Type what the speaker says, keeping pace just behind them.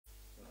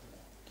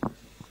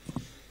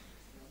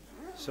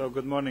So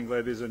good morning,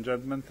 ladies and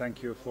gentlemen.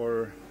 Thank you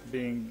for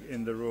being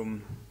in the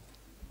room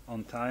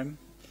on time.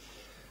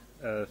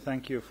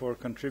 Thank you for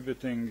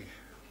contributing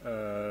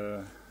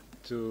to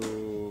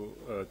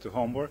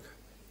homework.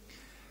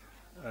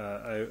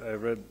 I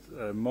read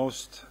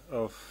most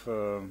of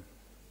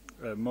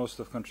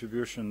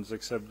contributions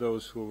except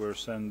those who were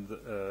sent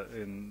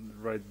in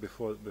right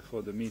before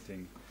the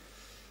meeting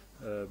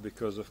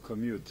because of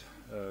commute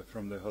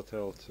from the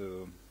hotel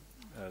to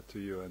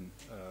UN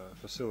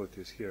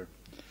facilities here.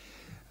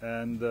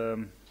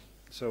 And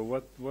so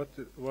what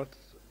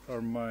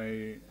are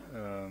my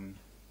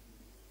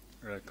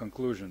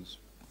conclusions?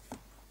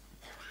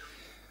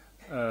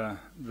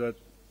 That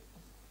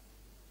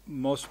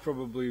most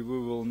probably we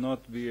will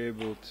not be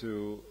able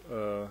to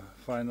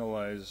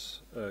finalize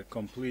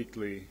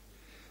completely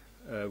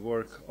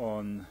work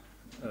on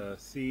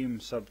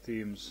themes,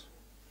 sub-themes,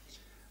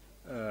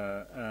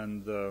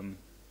 and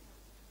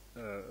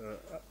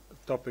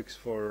topics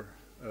for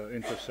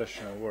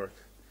intersessional work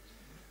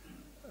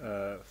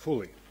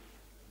fully.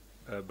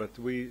 But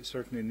we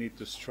certainly need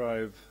to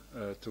strive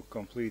to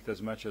complete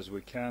as much as we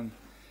can,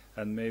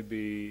 and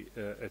maybe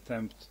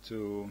attempt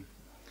to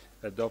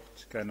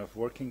adopt kind of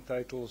working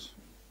titles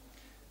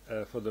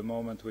for the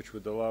moment, which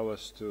would allow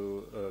us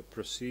to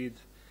proceed,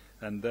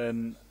 and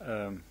then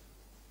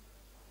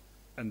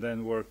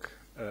work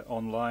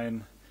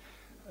online,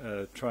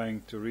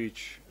 trying to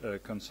reach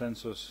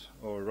consensus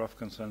or rough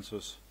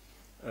consensus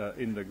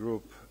in the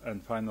group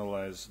and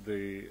finalize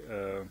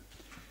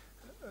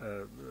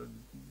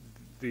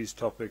these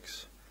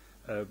topics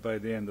by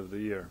the end of the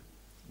year.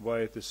 Why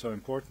it is so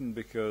important?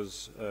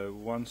 Because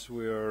once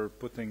we are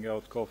putting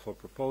out call for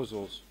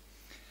proposals,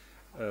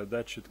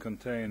 that should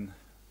contain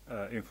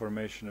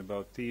information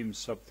about themes,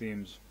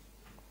 sub-themes,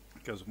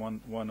 because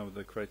one of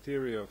the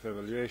criteria of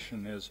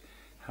evaluation is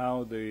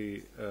how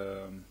the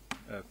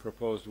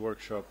proposed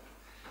workshop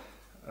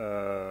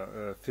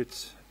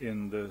fits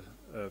in the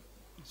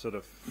sort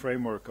of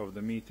framework of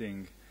the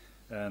meeting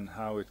and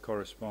how it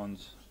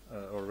corresponds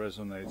or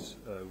resonates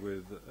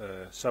with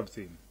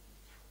sub-theme.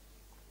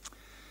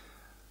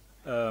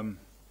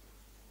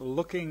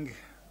 Looking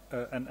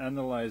and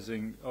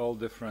analyzing all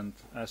different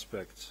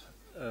aspects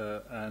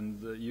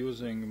and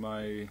using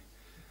my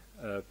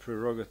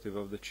prerogative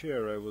of the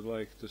chair, I would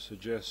like to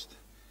suggest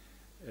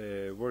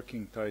a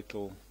working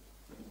title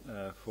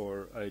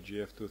for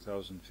IGF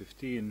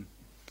 2015,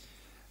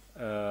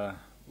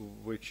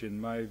 which in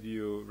my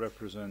view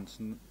represents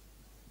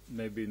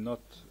maybe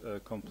not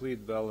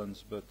complete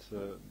balance, but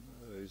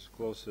is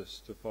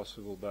closest to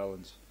possible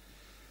balance,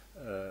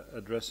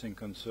 addressing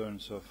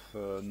concerns of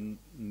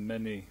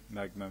many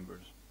MAG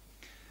members.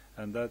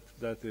 And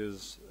that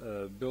is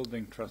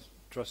building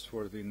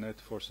trustworthy net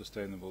for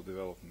sustainable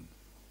development.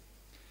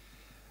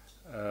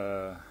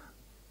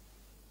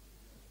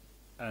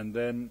 And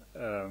then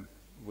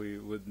we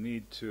would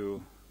need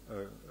to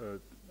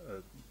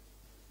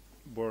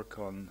work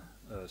on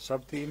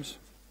sub-themes.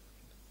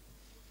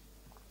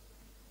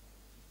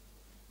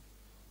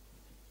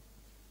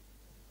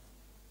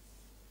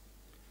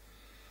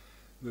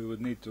 We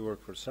would need to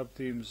work for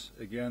sub-themes.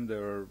 Again,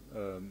 there are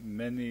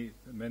many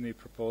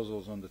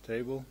proposals on the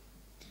table.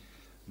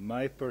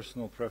 My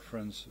personal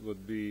preference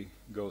would be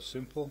go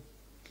simple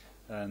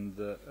and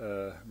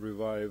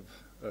revive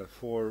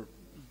 4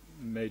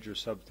 major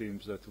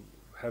sub-themes that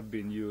have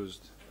been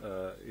used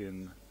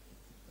in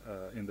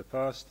the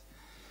past.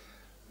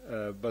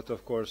 But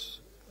of course,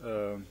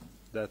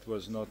 that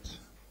was not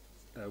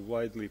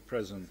widely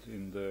present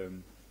in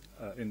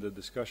the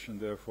discussion.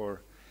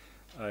 Therefore,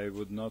 I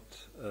would not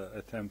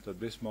attempt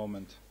at this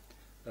moment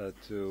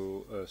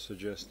to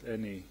suggest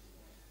any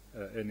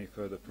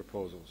further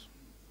proposals.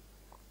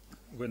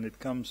 When it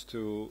comes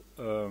to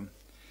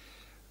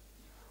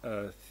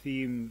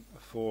theme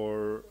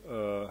for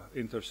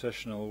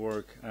intersessional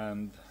work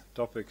and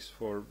topics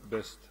for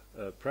best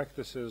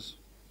practices,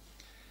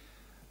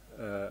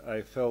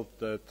 I felt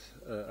that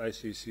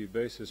ICC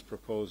basis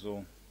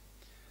proposal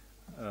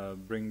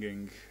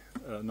bringing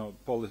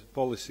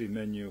policy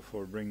menu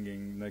for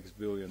bringing next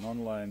billion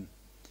online,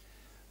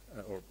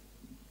 or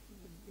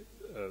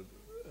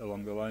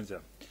along the lines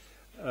there,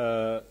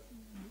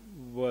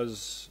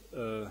 was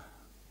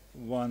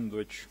one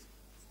which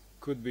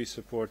could be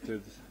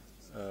supported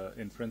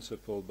in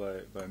principle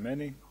by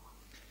many.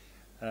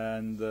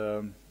 And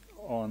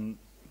on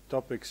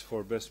topics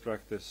for best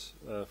practice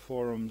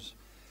forums,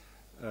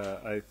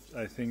 I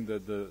think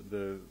that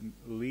the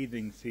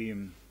leading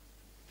theme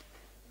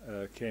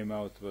came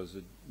out was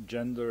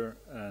gender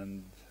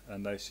and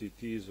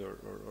ICTs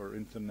or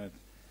internet.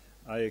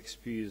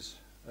 IXPs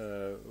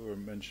were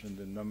mentioned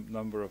in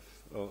number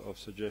of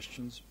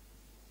suggestions,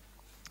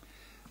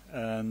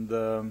 and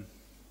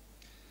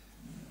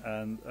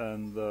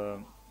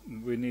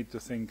we need to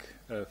think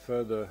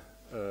further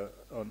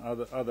on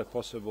other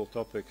possible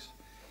topics,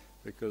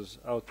 because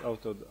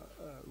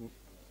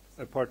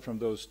apart from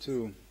those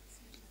two,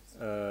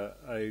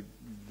 I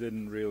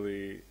didn't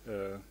really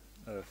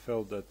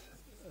felt that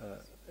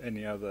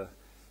any other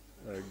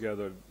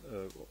gathered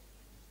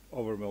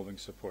overwhelming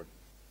support.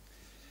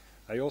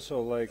 I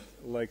also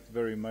liked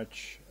very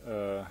much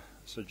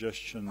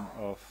suggestion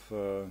of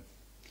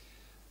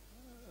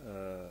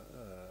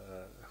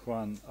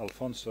Juan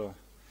Alfonso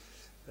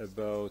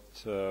about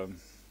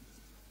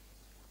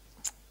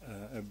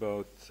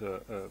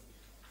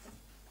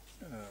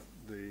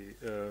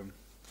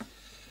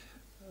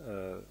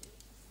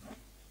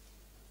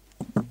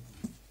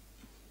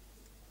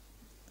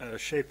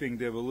shaping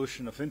the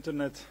evolution of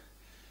Internet,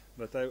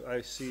 but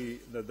I see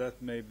that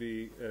that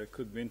maybe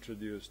could be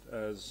introduced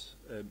as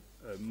a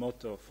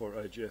motto for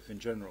IGF in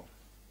general.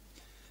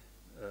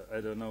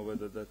 I don't know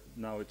whether that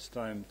now it's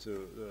time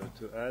to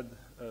add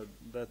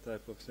that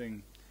type of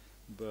thing,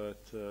 but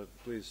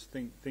please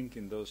think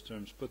in those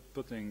terms.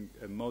 Putting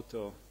a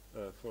motto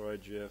for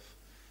IGF,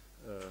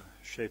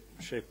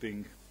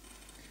 shaping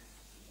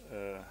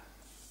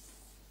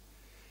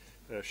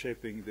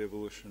the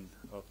evolution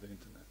of the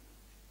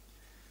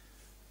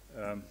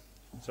Internet.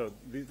 So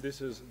this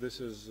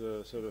is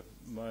sort of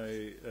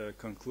my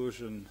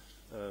conclusion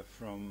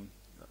from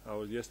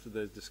our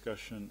yesterday's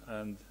discussion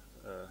and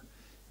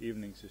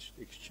evening's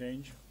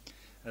exchange,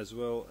 as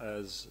well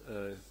as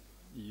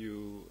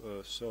you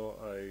saw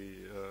I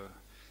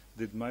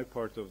did my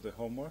part of the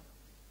homework.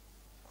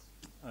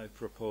 I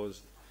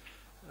proposed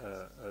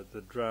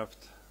the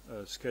draft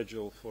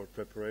schedule for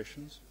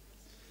preparations,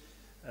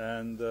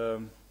 and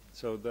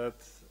so that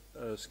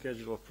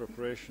schedule of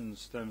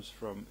preparations stems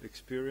from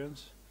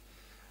experience,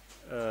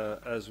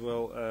 as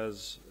well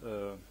as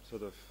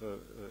sort of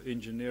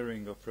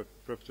engineering of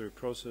preparatory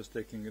process,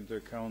 taking into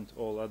account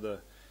all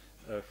other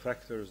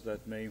factors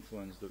that may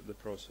influence the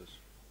process.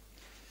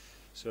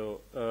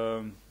 So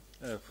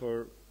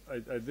I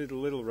did a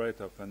little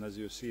write-up, and as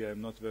you see,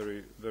 I'm not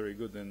very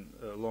good in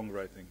long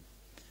writing,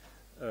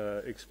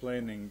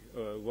 explaining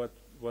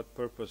what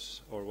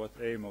purpose or what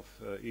aim of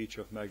each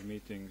of MAG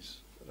meetings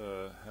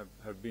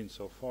have been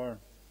so far,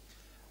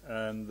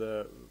 and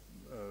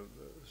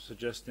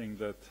suggesting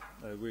that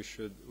we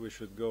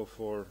should go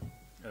for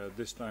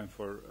this time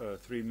for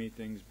 3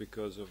 meetings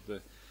because of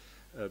the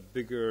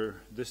bigger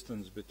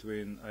distance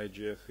between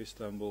IGF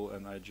Istanbul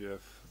and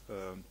IGF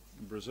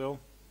Brazil.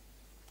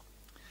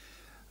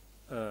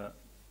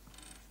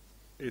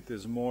 It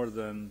is more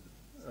than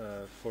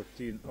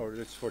 14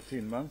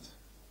 months,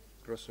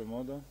 grosso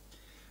modo,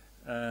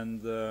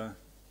 and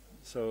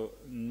so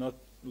not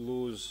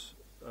lose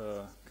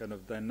kind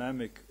of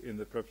dynamic in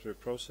the preparatory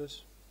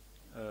process.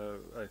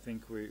 I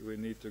think we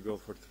need to go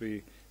for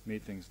 3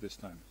 meetings this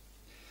time.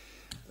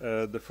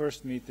 The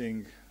first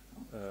meeting,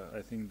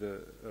 I think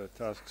the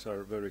tasks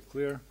are very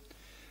clear.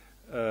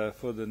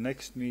 For the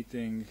next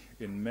meeting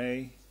in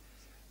May,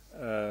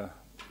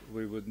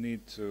 we would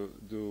need to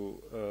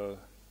do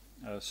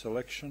a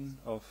selection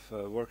of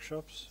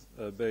workshops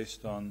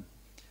based on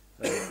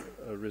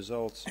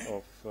results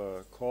of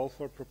call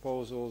for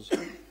proposals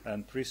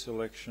and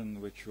pre-selection,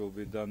 which will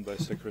be done by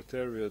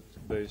Secretariat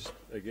based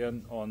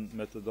again on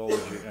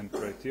methodology and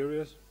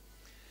criteria.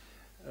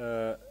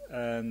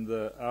 And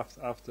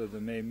after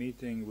the May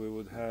meeting, we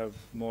would have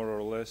more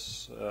or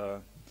less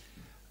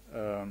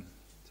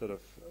sort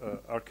of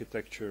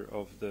architecture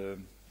of the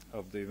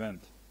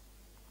event.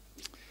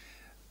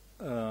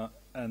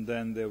 And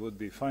then there would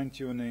be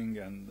fine-tuning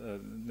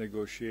and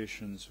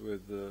negotiations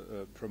with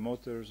the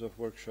promoters of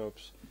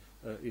workshops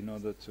in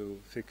order to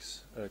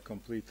fix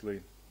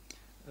completely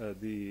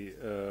the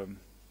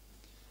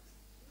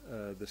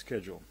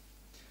schedule.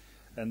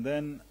 And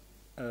then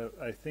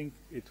I think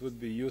it would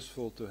be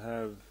useful to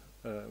have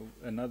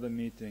another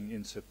meeting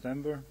in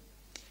September,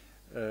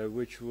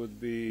 which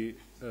would be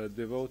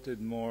devoted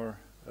more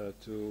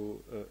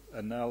to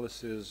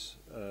analysis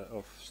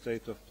of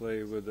state of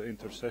play with the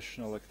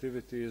intersessional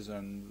activities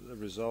and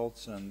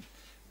results, and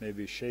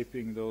maybe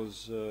shaping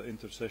those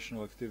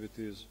intersessional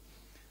activities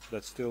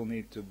that still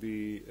need to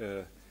be,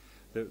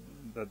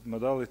 that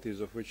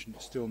modalities of which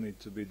still need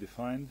to be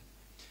defined.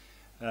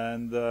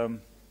 And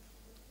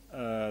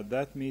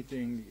that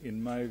meeting,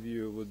 in my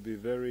view, would be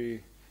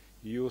very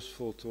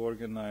useful to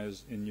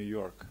organize in New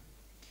York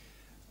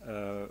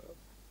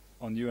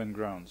on UN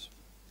grounds.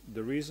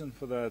 The reason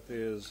for that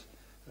is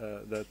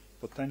that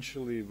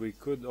potentially we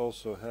could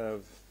also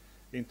have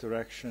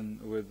interaction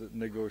with the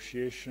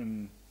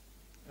negotiation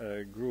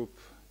group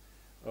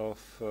of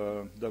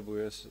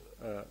WSIS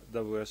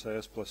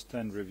plus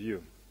 10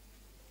 review.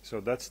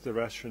 So that's the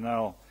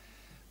rationale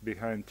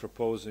behind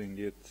proposing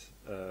it,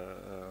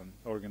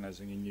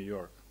 organizing in New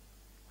York.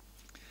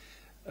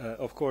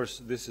 Of course,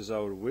 this is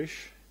our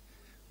wish,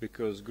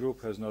 because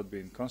group has not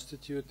been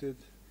constituted.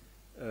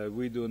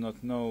 We do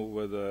not know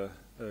whether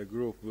a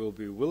group will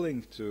be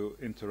willing to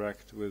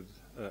interact with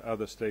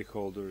other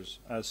stakeholders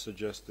as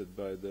suggested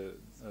by the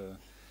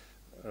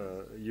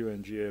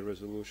UNGA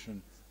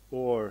resolution,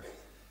 or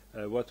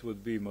what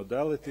would be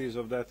modalities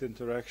of that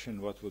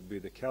interaction, what would be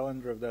the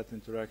calendar of that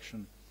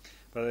interaction.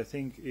 But I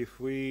think if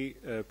we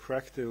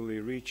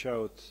proactively reach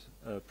out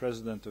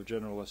President of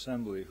General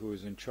Assembly, who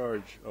is in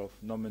charge of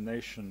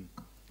nomination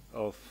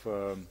of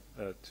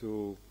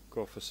 2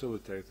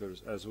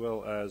 co-facilitators, as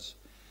well as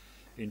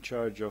in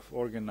charge of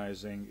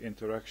organizing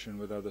interaction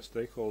with other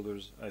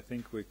stakeholders, I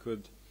think we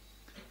could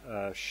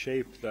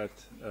shape that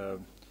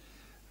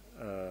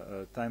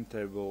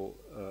timetable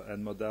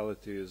and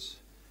modalities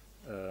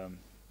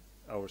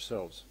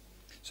ourselves.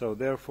 So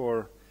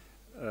therefore,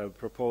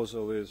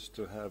 proposal is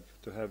to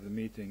have the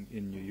meeting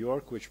in New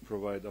York, which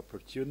provide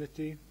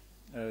opportunity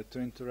to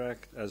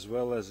interact, as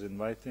well as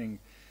inviting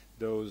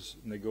those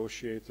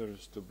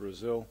negotiators to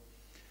Brazil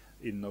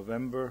in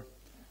November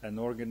and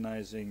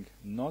organizing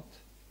not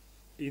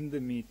in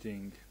the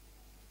meeting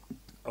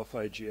of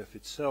IGF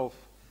itself,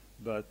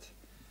 but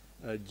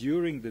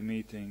during the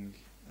meeting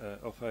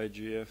of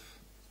IGF,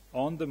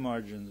 on the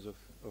margins of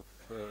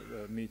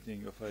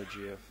meeting of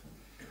IGF,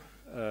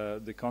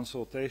 the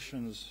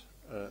consultations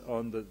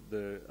on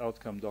the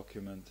outcome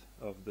document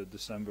of the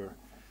December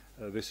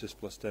Visis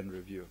Plus 10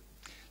 review.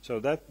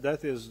 So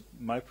that is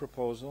my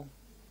proposal,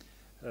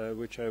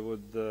 which I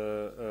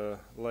would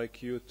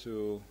like you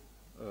to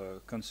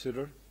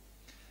consider.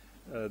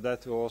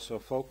 That will also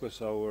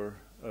focus our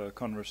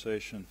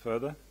conversation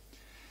further.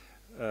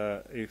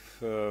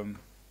 If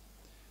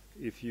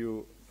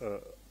you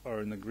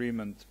are in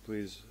agreement,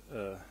 please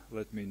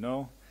let me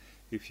know.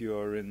 If you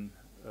are in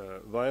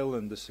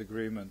violent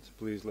disagreement,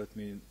 please let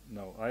me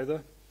know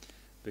either,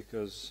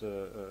 because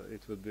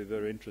it would be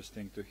very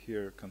interesting to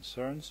hear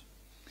concerns.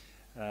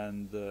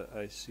 And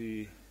I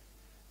see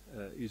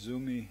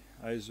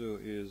Aizu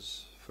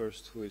is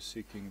first who is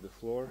seeking the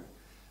floor.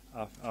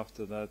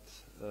 After that,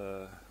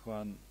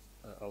 Juan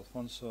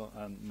Alfonso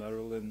and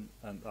Marilyn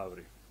and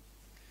Auri.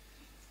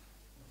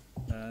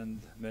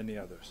 And many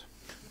others.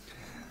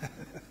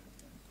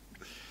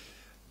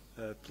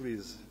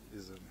 Please,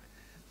 Aizu.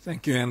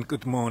 Thank you and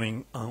good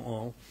morning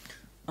all.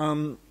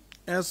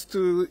 As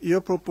to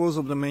your proposal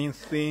of the main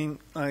theme,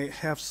 I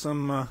have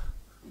some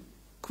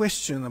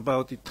question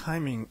about the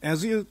timing.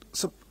 As you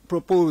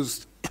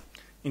proposed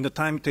in the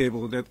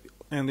timetable that,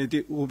 and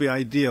it will be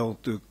ideal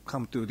to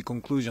come to the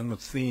conclusion of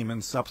theme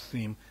and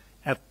sub-theme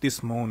at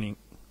this morning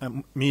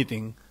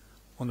meeting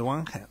on the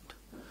one hand.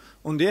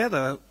 On the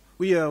other,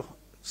 we are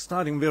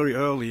starting very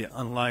early,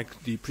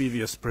 unlike the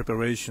previous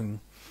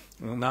preparation.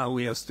 Now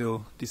we are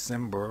still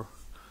December.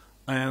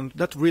 And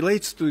that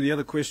relates to the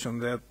other question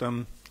that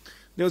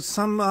there's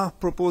some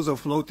proposal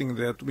floating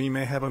that we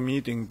may have a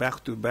meeting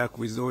back-to-back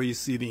with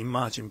OECD in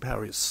March in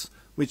Paris,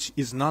 which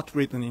is not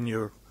written in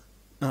your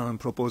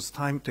proposed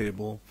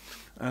timetable.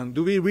 And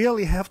do we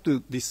really have to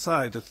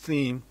decide the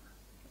theme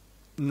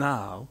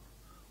now,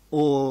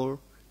 or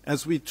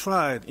as we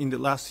tried in the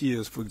last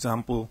years, for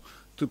example,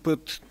 to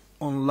put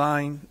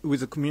online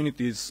with the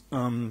communities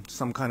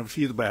some kind of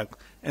feedback,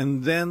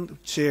 and then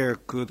chair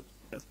could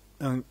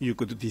you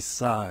could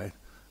decide.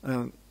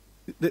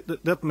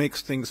 That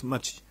makes things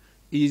much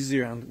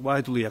easier and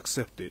widely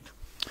accepted.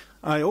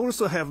 I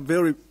also have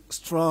very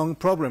strong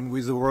problem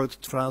with the word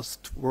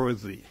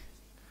trustworthy.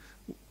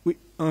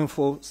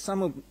 For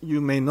some of you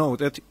may know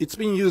that it's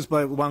been used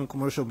by one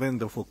commercial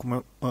vendor for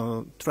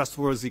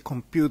trustworthy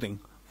computing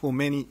for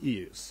many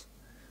years.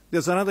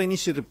 There's another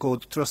initiative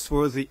called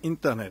Trustworthy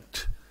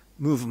Internet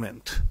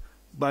Movement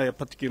by a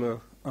particular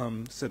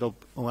set of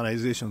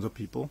organizations of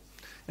people.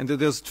 And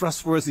there's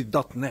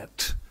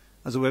trustworthy.net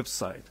as a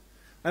website.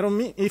 I don't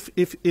mean if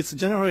it's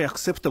generally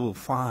acceptable,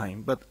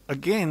 fine. But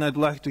again, I'd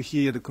like to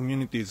hear the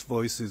community's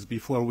voices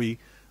before we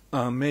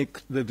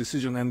make the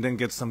decision and then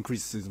get some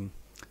criticism.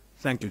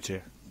 Thank you,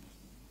 Chair.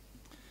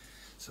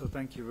 So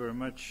thank you very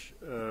much.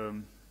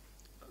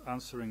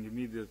 Answering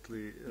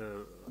immediately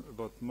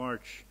about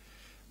March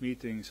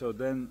meeting. So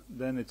then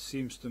it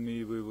seems to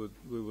me we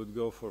would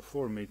go for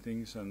 4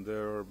 meetings, and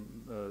there are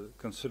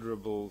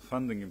considerable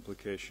funding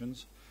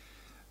implications.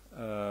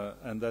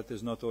 And that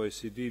is not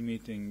OECD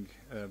meeting,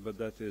 but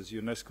that is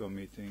UNESCO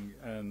meeting,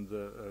 and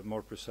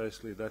more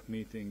precisely, that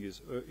meeting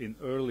is in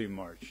early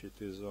March.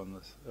 It is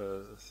on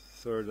the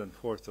 3rd and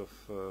 4th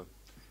of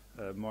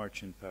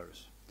March in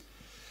Paris.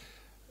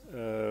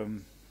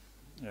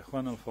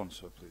 Juan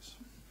Alfonso, please.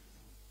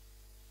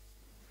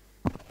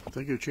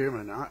 Thank you,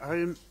 Chairman.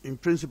 I in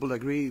principle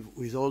agree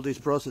with all this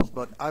process,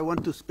 but I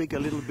want to speak a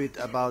little bit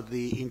about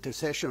the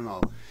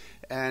intersessional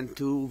and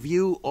to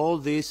view all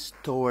this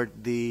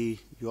toward the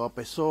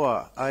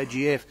UAPESOA,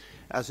 IGF,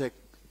 as a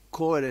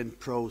coherent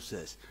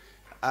process.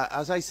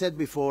 As I said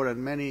before,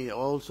 and many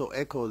also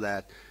echo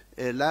that,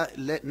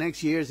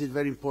 next year is a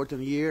very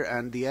important year,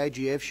 and the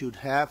IGF should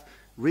have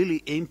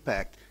really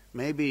impact.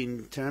 Maybe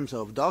in terms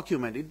of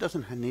document, it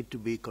doesn't need to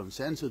be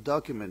consensus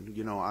document,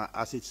 you know,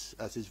 as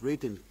it's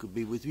written, could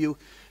be with you,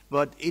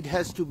 but it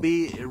has to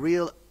be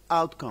real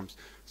outcomes.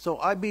 So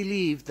I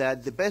believe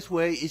that the best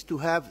way is to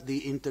have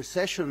the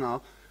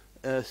intersessional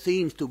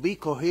themes to be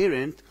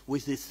coherent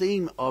with the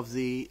theme of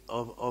the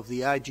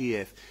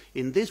IGF.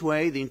 In this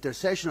way, the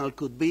intersessional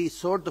could be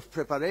sort of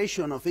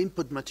preparation of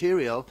input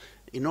material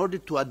in order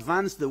to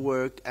advance the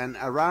work and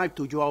arrive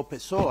to João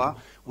Pessoa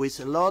with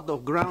a lot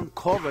of ground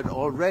covered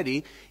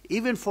already,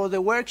 even for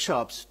the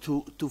workshops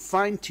to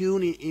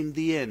fine-tune in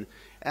the end.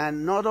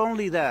 And not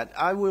only that,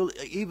 I will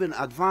even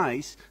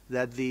advise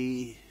that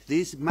the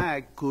this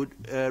MAG could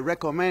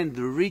recommend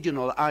the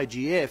regional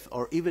IGF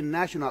or even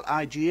national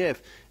IGF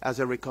as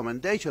a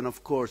recommendation,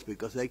 of course,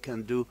 because they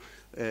can do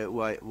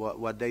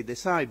what they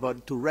decide,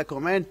 but to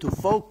recommend to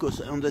focus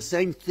on the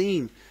same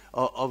theme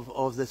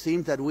of the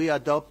theme that we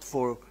adopt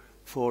for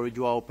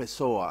João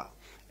Pessoa.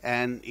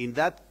 And in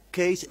that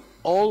case,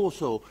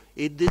 also,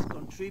 it did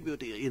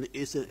contribute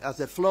as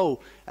a flow,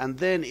 and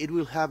then it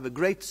will have a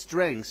great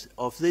strength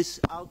of this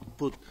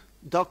output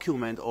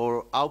document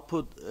or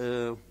output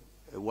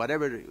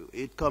whatever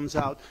it comes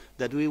out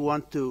that we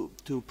want to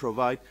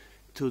provide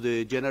to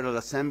the General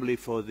Assembly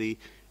for the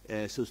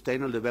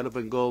Sustainable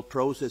Development Goal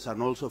process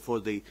and also for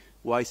the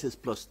WISES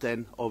plus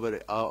 10 over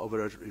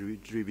a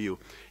review.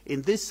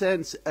 In this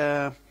sense,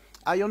 I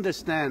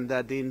understand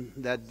that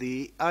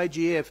the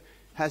IGF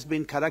has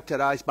been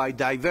characterized by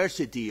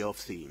diversity of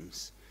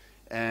themes,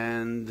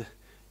 and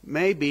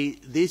maybe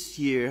this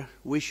year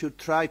we should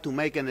try to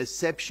make an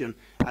exception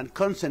and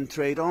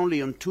concentrate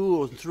only on 2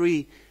 or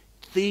 3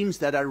 themes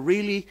that are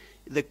really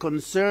the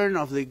concern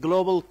of the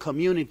global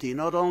community,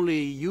 not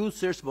only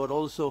users but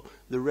also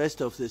the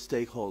rest of the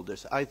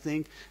stakeholders. I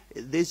think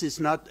this is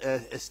not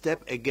a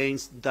step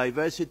against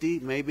diversity.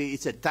 Maybe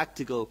it's a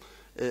tactical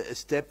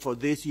step for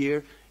this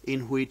year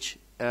in which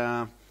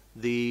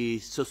the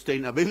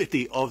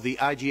sustainability of the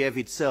IGF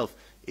itself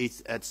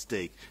is at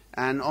stake.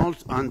 And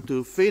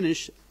to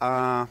finish,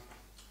 I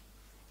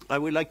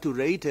would like to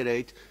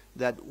reiterate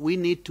that we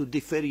need to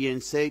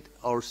differentiate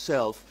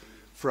ourselves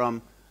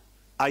from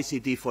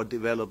ICT for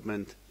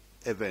development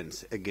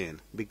events again,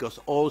 because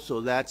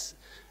also that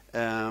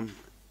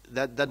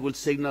will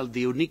signal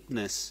the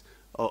uniqueness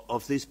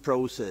of this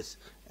process,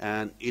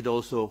 and it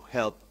also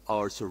help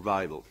our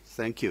survival.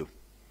 Thank you.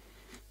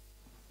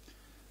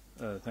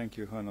 Thank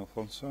you, Juan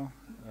Alfonso.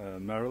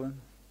 Marilyn?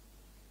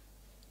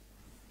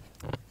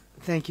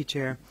 Thank you,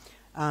 Chair.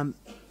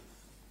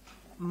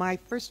 My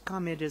first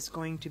comment is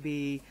going to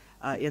be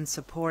in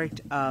support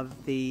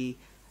of the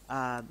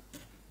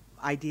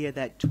idea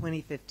that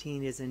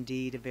 2015 is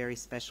indeed a very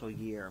special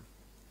year.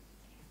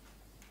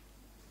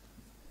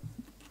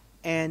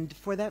 And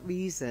for that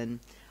reason,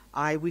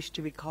 I wish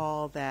to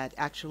recall that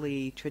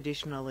actually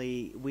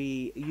traditionally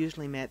we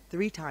usually met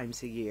 3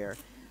 times a year,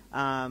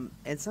 and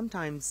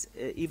sometimes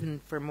even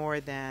for more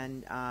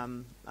than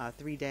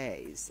 3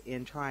 days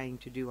in trying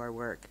to do our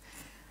work.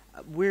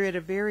 We're at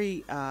a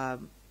very a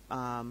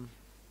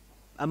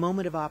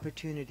moment of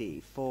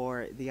opportunity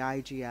for the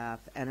IGF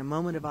and a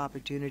moment of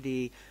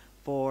opportunity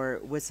for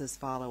WISA's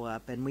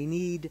follow-up, and we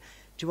need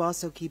to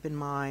also keep in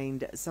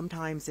mind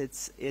sometimes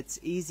it's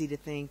easy to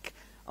think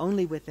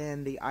only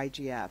within the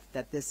IGF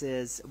that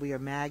we are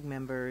MAG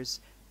members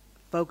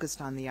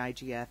focused on the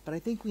IGF, but I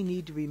think we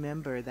need to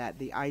remember that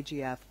the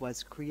IGF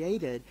was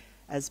created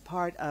as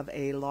part of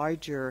a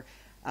larger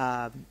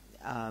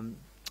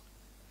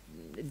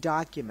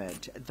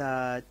document,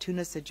 the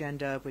Tunis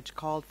Agenda, which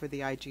called for the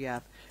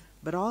IGF,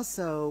 but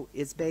also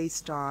is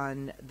based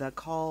on the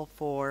call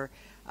for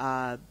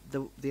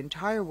the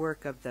entire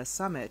work of the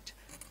summit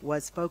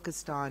was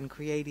focused on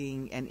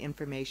creating an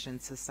information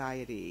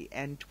society.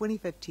 And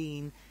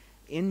 2015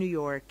 in New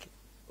York,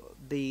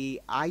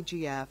 the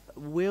IGF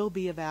will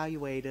be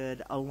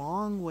evaluated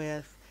along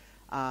with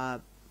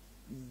the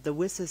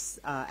WISIS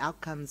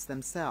outcomes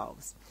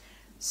themselves.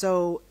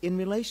 So in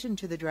relation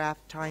to the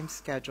draft time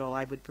schedule,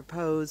 I would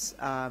propose,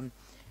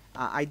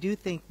 I do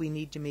think we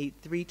need to meet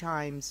 3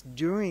 times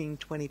during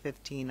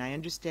 2015. I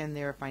understand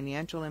there are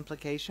financial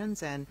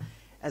implications, and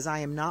as I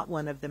am not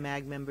one of the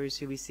MAG members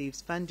who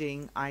receives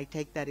funding, I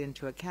take that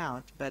into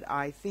account. But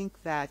I think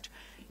that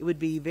it would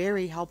be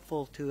very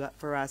helpful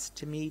for us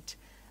to meet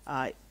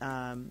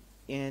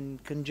in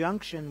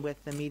conjunction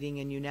with the meeting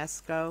in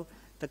UNESCO.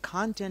 The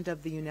content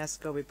of the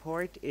UNESCO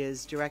report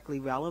is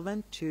directly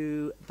relevant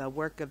to the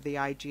work of the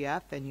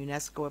IGF, and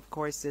UNESCO, of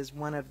course, is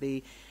one of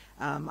the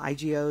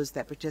IGOs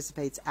that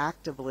participates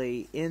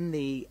actively in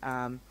the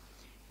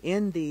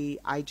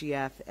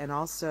IGF and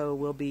also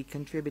will be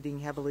contributing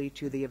heavily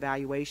to the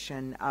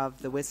evaluation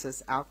of the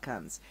WISIS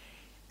outcomes.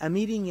 A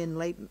meeting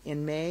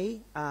in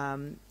May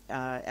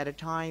at a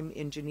time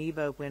in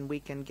Geneva when we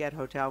can get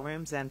hotel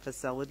rooms and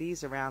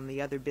facilities around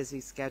the other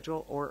busy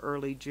schedule, or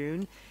early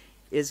June,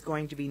 is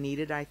going to be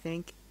needed, I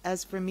think.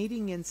 As for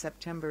meeting in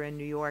September in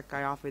New York,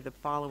 I offer the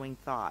following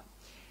thought.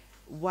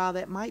 While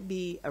that might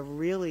be a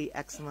really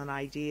excellent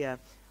idea,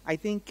 I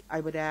think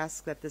I would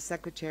ask that the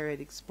Secretariat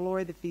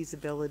explore the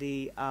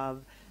feasibility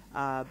of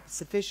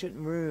sufficient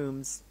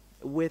rooms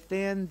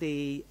within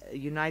the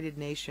United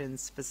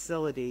Nations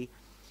facility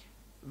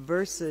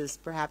versus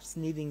perhaps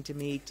needing to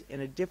meet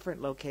in a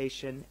different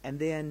location and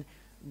then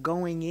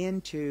going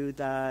into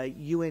the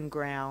UN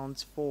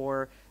grounds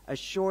for a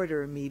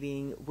shorter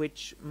meeting,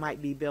 which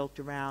might be built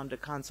around a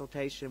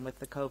consultation with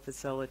the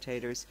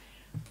co-facilitators.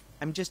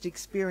 I'm just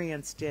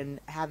experienced in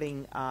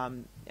having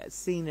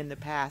seen in the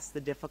past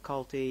the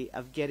difficulty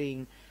of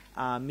getting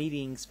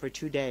meetings for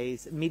 2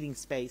 days, meeting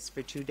space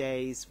for 2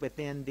 days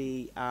within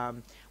the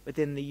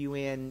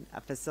UN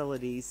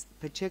facilities,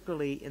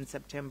 particularly in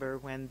September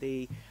when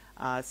the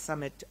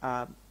summit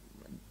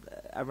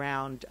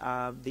around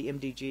the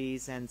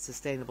MDGs and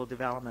sustainable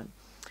development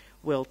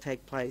will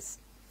take place.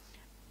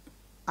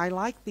 I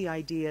like the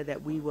idea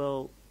that we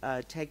will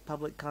take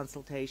public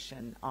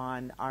consultation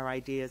on our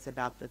ideas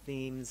about the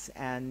themes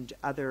and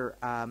other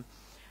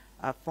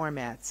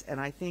formats. And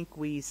I think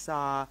we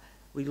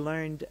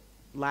learned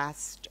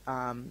last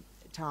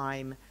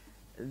time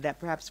that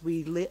perhaps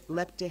we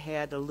leapt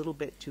ahead a little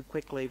bit too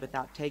quickly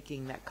without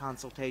taking that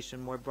consultation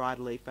more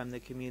broadly from the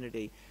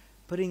community.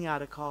 Putting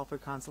out a call for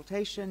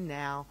consultation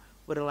now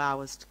would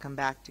allow us to come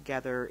back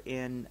together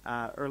in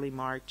early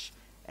March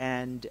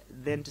and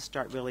then to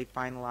start really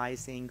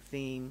finalizing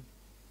theme,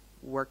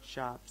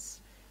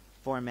 workshops,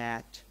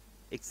 format,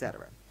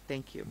 etc.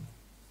 Thank you.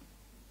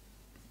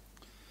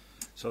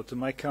 So to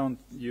my count,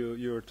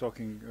 you're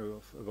talking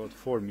about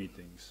 4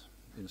 meetings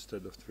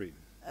instead of 3.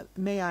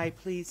 May I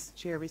please,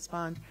 Chair,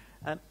 respond?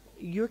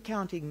 You're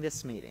counting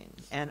this meeting,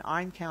 and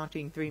I'm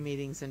counting 3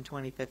 meetings in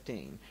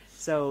 2015.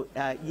 So,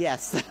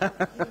 yes.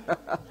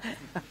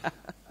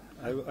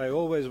 I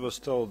always was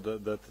told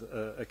that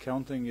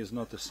accounting is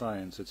not a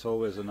science, it's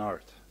always an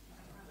art.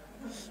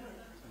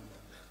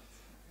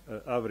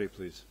 Avri,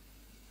 please.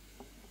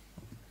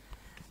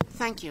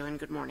 Thank you and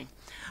good morning.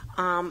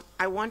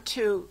 I want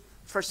to,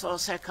 first of all,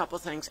 say a couple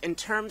things. In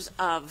terms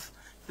of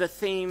the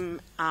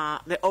theme,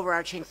 the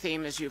overarching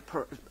theme, as you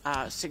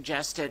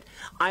suggested,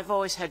 I've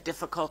always had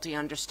difficulty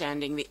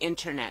understanding the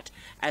Internet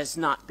as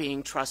not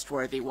being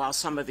trustworthy, while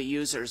some of the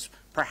users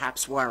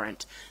perhaps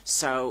weren't.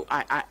 So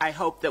I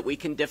hope that we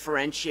can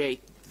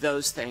differentiate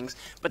those things,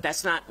 but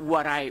that's not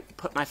what I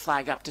put my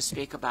flag up to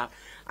speak about.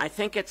 I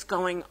think it's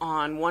going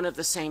on one of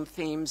the same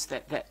themes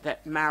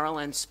that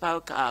Marilyn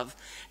spoke of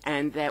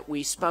and that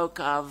we spoke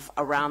of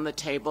around the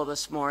table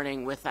this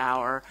morning with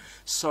our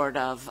sort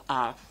of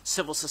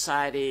civil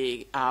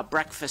society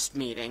breakfast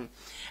meeting.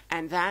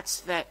 And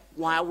that's that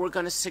while we're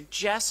going to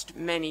suggest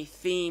many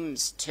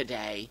themes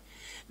today,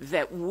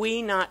 that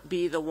we not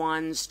be the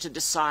ones to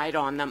decide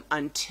on them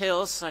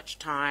until such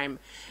time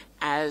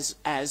as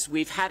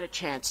we've had a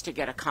chance to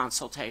get a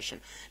consultation.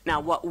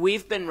 Now, what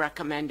we've been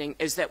recommending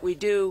is that we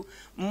do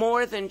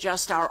more than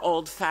just our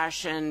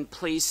old-fashioned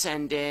please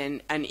send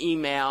in an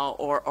email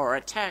or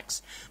a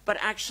text, but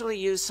actually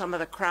use some of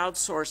the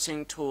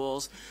crowdsourcing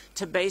tools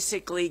to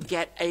basically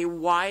get a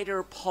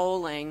wider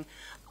polling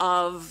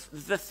of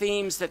the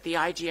themes that the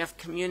IGF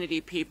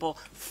community people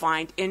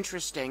find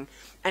interesting,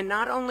 and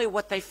not only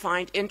what they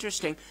find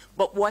interesting,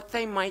 but what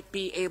they might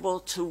be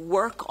able to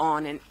work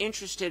on and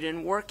interested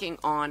in working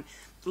on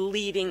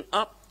leading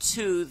up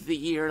to the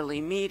yearly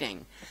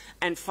meeting.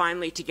 And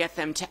finally, to get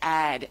them to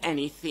add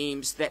any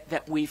themes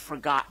that we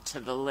forgot to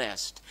the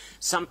list.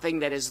 Something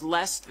that is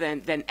less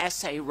than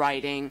essay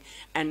writing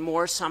and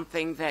more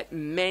something that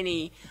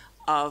many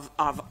of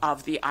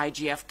the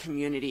IGF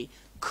community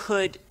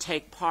could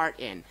take part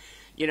in.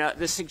 You know,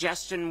 the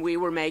suggestion we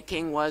were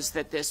making was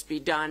that this be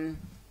done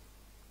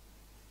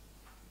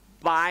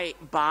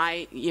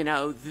by you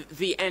know,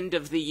 the end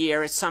of the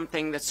year. It's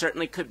something that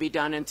certainly could be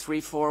done in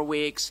 3-4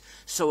 weeks,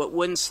 so it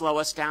wouldn't slow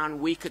us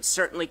down. We could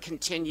certainly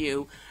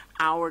continue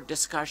our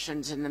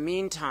discussions in the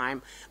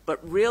meantime, but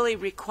really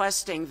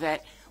requesting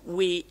that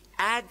we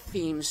add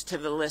themes to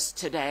the list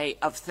today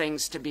of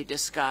things to be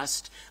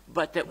discussed,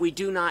 but that we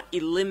do not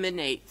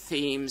eliminate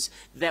themes,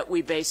 that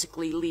we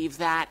basically leave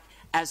that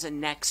as a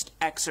next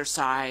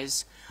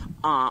exercise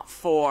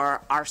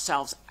for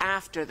ourselves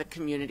after the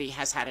community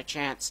has had a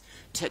chance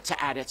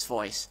to add its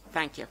voice.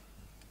 Thank you.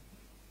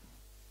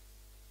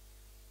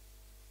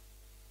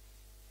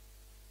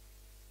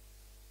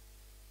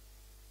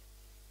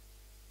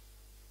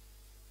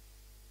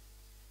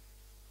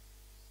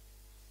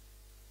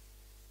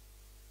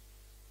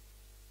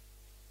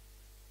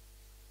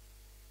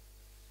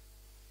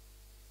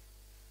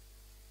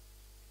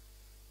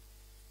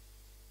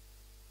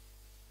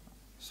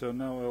 So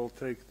now I'll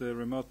take the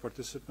remote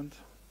participant.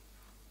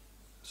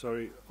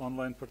 Sorry,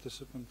 online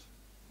participant.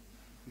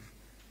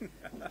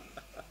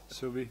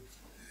 Subi.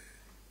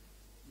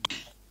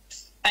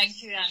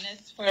 Thank you,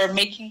 Yanis, for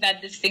making that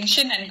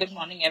distinction, and good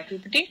morning,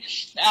 everybody.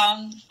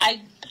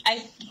 I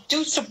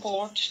do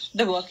support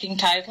the working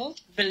title,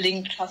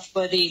 Building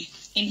Trustworthy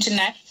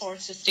Internet for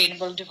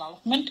Sustainable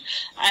Development.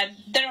 And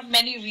there are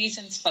many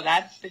reasons for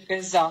that,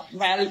 because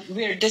while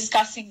we're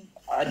discussing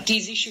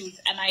these issues,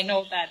 and I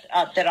know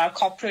that there are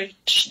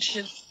corporations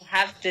who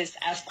have this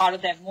as part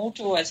of their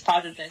motto, as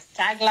part of their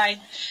tagline,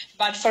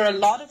 but for a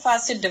lot of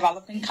us in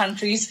developing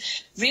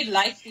countries, we'd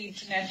like the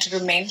internet to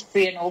remain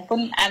free and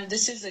open, and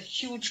this is a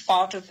huge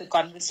part of the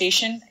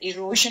conversation: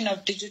 erosion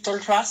of digital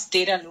trust,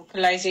 data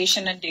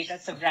localization, and data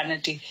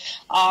sovereignty.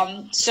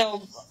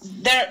 So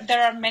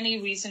there are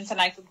many reasons, and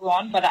I could go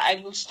on, but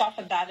I will stop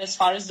at that as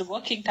far as the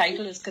working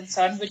title is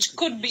concerned, which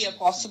could be a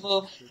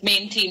possible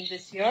main theme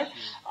this year.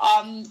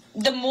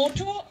 The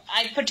motto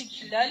I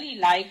particularly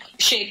like,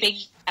 shaping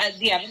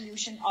the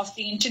evolution of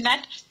the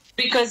internet,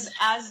 because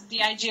as the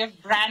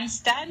IGF brand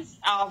stands,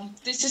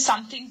 this is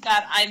something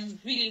that I'm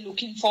really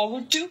looking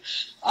forward to.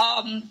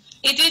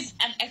 It is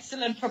an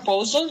excellent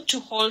proposal to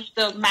hold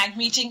the MAG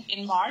meeting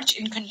in March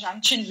in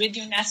conjunction with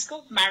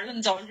UNESCO.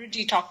 Marilyn's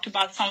already talked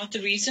about some of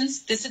the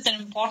reasons. This is an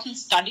important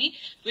study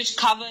which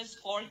covers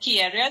 4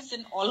 key areas,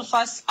 and all of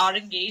us are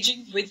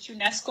engaging with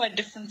UNESCO at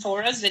different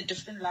forums at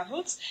different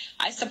levels.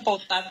 I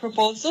support that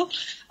proposal.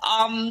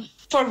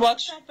 For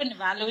workshop and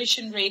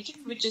evaluation rating,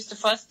 which is the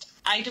first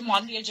item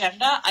on the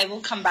agenda, I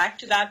will come back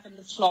to that when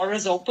the floor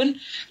is open.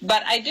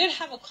 But I did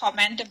have a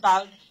comment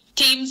about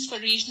teams for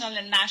regional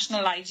and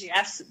national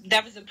IGFs.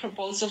 There was a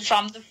proposal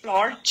from the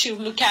floor to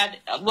look at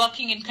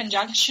working in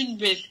conjunction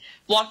with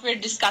what we're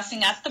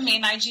discussing at the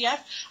main IGF.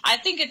 I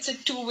think it's a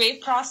two-way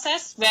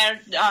process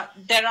where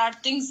there are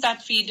things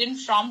that feed in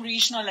from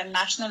regional and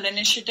national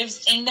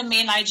initiatives in the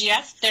main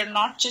IGF. They're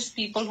not just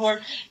people who are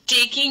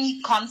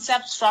taking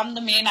concepts from the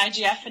main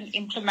IGF and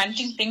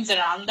implementing things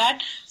around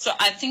that. So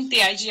I think the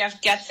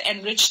IGF gets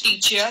enriched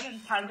each year, in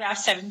paragraph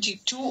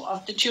 72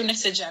 of the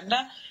Tunis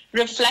agenda.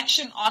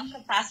 Reflection on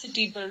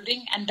capacity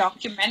building and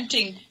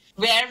documenting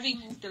where we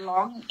moved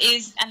along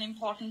is an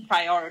important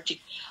priority.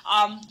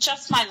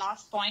 Just my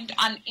last point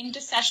on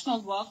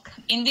intersessional work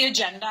in the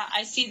agenda,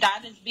 I see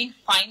that as being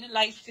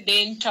finalized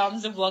today in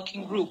terms of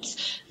working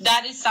groups.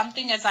 That is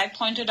something, as I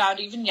pointed out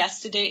even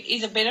yesterday,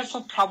 is a bit of a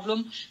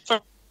problem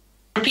for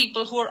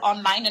people who are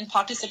online and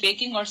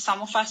participating, or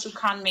some of us who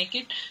can't make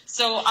it.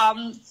 So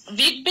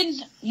we've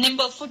been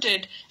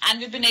nimble-footed, and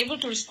we've been able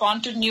to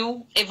respond to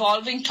new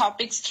evolving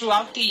topics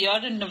throughout the year,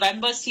 and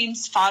November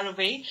seems far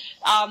away.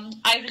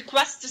 I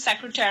request the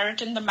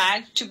Secretariat and the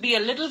MAG to be a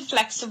little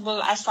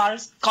flexible as far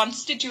as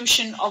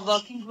constitution of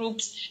working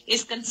groups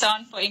is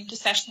concerned for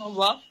intersessional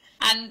work.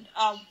 And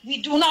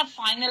we do not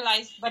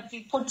finalize, but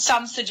we put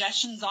some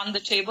suggestions on the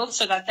table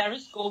so that there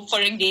is scope for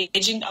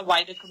engaging a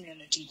wider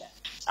community there.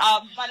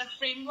 But a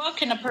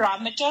framework and a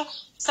parameter,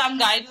 some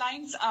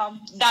guidelines,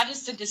 that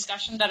is the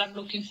discussion that I'm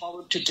looking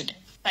forward to today.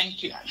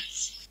 Thank you,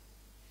 Alex.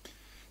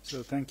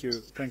 So thank you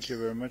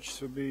very much,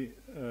 Subi.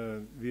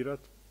 Virat,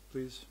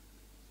 please.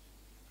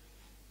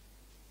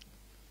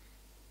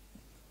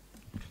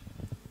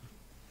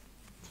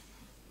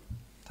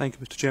 Thank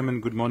you, Mr.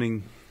 Chairman. Good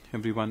morning,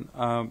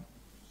 everyone.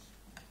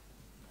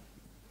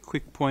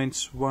 Quick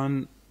points.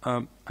 One,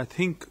 I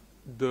think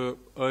the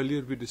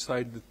earlier we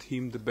decide the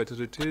theme, the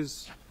better it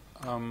is.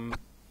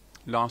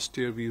 Last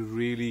year we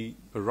really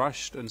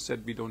rushed and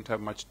said we don't have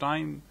much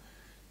time.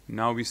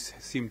 Now we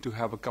seem to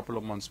have a couple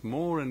of months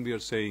more, and we are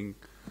saying,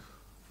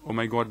 oh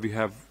my God, we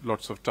have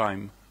lots of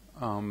time.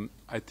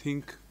 I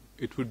think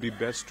it would be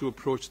best to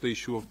approach the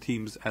issue of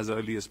themes as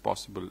early as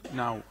possible.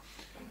 Now,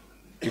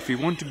 if we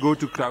want to go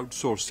to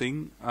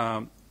crowdsourcing,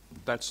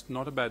 that's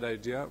not a bad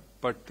idea,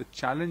 but the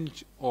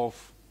challenge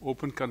of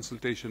open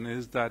consultation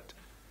is that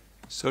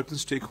certain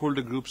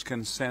stakeholder groups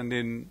can send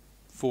in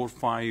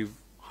 400,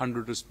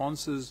 500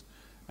 responses,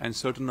 and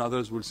certain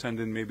others will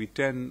send in maybe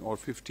 10 or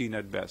 15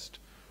 at best.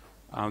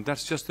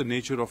 That's just the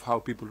nature of how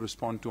people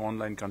respond to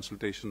online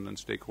consultation and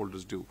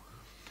stakeholders do.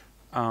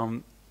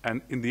 And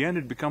in the end,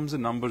 it becomes a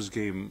numbers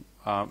game,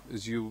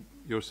 as you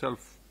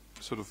yourself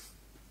sort of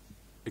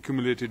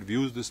accumulated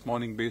views this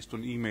morning based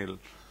on email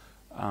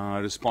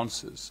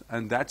responses,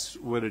 and that's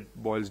where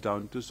it boils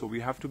down to. So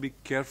we have to be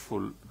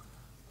careful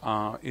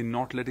in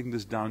not letting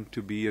this down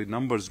to be a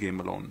numbers game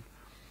alone.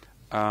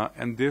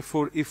 And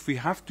therefore, if we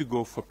have to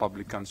go for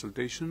public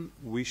consultation,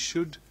 we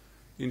should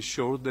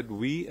ensure that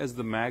we as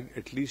the MAG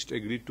at least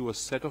agree to a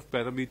set of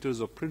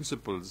parameters or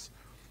principles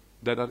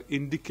that are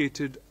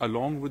indicated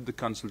along with the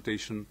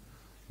consultation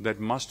that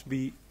must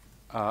be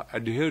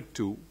adhered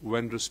to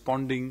when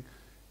responding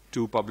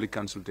to public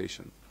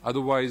consultation.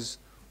 Otherwise,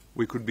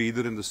 we could be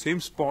either in the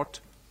same spot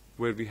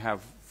where we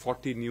have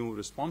 40 new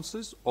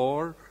responses,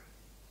 or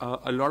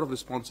a lot of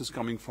responses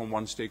coming from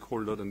one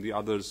stakeholder and the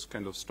others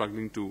kind of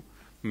struggling to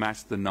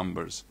match the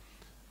numbers.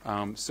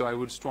 So I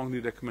would strongly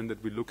recommend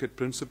that we look at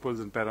principles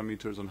and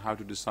parameters on how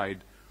to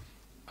decide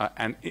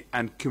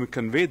and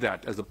convey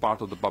that as a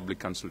part of the public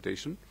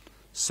consultation,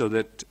 so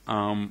that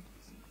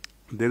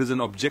there is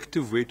an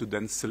objective way to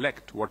then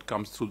select what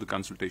comes through the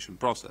consultation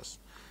process.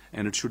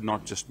 And it should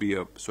not just be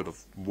a sort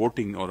of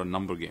voting or a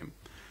number game.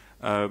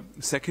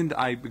 Second,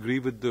 I agree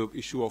with the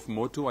issue of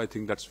motto. I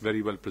think that's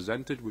very well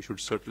presented. We should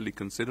certainly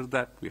consider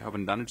that. We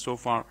haven't done it so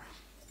far.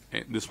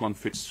 This one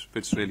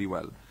fits really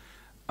well.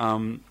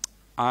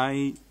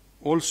 I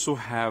also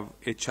have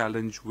a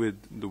challenge with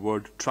the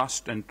word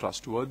trust and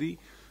trustworthy.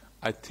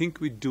 I think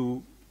we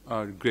do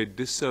a great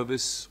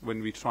disservice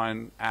when we try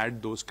and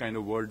add those kind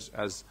of words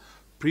as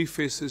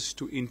prefaces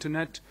to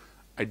internet.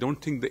 I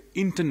don't think the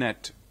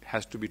internet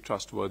has to be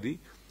trustworthy.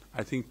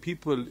 I think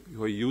people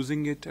who are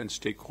using it and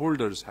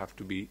stakeholders have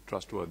to be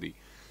trustworthy.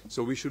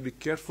 So we should be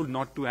careful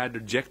not to add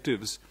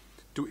adjectives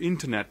to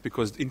internet,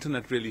 because the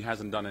internet really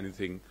hasn't done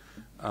anything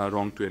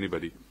wrong to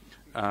anybody.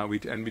 We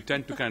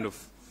tend to kind of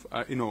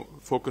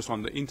focus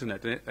on the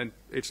internet, and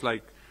it's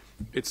like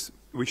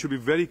we should be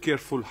very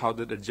careful how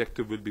that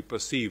adjective will be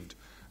perceived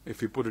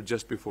if we put it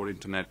just before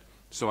internet.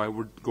 So I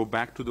would go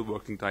back to the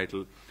working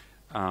title,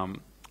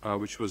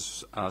 which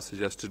was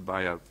suggested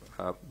by our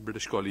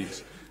British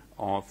colleagues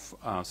of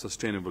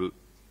sustainable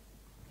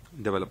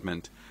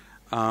development.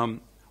 On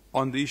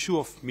the issue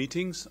of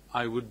meetings,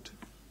 I would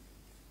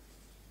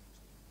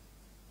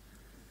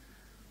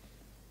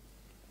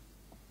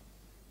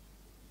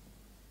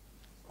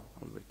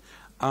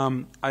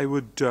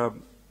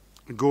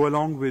go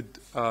along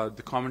with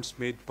the comments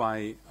made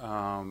by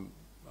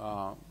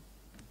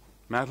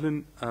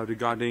Madeline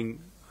regarding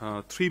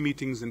 3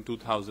 meetings in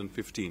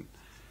 2015.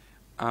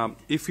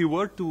 If we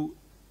were to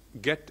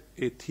get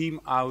a theme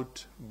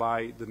out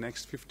by the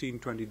next 15,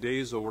 20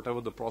 days or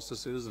whatever the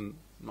process is, and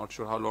I'm not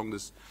sure how long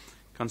this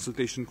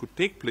consultation could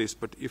take place,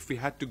 but if we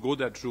had to go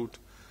that route,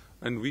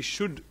 and we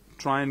should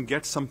try and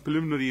get some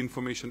preliminary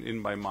information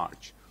in by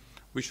March.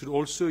 We should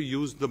also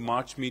use the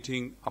March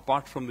meeting,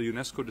 apart from the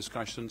UNESCO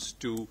discussions,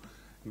 to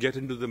get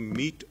into the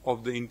meat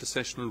of the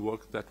intersessional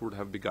work that would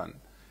have begun.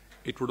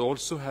 It would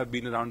also have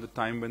been around the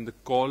time when the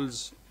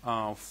calls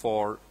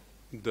for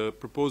the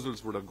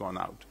proposals would have gone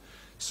out.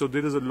 So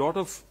there is a lot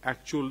of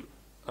actual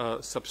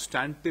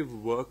substantive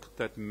work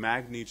that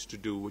MAG needs to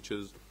do, which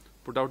is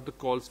put out the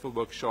calls for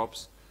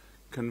workshops,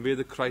 convey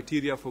the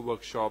criteria for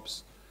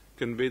workshops,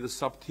 convey the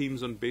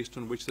sub-themes based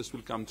on which this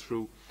will come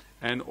through,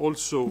 and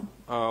also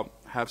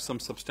have some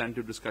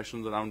substantive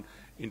discussions around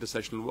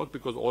intersessional work,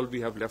 because all we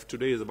have left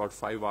today is about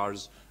 5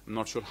 hours. I'm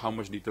not sure how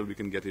much detail we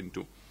can get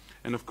into.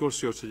 And of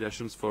course, your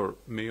suggestions for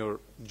May or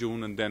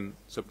June and then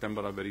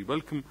September are very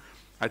welcome.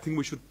 I think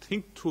we should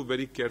think through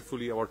very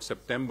carefully about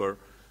September,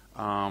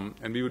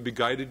 and we would be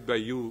guided by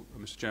you,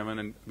 Mr. Chairman,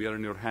 and we are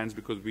in your hands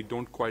because we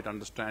don't quite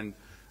understand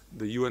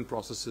the UN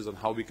processes and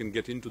how we can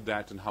get into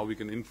that and how we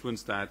can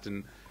influence that.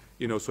 And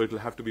so it'll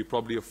have to be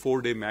probably a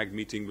 4-day MAG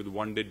meeting with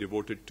 1 day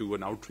devoted to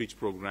an outreach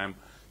program.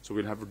 So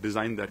we'll have to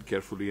design that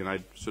carefully, and I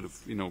sort of,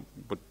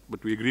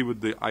 but we agree with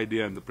the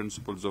idea and the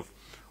principles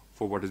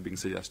for what is being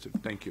suggested.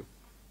 Thank you.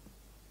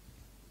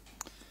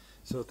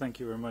 So thank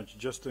you very much.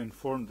 Just to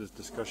inform this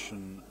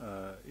discussion,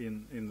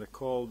 in the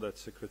call that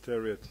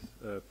Secretariat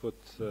put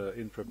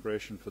in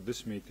preparation for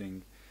this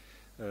meeting,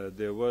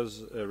 there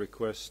was a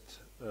request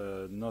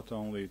not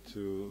only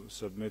to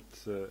submit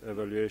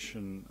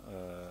evaluation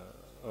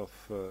of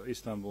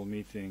Istanbul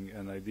meeting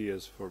and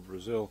ideas for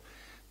Brazil,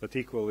 but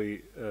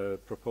equally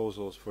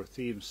proposals for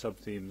themes,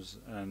 sub-themes,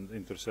 and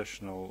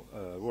intersessional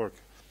work.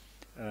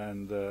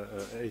 And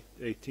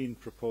 18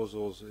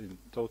 proposals in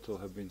total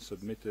have been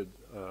submitted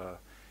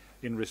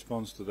in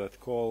response to that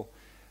call,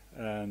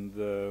 and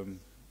the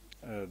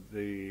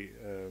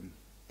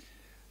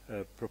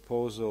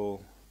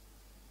proposal,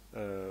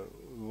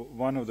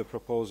 one of the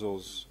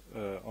proposals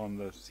on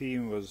the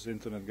theme was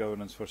Internet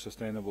governance for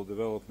sustainable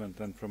development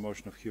and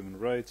promotion of human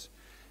rights.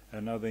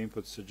 Another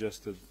input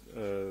suggested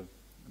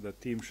the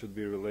theme should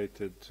be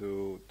related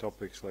to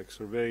topics like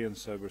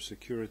surveillance,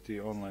 cybersecurity,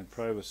 online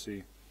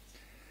privacy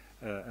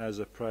as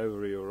a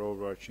primary or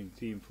overarching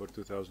theme for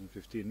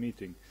 2015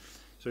 meeting.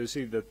 So you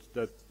see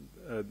that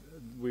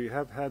we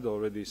have had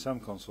already some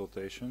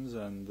consultations,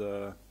 and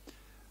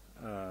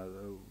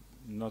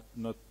not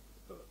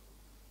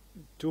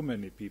too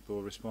many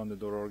people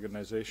responded, or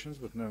organizations,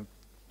 but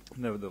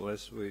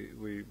nevertheless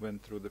we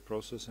went through the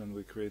process and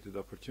we created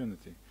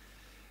opportunity.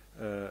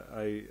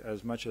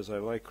 As much as I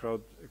like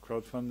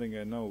crowdfunding,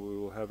 I know we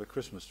will have a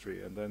Christmas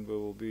tree, and then we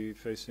will be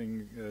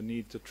facing a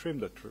need to trim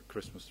that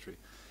Christmas tree.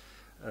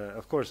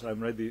 Of course, I'm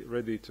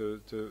ready to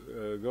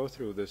go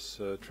through this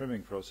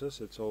trimming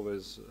process. It's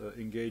always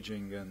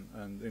engaging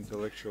and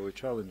intellectually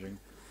challenging,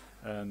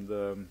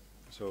 and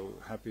so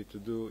happy to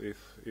do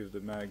if the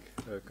MAG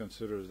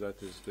considers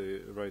that is the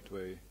right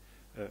way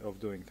of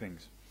doing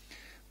things.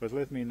 But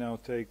let me now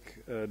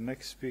take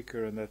next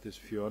speaker, and that is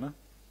Fiona.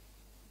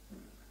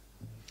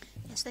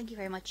 Yes, thank you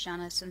very much,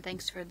 Janis, and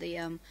thanks for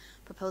the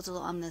proposal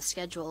on the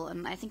schedule.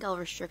 And I think I'll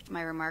restrict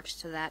my remarks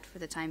to that for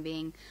the time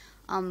being.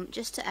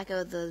 Just to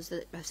echo those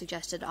that have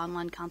suggested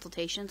online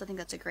consultations, I think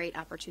that's a great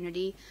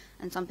opportunity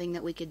and something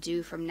that we could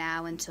do from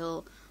now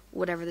until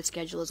whatever the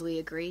schedule is we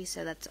agree.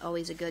 So that's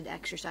always a good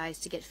exercise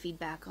to get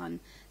feedback on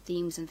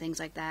themes and things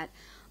like that.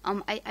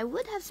 I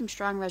would have some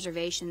strong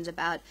reservations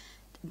about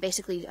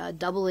basically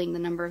doubling the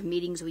number of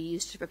meetings we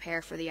use to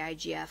prepare for the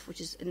IGF,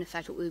 which is in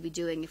effect what we would be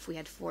doing if we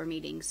had 4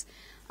 meetings.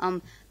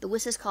 The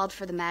WIS has called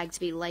for the MAG to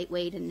be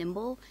lightweight and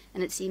nimble,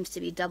 and it seems to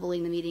be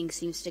doubling the meetings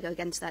seems to go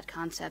against that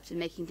concept and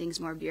making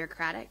things more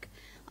bureaucratic.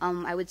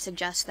 I would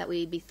suggest that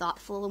we be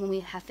thoughtful when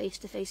we have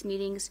face-to-face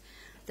meetings.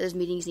 Those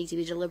meetings need to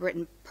be deliberate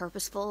and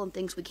purposeful, and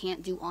things we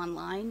can't do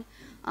online.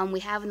 We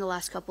have in the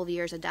last couple of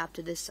years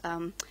adopted this,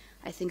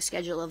 I think,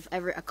 schedule of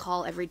a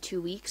call every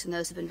 2 weeks, and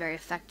those have been very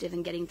effective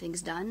in getting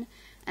things done,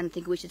 and I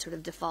think we should sort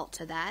of default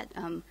to that.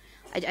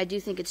 I do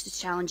think it's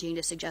just challenging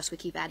to suggest we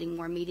keep adding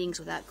more meetings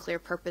without clear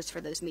purpose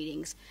for those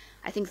meetings.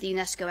 I think the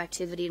UNESCO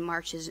activity in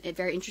March is a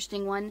very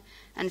interesting one,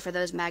 and for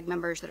those MAG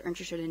members that are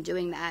interested in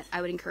doing that,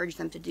 I would encourage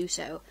them to do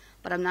so.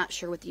 But I'm not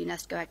sure what the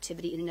UNESCO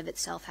activity in and of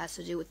itself has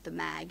to do with the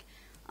MAG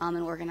and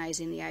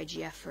organizing the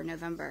IGF for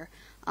November.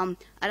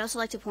 I'd also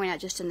like to point out,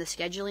 just in the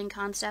scheduling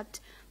concept,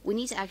 we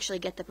need to actually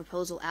get the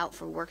proposal out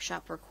for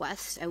workshop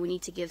requests, and we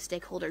need to give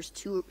stakeholders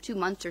two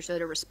months or so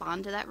to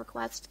respond to that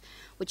request,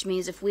 which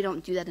means if we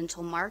don't do that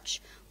until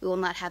March, we will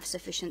not have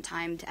sufficient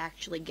time to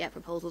actually get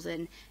proposals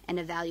in and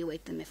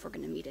evaluate them if we're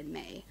going to meet in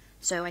May.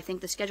 So I think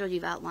the schedule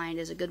you've outlined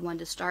is a good one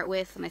to start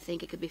with, and I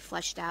think it could be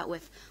fleshed out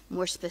with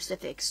more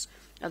specifics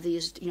of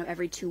these,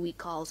 every 2-week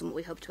calls and what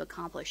we hope to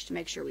accomplish to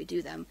make sure we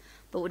do them,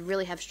 but would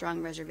really have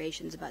strong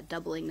reservations about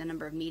doubling the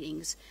number of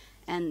meetings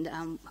and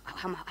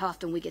how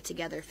often we get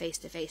together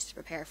face-to-face to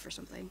prepare for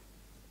something.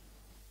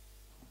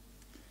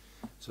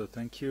 So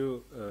thank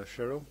you,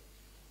 Cheryl.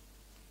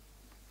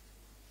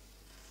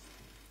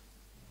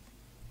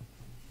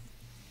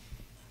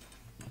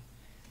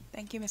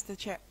 Thank you, Mr.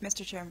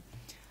 Chair.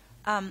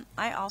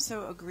 I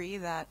also agree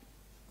that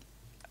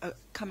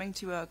coming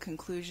to a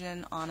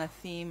conclusion on a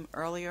theme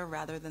earlier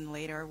rather than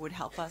later would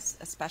help us,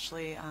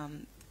 especially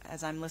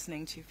as I'm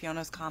listening to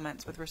Fiona's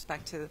comments with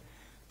respect to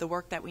the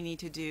work that we need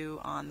to do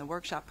on the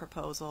workshop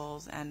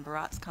proposals and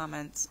Bharat's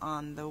comments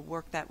on the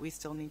work that we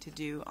still need to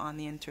do on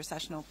the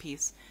intersessional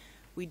piece.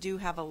 We do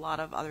have a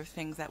lot of other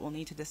things that we'll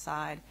need to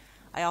decide.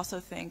 I also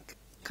think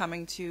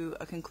coming to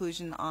a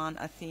conclusion on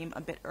a theme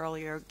a bit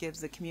earlier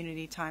gives the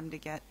community time to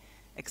get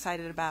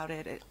excited about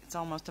it. It's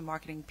almost a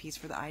marketing piece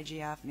for the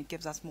IGF, and it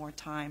gives us more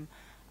time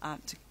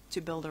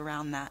to build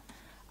around that.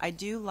 I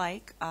do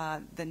like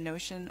the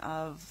notion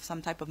of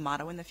some type of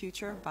motto in the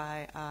future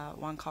by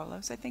Juan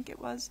Carlos, I think it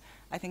was.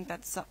 I think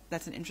that's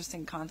an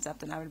interesting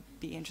concept, and I would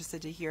be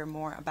interested to hear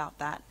more about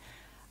that.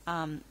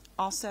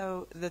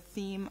 Also, the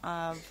theme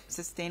of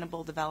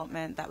sustainable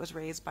development that was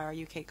raised by our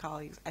UK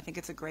colleagues, I think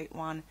it's a great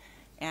one.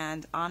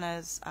 And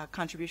Anna's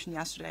contribution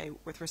yesterday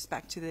with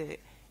respect to the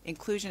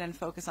inclusion and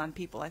focus on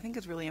people, I think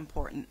is really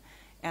important.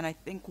 And I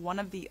think one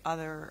of the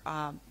other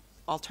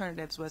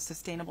alternatives was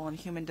sustainable and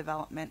human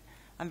development.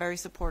 I'm very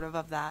supportive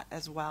of that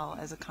as well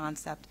as a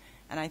concept.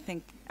 And I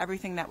think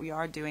everything that we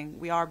are doing,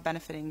 we are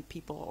benefiting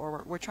people,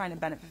 or we're trying to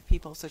benefit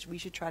people, so we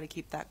should try to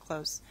keep that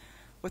close.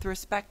 With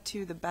respect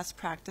to the best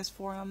practice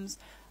forums,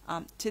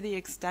 to the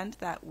extent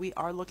that we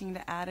are looking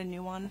to add a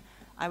new one,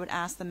 I would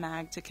ask the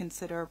MAG to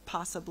consider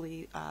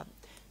possibly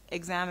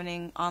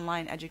examining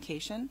online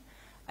education.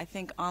 I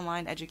think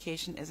online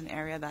education is an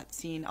area that's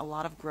seen a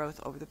lot of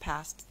growth over the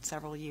past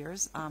several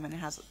years, and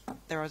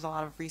there is a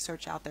lot of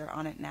research out there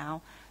on it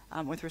now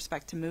with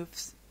respect to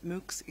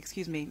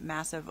MOOCs,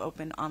 massive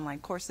open online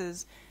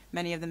courses.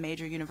 Many of the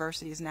major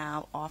universities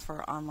now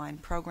offer online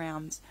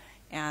programs,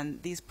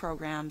 and these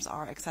programs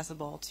are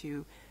accessible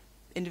to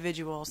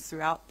individuals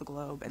throughout the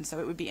globe. And so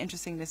it would be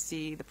interesting to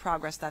see the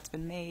progress that's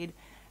been made,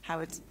 how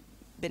it's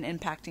been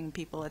impacting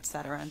people, et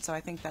cetera. And so I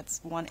think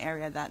that's one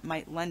area that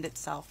might lend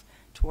itself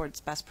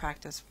towards best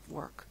practice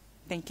work.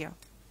 Thank you.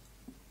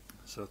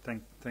 So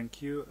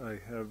thank you. I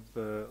have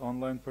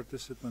online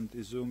participant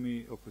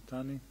Izumi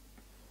Okutani.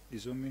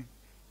 Izumi.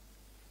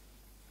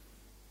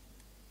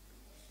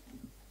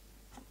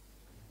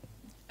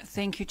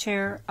 Thank you,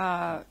 Chair.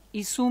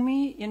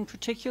 Izumi, in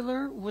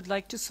particular, would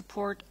like to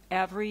support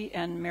Avery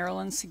and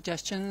Marilyn's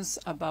suggestions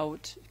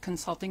about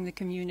consulting the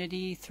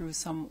community through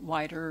some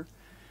wider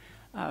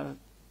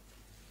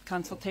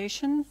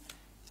consultation.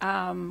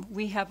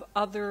 We have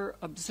other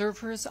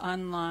observers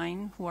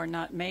online who are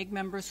not MAG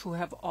members who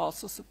have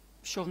also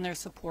shown their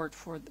support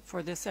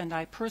for this, and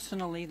I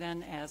personally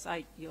then,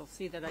 you'll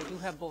see that I do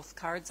have both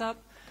cards up,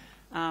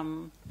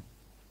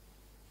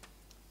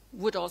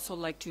 would also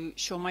like to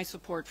show my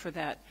support for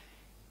that.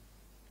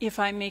 If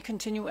I may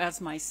continue as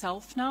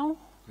myself now.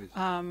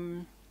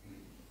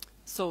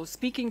 So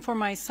speaking for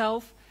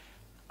myself,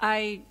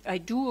 I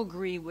do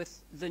agree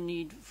with the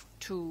need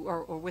to,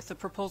 or with the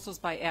proposals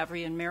by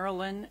Avery and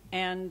Marilyn,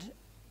 and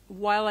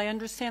while I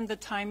understand the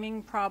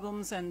timing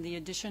problems and the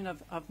addition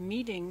of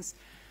meetings,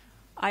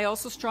 I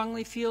also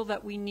strongly feel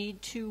that we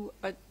need to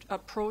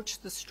approach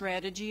the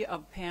strategy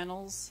of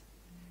panels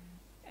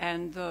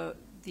and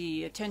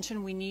the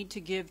attention we need to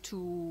give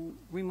to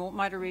remote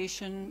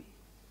moderation,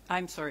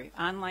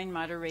 online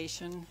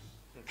moderation,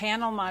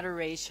 panel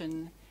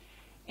moderation,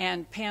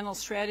 and panel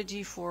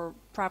strategy for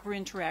proper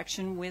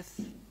interaction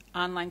with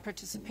online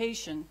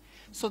participation,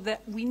 so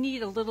that we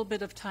need a little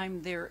bit of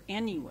time there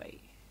anyway.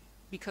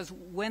 Because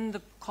when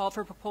the call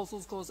for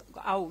proposals goes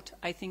out,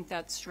 I think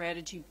that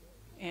strategy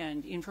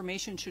and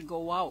information should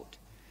go out.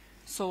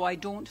 So I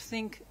don't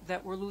think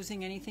that we're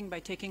losing anything by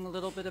taking a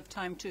little bit of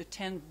time to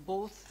attend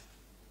both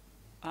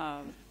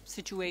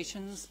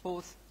situations,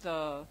 both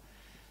the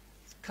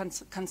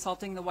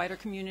consulting the wider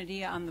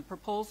community on the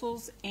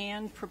proposals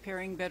and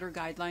preparing better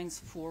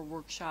guidelines for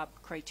workshop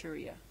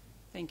criteria.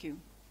 Thank you.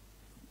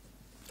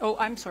 Oh,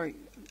 I'm sorry.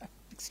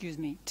 Excuse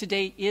me.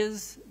 Today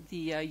is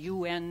the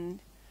UN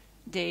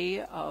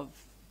Day of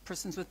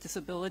Persons with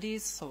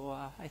Disabilities, so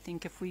I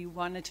think if we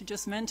wanted to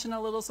just mention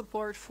a little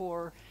support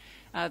for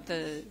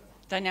the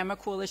Dynamic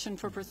Coalition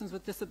for Persons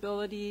with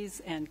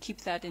Disabilities and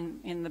keep that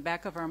in the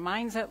back of our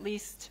minds at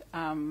least,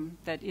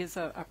 that is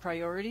a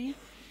priority.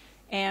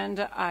 And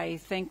I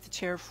thank the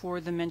Chair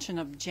for the mention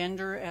of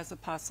gender as a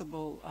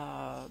possible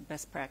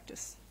best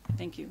practice.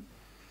 Thank you.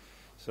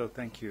 So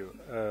thank you.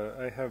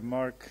 I have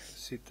Mark,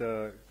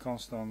 Sita,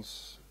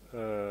 Constance,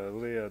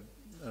 Leah,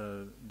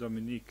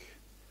 Dominique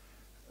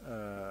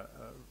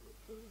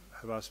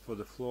have asked for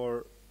the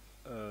floor.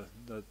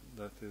 That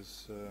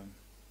is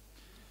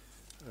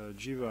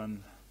Jivan.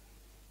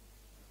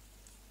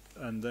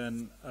 And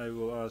then I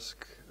will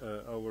ask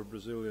our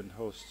Brazilian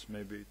hosts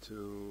maybe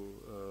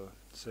to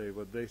say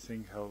what they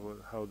think,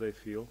 how they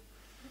feel,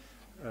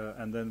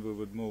 and then we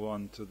would move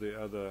on to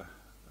the other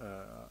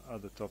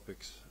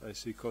topics. I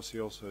see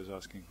Kosi also is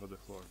asking for the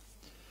floor.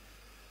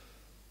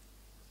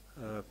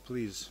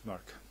 Please,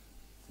 Mark.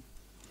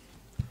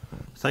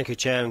 Thank you,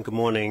 Chair, and good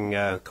morning,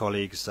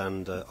 colleagues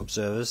and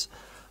observers.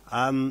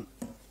 Thank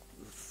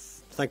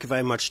you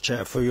very much,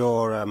 Chair, for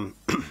your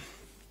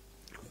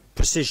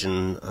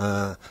precision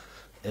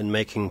in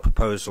making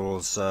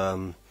proposals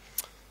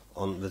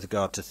with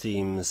regard to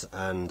themes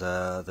and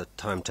the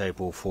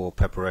timetable for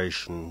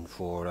preparation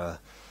for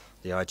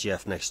the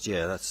IGF next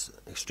year. That's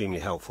extremely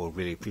helpful.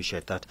 Really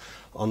appreciate that.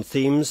 On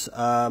themes,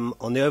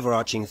 on the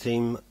overarching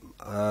theme,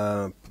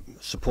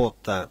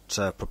 support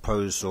that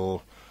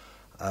proposal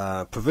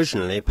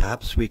provisionally.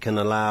 Perhaps we can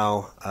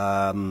allow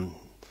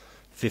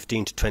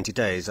 15 to 20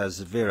 days, as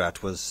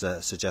Virat was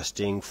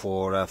suggesting,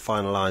 for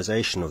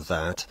finalisation of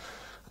that.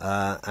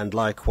 And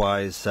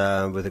likewise,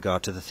 with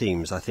regard to the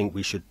themes, I think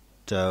we should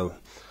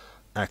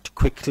act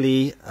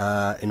quickly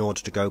in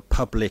order to go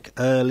public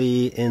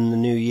early in the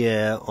new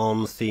year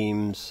on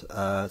themes,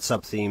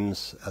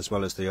 sub-themes, as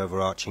well as the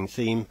overarching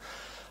theme.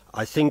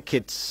 I think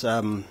it's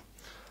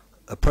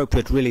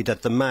appropriate really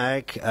that the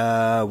MAG,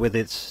 with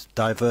its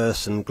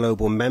diverse and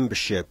global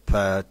membership,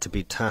 to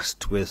be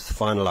tasked with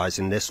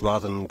finalising this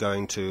rather than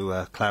going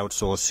to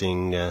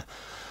crowdsourcing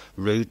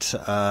route.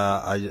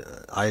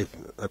 I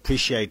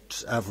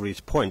appreciate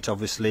Avery's point,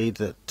 obviously,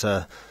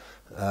 that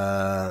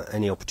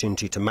any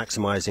opportunity to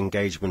maximise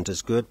engagement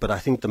is good, but I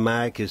think the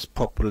MAG is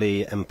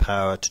properly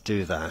empowered to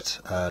do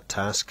that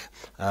task.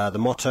 The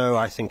motto,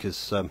 I think,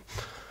 is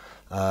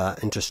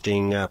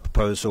interesting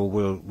proposal.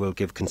 We'll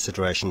give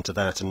consideration to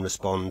that and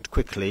respond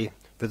quickly.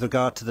 With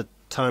regard to the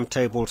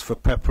timetables for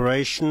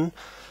preparation,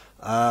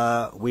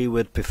 we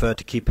would prefer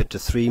to keep it to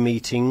 3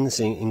 meetings,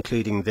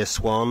 including this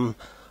one.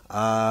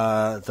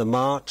 The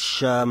March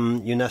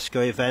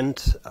UNESCO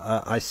event,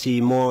 I see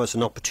more as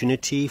an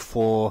opportunity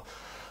for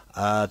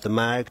the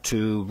MAG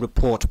to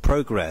report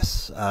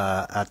progress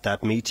at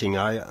that meeting.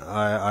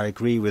 I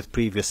agree with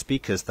previous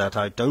speakers that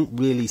I don't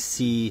really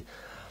see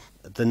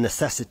the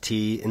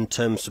necessity in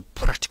terms of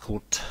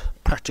practical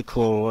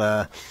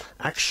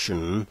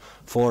action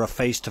for a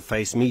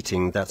face-to-face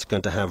meeting that's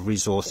going to have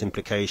resource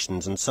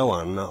implications and so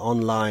on.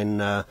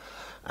 Online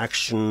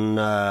action,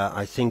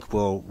 I think,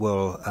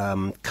 will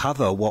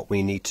cover what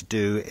we need to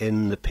do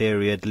in the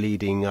period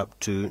leading up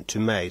to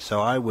May.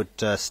 So I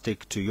would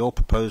stick to your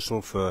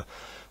proposal for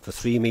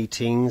 3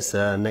 meetings,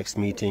 next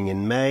meeting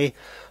in May.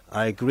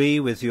 I agree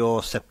with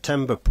your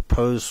September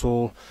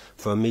proposal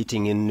for a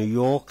meeting in New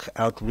York.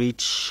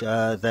 Outreach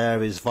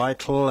there is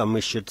vital, and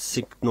we should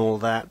signal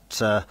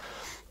that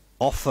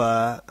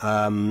offer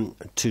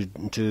to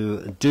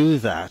do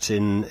that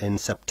in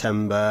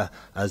September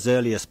as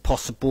early as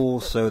possible,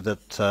 so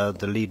that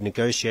the lead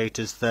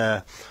negotiators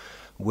there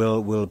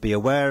will be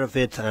aware of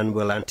it and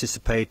will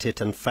anticipate it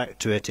and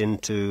factor it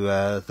into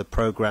the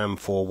programme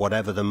for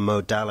whatever the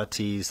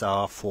modalities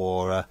are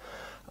for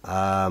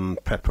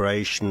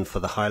preparation for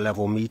the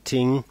high-level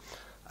meeting.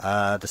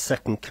 The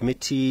second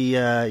committee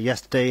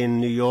yesterday in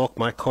New York,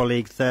 my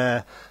colleague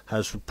there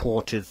has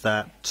reported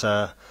that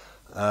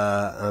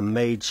a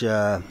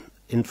major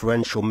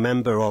influential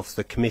member of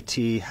the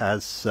committee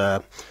has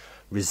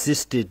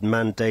resisted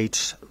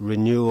mandate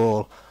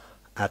renewal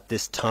at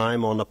this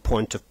time on a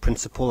point of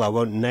principle. I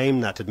won't name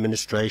that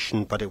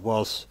administration, but it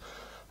was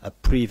a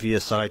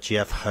previous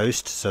IGF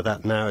host, so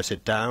that narrows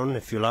it down,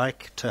 if you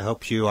like, to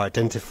help you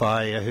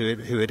identify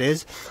who it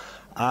is.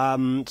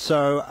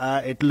 So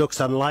it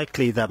looks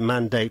unlikely that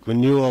mandate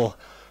renewal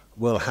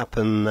will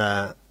happen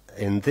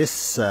in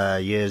this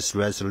year's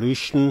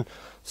resolution,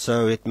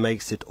 so it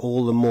makes it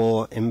all the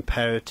more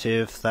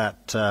imperative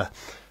that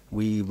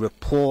we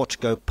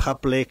go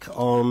public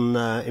on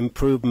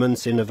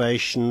improvements,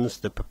 innovations,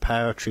 the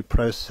preparatory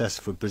process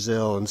for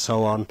Brazil and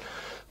so on,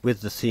 with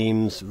the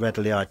themes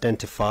readily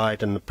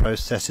identified and the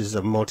processes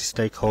of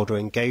multi-stakeholder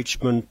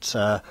engagement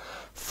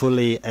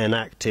fully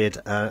enacted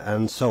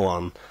and so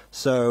on.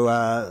 So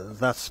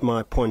that's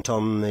my point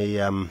on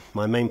the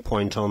my main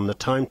point on the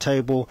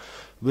timetable.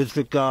 With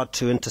regard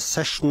to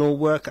intercessional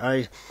work,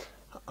 I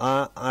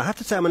have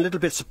to say I'm a little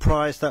bit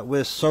surprised that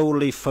we're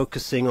solely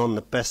focusing on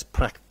the best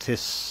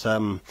practice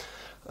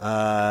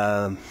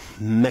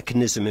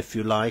mechanism, if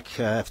you like,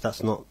 if that's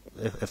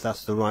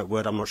the right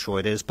word. I'm not sure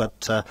it is,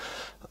 but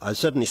I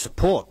certainly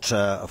support,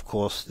 of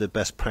course, the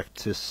best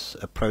practice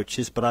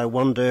approaches, but I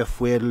wonder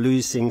if we're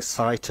losing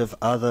sight of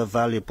other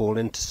valuable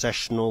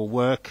intercessional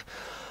work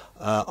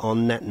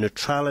on net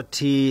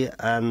neutrality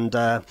and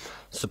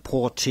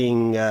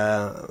supporting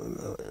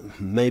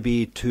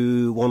maybe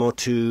one or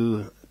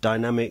two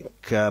dynamic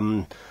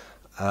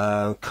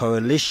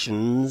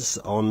coalitions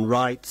on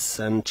rights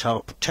and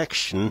child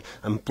protection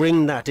and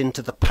bring that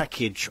into the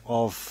package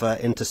of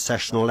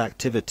intersessional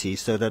activity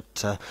so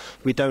that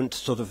we don't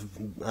sort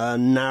of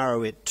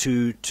narrow it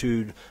too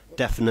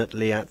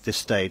definitely at this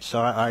stage.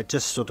 So I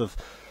just sort of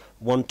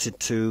wanted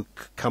to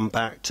come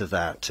back to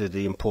that, to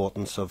the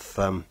importance of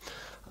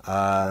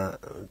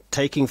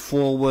taking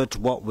forward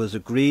what was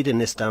agreed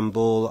in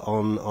Istanbul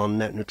on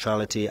net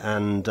neutrality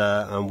and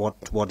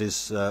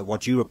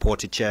what you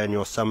reported, Chair, in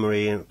your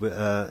summary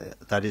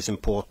that is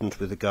important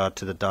with regard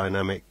to the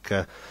dynamic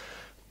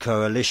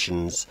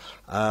coalitions.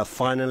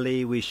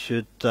 Finally, we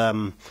should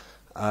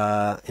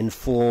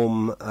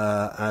inform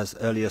as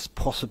early as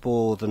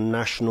possible the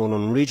national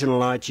and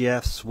regional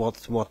IGFs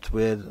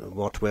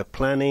what we're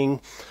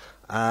planning.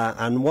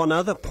 And one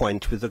other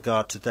point with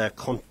regard to their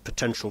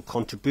potential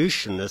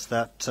contribution is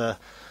that,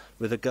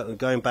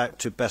 going back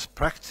to best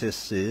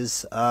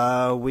practices,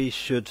 we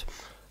should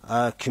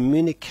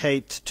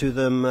communicate to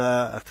them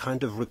a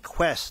kind of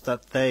request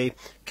that they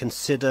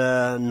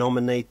consider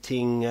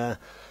nominating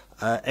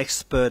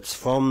experts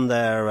from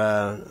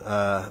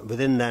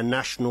within their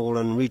national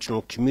and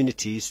regional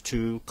communities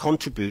to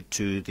contribute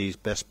to these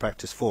best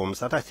practice forums.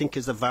 That, I think,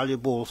 is a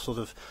valuable sort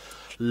of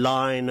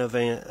line of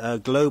a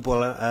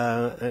global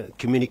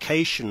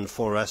communication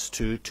for us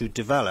to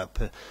develop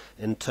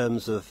in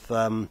terms of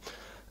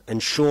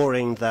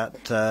ensuring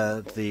that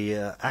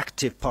the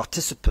active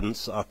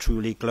participants are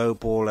truly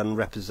global and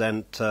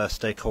represent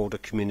stakeholder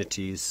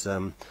communities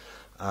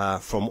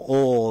from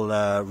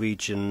all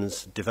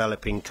regions,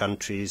 developing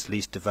countries,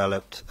 least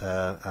developed,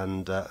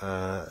 and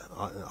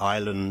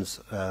islands,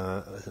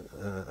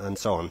 and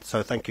so on.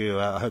 So thank you.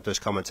 I hope those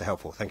comments are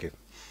helpful. Thank you.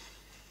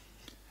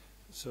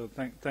 So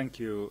thank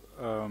you.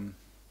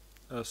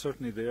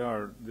 Certainly they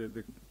are.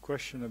 The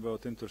question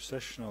about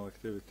intersessional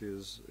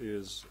activities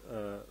is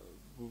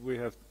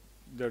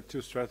there are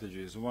two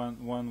strategies.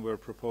 One we're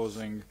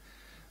proposing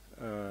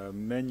a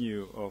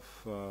menu of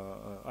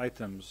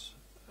items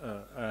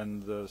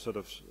and sort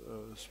of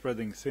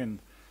spreading thin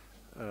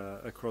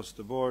across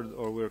the board,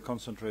 or we're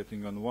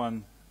concentrating on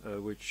one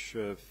which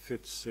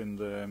fits in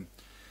the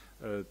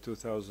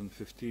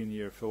 2015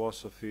 year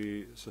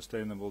philosophy,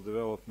 sustainable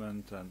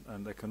development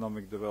and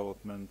economic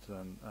development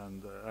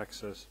and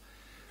access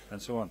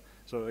and so on.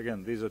 So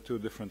again, these are two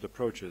different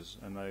approaches,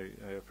 and I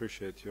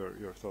appreciate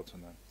your thoughts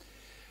on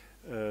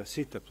that.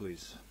 Sita,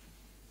 please.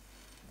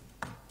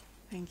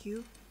 Thank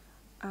you.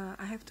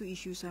 I have two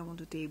issues I want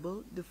to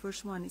table. The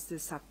first one is the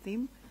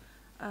sub-theme.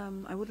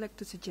 I would like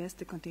to suggest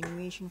the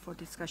continuation for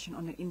discussion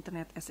on the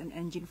Internet as an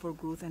engine for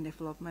growth and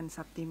development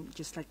sub-theme,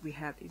 just like we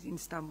had in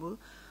Istanbul,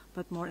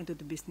 but more into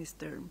the business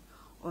term,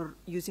 or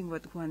using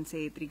what Juan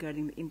said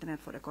regarding the Internet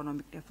for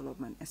economic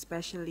development,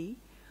 especially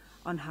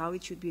on how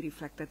it should be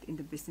reflected in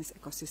the business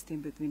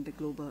ecosystem between the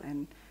global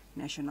and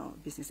national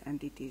business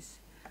entities.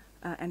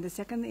 And the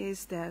second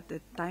is that the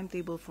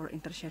timetable for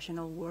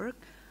intersessional work,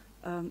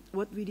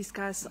 what we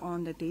discussed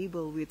on the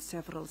table with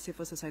several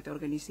civil society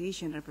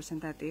organization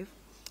representative,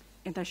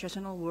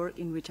 intersessional work,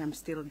 in which I'm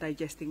still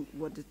digesting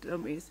what the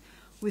term is,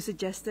 we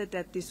suggested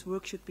that this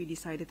work should be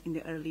decided in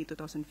the early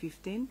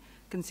 2015,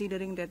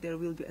 considering that there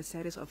will be a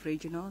series of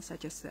regional,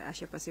 such as the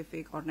Asia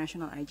Pacific or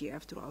national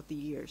IGF throughout the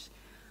years.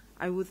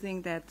 I would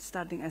think that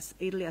starting as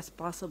early as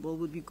possible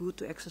would be good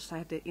to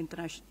exercise the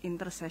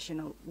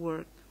intersessional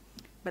work.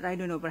 But I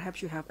don't know,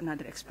 perhaps you have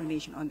another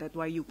explanation on that,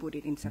 why you put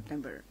it in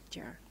September,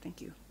 Chair.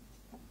 Thank you.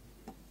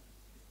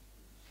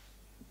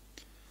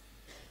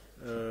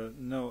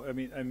 No, I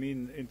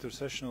mean,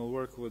 intersessional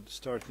work would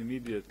start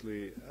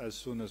immediately as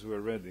soon as we're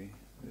ready.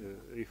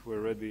 If we're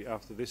ready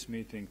after this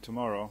meeting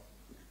tomorrow,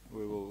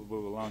 we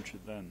will launch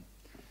it then.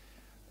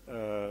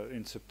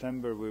 In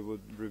September, we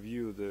would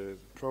review the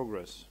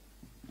progress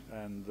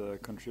and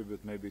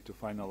contribute maybe to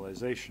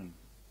finalization,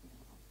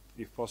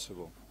 if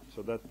possible.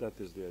 So that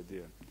is the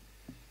idea.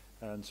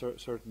 And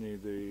certainly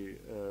the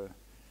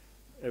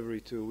every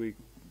 2-week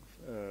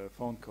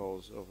phone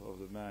calls of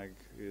the MAG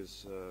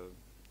is.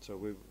 So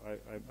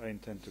I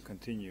intend to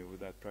continue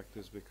with that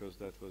practice because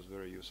that was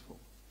very useful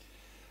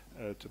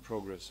to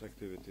progress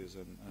activities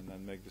and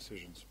then make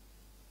decisions.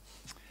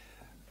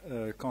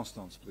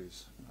 Constance,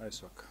 please.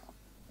 ISOC.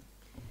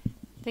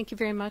 Thank you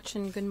very much,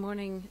 and good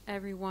morning,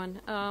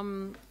 everyone.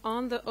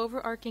 On the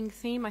overarching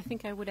theme, I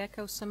think I would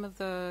echo some of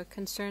the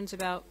concerns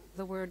about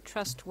the word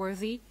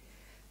trustworthy.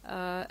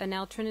 An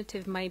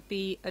alternative might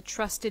be a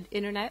trusted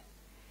internet.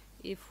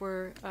 If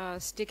we're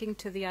sticking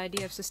to the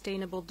idea of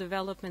sustainable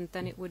development,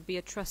 then it would be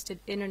a trusted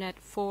internet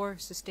for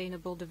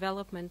sustainable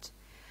development.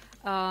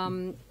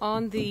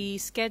 On the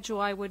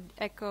schedule, I would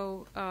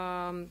echo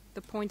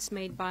the points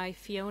made by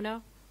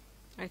Fiona.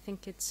 I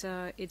think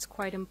it's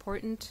quite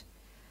important.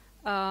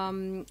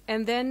 And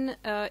then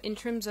in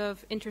terms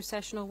of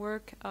intersessional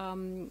work,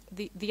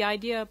 the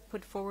idea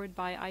put forward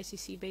by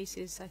ICC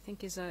Bases, I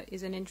think, is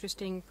an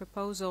interesting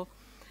proposal.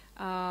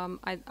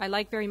 I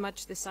like very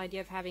much this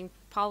idea of having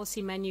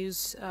policy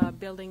menus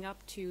building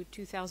up to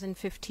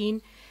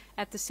 2015.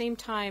 At the same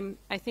time,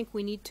 I think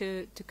we need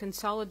to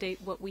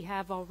consolidate what we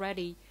have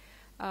already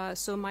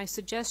So my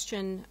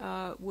suggestion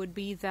would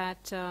be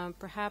that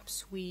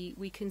perhaps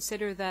we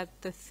consider that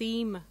the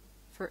theme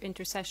for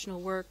intercessional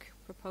work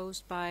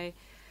proposed by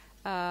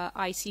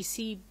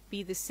ICC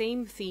be the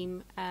same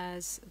theme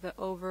as the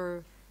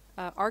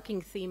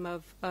overarching theme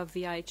of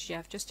the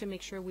IGF, just to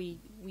make sure we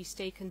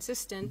stay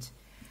consistent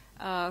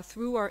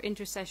through our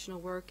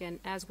intercessional work and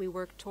as we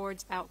work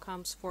towards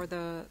outcomes for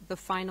the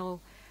final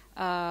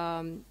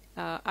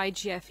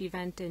IGF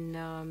event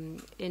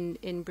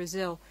in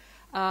Brazil.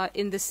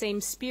 In the same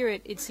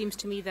spirit, it seems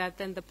to me that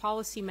then the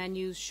policy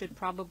menus should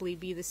probably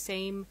be the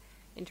same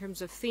in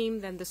terms of theme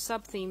than the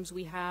sub-themes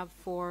we have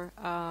for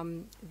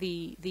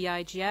the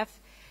IGF.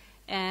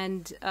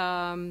 And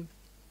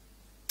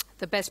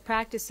the best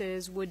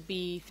practices would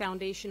be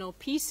foundational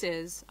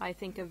pieces, I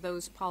think, of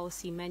those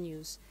policy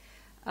menus.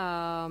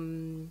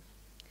 And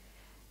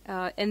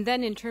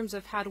then in terms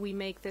of how do we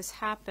make this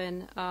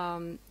happen,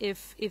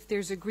 if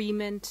there's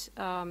agreement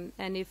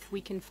and if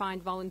we can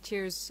find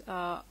volunteers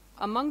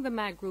among the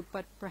MAG group,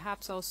 but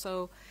perhaps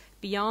also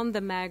beyond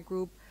the MAG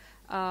group,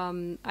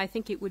 I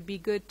think it would be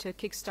good to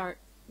kickstart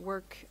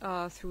work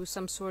through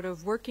some sort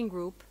of working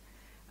group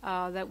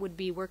that would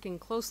be working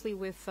closely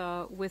with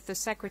the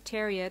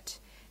Secretariat.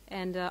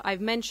 And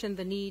I've mentioned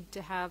the need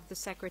to have the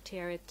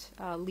Secretariat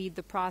lead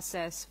the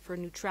process for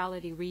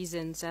neutrality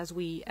reasons as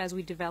we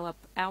develop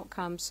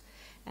outcomes,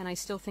 and I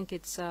still think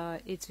it's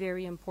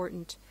very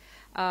important.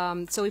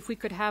 So if we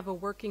could have a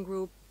working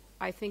group,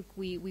 I think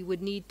we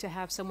would need to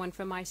have someone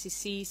from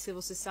ICC,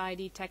 civil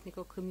society,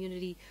 technical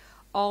community,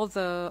 all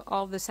the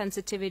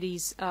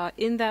sensitivities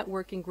in that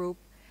working group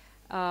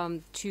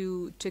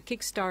to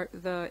kickstart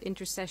the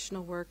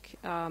intercessional work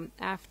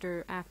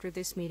after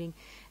this meeting.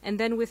 And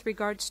then with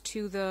regards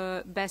to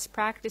the best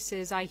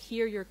practices, I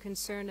hear your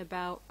concern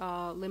about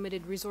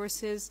limited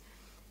resources.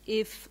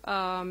 If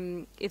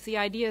the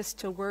idea is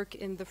to work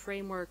in the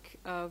framework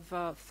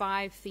of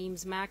 5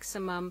 themes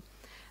maximum,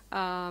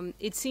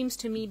 it seems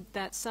to me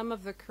that some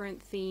of the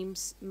current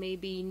themes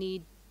maybe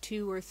need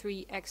 2 or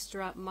 3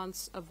 extra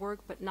months of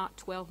work, but not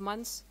 12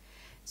 months.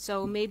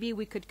 So maybe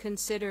we could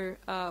consider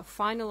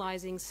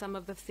finalizing some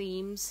of the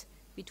themes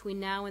between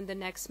now and the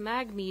next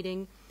MAG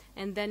meeting,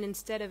 and then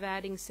instead of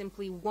adding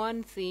simply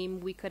 1 theme,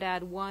 we could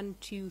add 1,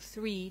 2,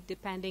 3,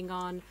 depending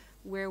on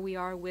where we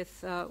are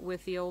with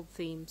the old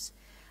themes.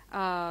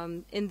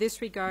 In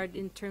this regard,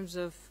 in terms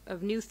of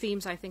new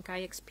themes, I think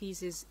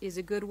IXPs is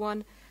a good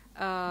one.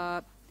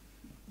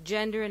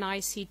 Gender and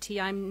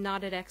ICT, I'm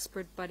not an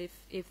expert, but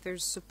if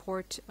there's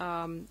support,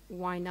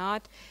 why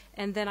not?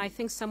 And then I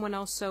think someone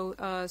also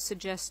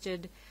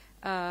suggested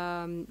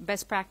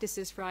best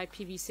practices for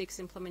IPv6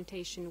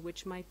 implementation,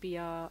 which might be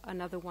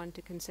another one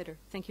to consider.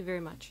 Thank you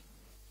very much.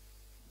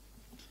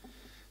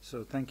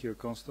 So thank you,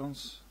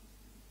 Constance.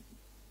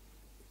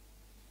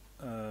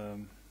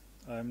 I'm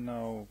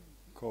now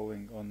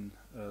calling on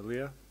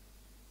Leah.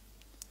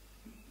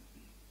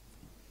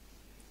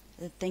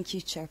 Thank you,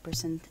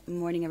 Chairperson. Good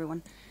morning,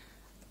 everyone.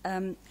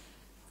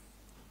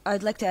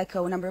 I'd like to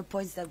echo a number of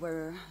points that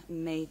were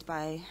made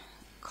by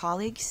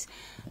colleagues.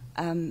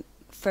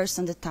 First,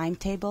 on the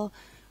timetable,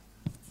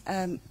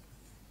 I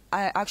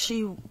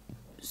actually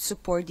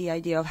support the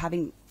idea of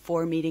having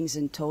 4 meetings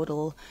in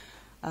total.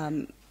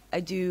 I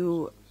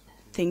do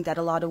think that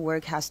a lot of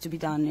work has to be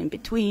done in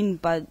between,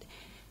 but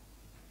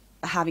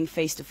having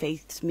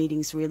face-to-face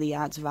meetings really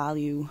adds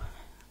value.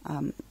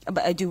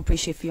 But I do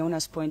appreciate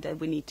Fiona's point that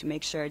we need to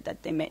make sure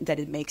that that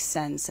it makes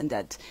sense and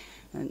that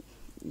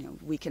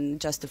we can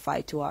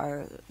justify to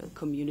our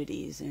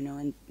communities,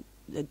 and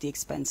the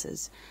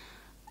expenses.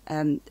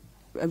 I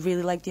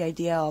really like the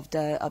idea of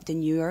the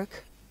New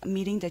York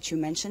meeting that you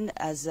mentioned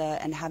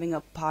and having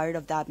a part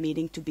of that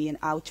meeting to be an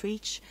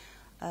outreach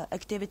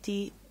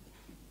activity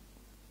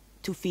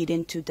to feed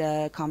into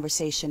the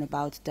conversation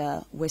about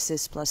the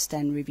WSIS plus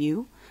 10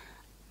 review.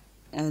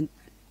 And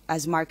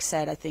as Mark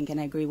said, I think, and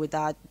I agree with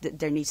that,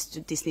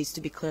 this needs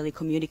to be clearly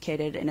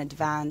communicated in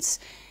advance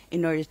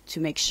in order to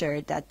make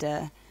sure that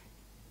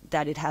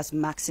that it has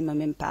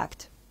maximum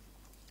impact.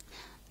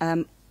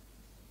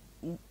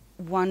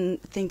 One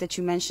thing that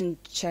you mentioned,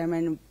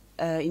 Chairman,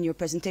 in your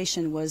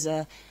presentation was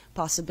a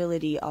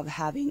possibility of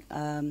having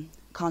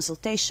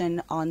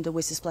consultation on the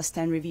WSIS plus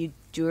 10 review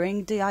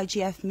during the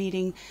IGF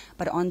meeting,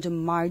 but on the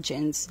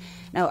margins.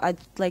 Now, I'd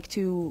like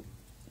to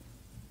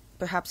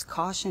perhaps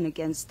caution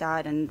against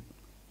that and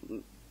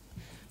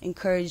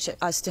encourage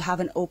us to have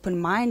an open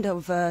mind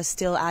of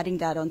still adding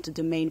that onto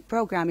the main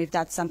program if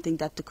that's something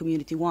that the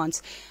community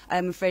wants.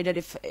 I'm afraid that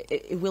if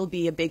it will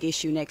be a big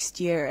issue next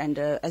year, and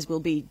as we'll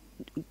be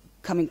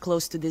coming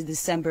close to the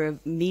December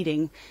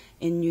meeting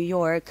in New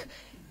York,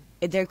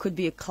 there could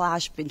be a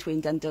clash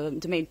between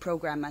the main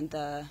program and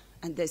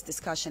this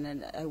discussion,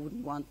 and I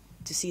wouldn't want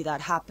to see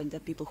that happen,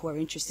 that people who are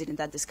interested in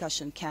that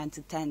discussion can't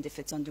attend if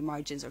it's on the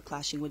margins or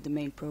clashing with the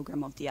main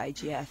program of the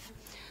IGF.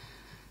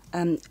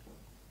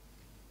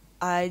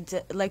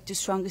 I'd like to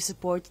strongly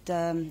support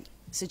the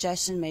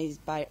suggestion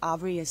made by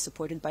Avri and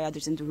supported by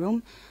others in the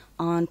room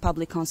on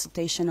public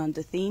consultation on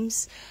the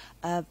themes,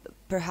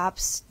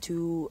 perhaps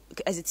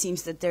as it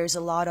seems that there's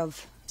a lot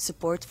of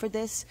support for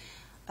this.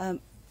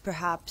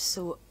 Perhaps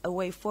so a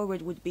way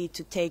forward would be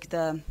to take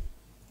the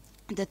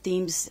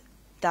themes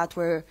that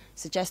were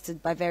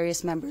suggested by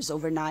various members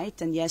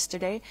overnight and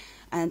yesterday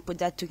and put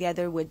that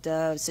together with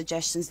the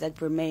suggestions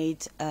that were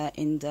made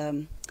in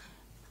the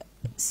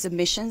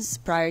submissions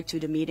prior to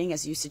the meeting,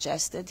 as you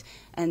suggested,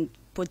 and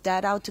put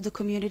that out to the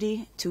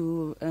community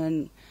to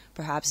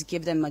perhaps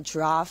give them a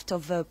draft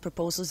of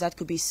proposals that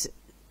could be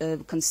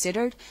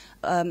considered,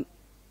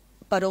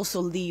 but also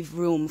leave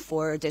room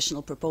for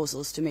additional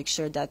proposals to make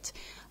sure that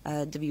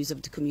the views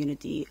of the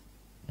community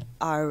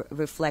are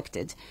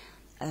reflected.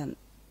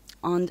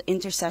 On the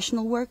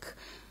intercessional work,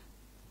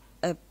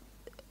 I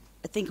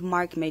think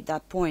Mark made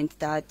that point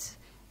that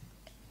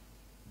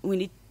we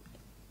need,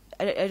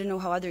 I don't know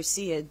how others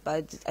see it,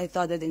 but I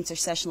thought that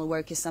intercessional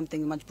work is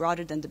something much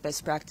broader than the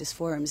best practice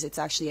forums. It's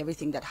actually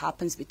everything that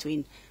happens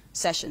between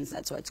sessions.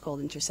 That's why it's called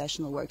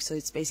intercessional work. So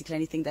it's basically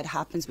anything that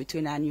happens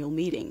between annual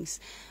meetings.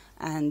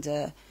 And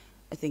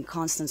I think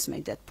Constance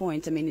made that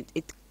point. I mean,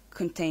 it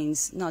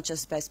contains not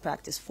just best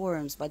practice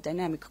forums, but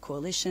dynamic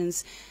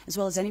coalitions, as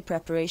well as any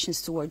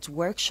preparations towards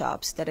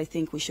workshops that I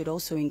think we should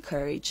also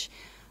encourage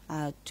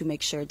to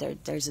make sure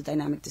that there's a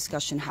dynamic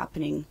discussion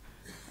happening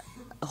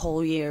a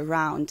whole year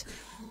round.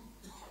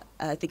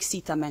 I think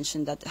Sita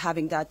mentioned that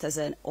having that as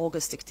an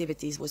August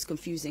activities was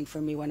confusing for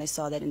me when I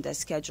saw that in the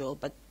schedule,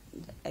 but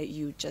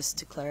you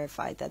just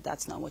clarified that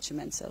that's not what you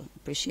meant, so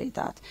appreciate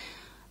that.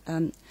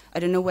 I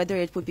don't know whether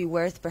it would be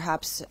worth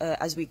perhaps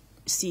as we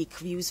seek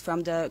views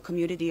from the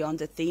community on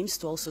the themes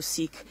to also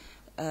seek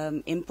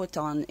input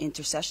on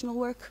intercessional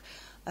work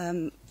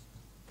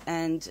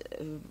and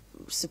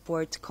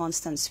support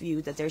Constance's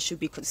view that there should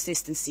be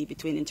consistency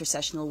between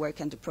intercessional work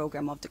and the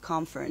program of the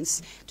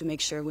conference to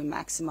make sure we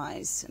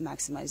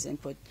maximize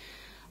input.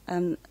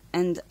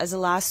 And as a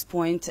last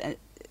point,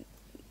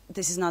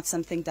 this is not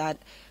something that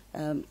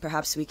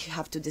perhaps we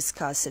have to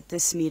discuss at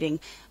this meeting,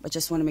 but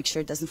just want to make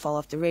sure it doesn't fall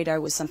off the radar.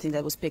 It was something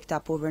that was picked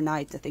up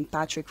overnight. I think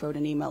Patrick wrote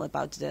an email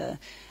about a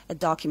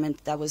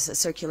document that was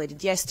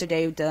circulated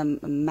yesterday, the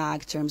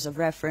MAG terms of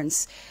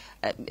reference.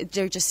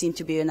 There just seem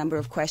to be a number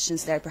of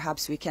questions there.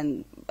 Perhaps we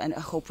can, and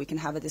I hope we can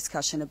have a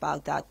discussion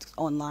about that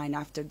online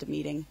after the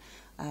meeting.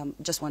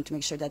 Just want to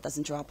make sure that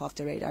doesn't drop off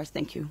the radar.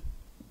 Thank you.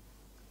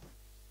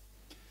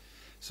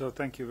 So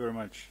thank you very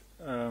much.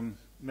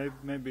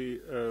 Maybe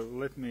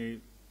let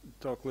me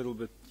talk a little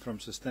bit from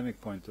systemic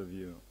point of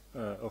view.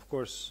 Of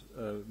course,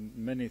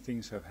 many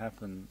things have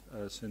happened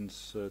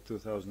since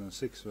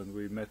 2006 when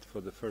we met for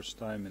the first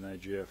time in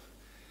IGF.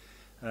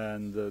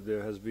 And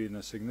there has been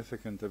a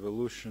significant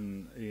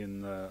evolution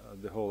in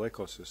the whole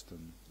ecosystem.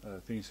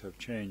 Things have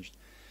changed.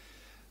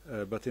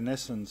 But in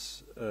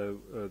essence,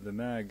 the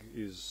MAG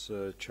is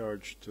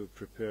charged to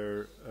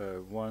prepare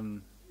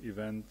one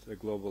event, a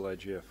global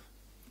IGF.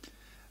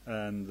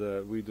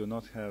 And we do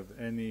not have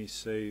any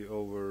say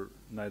over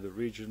neither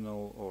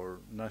regional or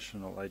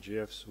national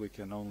IGFs. We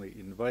can only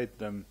invite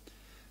them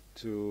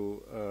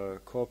to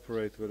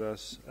cooperate with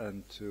us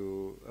and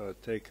to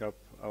take up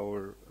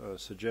our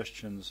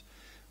suggestions,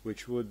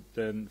 which would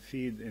then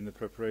feed in the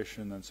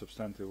preparation and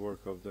substantive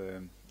work of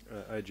the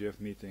IGF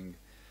meeting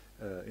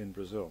in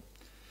Brazil.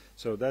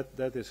 So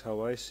that is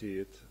how I see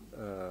it,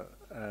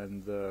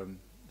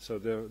 so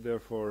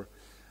therefore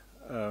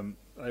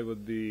I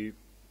would be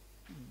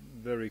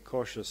very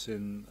cautious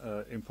in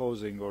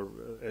imposing or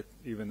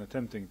even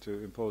attempting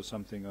to impose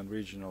something on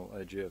regional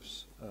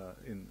IGFs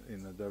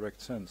in a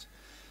direct sense.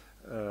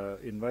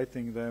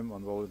 Inviting them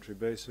on voluntary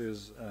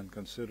basis and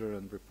consider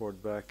and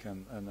report back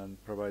and then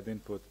provide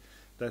input,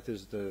 that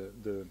is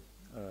the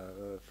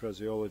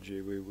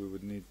phraseology we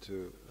would need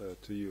to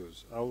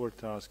use. Our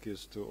task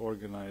is to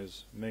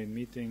organize main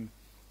meeting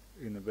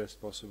in the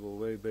best possible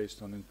way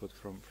based on input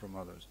from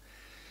others.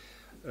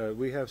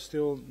 We have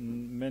still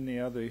many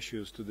other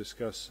issues to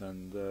discuss,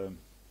 and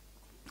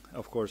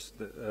of course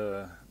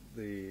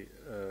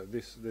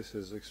this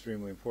is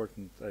extremely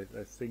important.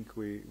 I think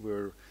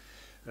we're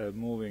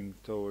moving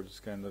towards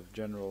kind of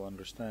general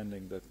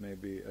understanding that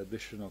maybe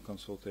additional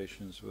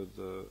consultations with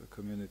the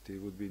community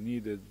would be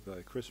needed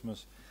by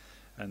Christmas,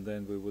 and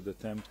then we would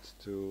attempt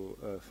to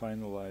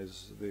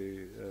finalize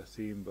the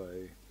theme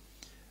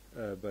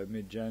by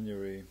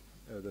mid-January,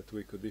 that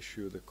we could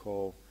issue the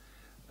call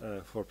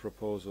for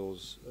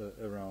proposals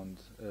around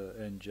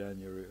end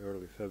January,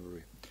 early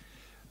February.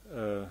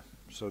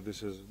 So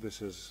this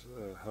is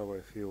how I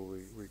feel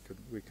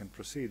we can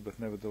proceed. But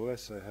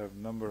nevertheless, I have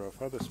a number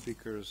of other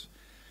speakers,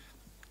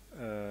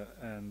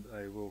 and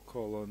I will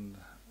call on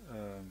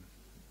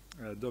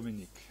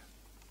Dominique.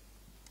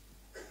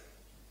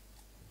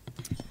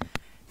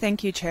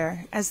 Thank you,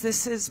 Chair. As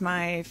this is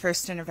my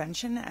first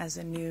intervention as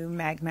a new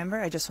MAG member,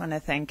 I just want to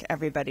thank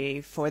everybody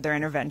for their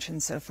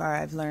intervention so far.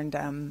 I've learned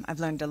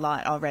a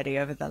lot already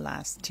over the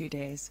last 2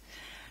 days.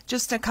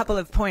 Just a couple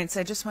of points.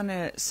 I just want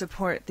to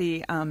support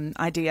the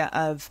idea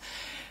of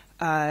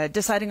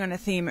deciding on a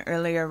theme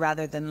earlier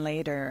rather than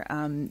later.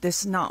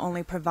 This not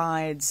only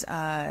provides,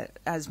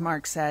 as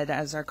Mark said,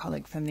 as our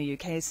colleague from the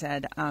UK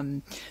said,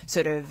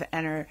 sort of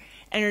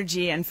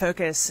energy and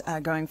focus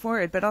going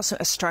forward, but also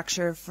a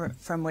structure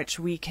from which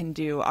we can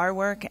do our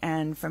work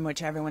and from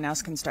which everyone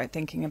else can start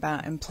thinking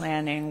about and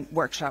planning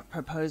workshop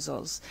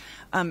proposals.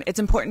 It's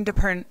important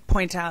to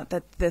point out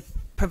that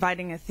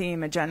providing a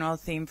theme, a general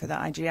theme for the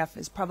IGF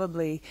is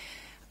probably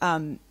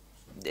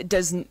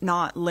does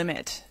not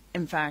limit,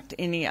 in fact,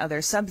 any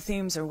other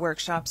sub-themes or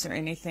workshops or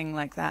anything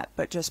like that,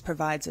 but just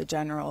provides a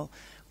general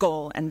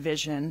goal and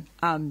vision.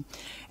 And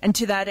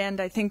to that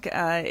end, I think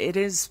it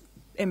is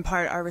in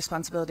part our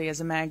responsibility as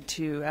a MAG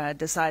to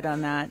decide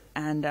on that,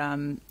 and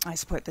I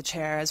support the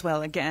chair as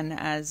well, again,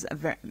 as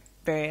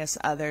various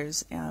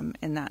others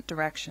in that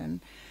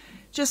direction.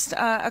 Just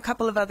a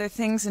couple of other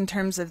things in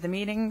terms of the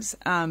meetings.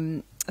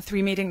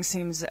 3 meetings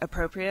seems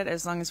appropriate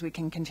as long as we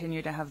can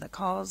continue to have the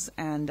calls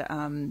and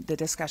the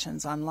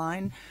discussions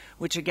online,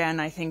 which again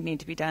I think need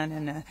to be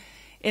done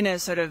in a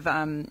sort of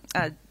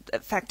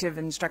effective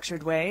and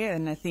structured way,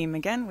 and a theme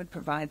again would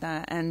provide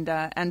that.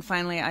 And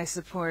finally, I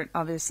support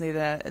obviously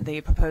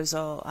the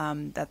proposal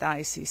that the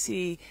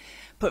ICC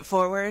put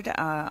forward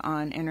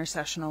on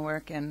intersessional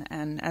work,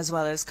 and as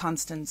well as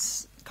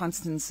Constance's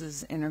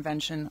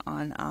intervention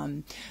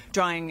on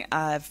drawing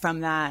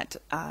from that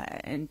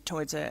and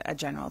towards a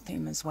general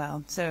theme as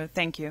well. So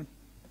thank you.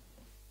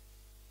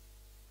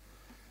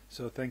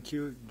 So thank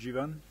you,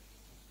 Jivan.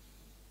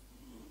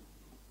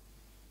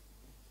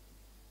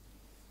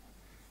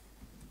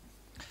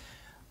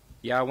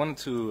 Yeah, I wanted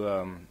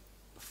to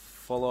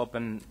follow up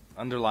and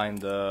underline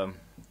the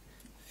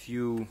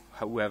few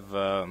who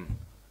have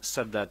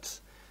said that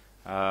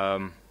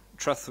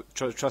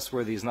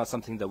trustworthy is not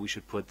something that we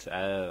should put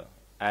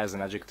as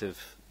an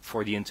adjective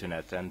for the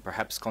internet, and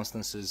perhaps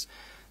Constance's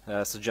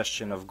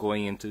suggestion of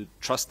going into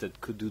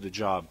trusted could do the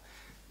job,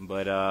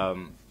 but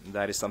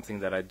that is something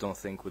that I don't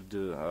think would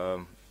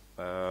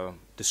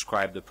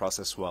describe the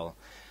process well.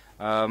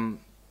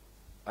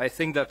 I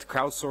think that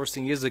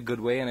crowdsourcing is a good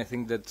way, and I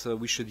think that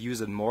we should use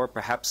it more,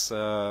 perhaps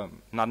not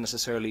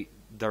necessarily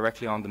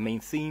directly on the main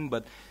theme,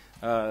 but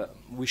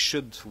we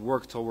should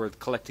work toward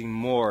collecting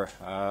more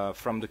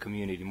from the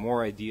community,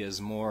 more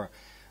ideas, more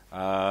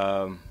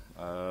of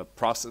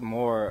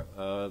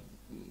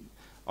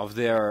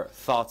their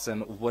thoughts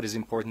and what is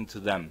important to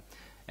them.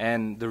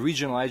 And the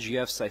regional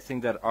IGFs, I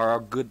think, that are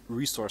a good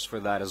resource for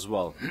that as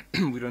well.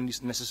 We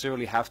don't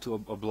necessarily have to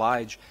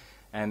oblige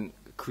and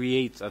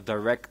create a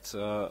direct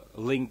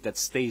link that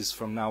stays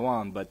from now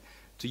on, but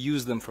to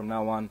use them from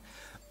now on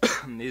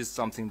is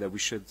something that we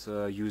should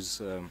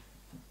use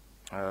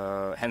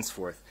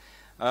henceforth.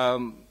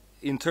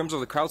 In terms of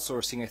the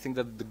crowdsourcing, I think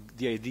that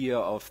the idea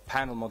of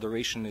panel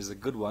moderation is a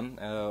good one.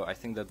 I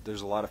think that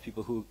there's a lot of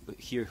people who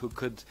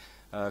could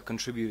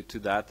contribute to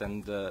that,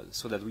 and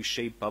so that we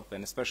shape up,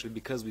 and especially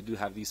because we do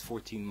have these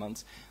 14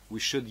 months, we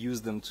should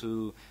use them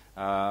to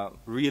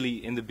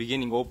really, in the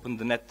beginning, open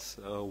the net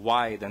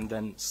wide, and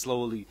then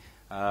slowly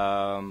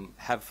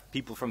have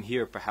people from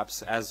here,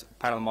 perhaps as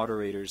panel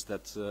moderators,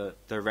 that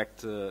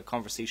direct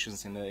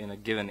conversations in a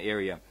given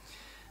area.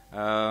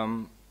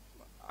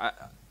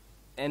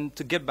 And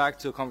to get back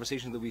to a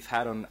conversation that we've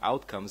had on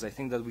outcomes, I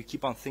think that we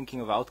keep on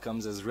thinking of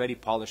outcomes as ready,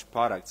 polished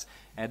products,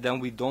 and then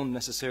we don't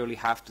necessarily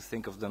have to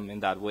think of them in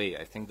that way.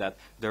 I think that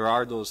there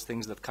are those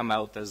things that come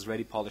out as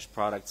ready, polished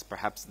products,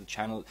 perhaps the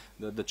channel,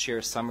 the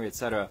chair summary,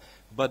 etc.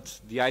 But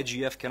the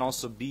IGF can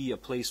also be a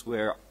place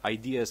where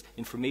ideas,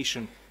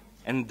 information,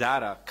 and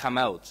data come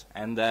out,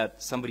 and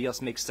that somebody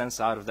else makes sense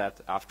out of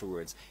that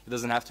afterwards. It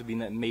doesn't have to be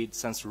made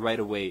sense right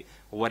away,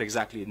 or what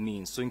exactly it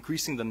means. So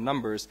increasing the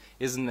numbers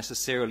isn't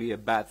necessarily a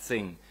bad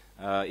thing.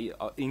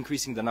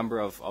 Increasing the number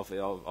of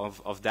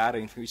data,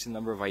 increasing the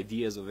number of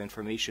ideas, of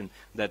information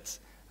that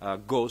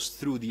goes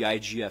through the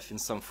IGF in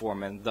some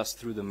form, and thus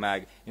through the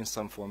MAG in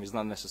some form, is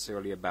not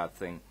necessarily a bad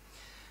thing.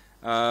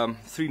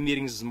 3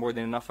 meetings is more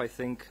than enough, I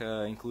think,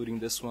 including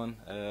this one,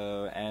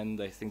 and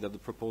I think that the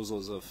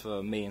proposals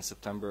of May and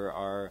September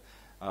are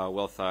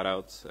well thought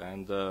out,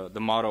 and the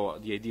motto,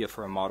 the idea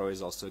for a motto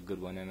is also a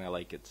good one, and I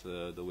like it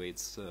the way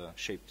it's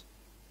shaped.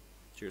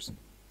 Cheers.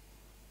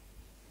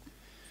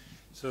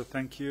 So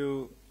thank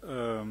you,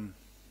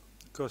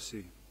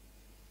 Kosi.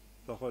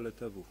 Parole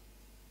est à vous.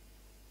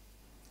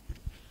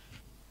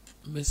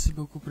 Merci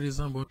beaucoup,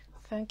 Président.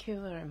 Thank you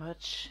very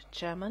much,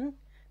 Chairman.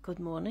 Good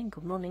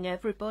morning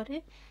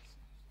everybody.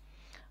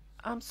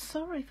 I'm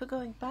sorry for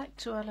going back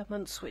to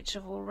elements which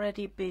have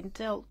already been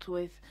dealt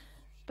with,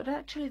 but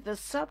actually the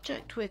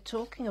subject we're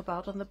talking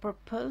about and the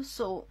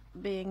proposal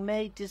being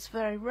made is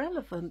very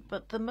relevant,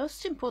 but the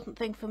most important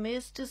thing for me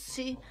is to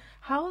see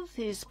how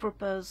these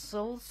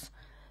proposals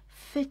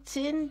fit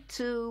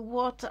into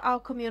what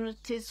our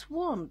communities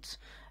want,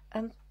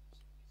 and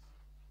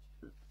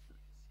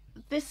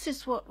this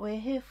is what we're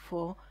here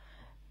for.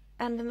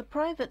 And in the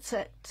private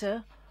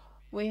sector,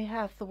 we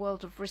have the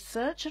world of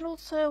research, and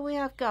also we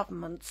have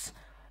governments.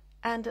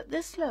 And at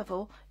this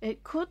level,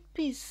 it could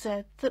be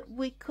said that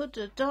we could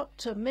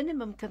adopt a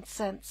minimum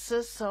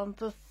consensus on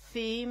the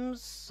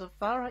themes of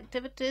our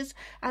activities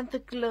and the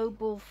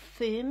global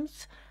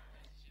themes,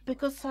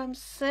 because I'm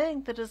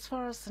saying that as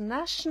far as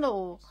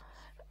national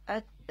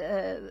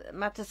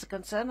matters are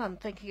concerned, I'm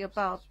thinking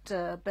about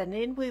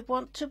Benin, we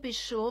want to be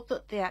sure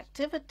that the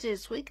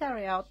activities we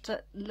carry out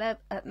at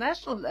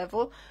national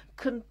level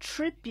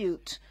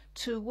contribute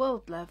to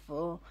world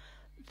level.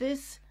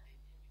 It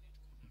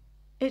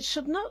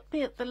should not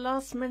be at the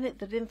last minute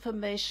that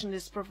information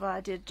is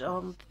provided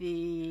on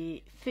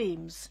the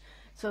themes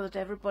so that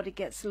everybody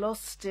gets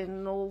lost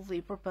in all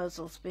the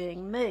proposals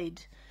being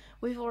made.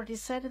 We've already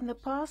said in the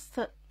past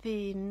that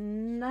the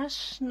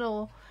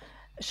national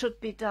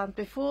should be done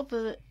before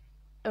the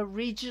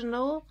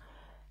regional,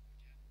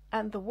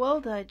 and the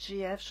World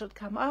IGF should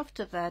come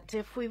after that.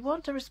 If we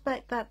want to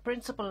respect that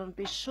principle and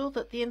be sure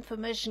that the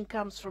information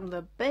comes from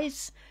the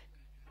base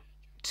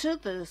to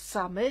the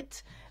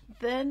summit,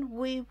 then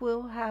we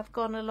will have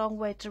gone a long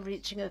way to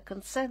reaching a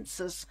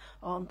consensus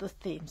on the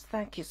themes.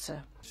 Thank you,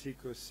 sir.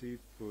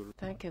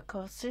 Thank you,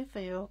 Kosi, for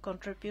your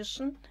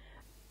contribution.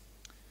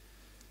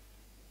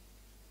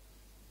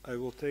 I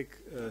will take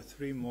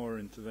 3 more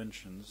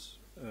interventions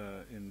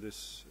in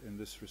this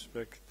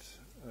respect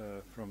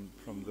from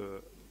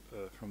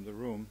the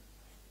room,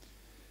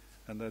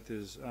 and that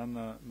is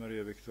Anna,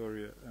 Maria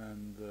Victoria,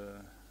 and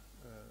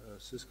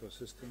Cisco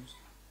Systems,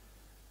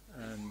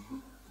 and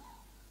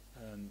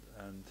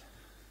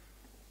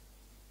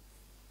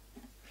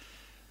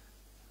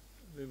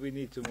we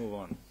need to move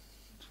on.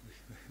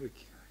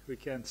 We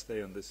can't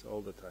stay on this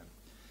all the time.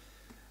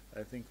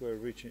 I think we're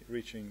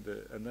reaching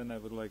the, and then I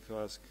would like to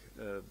ask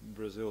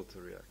Brazil to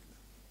react.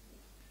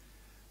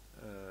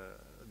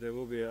 There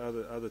will be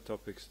other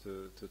topics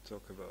to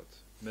talk about,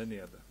 many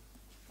other,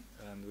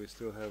 and we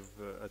still have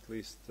at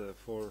least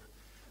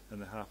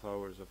 4.5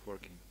 hours of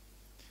working.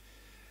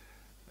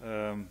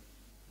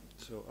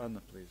 So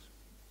Anna, please.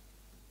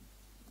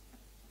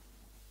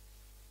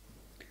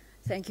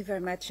 Thank you very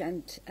much,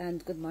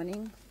 and good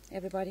morning,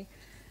 everybody.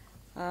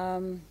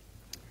 I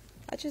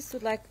just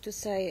would like to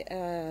say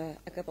a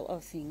couple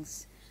of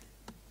things.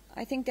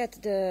 I think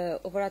that the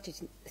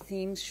overarching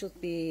themes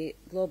should be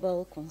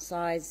global,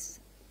 concise,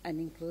 and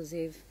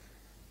inclusive,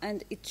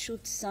 and it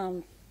should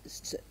sound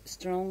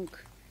strong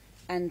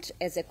and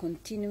as a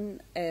continuum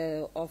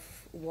of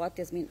what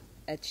has been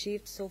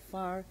achieved so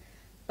far,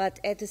 but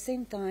at the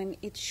same time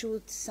it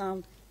should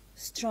sound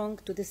strong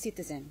to the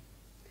citizen.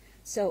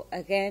 So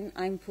again,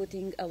 I'm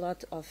putting a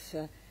lot of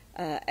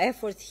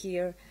effort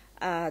here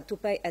to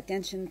pay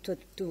attention to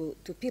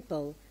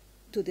people,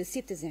 to the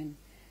citizen,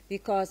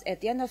 because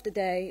at the end of the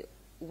day,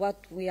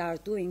 what we are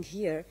doing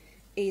here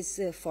is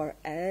for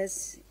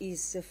us,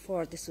 is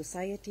for the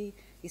society,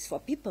 is for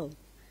people.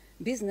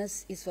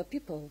 Business is for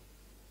people.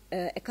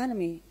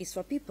 Economy is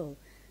for people.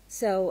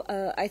 So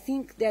I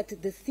think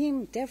that the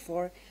theme,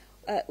 therefore,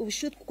 we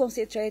should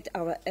concentrate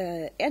our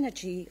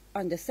energy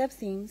on the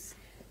sub-themes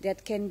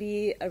that can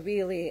be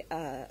really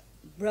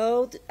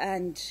broad,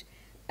 and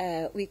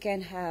we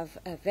can have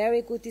a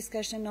very good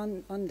discussion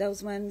on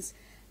those ones.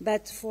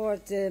 But for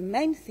the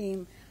main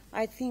theme,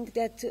 I think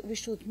that we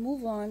should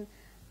move on,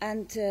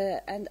 and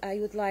I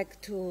would like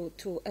to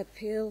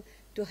appeal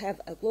to have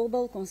a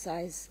global,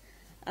 concise,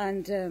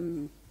 and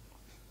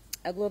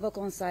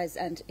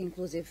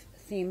inclusive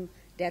theme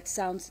that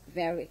sounds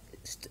very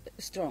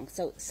strong.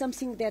 So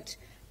something that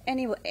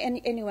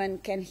anyone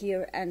can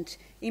hear and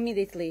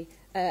immediately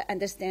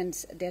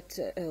understands that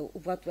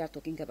what we are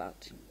talking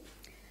about.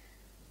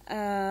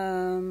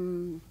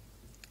 And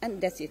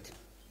that's it.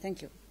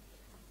 Thank you.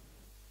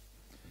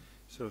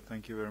 So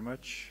thank you very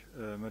much.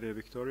 Maria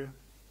Victoria.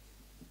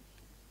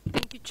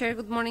 Thank you, Chair.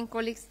 Good morning,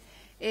 colleagues.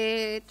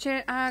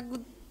 Chair, I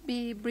would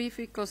be brief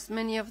because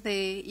many of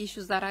the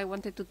issues that I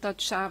wanted to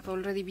touch have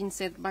already been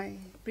said by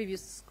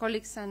previous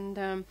colleagues.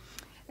 And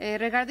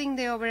regarding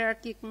the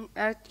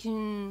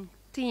overarching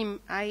theme,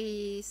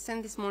 I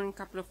sent this morning a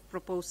couple of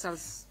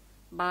proposals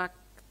back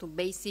to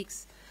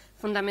basics,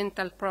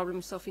 fundamental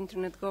problems of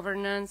Internet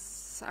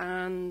governance,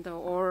 and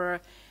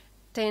or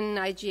 10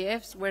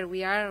 IGFs, where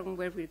we are and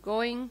where we're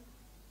going.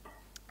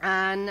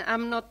 And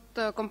I'm not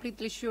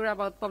completely sure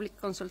about public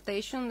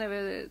consultation.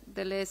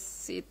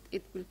 Nevertheless,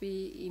 it will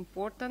be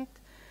important.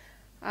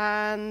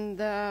 And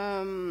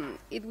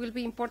it will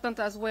be important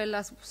as well,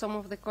 as some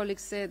of the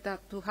colleagues said,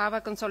 that to have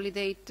a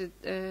consolidated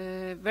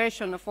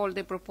version of all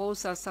the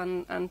proposals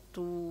and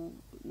to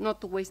not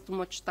to waste too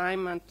much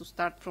time and to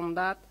start from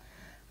that.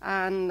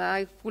 And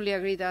I fully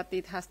agree that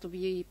it has to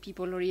be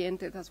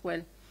people-oriented as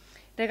well.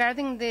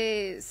 Regarding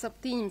the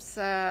sub-themes,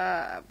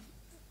 I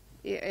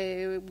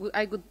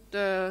would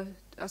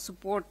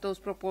support those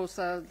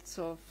proposals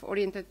of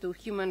oriented to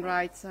human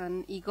rights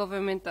and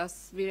e-government,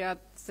 as Virat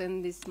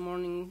sent this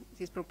morning,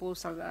 his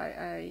proposal.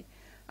 I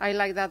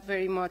like that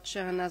very much,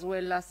 and as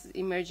well as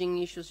emerging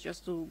issues,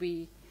 just to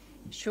be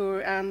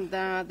sure. And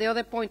the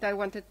other point I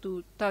wanted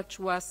to touch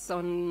was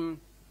on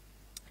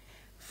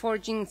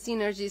forging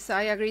synergies.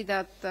 I agree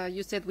that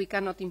you said we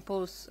cannot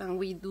impose, and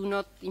we do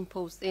not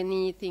impose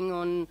anything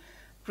on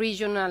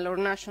regional or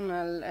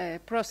national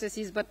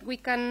processes, but we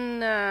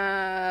can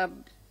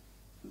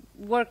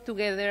work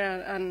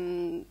together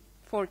and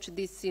forge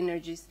these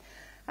synergies.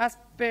 As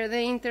per the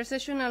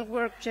intersessional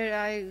work, Chair,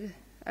 I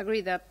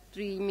agree that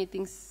 3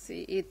 meetings,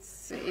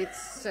 it's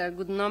a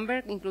good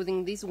number,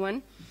 including this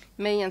one,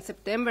 May and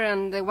September,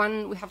 and the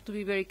one, we have to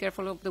be very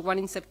careful of the one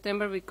in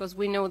September, because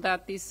we know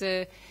that is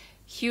a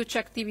huge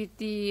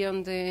activity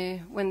on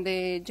when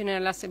the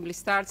General Assembly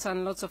starts,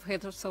 and lots of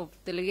heads of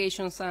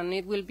delegations, and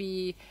it will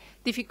be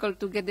difficult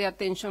to get the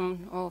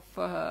attention of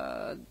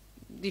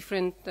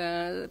different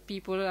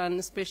people, and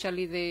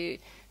especially the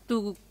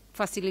 2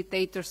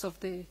 facilitators of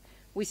the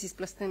WSIS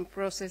plus 10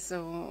 process,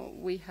 so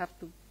we have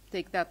to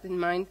take that in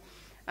mind.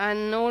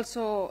 And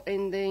also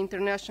in the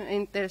international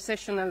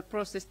intersessional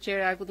process,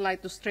 Chair, I would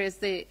like to stress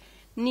the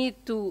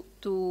need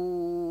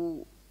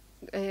to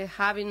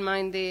have in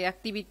mind the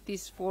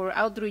activities for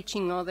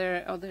outreaching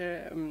other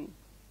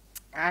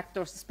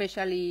actors,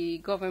 especially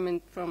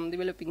government from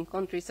developing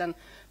countries. And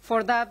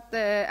for that,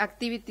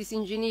 activities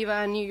in Geneva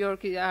and New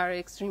York are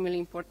extremely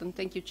important.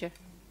 Thank you, Chair.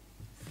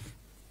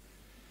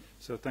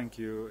 So thank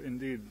you.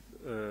 Indeed,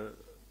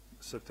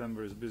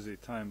 September is busy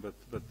time, but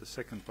the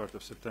second part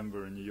of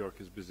September in New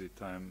York is busy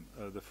time.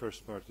 The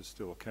first part is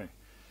still okay.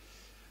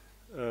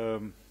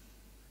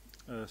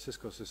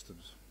 Cisco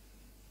Systems.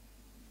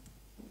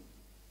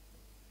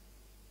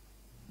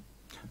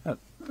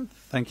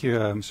 Thank you,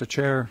 Mr.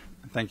 Chair.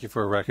 Thank you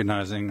for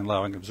recognizing and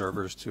allowing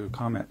observers to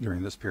comment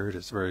during this period.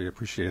 It's very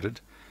appreciated.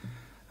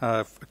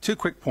 2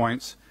 quick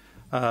points.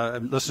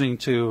 I'm listening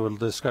to a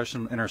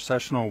discussion of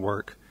intersessional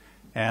work,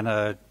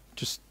 and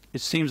just it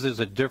seems there's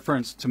a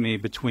difference to me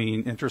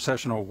between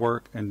intersessional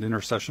work and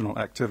intersessional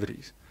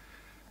activities.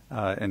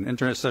 And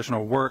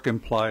intersessional work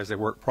implies a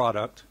work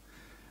product.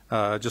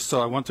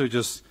 So I want to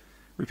just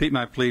repeat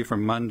my plea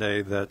from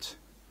Monday that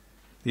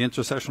the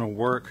intersessional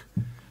work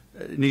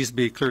needs to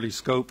be clearly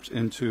scoped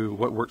into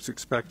what work's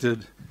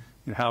expected,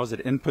 and how is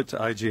it input to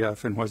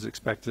IGF, and what is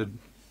expected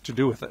to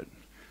do with it.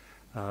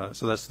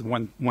 So that's the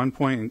one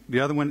point.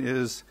 The other one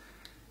is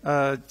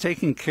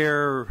taking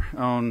care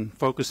on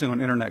focusing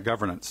on internet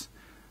governance.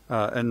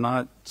 And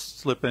not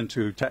slip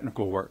into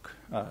technical work.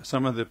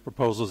 Some of the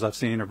proposals I've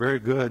seen are very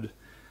good,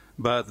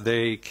 but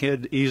they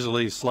could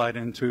easily slide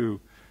into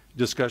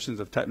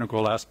discussions of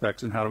technical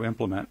aspects and how to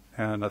implement.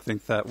 And I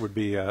think that would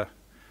be, I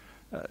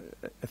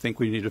think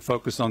we need to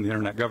focus on the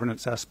internet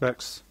governance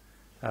aspects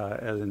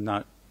and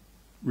not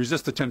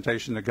resist the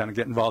temptation to kind of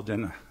get involved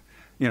in,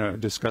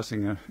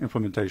 discussing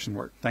implementation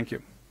work. Thank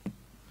you.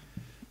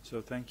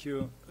 So thank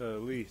you.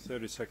 Lee,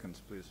 30 seconds,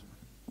 please.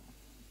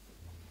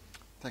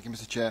 Thank you,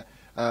 Mr. Chair.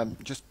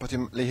 Just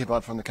putting Lee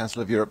Hibbard from the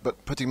Council of Europe,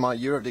 but putting my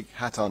Euroleague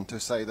hat on to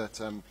say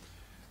that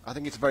I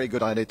think it's a very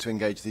good idea to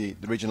engage the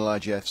regional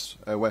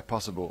IGFs where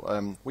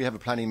possible. We have a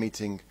planning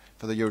meeting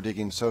for the Euroleague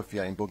in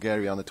Sofia in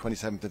Bulgaria on the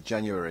 27th of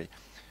January.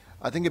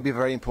 I think it'd be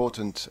very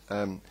important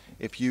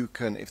if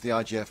the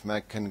IGF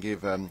MAG can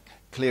give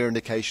clear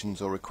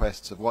indications or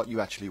requests of what you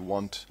actually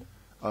want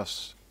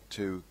us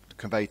to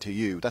convey to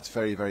you. That's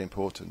very, very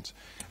important.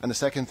 And the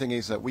second thing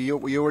is that we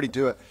already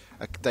do a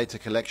data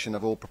collection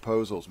of all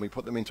proposals. We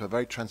put them into a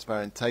very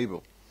transparent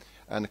table,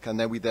 and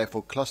then we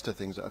therefore cluster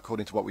things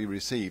according to what we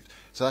received.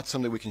 So that's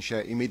something we can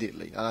share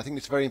immediately. And I think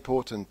it's very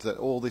important that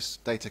all this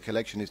data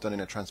collection is done in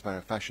a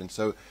transparent fashion,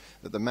 so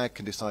that the MAG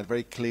can decide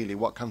very clearly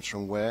what comes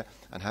from where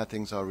and how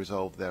things are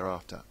resolved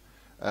thereafter.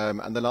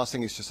 And the last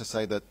thing is just to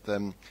say that I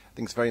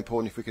think it's very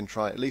important if we can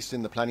try, at least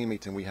in the planning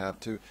meeting we have,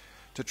 to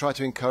try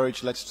to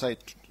encourage, let's say,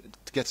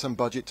 to get some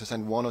budget to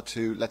send 1 or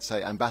 2, let's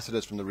say,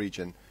 ambassadors from the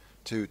region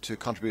to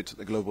contribute to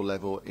the global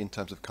level in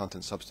terms of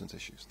content substance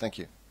issues. Thank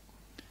you.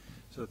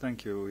 So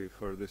thank you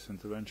for this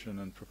intervention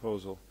and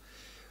proposal.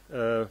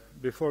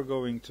 Before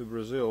going to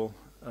Brazil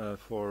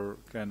for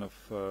kind of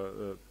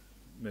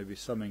maybe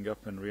summing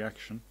up and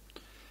reaction,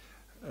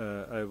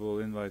 I will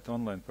invite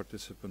online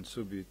participant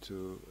Subi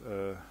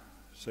to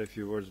say a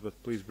few words,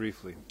 but please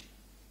briefly.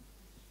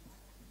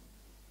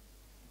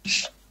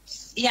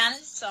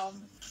 Yanis,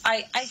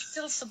 I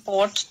still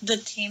support the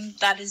theme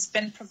that has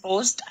been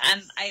proposed,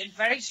 and I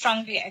very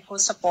strongly echo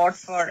support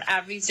for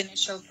Avi's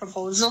initial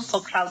proposal for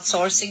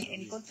crowdsourcing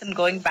inputs and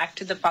going back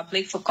to the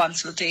public for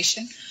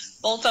consultation,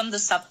 both on the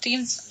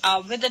sub-themes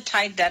with a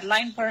tight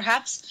deadline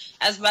perhaps,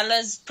 as well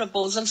as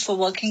proposals for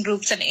working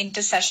groups and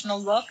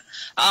intersessional work.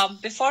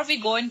 Before we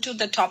go into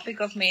the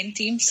topic of main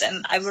themes,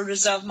 and I will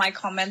reserve my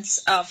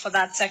comments for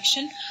that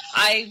section,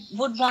 I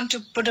would want to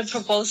put a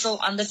proposal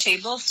on the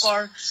table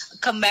for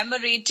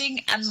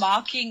commemorating and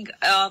marking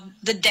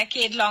the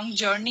decade-long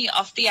journey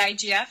of the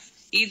IGF,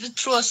 either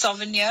through a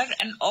souvenir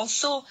and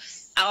also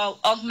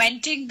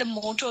augmenting the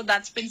motto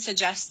that's been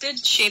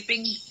suggested,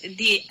 shaping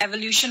the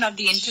evolution of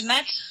the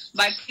internet,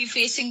 by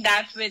prefacing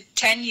that with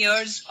 10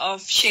 years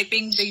of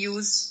shaping the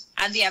use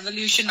and the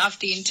evolution of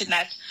the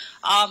internet.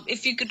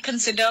 If you could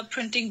consider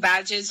printing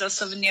badges or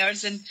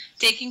souvenirs and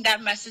taking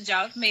that message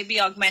out, maybe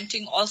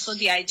augmenting also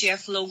the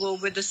IGF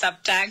logo with the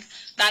subtag,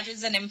 that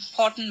is an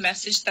important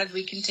message that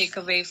we can take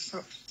away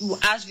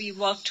as we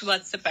work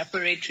towards the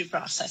preparatory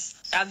process.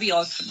 That'll be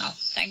all for now.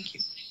 Thank you.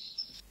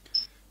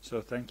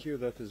 So thank you.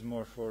 That is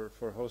more for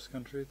host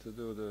country to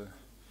do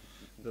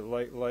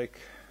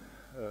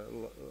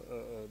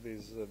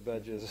these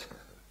badges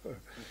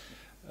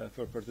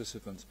for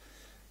participants.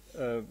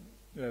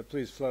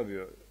 Please,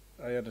 Flavio,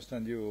 I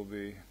understand you will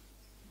be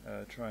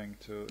trying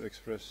to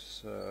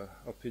express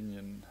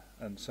opinion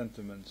and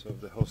sentiments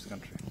of the host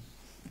country.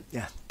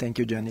 Yeah, thank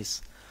you,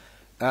 Janice.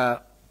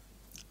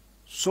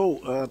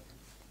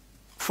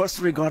 First,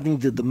 regarding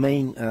the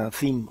main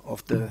theme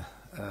of the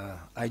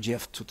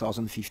IGF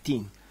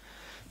 2015,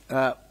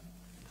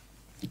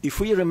 if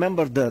we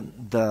remember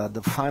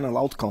the final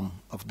outcome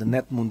of the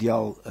Net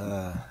Mundial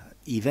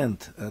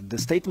event, the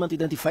statement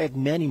identified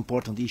many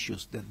important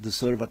issues that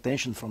deserve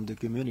attention from the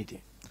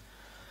community.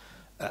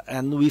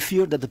 And we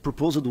fear that the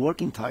proposed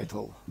working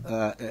title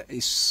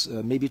is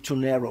maybe too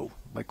narrow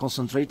by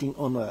concentrating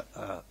on a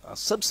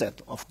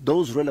subset of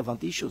those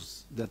relevant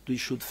issues that we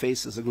should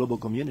face as a global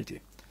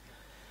community.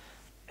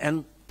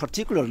 And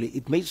particularly,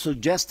 it may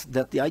suggest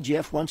that the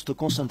IGF wants to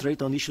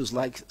concentrate on issues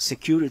like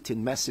security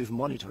and massive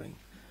monitoring.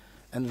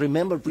 And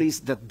remember, please,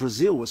 that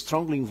Brazil was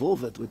strongly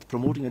involved with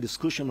promoting a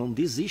discussion on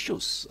these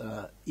issues,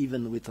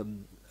 even with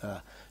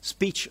a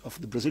speech of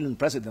the Brazilian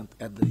president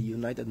at the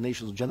United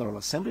Nations General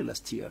Assembly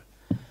last year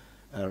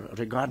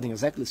regarding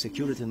exactly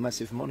security and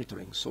massive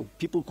monitoring. So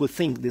people could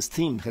think this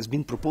theme has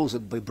been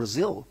proposed by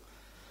Brazil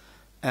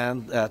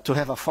and to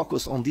have a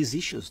focus on these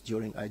issues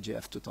during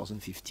IGF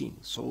 2015.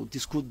 So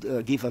this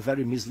could give a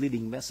very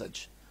misleading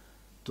message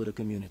to the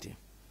community.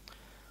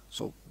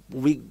 So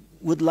we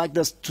would like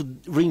us to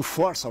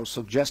reinforce our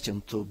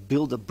suggestion to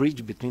build a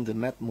bridge between the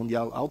Net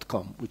Mundial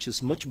outcome, which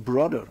is much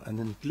broader and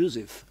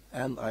inclusive,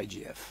 and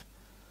IGF.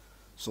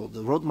 So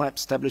the roadmap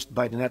established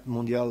by the Net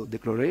Mundial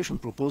Declaration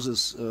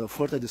proposes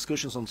further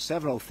discussions on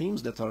several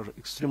themes that are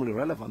extremely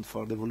relevant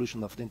for the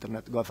evolution of the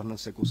Internet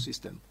governance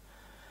ecosystem.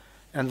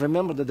 And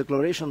remember, the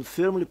declaration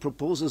firmly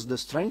proposes the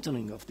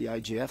strengthening of the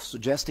IGF,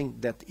 suggesting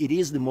that it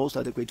is the most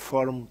adequate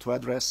forum to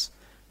address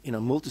in a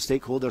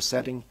multi-stakeholder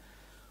setting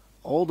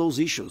all those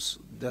issues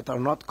that are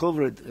not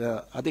covered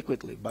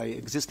adequately by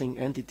existing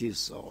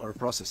entities or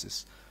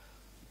processes.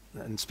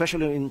 And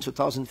especially in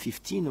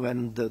 2015,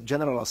 when the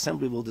General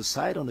Assembly will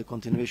decide on the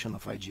continuation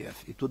of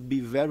IGF, it would be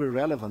very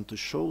relevant to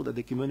show that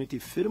the community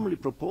firmly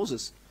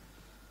proposes,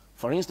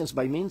 for instance,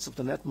 by means of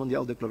the Net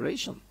Mundial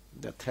Declaration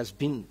that has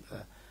been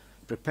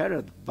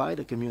prepared by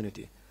the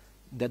community,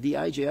 that the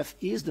IGF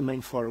is the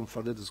main forum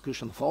for the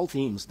discussion of all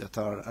themes that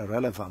are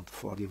relevant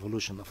for the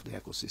evolution of the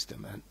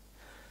ecosystem.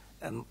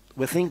 And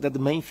we think that the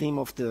main theme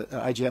of the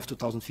IGF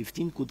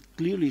 2015 could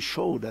clearly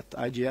show that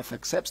IGF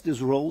accepts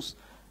these roles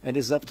and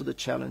is up to the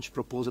challenge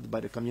proposed by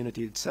the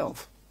community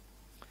itself.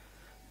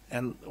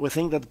 And we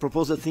think that the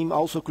proposed theme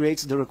also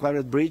creates the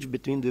required bridge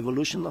between the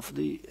evolution of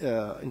the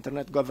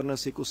Internet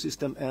governance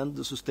ecosystem and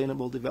the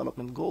Sustainable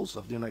Development Goals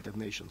of the United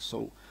Nations.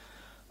 So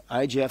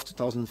IGF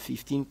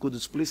 2015 could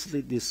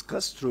explicitly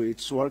discuss through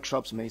its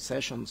workshops, main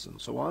sessions, and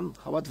so on,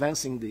 how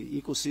advancing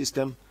the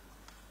ecosystem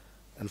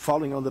and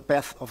following on the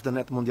path of the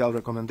Net Mundial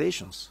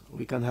recommendations,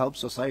 we can help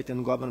society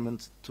and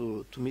government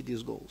to meet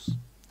these goals.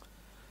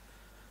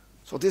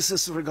 So this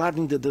is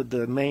regarding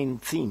the main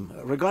theme.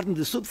 Regarding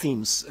the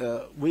sub-themes,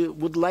 we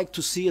would like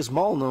to see a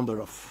small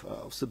number of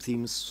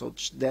sub-themes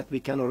such that we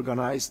can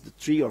organize the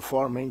 3 or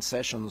 4 main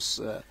sessions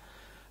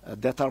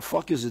that are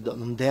focused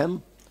on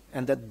them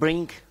and that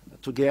bring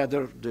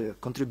together the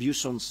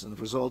contributions and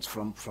results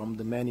from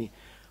the many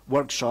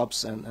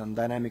workshops and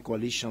dynamic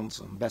coalitions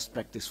and best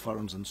practice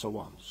forums and so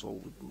on. So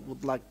we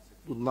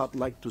would not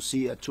like to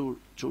see a too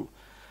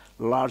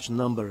large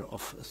number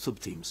of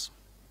sub-themes.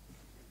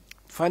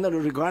 Finally,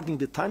 regarding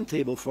the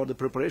timetable for the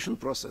preparation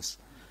process,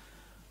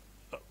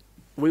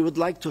 we would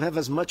like to have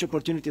as much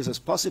opportunities as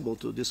possible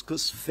to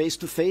discuss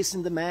face-to-face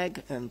in the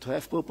MAG and to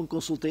have open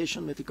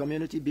consultation with the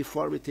community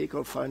before we take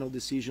our final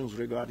decisions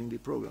regarding the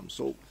program.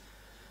 So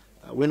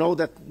we know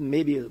that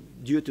maybe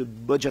due to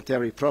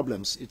budgetary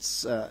problems,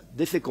 it's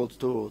difficult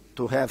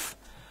to have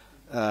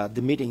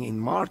the meeting in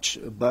March,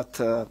 but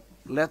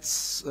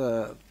let's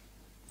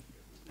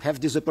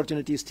have this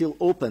opportunity still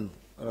open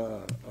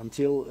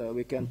until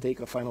we can take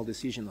a final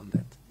decision on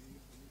that.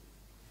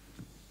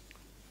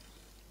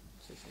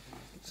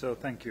 So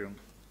thank you.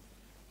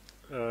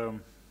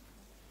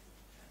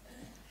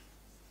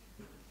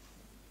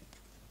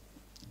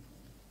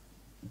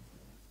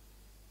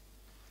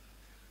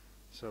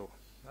 So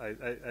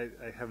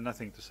I have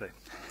nothing to say.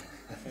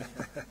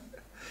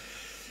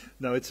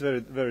 No, it's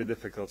very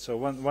difficult. So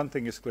one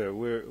thing is clear: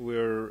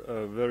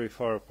 we're very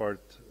far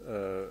apart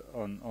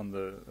on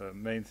the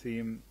main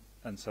theme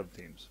and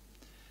sub-themes.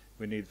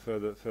 We need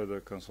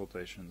further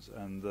consultations,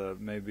 and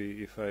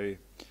maybe if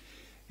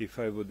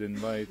I would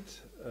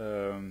invite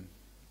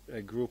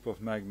a group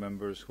of MAG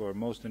members who are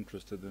most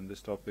interested in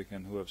this topic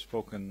and who have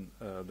spoken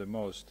the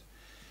most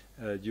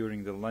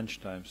during the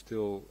lunchtime,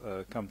 still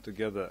come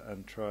together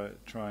and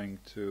trying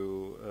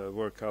to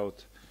work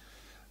out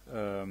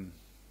a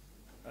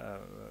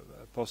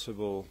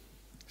possible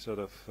sort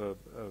of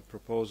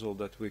proposal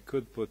that we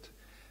could put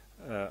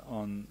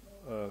on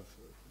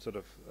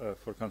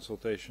for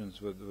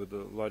consultations with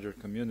the larger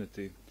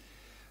community,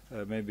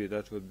 maybe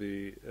that would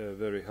be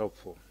very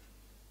helpful.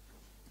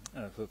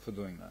 for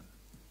doing that.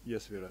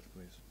 Yes, Virat,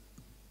 please.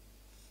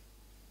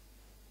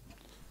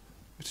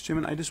 Mr.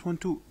 Chairman, I just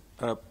want to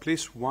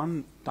place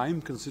one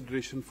time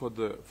consideration for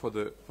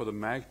the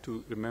MAG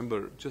to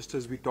remember. Just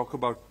as we talk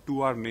about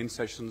 2-hour main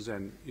sessions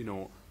and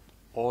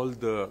all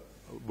the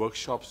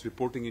workshops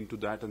reporting into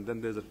that, and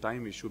then there's a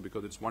time issue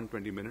because it's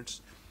 120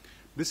 minutes.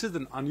 This is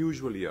an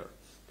unusual year.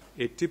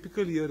 A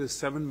typical year is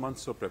 7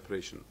 months of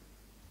preparation.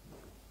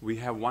 We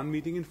have one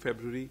meeting in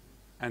February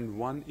and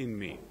one in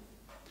May.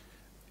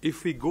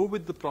 If we go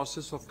with the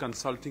process of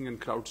consulting and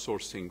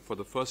crowdsourcing for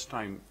the first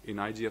time in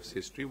IGF's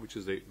history, which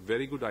is a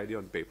very good idea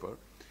on paper,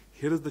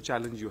 here is the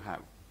challenge you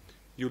have.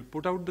 You'll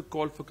put out the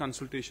call for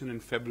consultation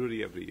in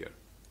February every year.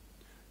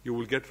 You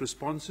will get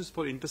responses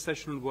for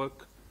intersessional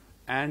work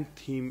and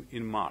theme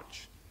in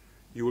March.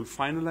 You will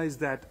finalize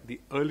that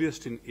the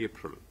earliest in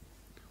April.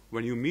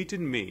 When you meet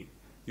in May,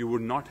 you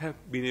would not have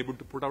been able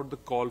to put out the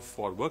call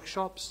for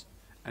workshops,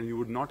 and you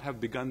would not have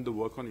begun the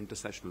work on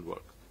intersessional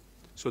work.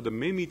 So the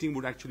May meeting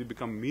would actually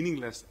become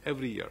meaningless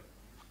every year,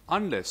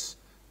 unless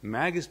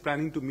MAG is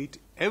planning to meet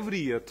every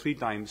year 3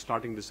 times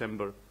starting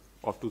December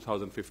of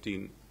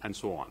 2015 and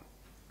so on.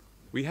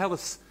 We have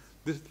this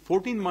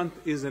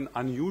 14-month is an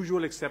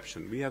unusual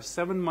exception. We have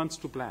 7 months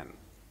to plan.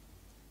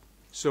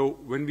 So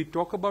when we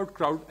talk about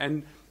crowd,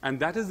 and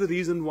that is the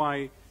reason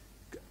why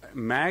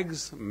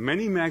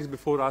many MAGs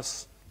before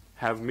us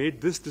have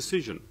made this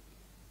decision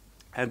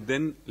and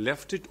then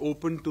left it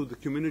open to the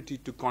community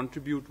to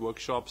contribute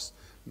workshops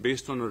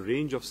based on a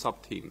range of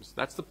sub-themes.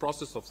 That's the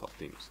process of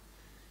sub-themes.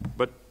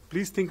 But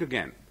please think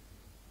again.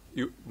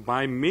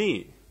 By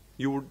May,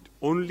 you would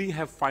only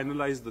have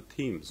finalized the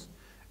themes,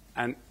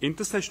 and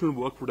intersessional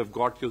work would have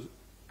got you,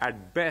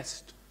 at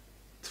best,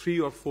 3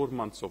 or 4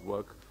 months of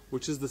work,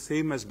 which is the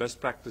same as best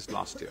practice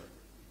last year.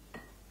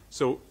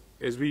 So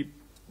as we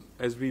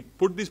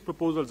put these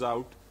proposals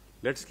out,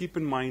 let's keep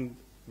in mind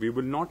we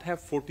will not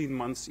have 14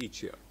 months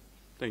each year.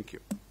 Thank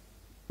you.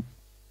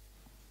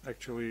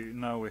 Actually,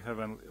 now we have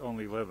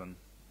only 11,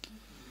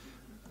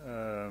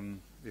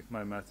 if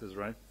my math is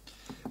right.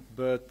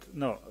 But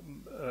no,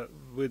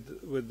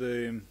 with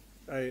the,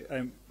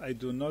 I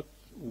do not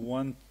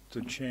want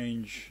to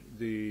change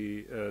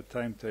the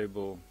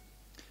timetable.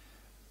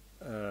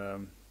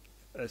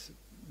 As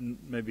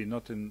maybe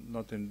not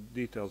in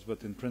details,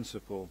 but in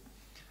principle.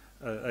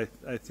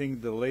 I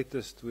think the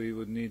latest we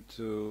would need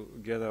to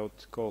get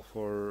out call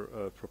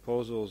for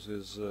proposals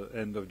is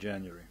end of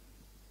January.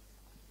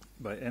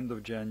 By end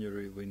of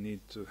January, we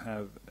need to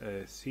have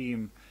a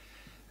theme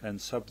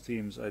and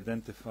sub-themes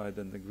identified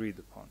and agreed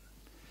upon.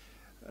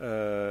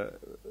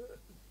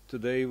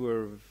 Today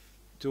we're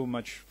too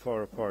much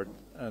far apart,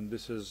 and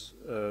this is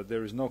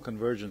there is no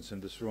convergence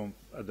in this room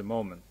at the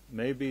moment.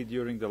 Maybe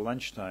during the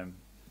lunchtime,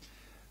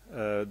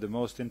 the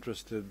most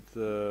interested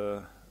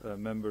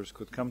members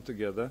could come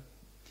together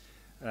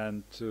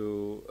and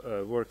to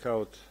work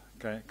out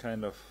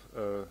kind of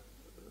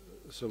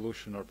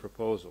solution or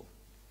proposal,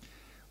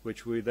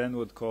 which we then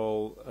would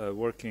call a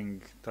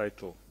working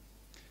title,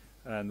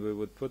 and we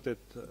would put it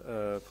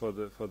for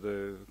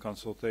the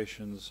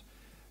consultations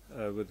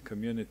with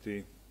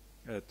community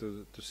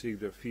to seek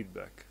their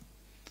feedback,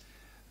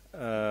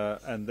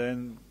 and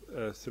then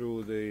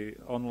through the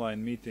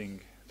online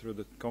meeting, through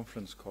the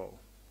conference call,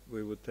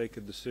 we would take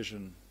a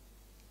decision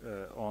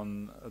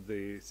on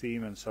the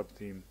theme and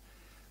sub-theme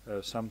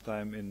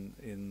sometime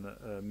in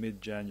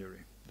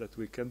mid-January, that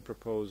we can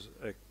propose,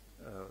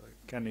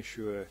 can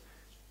issue a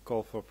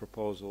call for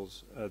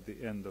proposals at the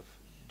end of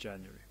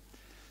January.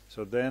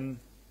 So then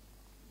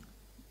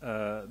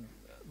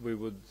we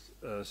would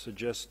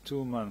suggest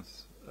 2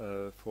 months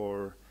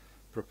for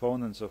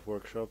proponents of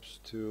workshops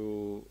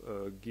to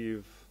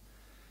give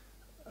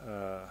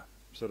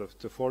sort of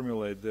to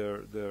formulate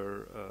their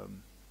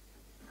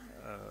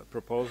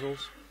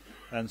proposals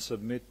and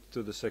submit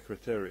to the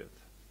Secretariat.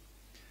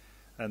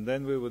 And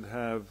then we would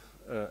have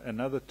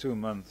another 2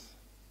 months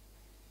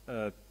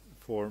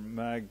for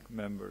MAG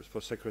members.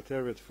 For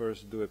Secretariat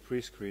first do a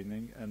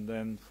pre-screening, and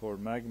then for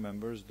MAG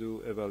members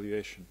do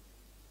evaluation.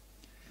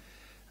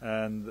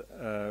 And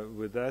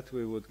with that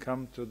we would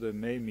come to the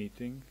May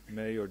meeting,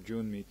 May or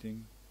June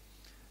meeting,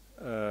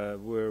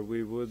 where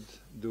we would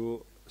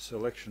do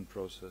selection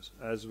process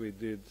as we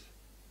did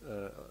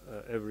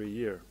every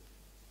year.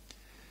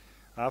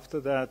 After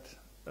that,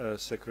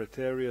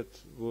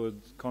 Secretariat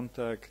would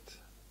contact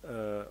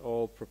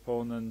all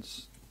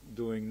proponents,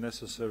 doing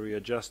necessary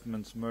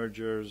adjustments,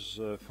 mergers,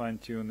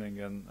 fine-tuning,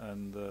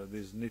 and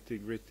this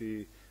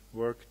nitty-gritty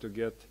work to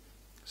get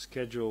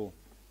schedule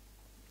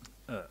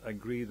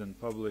agreed and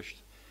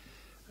published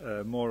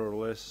more or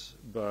less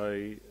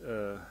by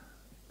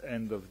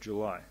end of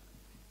July.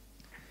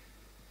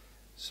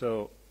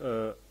 So,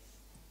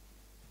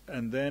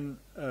 and then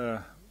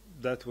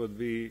that would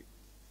be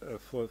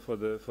for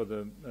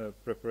the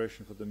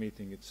preparation for the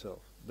meeting itself.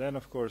 Then,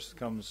 of course,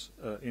 comes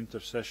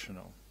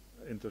intersessional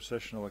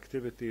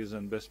activities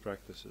and best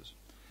practices.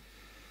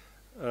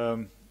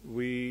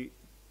 We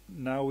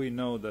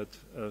know that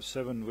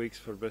 7 weeks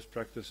for best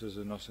practices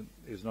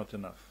is not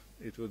enough.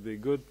 It would be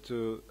good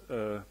to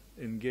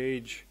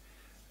engage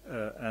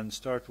and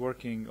start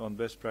working on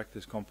best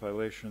practice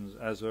compilations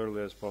as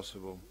early as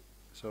possible.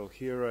 So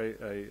here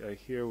I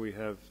hear we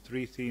have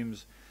 3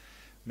 themes,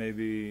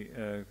 maybe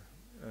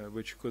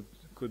which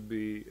could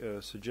be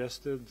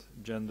suggested: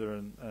 gender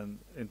and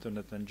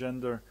internet and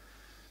gender,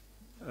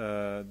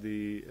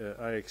 the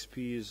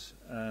IXPs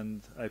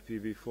and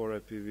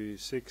IPv4,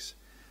 IPv6.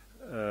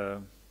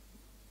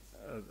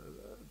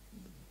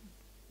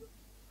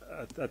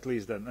 At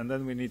least then, and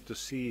then we need to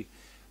see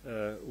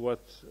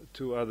what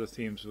 2 other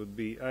themes would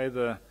be: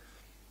 either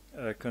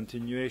a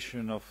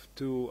continuation of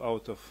 2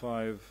 out of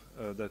 5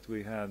 that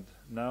we had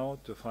now,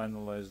 to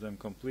finalize them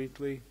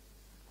completely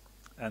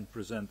and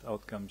present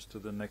outcomes to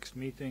the next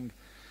meeting,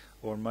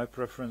 or my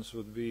preference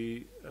would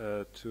be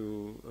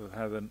to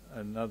have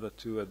another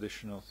 2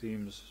 additional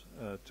themes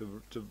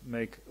to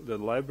make the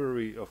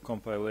library of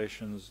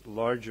compilations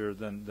larger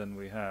than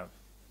we have.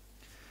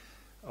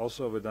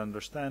 Also with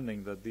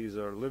understanding that these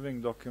are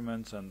living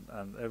documents,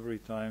 and every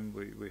time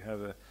we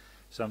have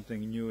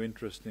something new,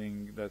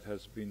 interesting that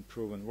has been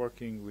proven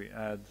working, we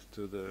add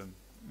to the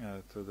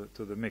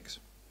mix.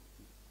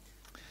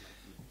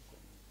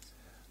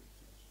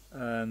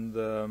 And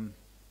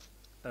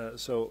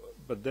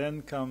but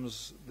then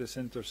comes this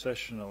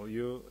intersessional.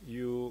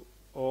 You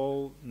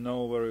all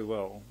know very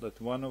well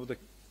that one of the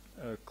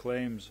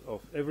claims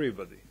of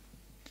everybody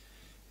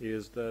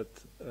is that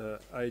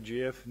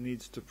IGF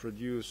needs to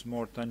produce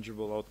more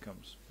tangible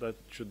outcomes that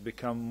should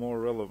become more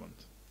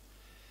relevant.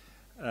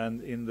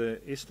 And in the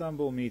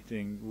Istanbul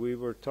meeting, we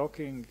were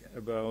talking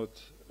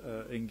about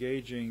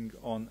engaging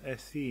on a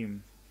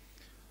theme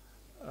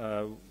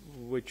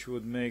which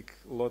would make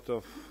a lot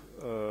of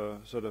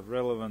sort of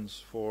relevance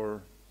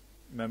for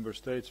member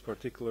states,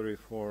 particularly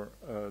for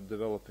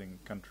developing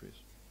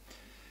countries.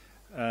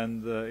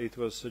 And it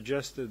was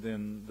suggested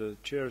in the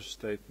chair's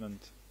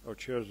statement or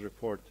chair's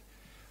report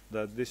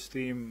that this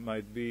theme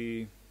might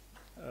be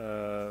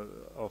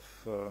of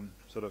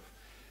sort of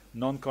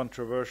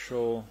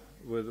non-controversial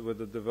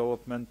with a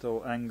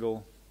developmental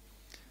angle,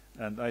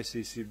 and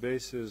ICC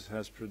Basis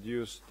has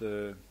produced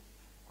the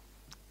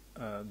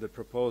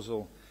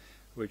proposal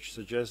which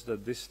suggests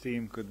that this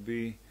theme could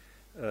be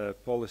a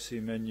policy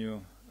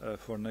menu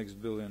for next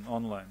billion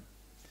online.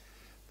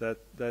 That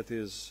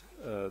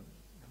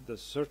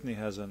certainly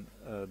has a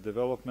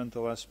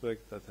developmental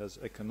aspect, that has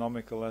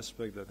economical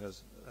aspect, that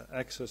has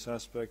access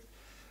aspect,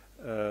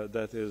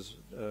 that is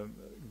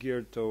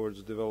geared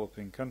towards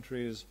developing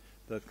countries,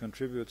 that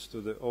contributes to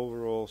the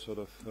overall sort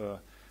of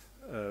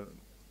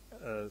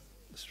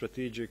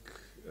strategic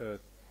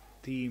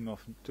theme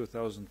of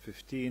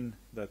 2015,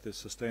 that is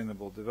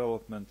sustainable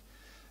development,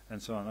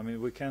 and so on. I mean,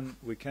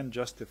 we can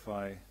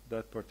justify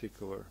that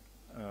particular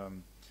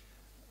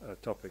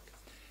topic.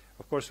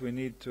 Of course, we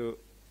need to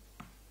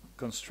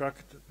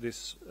construct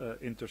this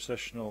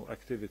intersessional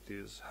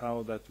activities,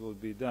 how that will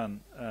be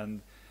done,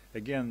 and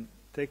again,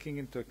 taking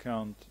into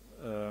account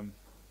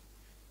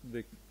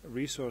the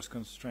resource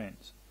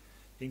constraints,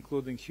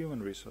 including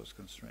human resource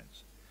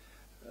constraints.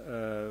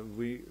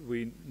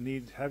 We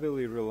need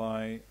heavily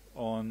rely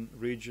on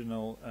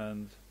regional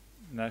and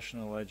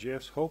national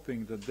IGFs,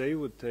 hoping that they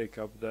would take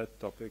up that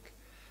topic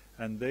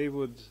and they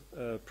would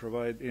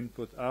provide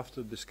input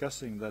after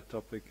discussing that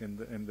topic in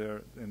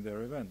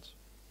their events.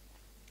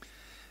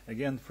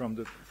 Again, from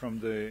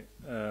the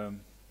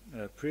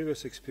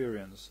previous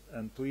experience,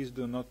 and please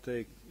do not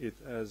take it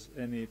as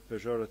any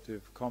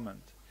pejorative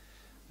comment,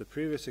 the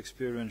previous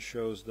experience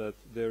shows that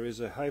there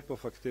is a hype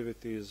of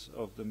activities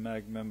of the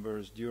MAG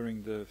members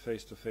during the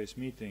face-to-face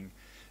meeting,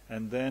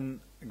 and then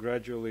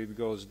gradually it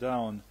goes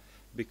down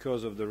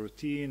because of the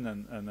routine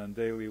and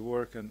daily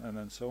work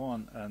and so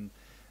on.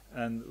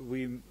 And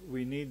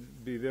we need to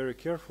be very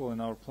careful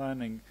in our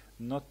planning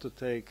not to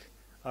take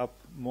up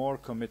more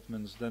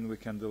commitments than we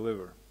can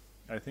deliver.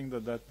 I think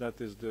that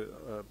is the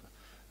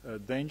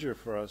danger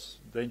for us,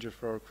 danger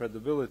for our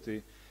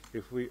credibility,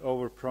 if we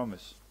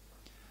overpromise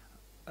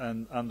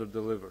and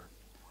underdeliver.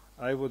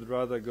 I would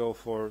rather go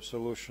for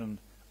solution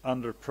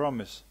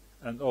underpromise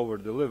and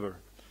overdeliver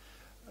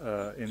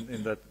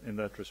in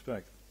that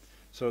respect.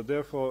 So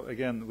therefore,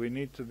 again, we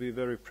need to be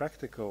very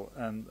practical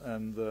and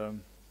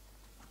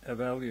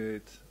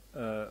evaluate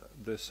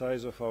the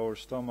size of our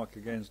stomach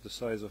against the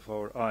size of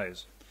our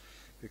eyes,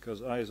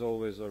 because eyes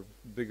always are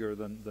bigger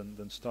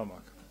than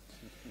stomach,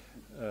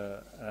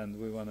 and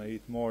we want to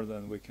eat more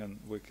than we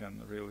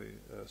can really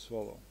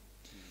swallow.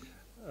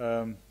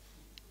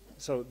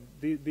 So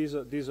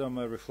these are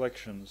my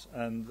reflections,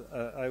 and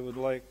I would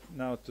like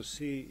now to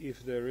see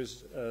if there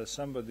is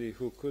somebody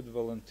who could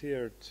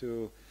volunteer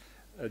to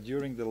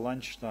during the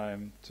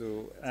lunchtime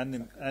to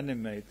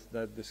animate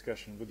that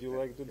discussion. Would you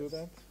like to do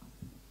that?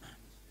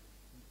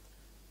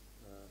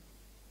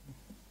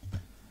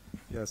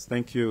 Yes,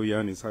 thank you,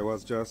 Yanis. I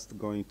was just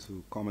going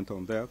to comment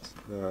on that,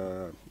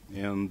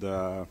 and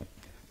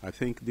I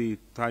think the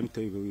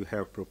timetable you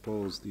have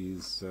proposed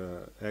is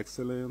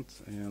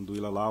excellent and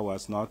will allow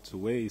us not to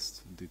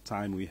waste the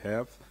time we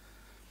have,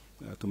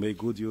 to make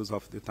good use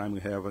of the time we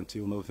have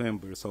until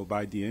November. So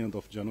by the end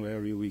of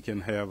January, we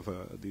can have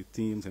the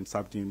teams and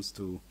sub-teams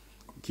to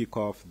kick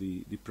off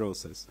the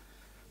process.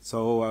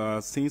 So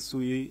since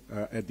we,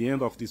 at the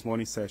end of this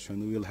morning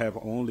session, we will have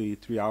only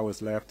 3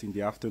 hours left in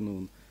the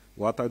afternoon,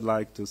 what I'd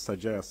like to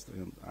suggest,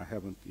 and I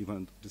haven't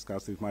even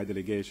discussed with my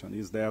delegation,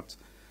 is that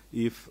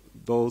if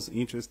those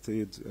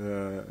interested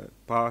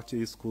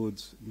parties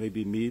could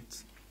maybe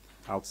meet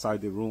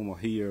outside the room or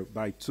here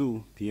by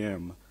 2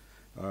 p.m.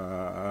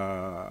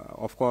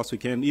 Of course, we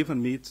can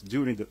even meet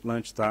during the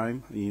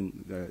lunchtime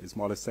in a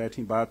smaller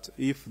setting, but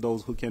if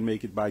those who can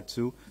make it by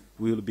 2,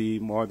 we'll be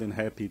more than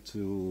happy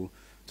to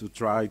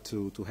try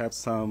to have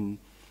some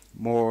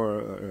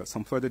more,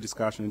 some further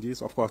discussion on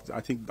this. Of course,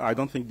 I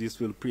don't think this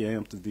will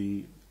preempt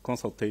the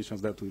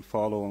consultations that will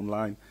follow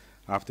online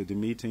after the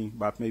meeting,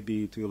 but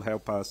maybe it will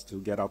help us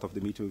to get out of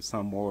the meeting with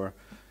some more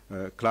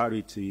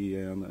clarity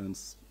and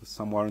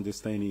some more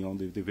understanding on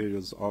the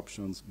various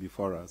options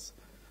before us.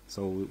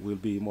 So we'll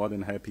be more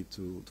than happy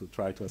to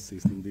try to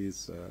assist in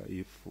this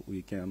if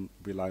we can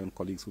rely on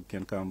colleagues who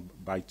can come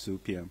by 2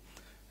 p.m.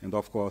 And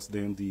of course,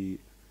 then the,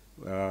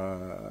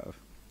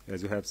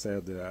 as you have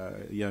said,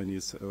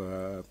 Yanis,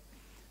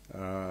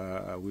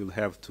 we'll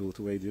have to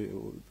wait.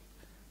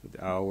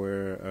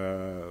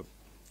 Our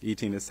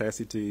eating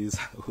necessities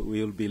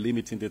will be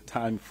limiting the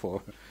time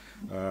for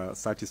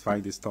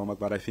satisfying the stomach,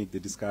 but I think the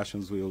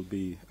discussions will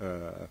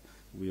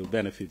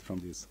benefit from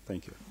this.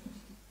 Thank you.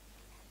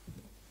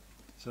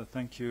 So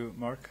thank you,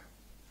 Mark.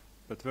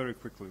 But very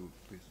quickly,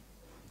 please.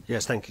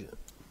 Yes, thank you.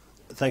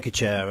 Thank you,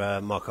 Chair.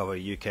 Mark Over,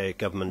 UK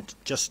Government.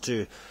 Just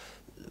to,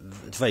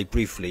 very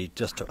briefly,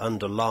 just to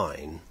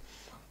underline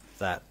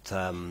that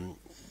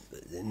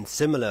in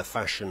similar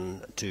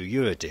fashion to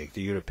EuroDig,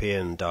 the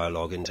European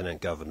Dialogue Internet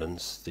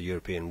Governance, the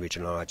European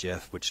Regional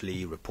IGF, which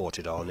Lee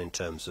reported on in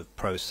terms of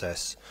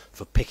process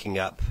for picking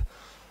up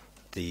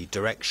the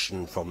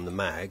direction from the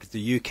MAG,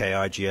 the UK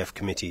IGF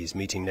committee is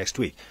meeting next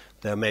week.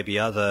 There may be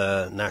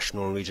other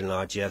national and regional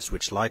IGFs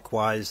which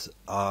likewise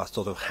are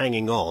sort of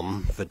hanging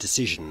on for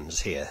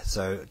decisions here.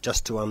 So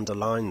just to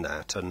underline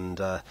that, and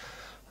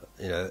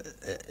you know,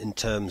 in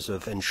terms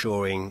of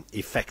ensuring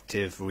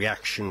effective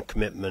reaction,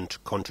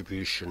 commitment,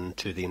 contribution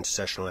to the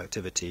intersessional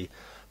activity,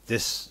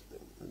 this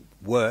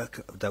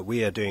work that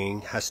we are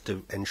doing has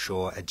to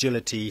ensure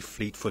agility,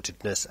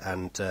 fleet-footedness,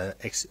 and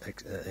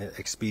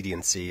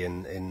expediency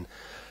in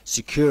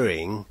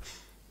securing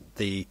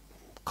the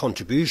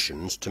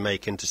contributions to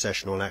make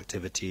intersessional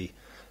activity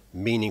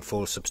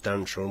meaningful,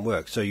 substantial, and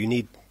work. So you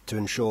need to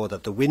ensure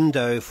that the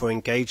window for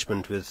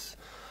engagement with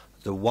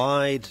the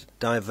wide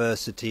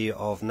diversity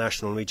of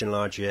national and regional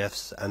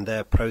IGFs and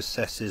their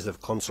processes of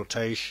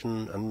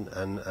consultation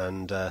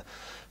and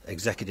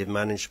executive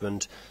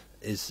management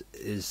is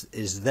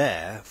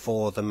there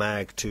for the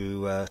MAG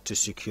to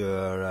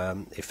secure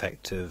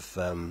effective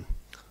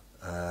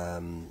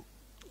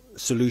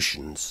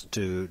solutions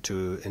to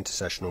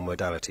intersessional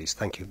modalities.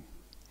 Thank you.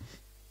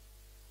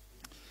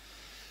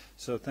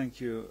 So thank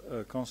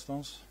you,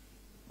 Constance.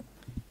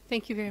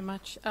 Thank you very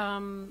much.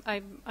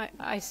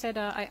 I said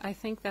I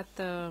think that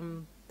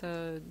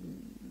the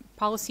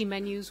policy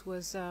menus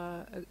was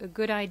a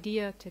good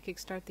idea to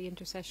kickstart the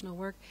intersessional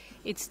work.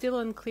 It's still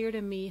unclear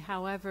to me,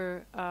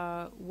 however,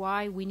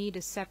 why we need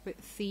a separate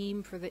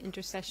theme for the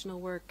intersessional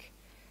work,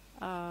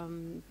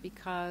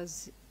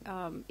 because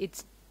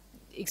it's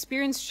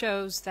experience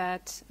shows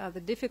that the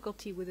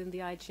difficulty within the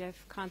IGF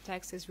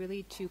context is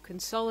really to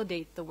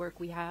consolidate the work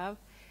we have,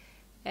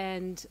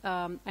 and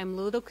I'm a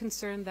little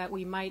concerned that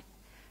we might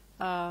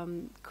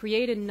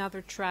create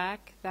another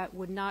track that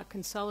would not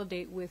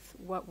consolidate with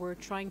what we're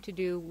trying to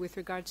do with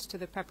regards to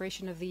the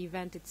preparation of the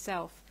event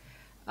itself.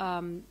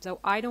 So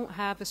I don't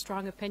have a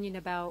strong opinion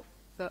about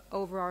the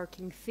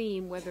overarching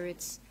theme, whether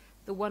it's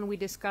the one we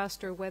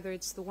discussed or whether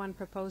it's the one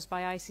proposed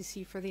by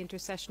ICC for the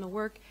intersessional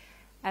work,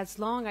 as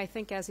long, I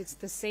think, as it's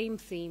the same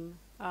theme,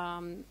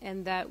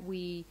 and that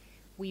we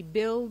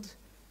build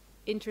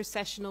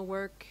intersessional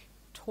work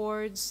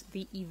towards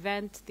the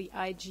event, the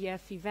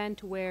IGF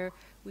event, where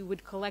we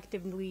would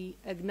collectively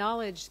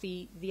acknowledge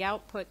the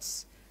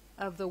outputs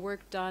of the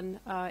work done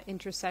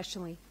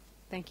intersessionally.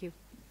 Thank you.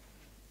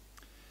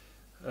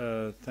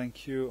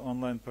 Thank you.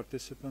 Online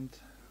participant,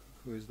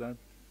 who is that?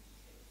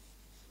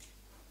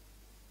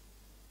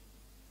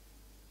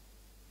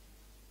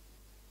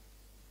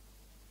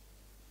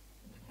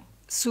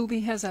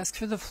 Subi has asked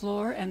for the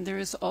floor, and there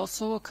is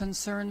also a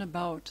concern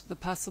about the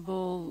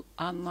possible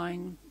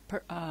online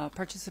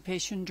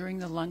participation during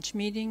the lunch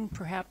meeting.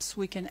 Perhaps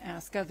we can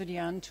ask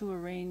Adrian to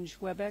arrange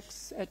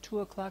WebEx at 2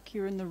 o'clock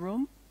here in the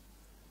room,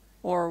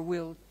 or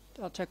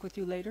I'll check with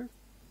you later.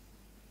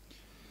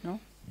 No?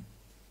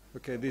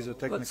 Okay, these are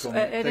technical.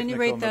 At any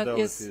rate, that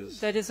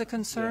modalities. is a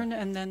concern,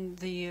 and then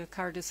the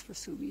card is for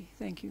Subi.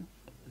 Thank you.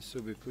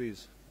 Subi,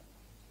 please.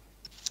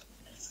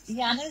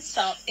 Yanis,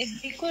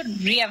 if we could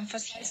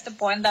re-emphasize the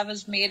point that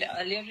was made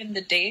earlier in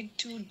the day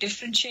to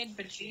differentiate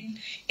between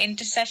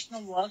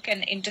intersessional work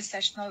and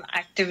intersessional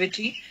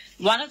activity.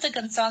 One of the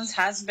concerns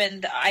has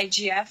been the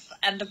IGF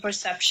and the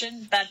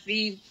perception that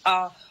we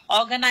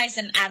organize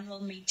an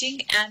annual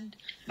meeting. And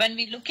when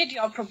we look at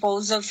your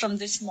proposal from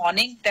this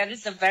morning, there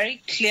is a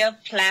very clear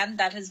plan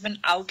that has been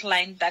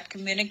outlined that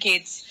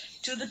communicates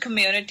to the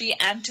community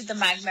and to the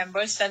MAG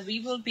members that we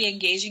will be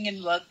engaging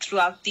in work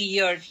throughout the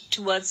year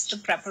towards the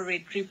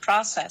preparatory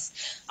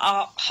process.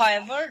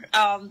 However,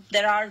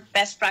 there are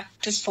best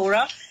practice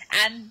fora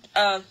and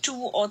 2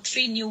 or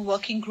 3 new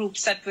working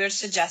groups that we're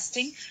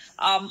suggesting.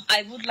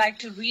 I would like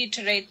to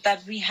reiterate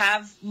that we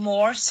have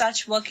more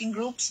such working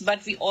groups,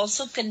 but we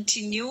also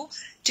continue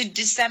to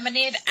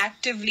disseminate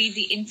actively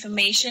the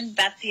information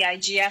that the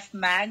IGF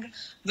MAG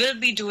will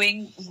be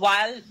doing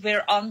while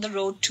we're on the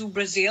road to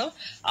Brazil.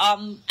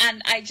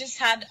 And I just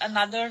had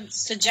another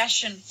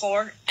suggestion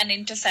for an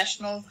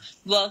intersessional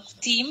work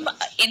team,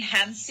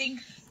 enhancing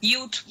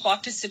youth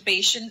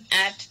participation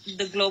at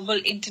the Global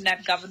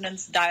Internet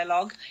Governance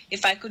Dialogue.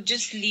 If I could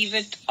just leave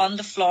it on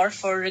the floor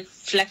for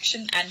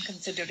reflection and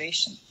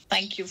consideration.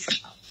 Thank you for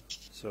now.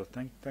 So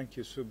thank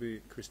you, Subi.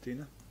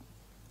 Christina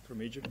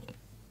from Egypt.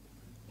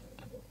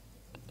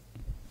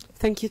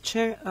 Thank you,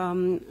 Chair.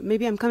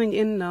 Maybe I'm coming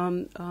in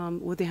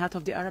with the hat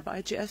of the Arab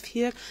IGF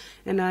here,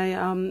 and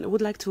I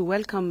would like to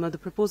welcome the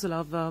proposal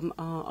of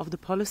the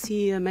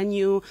policy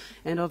menu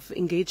and of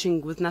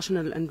engaging with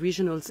national and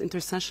regionals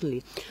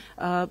intersessionally.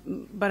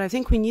 But I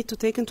think we need to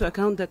take into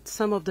account that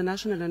some of the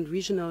national and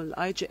regional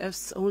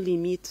IGFs only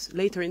meet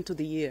later into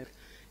the year.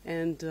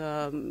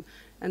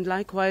 And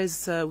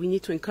likewise, we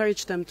need to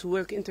encourage them to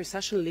work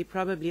intersessionally,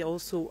 probably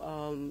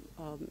also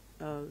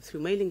through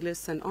mailing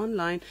lists and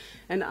online.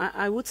 And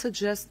I would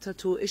suggest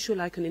to issue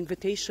like an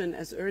invitation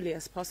as early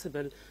as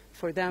possible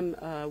for them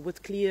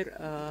with clear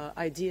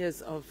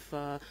ideas of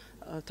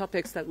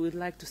topics that we would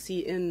like to see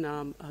in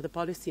the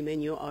policy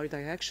menu or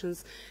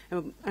directions.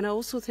 And I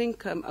also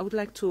think I would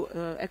like to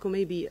echo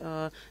maybe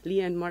Lee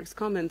and Mark's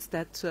comments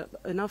that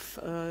enough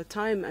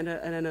time and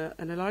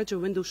a larger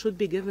window should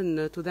be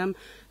given to them.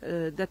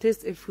 That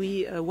is, if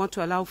we want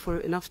to allow for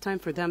enough time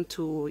for them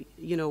to,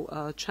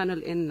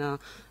 channel in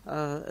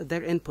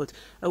their input.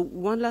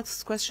 One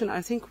last question.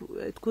 I think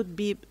it could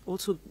be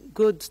also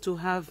good to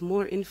have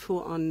more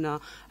info on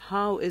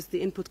how is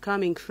the input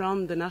coming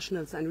from the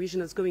nationals and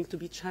regionals going to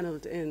be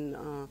channeled in.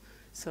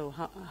 So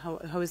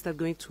how is that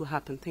going to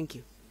happen? Thank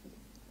you.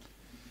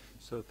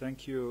 So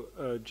thank you.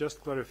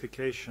 Just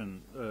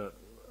clarification.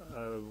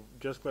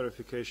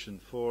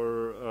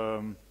 For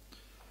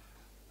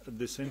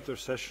this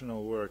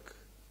intersessional work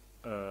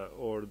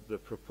or the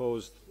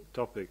proposed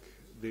topic.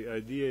 The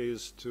idea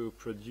is to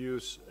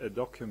produce a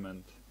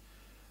document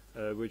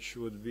which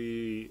would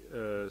be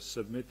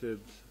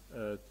submitted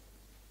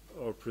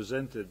or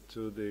presented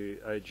to the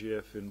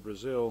IGF in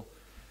Brazil,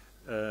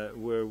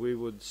 where we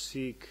would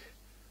seek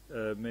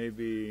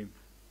maybe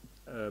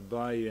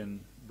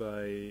buy-in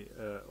by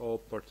all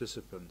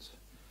participants,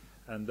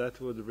 and that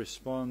would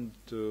respond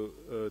to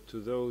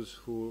those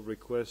who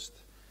request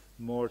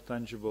more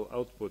tangible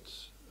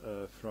outputs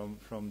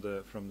from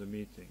the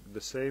meeting.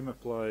 The same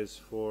applies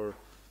for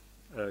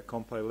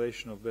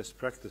compilation of best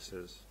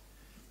practices.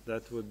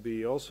 That would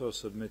be also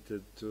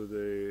submitted to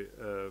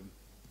the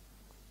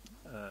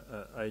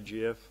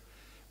IGF,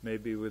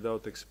 maybe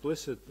without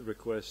explicit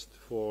request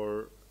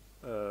for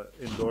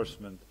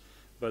endorsement.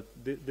 But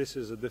this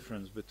is a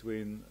difference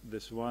between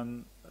this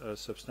one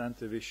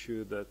substantive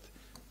issue that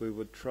we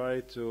would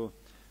try to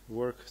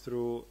work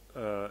through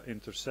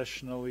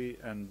intersessionally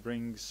and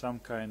bring some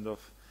kind of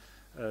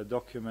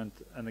document.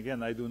 And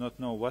again, I do not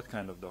know what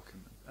kind of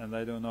document, and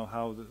I don't know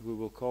how we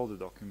will call the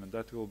document.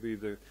 That will be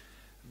the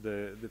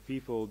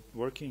people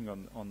working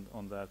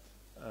on that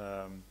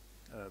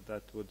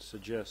that would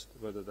suggest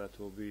whether that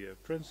will be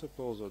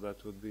principles, or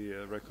that would be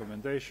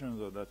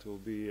recommendations, or that will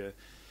be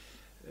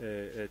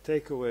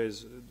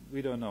takeaways.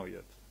 We don't know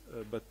yet,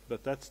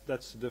 but that's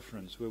the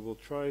difference. We will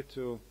try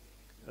to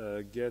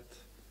get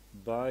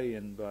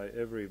buy-in by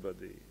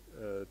everybody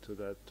to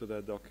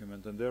that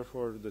document, and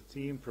therefore the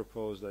theme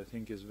proposed, I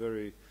think, is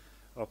very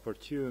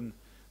opportune,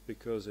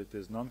 because it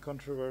is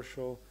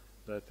non-controversial,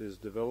 that is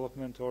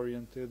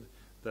development-oriented,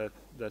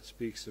 that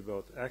speaks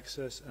about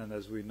access, and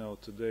as we know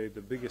today,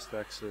 the biggest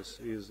access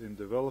is in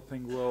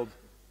developing world.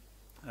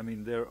 I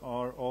mean, there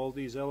are all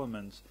these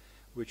elements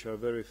which are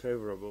very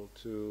favorable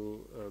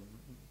to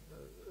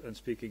and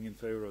speaking in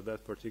favor of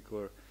that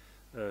particular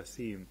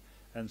theme.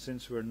 And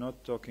since we're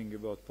not talking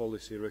about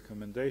policy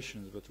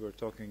recommendations, but we're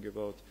talking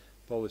about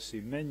policy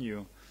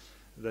menu,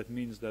 that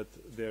means that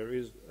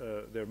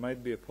there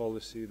might be a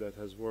policy that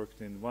has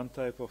worked in one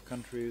type of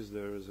countries,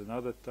 there is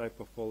another type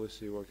of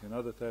policy worked in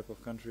other type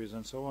of countries,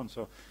 and so on.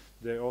 So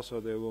there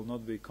will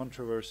not be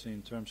controversy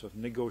in terms of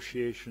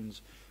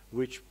negotiations,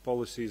 which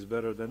policy is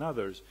better than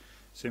others.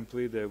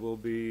 Simply there will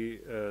be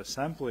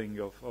sampling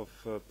of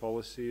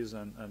policies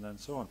and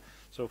so on.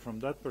 So from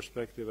that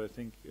perspective, I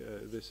think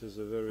this is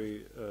a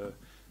very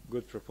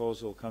good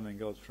proposal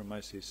coming out from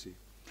ICC.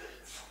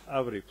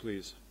 Avri,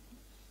 please.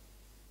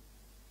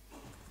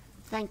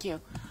 Thank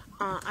you.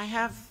 I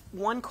have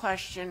one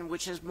question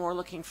which is more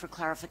looking for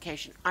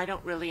clarification. I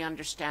don't really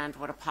understand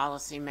what a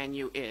policy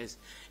menu is.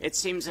 It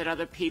seems that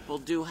other people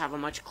do have a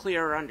much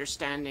clearer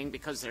understanding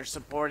because they're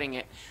supporting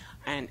it.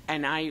 And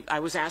I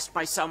was asked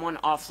by someone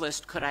off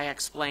list, could I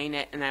explain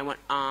it? And I went,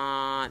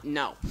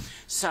 no.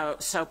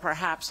 So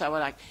perhaps I would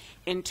like,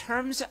 in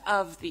terms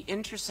of the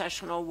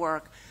intercessional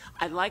work,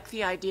 I like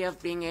the idea of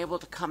being able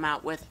to come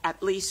out with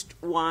at least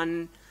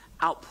one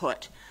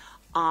output.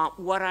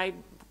 What I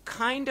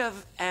kind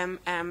of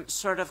am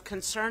sort of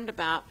concerned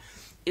about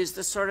is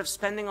the sort of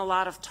spending a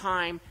lot of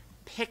time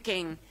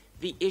picking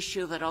the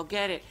issue that'll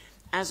get it,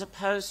 as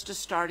opposed to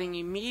starting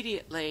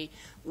immediately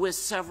with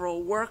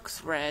several work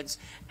threads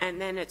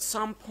and then at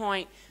some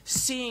point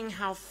seeing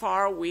how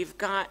far we've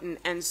gotten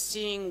and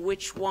seeing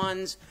which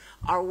ones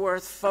are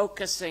worth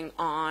focusing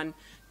on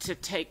to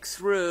take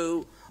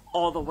through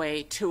all the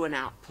way to an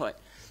output.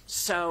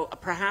 So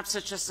perhaps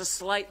it's just a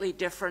slightly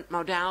different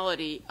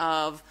modality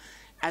of,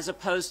 as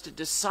opposed to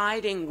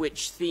deciding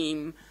which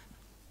theme,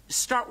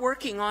 start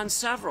working on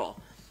several,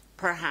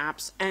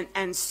 perhaps,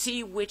 and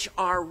see which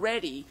are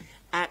ready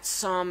at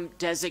some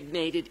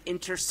designated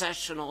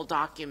intercessional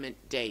document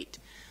date.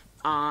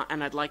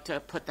 And I'd like to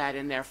put that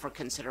in there for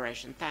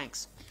consideration.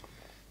 Thanks.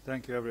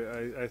 Thank you,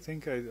 Avri. I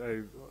think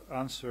I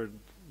answered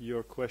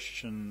your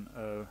question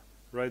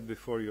right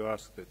before you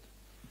asked it.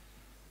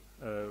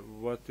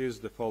 What is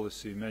the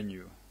policy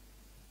menu?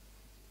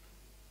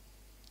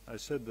 I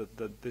said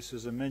that this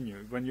is a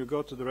menu. When you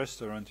go to the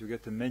restaurant, you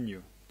get a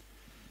menu.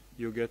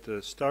 You get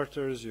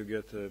starters, you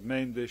get a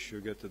main dish, you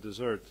get a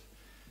dessert.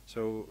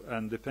 So,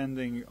 and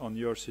depending on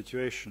your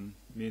situation,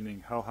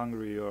 meaning how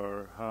hungry you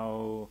are,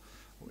 how,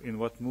 in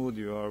what mood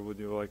you are, would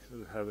you like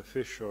to have a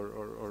fish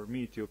or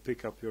meat, you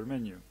pick up your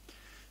menu.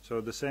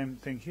 So the same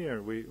thing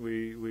here.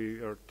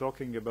 We are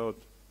talking about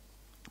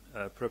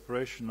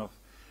preparation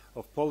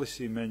of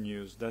policy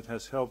menus that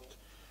has helped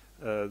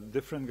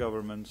different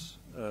governments,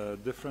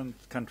 different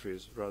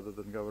countries rather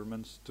than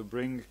governments, to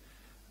bring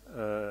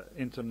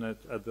internet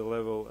at the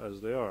level as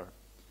they are.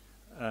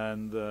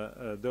 And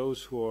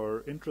those who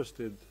are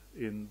interested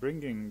in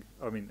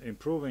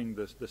improving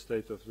the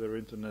state of their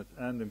internet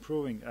and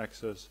improving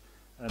access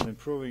and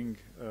improving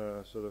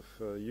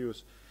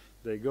use,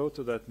 they go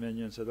to that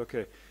menu and said,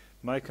 okay,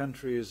 my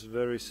country is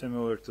very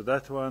similar to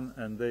that one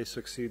and they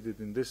succeeded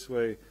in this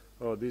way.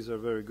 Oh, these are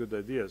very good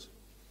ideas.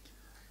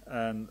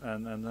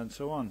 And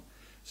so on.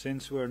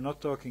 Since we're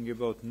not talking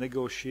about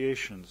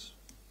negotiations,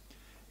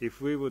 if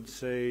we would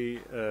say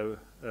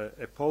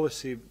a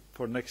policy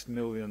for next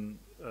million,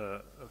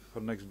 for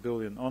next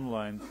billion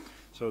online,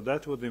 so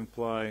that would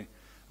imply,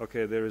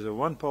 okay, there is a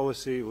one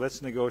policy,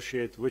 let's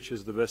negotiate which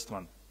is the best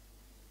one.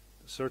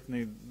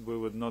 Certainly we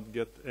would not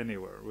get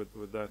anywhere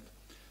with that.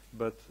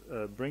 But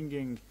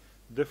bringing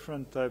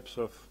different types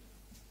of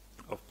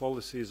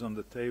policies on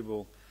the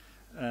table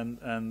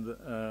and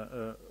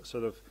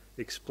sort of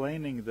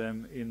explaining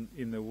them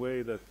in a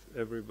way that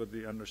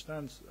everybody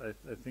understands,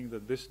 I think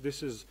that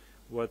this is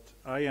what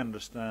I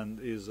understand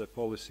is a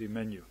policy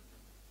menu.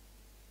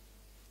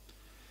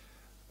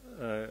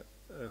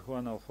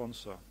 Juan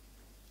Alfonso.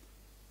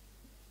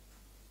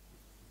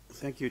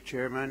 Thank you,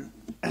 Chairman.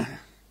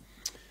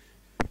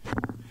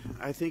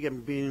 I think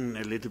I'm being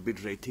a little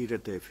bit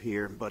reiterative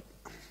here, but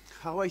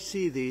how I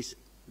see this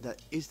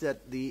is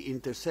that the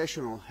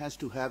intercessional has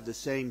to have the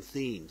same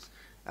themes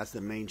as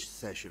the main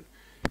session.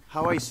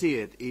 How I see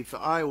it, if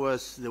I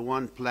was the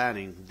one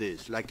planning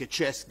this, like a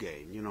chess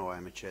game, you know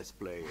I'm a chess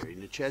player.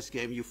 In a chess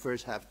game, you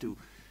first have to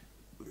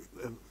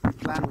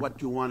plan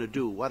what you want to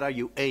do. What are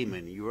you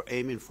aiming? You're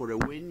aiming for a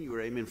win,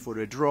 you're aiming for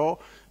a draw,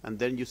 and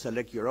then you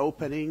select your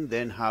opening,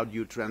 then how do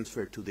you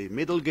transfer to the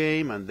middle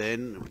game, and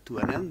then to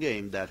an end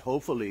game that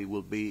hopefully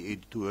will be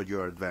to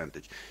your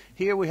advantage.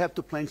 Here we have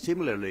to plan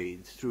similarly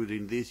through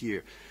this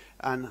year.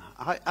 And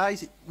I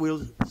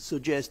will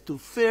suggest to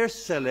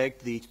first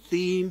select the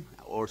theme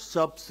or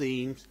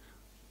sub-themes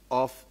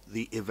of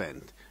the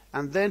event,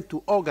 and then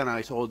to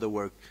organize all the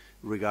work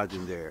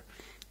regarding there,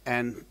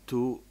 and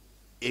to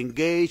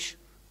engage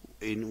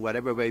in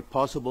whatever way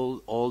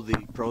possible all the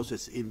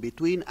process in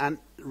between. And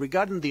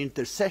regarding the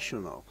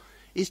intercessional,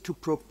 is to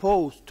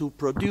propose to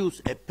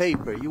produce a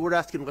paper. You were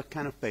asking what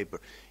kind of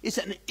paper. It's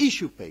an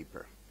issue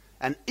paper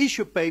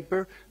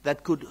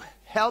that could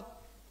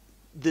help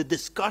the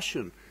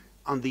discussion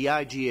on the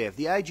IGF.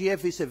 The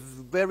IGF is a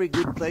very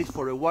good place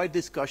for a wide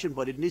discussion,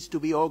 but it needs to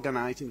be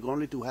organized in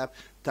order to have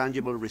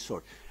tangible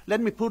results.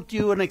 Let me put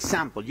you an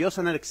example, just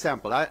an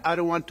example. I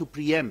don't want to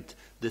preempt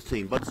the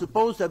theme, but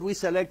suppose that we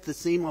select the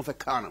theme of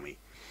economy.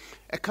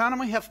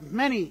 Economy have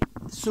many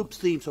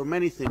sub-themes or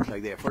many things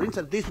like that. For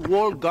instance, this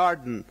walled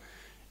garden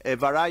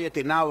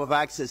variety now of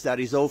access that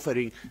is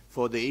offering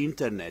for the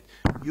Internet,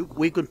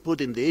 we could put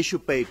in the issue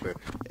paper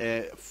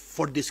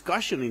for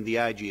discussion in the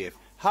IGF.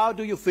 How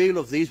do you feel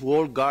of this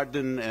walled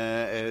garden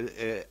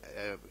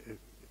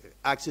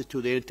access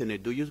to the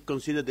Internet? Do you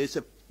consider this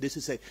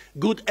is a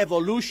good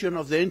evolution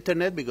of the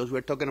Internet, because we're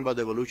talking about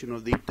the evolution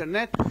of the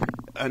Internet?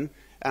 and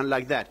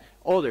like that.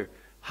 Other,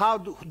 how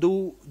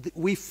do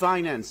we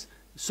finance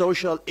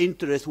social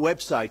interest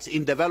websites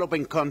in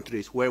developing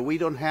countries where we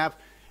don't have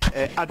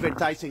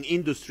advertising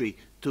industry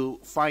to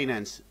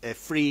finance a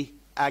free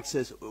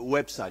access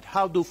website?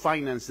 How do we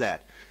finance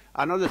that?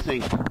 Another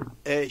thing,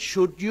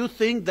 should you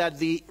think that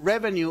the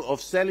revenue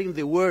of selling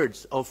the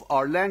words of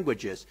our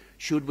languages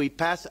should be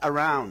passed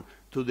around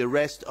to the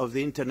rest of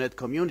the internet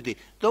community?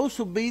 Those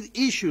would be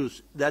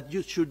issues that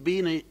should be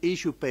in an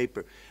issue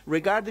paper.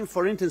 Regarding,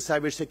 for instance,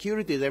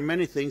 cybersecurity, there are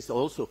many things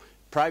also.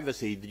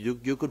 Privacy,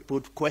 you could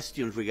put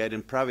questions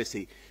regarding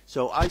privacy.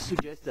 So I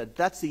suggest that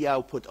that's the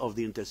output of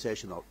the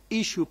intersessional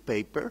issue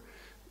paper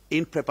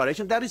in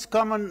preparation. That is a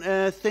common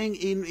thing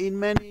in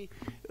many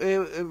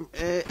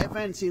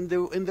events in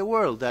the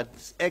world, that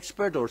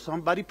expert or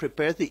somebody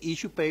prepares the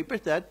issue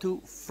papers that to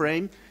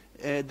frame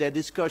the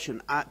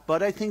discussion.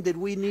 But I think that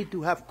we need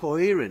to have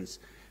coherence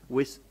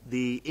with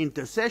the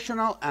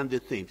intersessional and the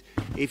themes.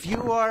 If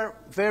you are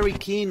very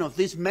keen of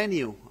this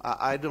menu,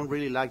 I don't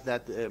really like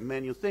that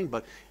menu thing,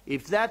 but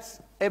if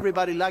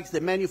everybody likes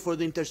the menu for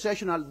the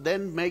intersessional,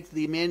 then make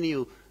the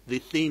menu the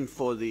theme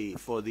for the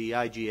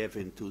IGF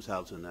in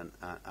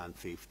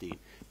 2015.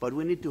 But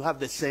we need to have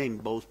the same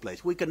both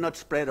places. We cannot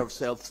spread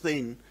ourselves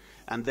thin,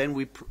 and then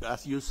we,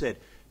 as you said,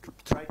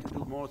 try to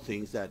do more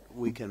things that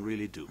we can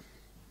really do.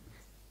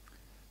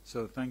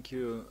 So thank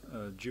you,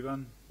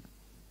 Jivan.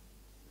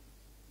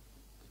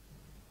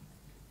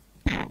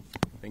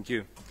 Thank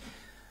you.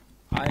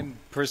 I'm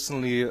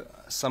personally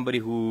somebody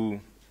who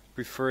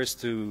prefers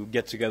to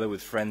get together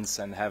with friends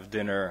and have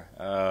dinner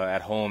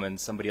at home and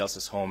somebody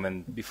else's home,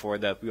 and before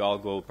that we all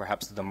go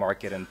perhaps to the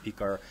market and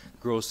pick our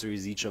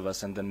groceries, each of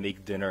us, and then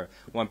make dinner.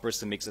 One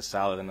person makes a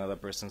salad, another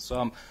person.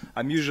 So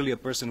I'm usually a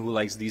person who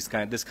likes this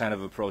kind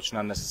of approach,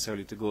 not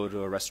necessarily to go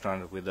to a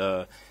restaurant with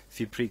a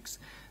fixed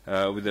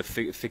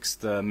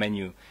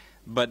menu.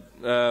 But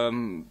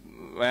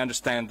I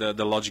understand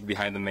the logic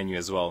behind the menu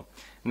as well.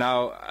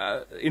 Now,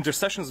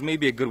 intersessions may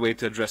be a good way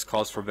to address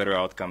calls for better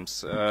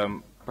outcomes,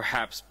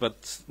 perhaps,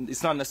 but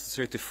it's not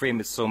necessary to frame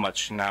it so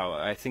much now.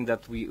 I think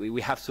that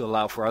we have to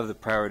allow for other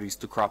priorities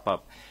to crop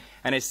up.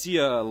 And I see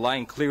a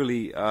line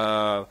clearly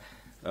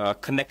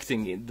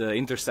connecting the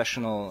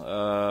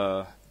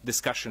intersessional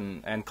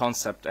discussion and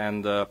concept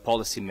and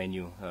policy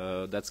menu.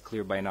 That's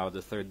clear by now,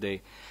 the third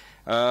day.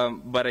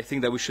 But I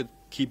think that we should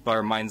keep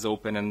our minds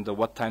open, and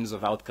what kinds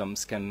of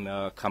outcomes can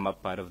come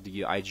up out of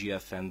the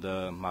IGF and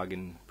the MAG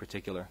in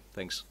particular.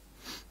 Thanks.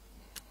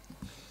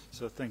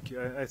 So thank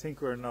you. I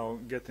think we're now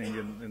getting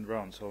in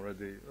rounds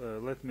already.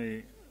 Let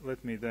me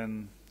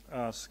then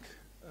ask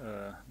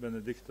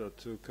Benedicto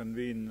to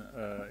convene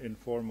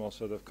informal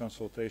sort of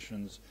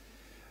consultations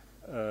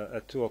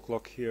at 2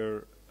 o'clock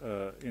here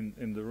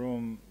in the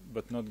room,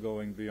 but not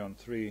going beyond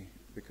 3,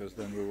 because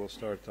then we will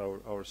start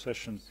our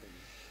session.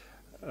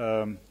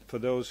 For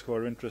those who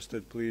are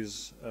interested,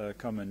 please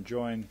come and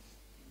join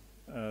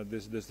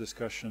this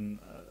discussion.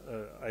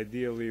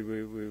 Ideally,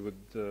 we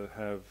would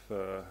have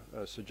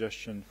a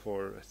suggestion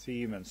for a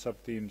theme and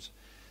sub-themes.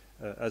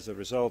 As a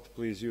result,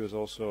 please use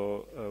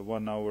also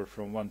 1 hour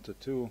from 1 to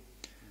 2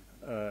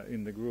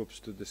 in the groups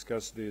to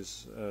discuss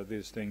these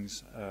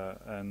things.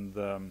 And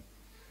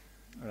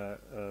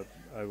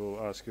I will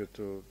ask you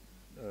to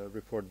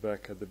report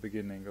back at the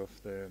beginning of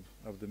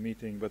the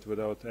meeting, but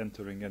without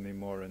entering any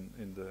more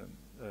in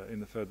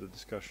the further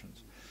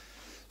discussions.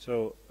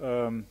 So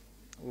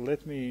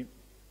let me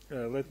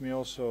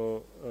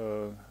also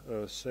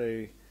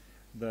say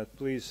that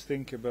please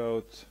think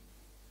about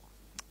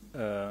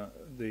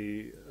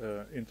the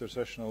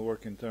intersessional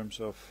work in terms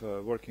of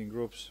working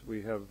groups.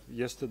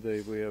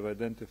 Yesterday we have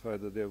identified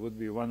that there would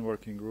be one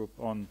working group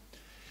on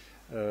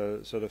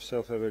sort of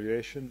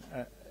self-evaluation,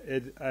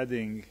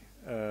 adding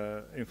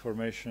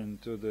information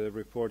to the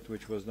report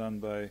which was done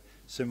by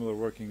similar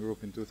working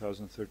group in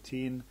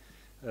 2013,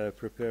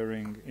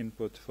 preparing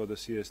input for the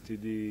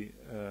CSTD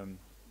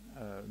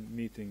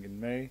meeting in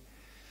May.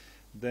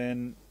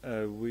 Then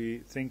we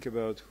think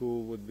about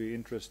who would be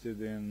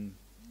interested in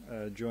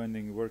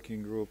joining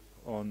working group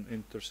on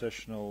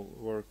intersessional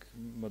work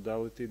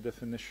modality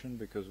definition,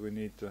 because we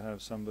need to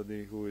have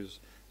somebody who is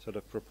sort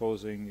of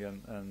proposing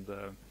and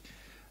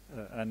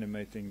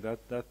animating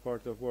that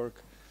part of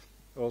work.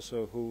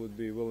 Also, who would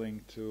be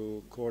willing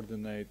to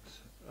coordinate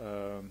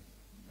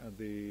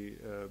the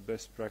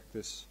best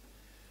practice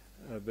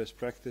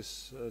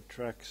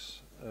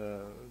tracks.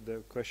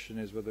 The question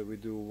is whether we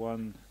do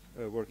one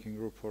working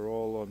group for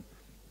all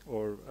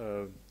or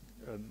a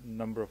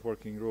number of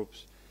working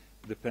groups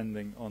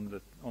depending on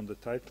the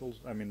titles.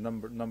 I mean,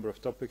 number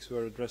of topics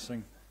we're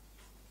addressing.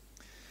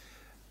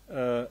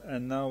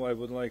 And now I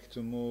would like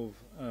to move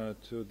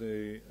to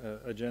the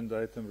agenda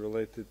item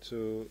related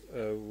to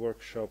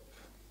workshop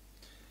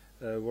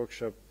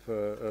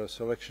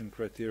selection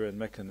criteria and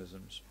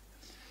mechanisms.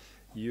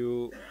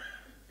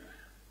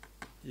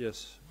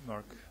 Yes,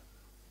 Mark.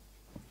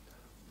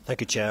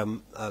 Thank you, Chair.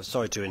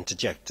 Sorry to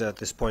interject at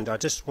this point. I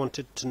just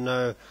wanted to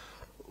know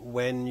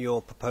when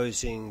you're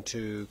proposing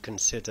to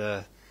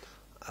consider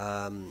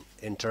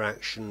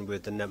interaction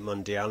with the Net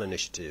Mondial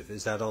initiative.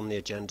 Is that on the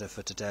agenda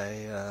for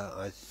today?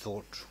 I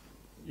thought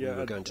we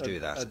were going to do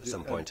that at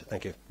some point.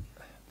 Thank you.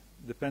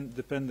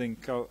 Depending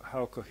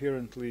how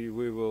coherently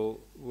we will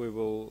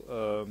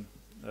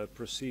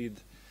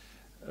proceed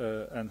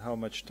and how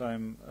much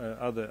time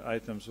other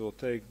items will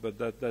take, but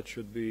that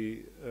should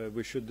be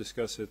we should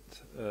discuss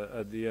it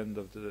at the end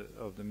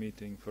of the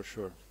meeting for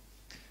sure.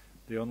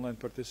 The online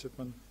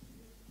participant.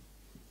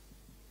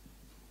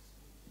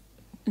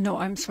 No,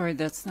 I'm sorry,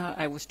 that's not.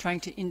 I was trying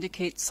to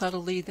indicate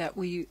subtly that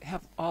we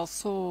have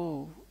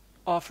also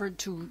offered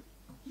to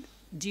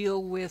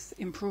deal with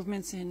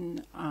improvements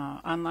in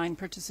online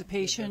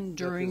participation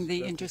during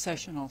the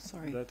intersessional.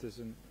 Sorry. That is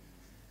in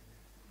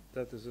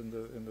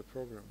the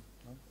program.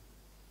 No?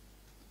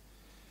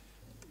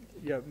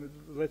 Yeah,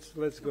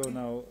 let's go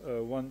now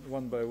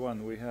one by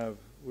one. We have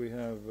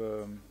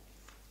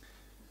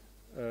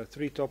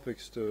three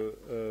topics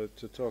to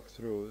talk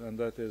through, and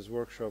that is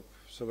workshop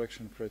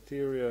selection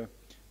criteria,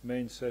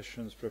 main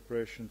sessions,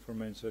 preparation for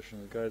main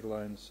sessions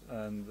guidelines,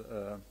 and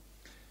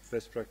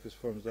best practice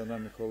forums,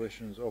 dynamic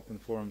coalitions, open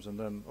forums, and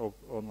then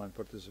online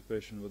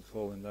participation would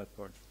fall in that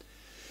part.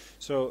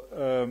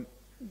 So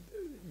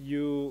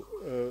you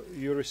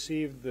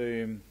received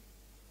the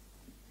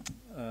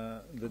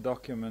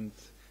document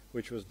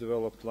which was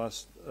developed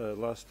last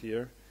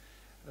year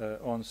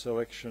on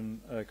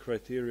selection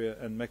criteria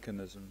and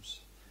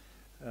mechanisms,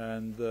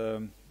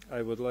 and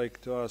I would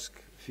like to ask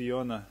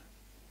Fiona,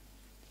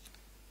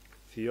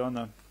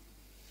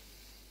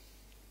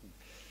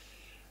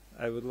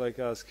 I would like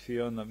to ask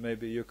Fiona,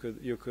 maybe you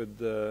could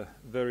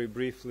very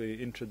briefly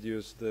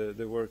introduce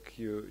the work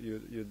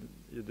you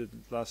did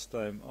last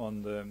time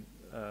on the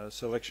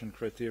selection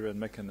criteria and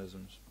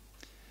mechanisms,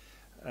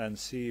 and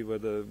see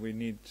whether we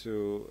need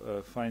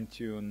to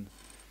fine-tune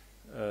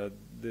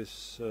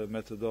this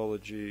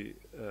methodology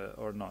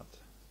or not.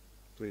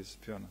 Please,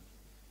 Fiona.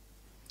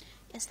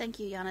 Yes, thank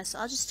you, Giannis.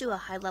 I'll just do a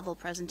high-level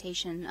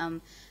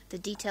presentation, the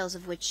details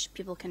of which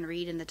people can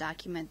read in the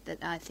document that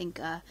I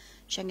think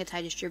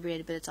Chengetai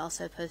distributed, but it's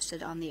also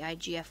posted on the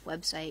IGF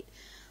website.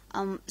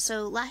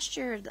 So last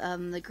year,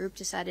 the group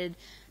decided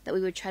that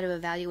we would try to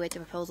evaluate the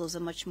proposals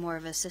in much more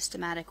of a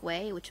systematic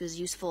way, which was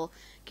useful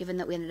given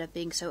that we ended up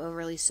being so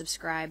overly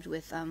subscribed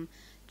with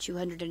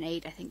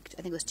 208, I think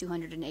it was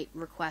 208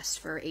 requests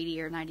for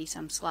 80 or 90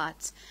 some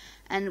slots.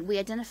 And we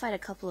identified a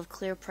couple of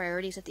clear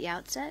priorities at the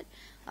outset.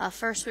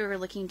 First, we were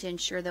looking to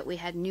ensure that we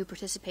had new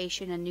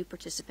participation and new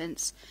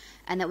participants,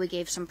 and that we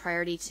gave some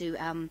priority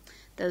to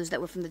those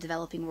that were from the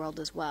developing world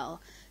as well.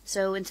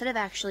 So instead of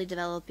actually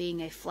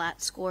developing a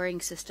flat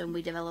scoring system,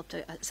 we developed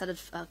a set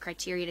of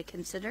criteria to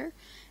consider,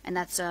 and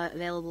that's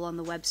available on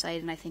the website,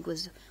 and I think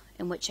was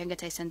in what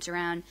Chengetai sent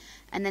around.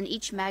 And then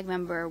each MAG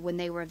member, when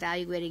they were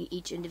evaluating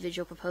each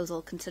individual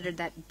proposal, considered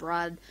that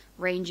broad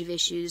range of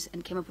issues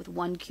and came up with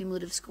one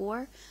cumulative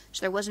score.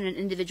 So there wasn't an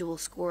individual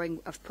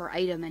scoring of per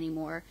item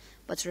anymore,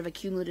 but sort of a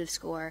cumulative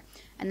score.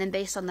 And then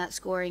based on that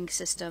scoring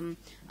system,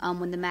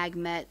 when the MAG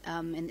met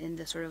in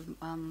the sort of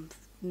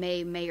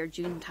May or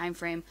June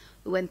timeframe,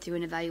 we went through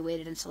and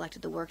evaluated and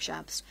selected the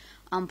workshops.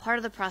 Part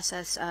of the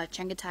process,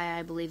 Chengetai,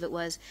 I believe it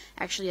was,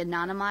 actually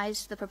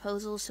anonymized the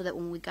proposals so that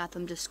when we got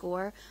them to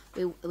score,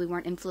 we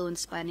weren't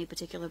influenced by any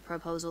particular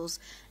proposals.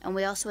 And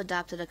we also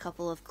adopted a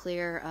couple of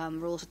clear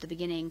rules at the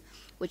beginning,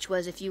 which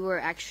was if you were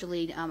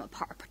actually a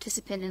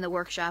participant in the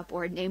workshop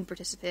or a named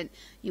participant,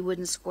 you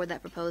wouldn't score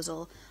that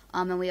proposal.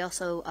 And we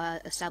also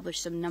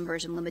established some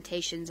numbers and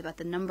limitations about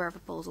the number of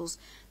proposals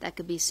that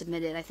could be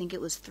submitted. I think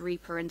it was 3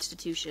 per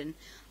institution.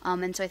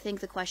 And so I think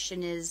the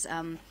question is,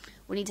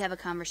 we need to have a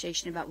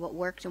conversation about what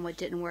worked and what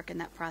didn't work in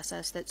that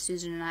process that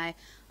Susan and I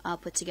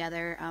put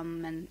together.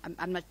 And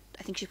I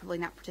think she's probably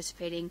not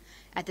participating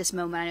at this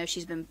moment. I know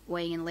she's been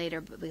weighing in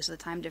later because of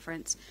the time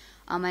difference.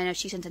 I know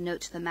she sent a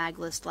note to the MAG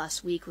list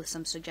last week with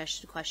some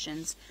suggested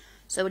questions.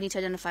 So we need to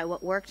identify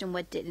what worked and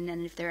what didn't,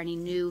 and if there are any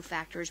new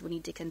factors we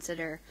need to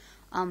consider.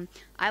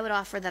 I would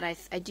offer that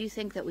I do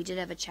think that we did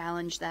have a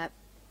challenge that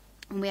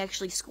when we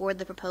actually scored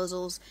the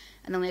proposals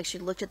and then we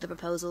actually looked at the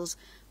proposals,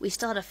 we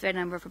still had a fair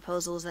number of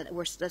proposals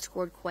that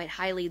scored quite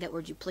highly that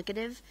were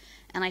duplicative.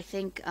 And I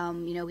think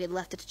we had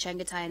left it to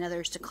Chengetai and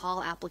others to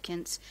call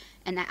applicants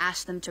and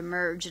ask them to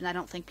merge, and I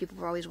don't think people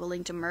were always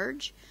willing to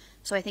merge.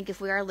 So I think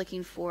if we are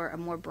looking for a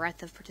more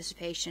breadth of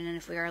participation and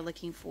if we are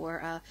looking for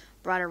a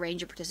broader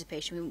range of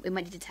participation, we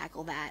might need to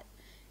tackle that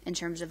in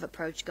terms of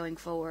approach going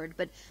forward.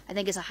 But I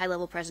think as a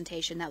high-level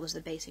presentation, that was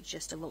the basic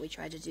gist of what we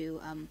tried to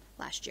do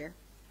last year.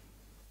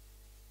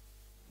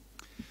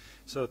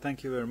 So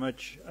thank you very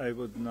much. I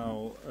would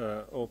now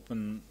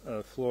open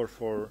floor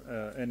for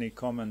any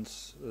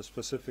comments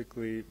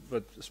specifically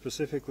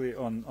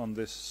on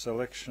this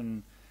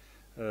selection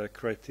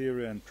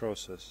criteria and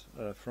process.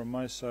 From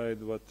my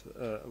side,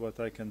 what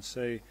I can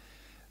say,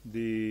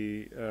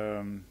 the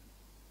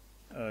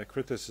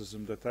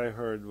criticism that I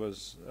heard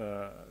was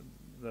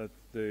that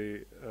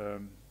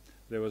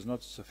there was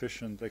not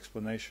sufficient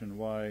explanation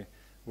why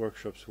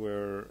workshops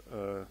were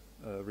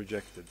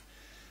rejected.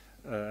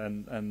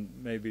 and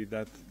maybe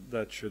that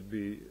should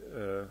be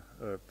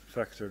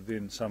factored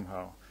in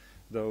somehow,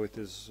 though it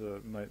is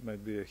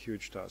might be a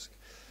huge task.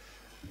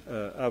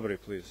 Avri,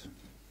 please.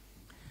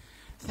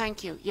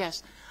 Thank you.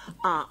 Yes.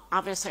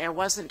 Obviously, I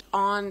wasn't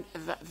on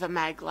the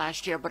MAG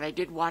last year, but I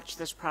did watch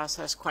this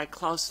process quite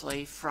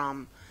closely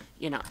from,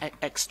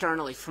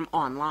 externally from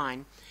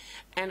online.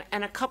 And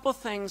a couple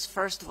things,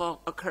 first of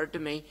all, occurred to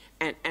me,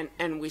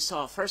 and we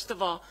saw. First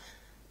of all,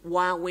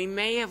 while we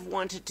may have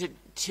wanted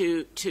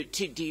to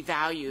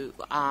devalue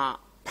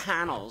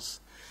panels,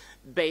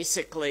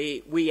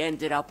 basically we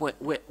ended up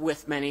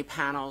with many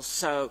panels.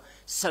 So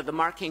the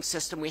marking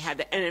system we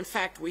had, and in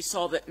fact we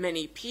saw that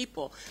many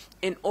people,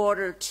 in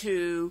order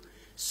to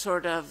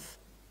sort of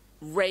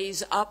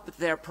raise up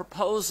their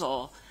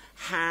proposal,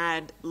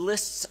 had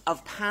lists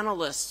of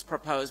panelists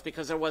proposed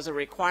because there was a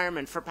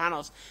requirement for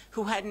panels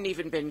who hadn't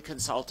even been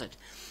consulted.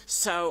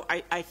 So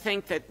I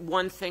think that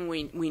one thing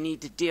we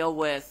need to deal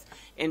with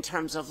in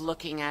terms of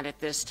looking at it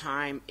this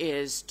time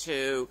is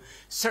to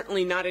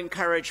certainly not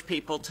encourage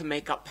people to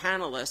make up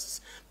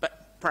panelists,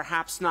 but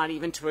perhaps not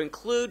even to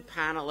include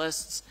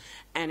panelists.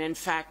 And in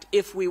fact,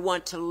 if we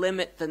want to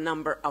limit the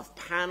number of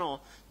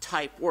panel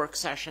type work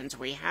sessions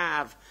we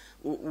have,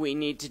 we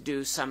need to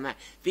do some of that.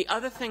 The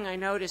other thing I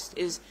noticed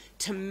is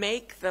to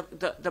make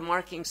the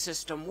marking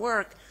system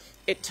work,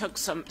 it took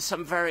some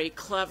very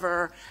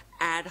clever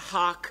ad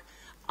hoc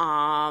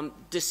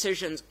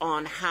decisions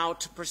on how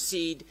to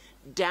proceed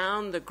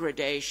down the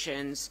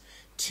gradations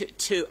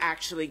to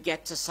actually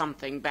get to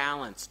something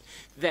balanced.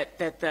 That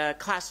the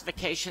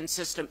classification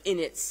system in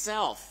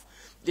itself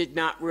did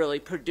not really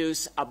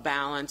produce a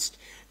balanced.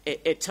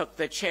 It took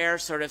the chair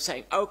sort of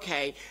saying,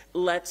 okay,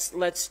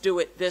 let's do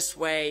it this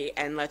way,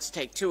 and let's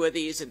take 2 of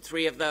these and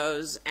 3 of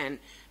those and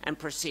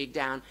proceed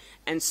down.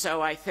 And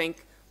so I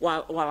think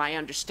while I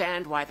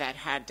understand why that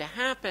had to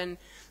happen,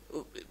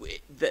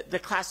 the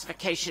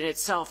classification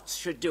itself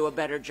should do a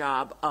better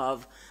job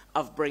of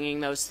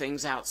bringing those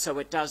things out so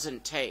it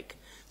doesn't take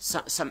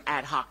some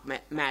ad hoc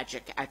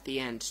magic at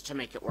the end to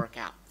make it work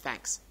out.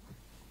 Thanks.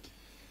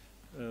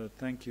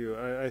 Thank you.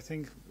 I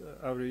think,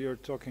 Avri, you're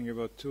talking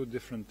about 2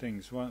 different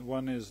things.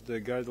 One is the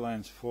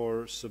guidelines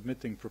for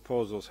submitting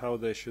proposals, how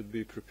they should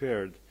be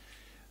prepared,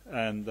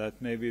 and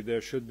that maybe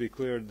there should be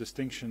clear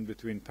distinction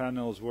between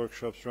panels,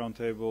 workshops,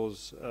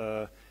 roundtables,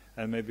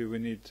 and maybe we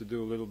need to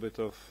do a little bit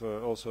of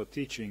also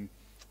teaching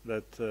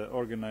that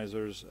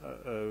organizers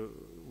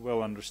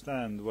well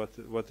understand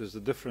what is the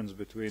difference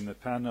between a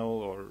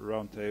panel or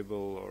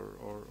roundtable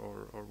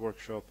or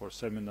workshop or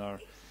seminar.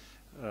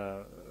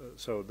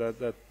 So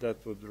that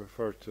would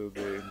refer to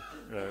the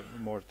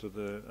more to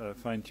the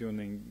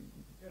fine-tuning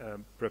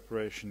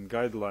preparation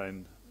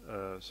guideline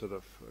sort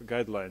of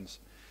guidelines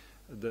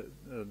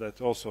that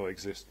also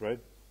exist, right?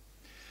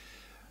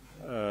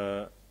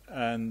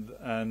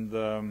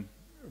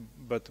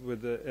 But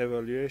with the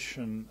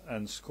evaluation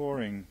and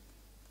scoring,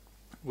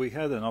 we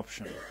had an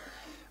option.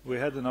 We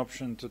had an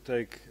option to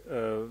take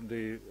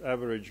the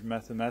average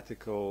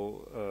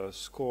mathematical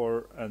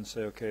score and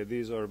say, okay,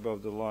 these are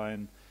above the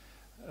line.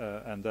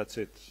 And that's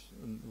it,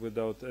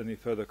 without any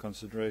further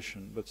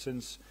consideration. But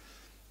since,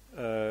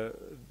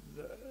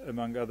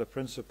 among other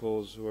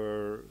principles,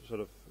 we're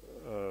sort of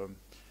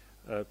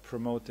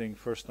promoting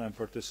first-time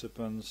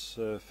participants,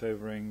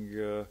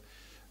 favoring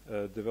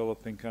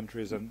developing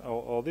countries, and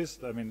all this,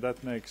 I mean,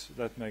 that makes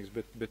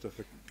bit of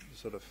a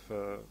sort of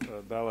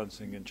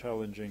balancing and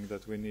challenging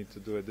that we need to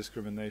do a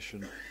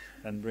discrimination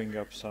and bring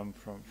up some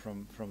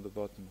from the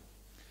bottom.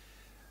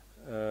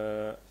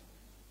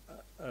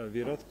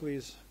 Virat,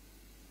 please.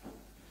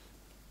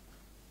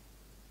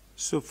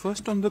 So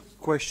first on the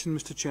question,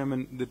 Mr.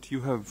 Chairman, that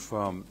you have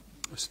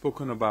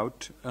spoken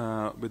about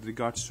with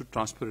regards to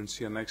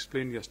transparency, and I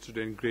explained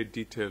yesterday in great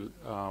detail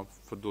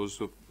for those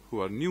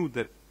who are new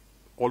that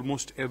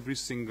almost every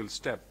single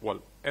step,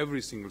 well,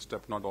 every single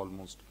step, not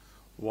almost,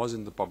 was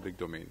in the public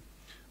domain.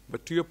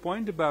 But to your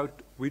point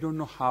about we don't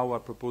know how our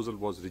proposal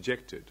was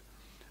rejected,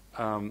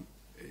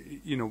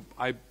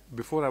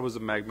 before I was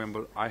a MAG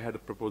member, I had a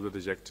proposal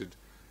rejected,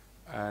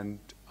 and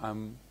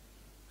I'm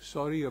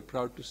sorry or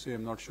proud to say,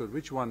 I'm not sure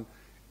which one,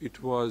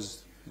 it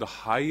was the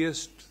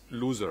highest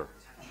loser.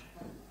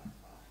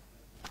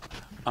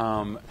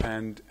 And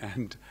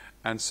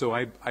so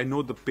I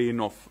know the pain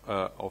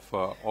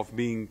of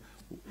being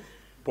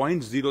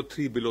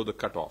 0.03 below the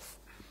cutoff.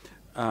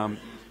 And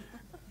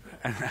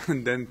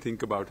then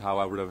think about how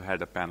I would have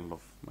had a panel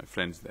of my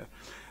friends there.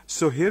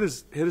 So here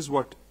is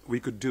what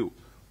we could do.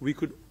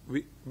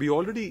 We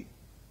already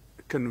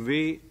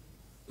convey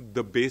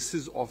the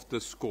basis of the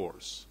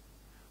scores.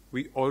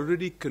 We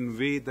already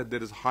convey that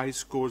there is high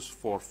scores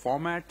for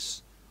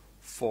formats,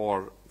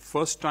 for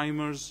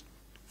first-timers,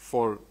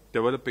 for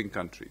developing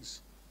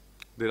countries.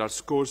 There are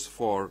scores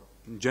for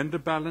gender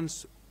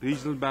balance,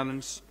 regional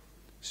balance,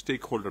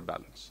 stakeholder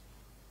balance,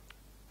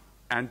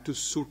 and to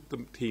suit the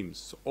themes.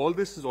 So all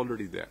this is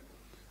already there.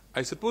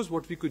 I suppose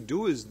what we could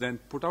do is then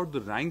put out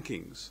the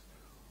rankings.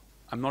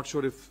 I'm not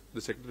sure if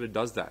the Secretary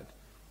does that,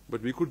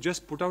 but we could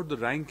just put out the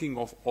ranking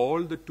of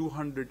all the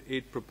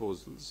 208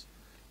 proposals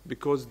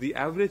because the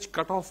average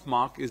cutoff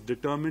mark is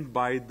determined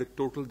by the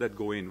total that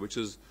go in, which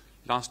is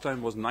last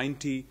time was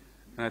 90,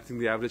 and I think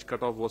the average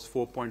cutoff was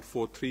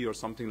 4.43 or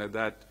something like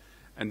that,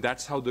 and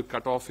that's how the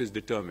cutoff is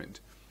determined.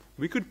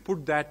 We could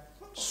put that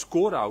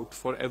score out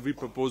for every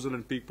proposal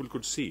and people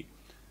could see.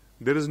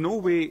 There is no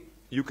way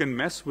you can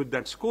mess with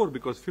that score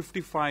because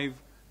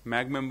 55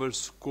 MAG members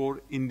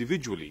score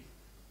individually.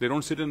 They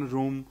don't sit in a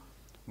room.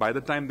 By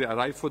the time they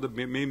arrive for the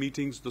May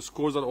meetings, the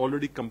scores are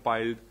already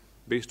compiled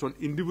based on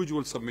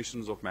individual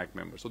submissions of MAG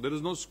members. So there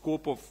is no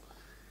scope of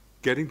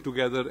getting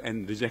together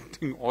and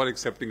rejecting or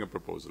accepting a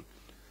proposal.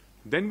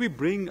 Then we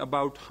bring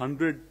about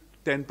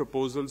 110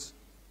 proposals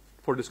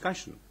for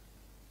discussion.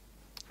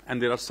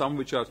 And there are some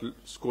which are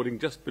scoring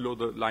just below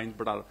the line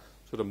but are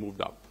sort of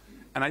moved up.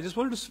 And I just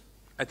wanted to,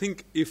 I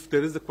think if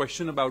there is a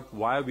question about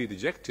why are we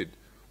rejected,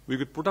 we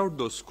could put out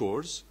those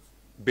scores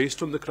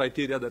based on the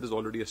criteria that is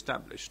already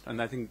established.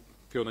 And I think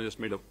Fiona just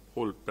made a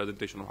whole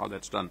presentation of how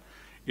that's done,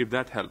 if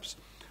that helps.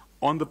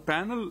 On the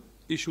panel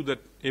issue that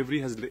Avery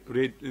has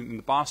raised in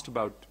the past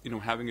about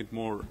having it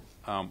more,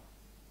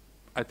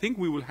 I think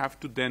we will have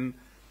to then,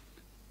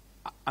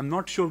 I'm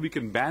not sure we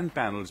can ban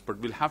panels, but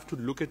we'll have to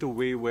look at a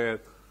way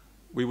where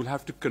we will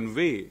have to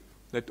convey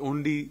that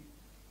only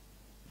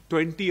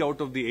 20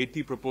 out of the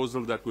 80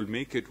 proposals that will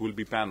make it will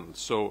be panels.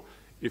 So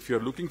if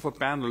you're looking for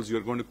panels,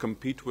 you're going to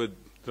compete with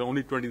the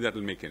only 20 that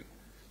will make it.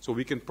 So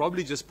we can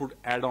probably just put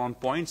add-on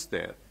points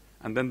there,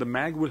 and then the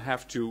MAG will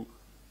have to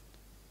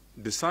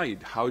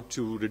decide how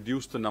to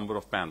reduce the number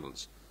of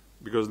panels.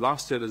 Because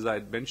last year, as I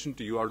had mentioned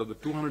to you, out of the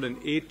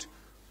 208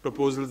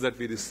 proposals that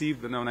we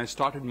received, and when I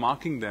started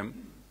marking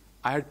them,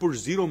 I had put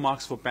 0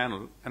 marks for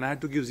panel, and I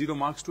had to give 0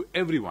 marks to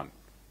everyone,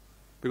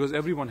 because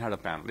everyone had a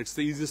panel. It's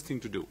the easiest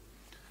thing to do.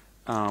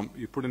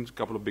 You put in a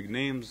couple of big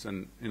names,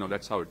 and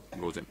that's how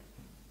it goes in.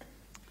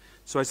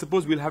 So I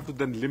suppose we'll have to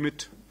then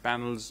limit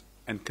panels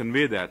and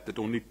convey that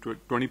only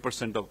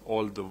 20% of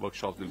all the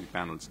workshops will be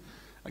panels.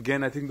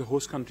 Again, I think the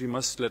host country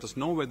must let us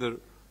know whether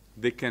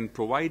they can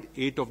provide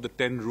 8 of the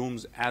 10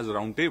 rooms as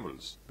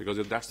roundtables, because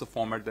if that's the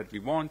format that we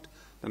want,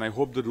 then I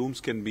hope the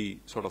rooms can be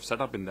sort of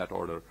set up in that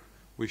order.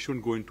 We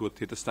shouldn't go into a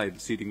theater-style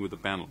seating with a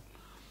panel.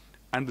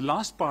 And the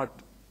last part,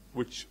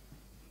 which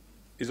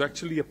is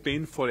actually a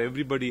pain for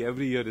everybody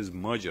every year, is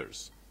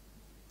mergers.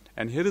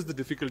 And here is the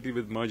difficulty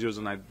with mergers,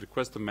 and I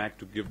request the MAC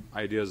to give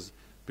ideas,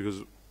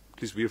 because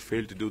at least we have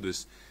failed to do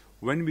this.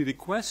 When we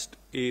request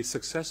a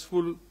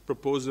successful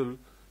proposal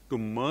to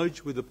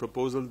merge with a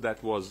proposal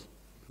that was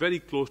very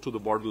close to the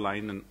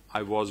borderline, and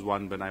I was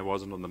one when I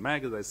wasn't on the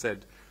MAG, as I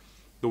said,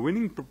 the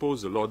winning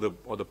proposal or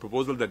the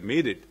proposal that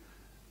made it,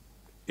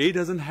 A,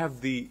 doesn't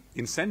have the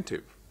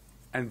incentive,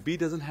 and B,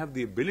 doesn't have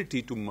the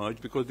ability to merge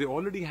because they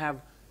already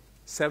have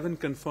 7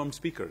 confirmed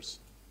speakers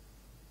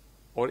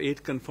or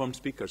 8 confirmed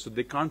speakers. So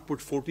they can't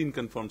put 14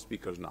 confirmed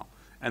speakers now.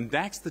 And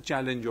that's the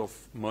challenge of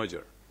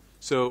merger.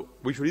 So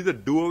we should either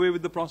do away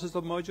with the process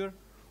of merger,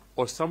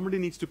 or somebody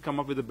needs to come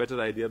up with a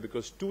better idea,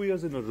 because 2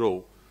 years in a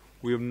row,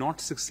 we have not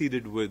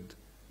succeeded with,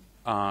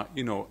 I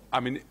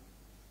mean,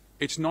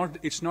 it's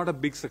not a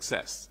big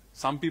success.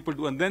 Some people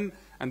do, and then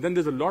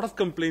there's a lot of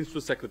complaints to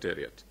the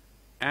Secretariat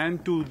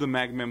and to the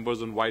MAG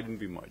members on why didn't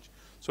we merge.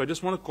 So I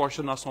just want to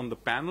caution us on the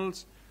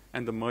panels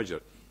and the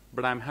merger.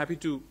 But I'm happy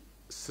to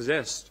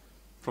suggest,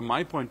 from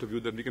my point of view,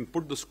 that we can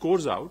put the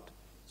scores out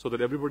so that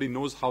everybody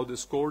knows how they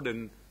scored.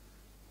 And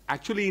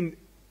actually,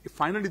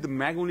 finally, the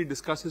MAG only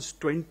discusses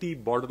 20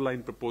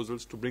 borderline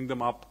proposals to bring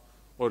them up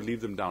or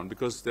leave them down,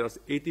 because there are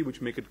 80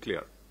 which make it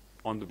clear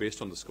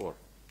based on the score.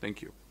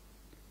 Thank you.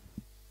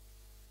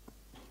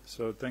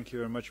 So thank you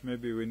very much.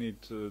 Maybe we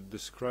need to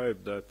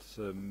describe that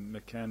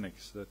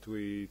mechanics that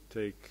we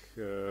take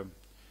sort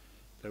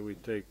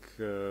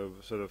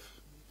of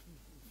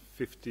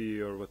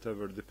 50 or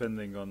whatever,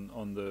 depending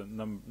on the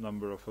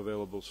number of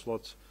available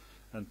slots,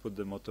 and put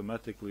them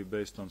automatically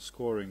based on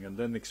scoring, and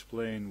then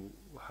explain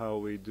how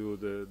we do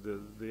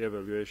the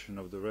evaluation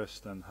of the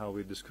rest and how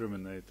we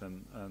discriminate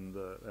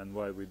and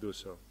why we do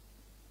so.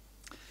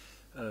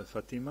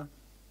 Fatima?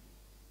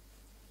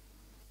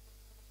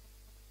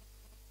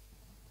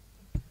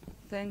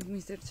 Thanks,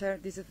 Mr. Chair.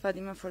 This is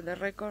Fatima for the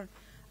record.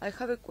 I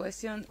have a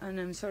question, and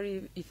I'm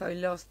sorry if I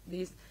lost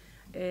this.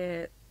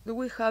 Do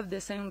we have the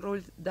same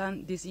rules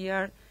done this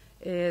year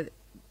that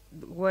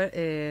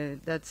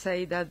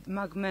say that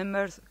MAG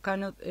members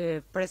cannot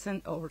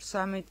present or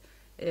submit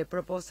a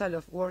proposal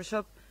of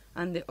workshop,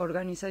 and the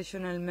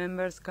organizational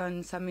members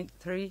can submit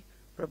 3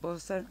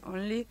 proposals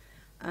only?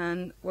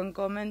 And one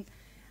comment,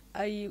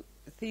 I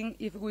think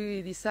if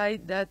we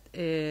decide that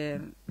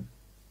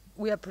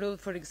we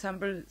approve, for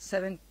example,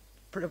 7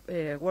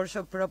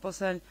 workshop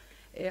proposal,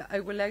 I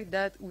would like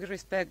that we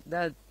respect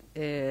that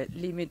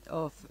limit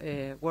of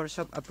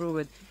workshop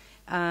approved,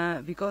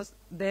 because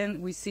then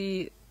we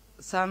see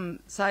some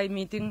side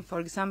meeting, for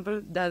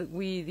example, that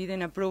we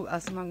didn't approve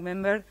as MAG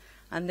member,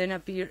 and then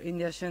appear in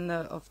the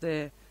agenda of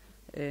the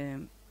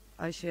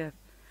IGF.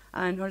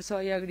 And also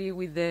I agree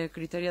with the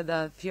criteria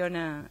that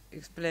Fiona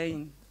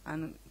explained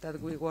and that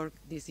we work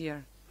this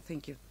year.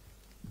 Thank you.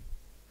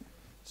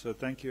 So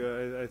thank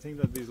you. I think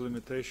that these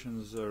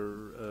limitations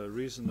are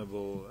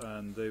reasonable,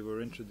 and they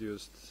were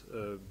introduced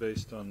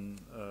based on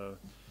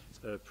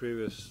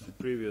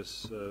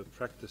previous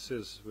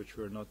practices, which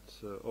were not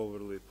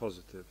overly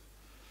positive.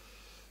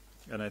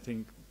 And I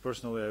think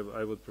personally,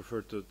 I would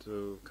prefer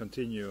to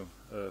continue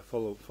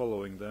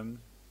following them.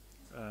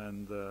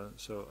 And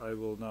so I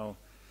will now.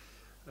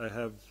 I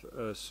have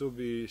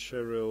Subi,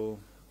 Cheryl,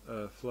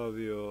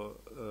 Flavio,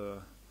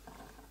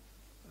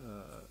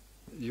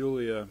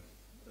 Julia,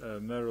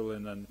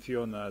 Marilyn, and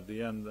Fiona at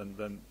the end, and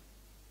then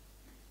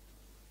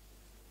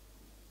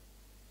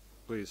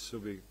please,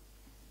 Subi.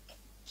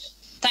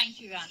 Thank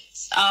you,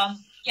 Yanis.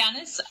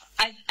 Yanis,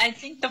 I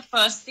think the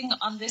first thing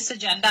on this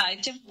agenda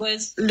item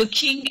was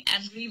looking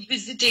and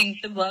revisiting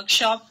the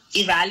workshop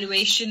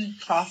evaluation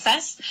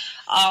process.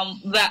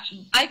 Where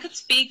I could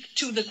speak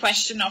to the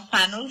question of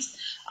panels,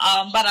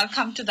 but I'll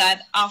come to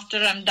that after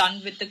I'm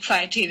done with the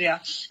criteria.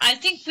 I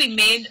think we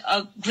made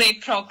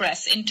great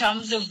progress in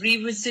terms of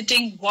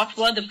revisiting what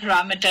were the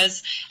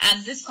parameters,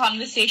 and this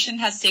conversation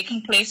has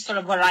taken place for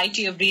a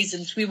variety of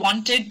reasons. We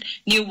wanted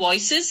new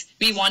voices.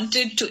 We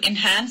wanted to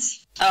enhance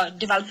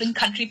developing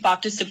country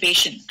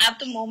participation. At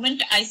the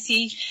moment, I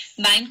see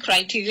 9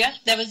 criteria.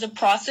 There was a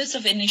process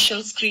of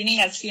initial screening,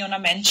 as Fiona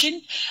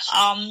mentioned,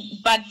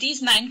 but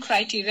these 9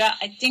 criteria,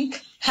 I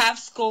think, have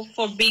scope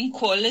for being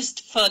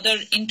coalesced further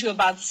into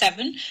about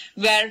 7,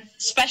 where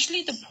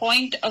especially the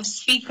point of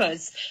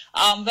speakers,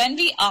 when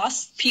we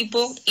ask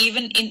people,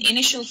 even in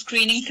initial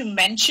screening, to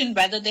mention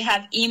whether they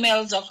have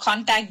emails or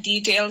contact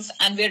details,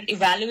 and we're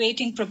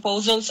evaluating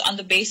proposals on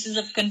the basis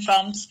of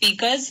confirmed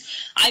speakers,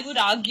 I would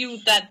argue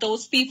that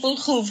those people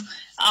who've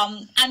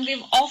and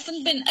we've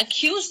often been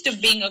accused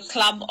of being a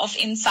club of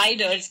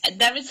insiders.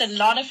 There is a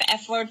lot of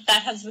effort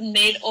that has been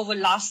made over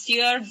last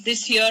year,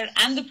 this year,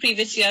 and the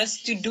previous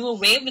years to do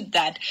away with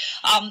that.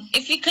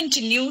 If we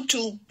continue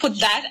to put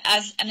that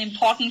as an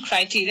important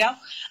criteria,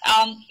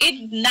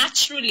 it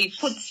naturally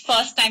puts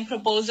first-time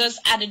proposers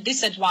at a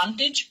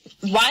disadvantage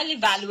while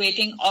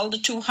evaluating all the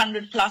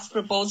 200-plus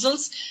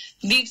proposals.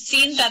 We've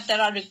seen that there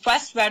are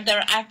requests where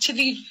they're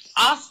actually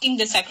asking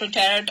the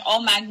Secretariat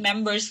or MAG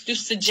members to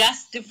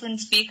suggest different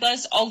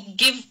speakers or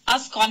give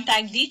us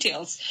contact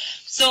details.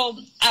 So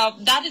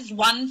that is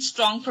one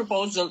strong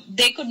proposal.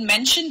 They could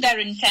mention their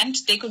intent,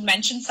 they could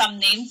mention some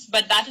names,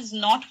 but that is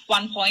not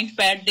one point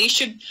where they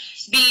should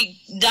be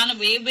done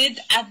away with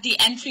at the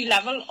entry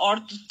level or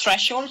the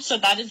threshold. So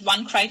that is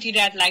one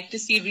criteria I'd like to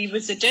see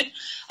revisited.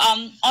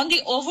 On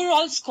the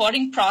overall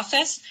scoring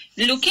process,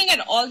 looking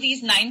at all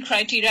these 9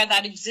 criteria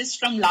that exist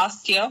from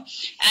last year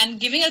and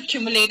giving a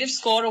cumulative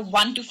score of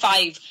 1 to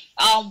 5,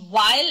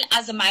 while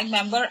as a MAG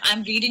member,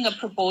 I'm reading a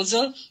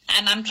proposal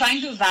and I'm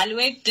trying to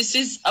evaluate, this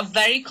is a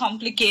very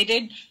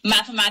complicated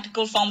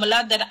mathematical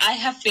formula that I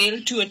have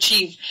failed to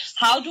achieve.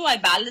 How do I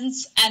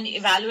balance and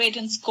evaluate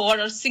and score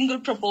a single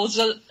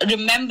proposal,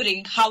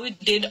 remembering how it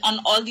did on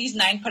all these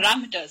 9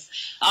 parameters?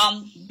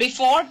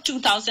 Before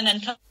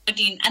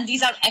 2013, and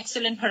these are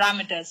excellent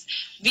parameters,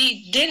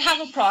 we did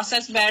have a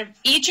process where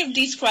each of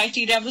these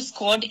criteria was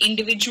scored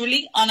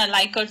individually on a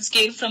Likert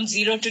scale from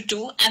 0 to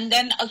 2, and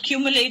then a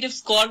cumulative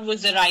score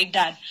was arrived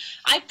at.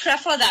 I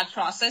prefer that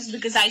process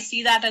because I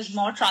see that as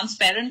more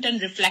transparent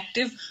and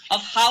reflective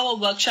of how a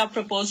workshop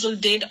proposal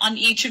did on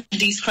each of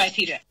these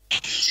criteria.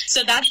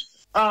 So that's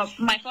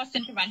my first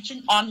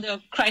intervention on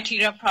the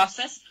criteria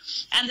process.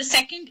 And the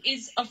second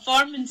is a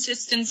firm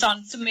insistence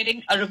on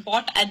submitting a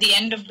report at the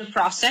end of the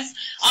process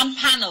on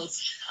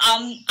panels.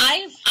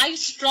 I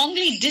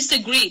strongly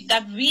disagree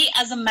that we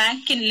as a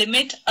MAG can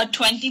limit a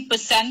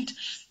 20%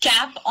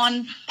 cap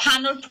on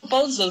panel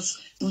proposals.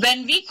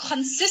 When we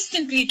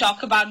consistently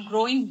talk about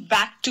growing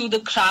back to the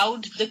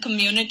crowd, the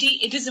community,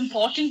 it is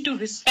important to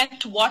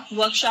respect what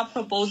workshop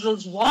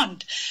proposals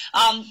want.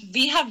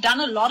 We have done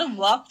a lot of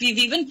work. We've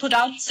even put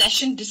out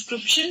session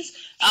descriptions.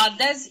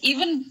 There's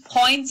even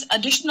points,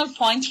 additional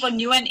points for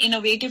new and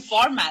innovative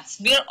formats.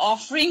 We're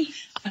offering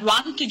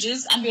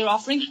advantages and we're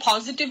offering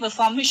positive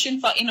affirmation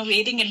for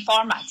innovating in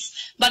formats.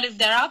 But if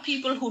there are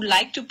people who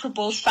like to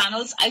propose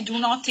panels, I do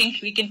not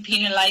think we can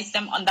penalize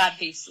them on that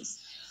basis.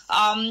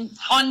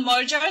 On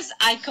mergers,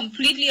 I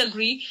completely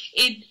agree.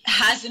 It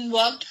hasn't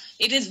worked.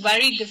 It is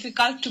very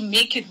difficult to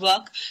make it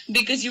work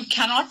because you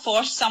cannot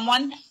force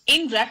someone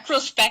in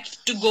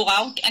retrospect to go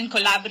out and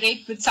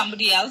collaborate with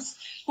somebody else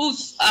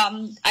whose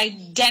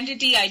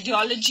identity,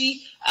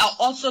 ideology,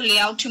 also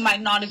layout you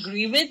might not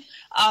agree with.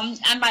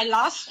 And my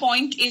last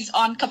point is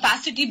on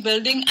capacity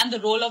building and the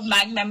role of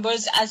MAG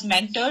members as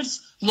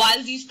mentors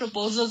while these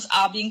proposals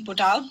are being put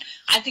out.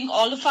 I think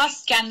all of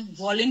us can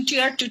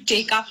volunteer to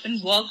take up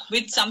and work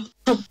with some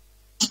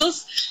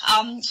proposals.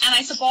 And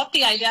I support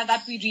the idea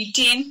that we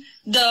retain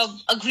the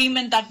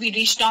agreement that we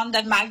reached on,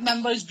 that MAG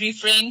members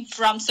refrain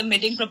from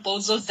submitting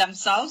proposals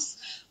themselves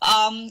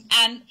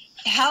and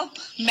help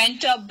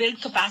mentor,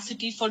 build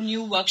capacity for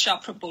new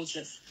workshop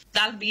proposals.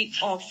 That'll be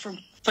all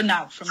for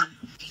now from me.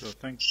 So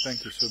thank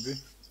you,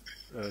 Subi.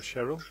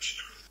 Cheryl?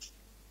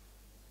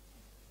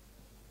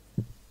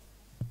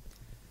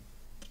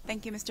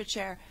 Thank you, Mr.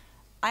 Chair.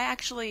 I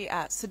actually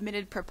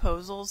submitted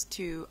proposals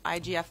to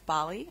IGF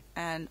Bali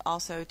and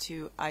also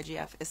to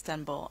IGF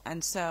Istanbul,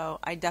 and so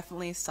I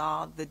definitely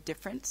saw the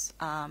difference.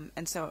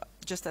 And so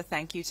just a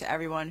thank you to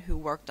everyone who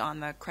worked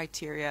on the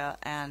criteria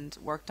and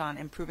worked on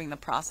improving the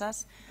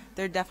process.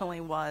 There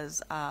definitely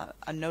was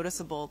a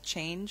noticeable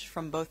change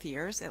from both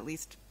years, at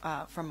least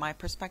from my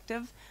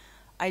perspective.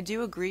 I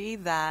do agree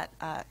that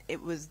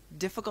it was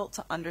difficult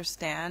to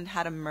understand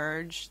how to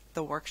merge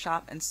the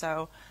workshop, and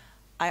so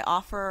I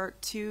offer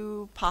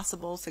two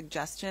possible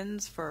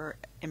suggestions for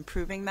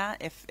improving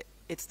that if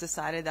it's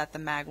decided that the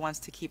MAG wants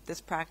to keep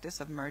this practice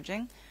of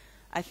merging.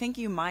 I think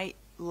you might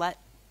let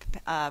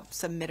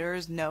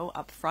submitters know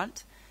up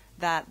front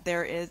that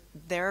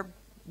their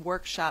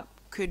workshop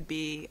could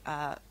be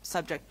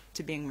subject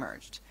to being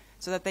merged,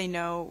 so that they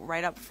know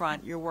right up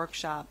front your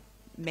workshop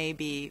may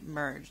be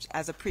merged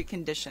as a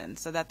precondition,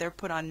 so that they're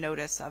put on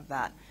notice of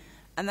that.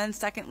 And then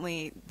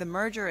secondly, the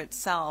merger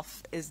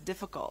itself is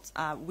difficult.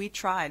 We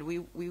tried. We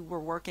were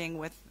working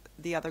with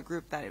the other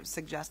group that it was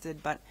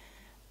suggested, but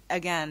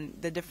again,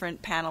 the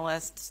different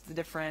panelists, the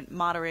different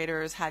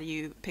moderators, how do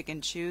you pick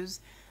and choose?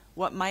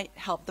 What might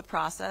help the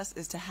process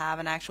is to have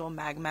an actual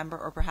MAG member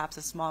or perhaps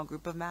a small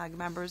group of MAG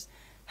members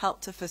help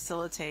to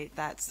facilitate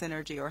that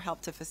synergy or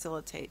help to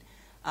facilitate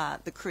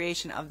the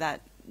creation of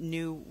that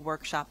new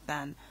workshop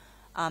then.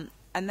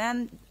 And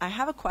then I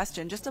have a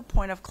question, just a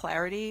point of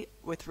clarity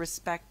with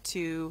respect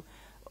to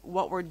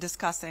what we're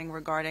discussing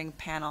regarding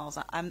panels.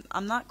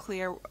 I'm not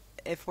clear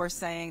if we're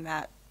saying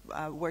that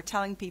we're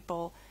telling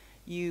people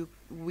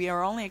we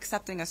are only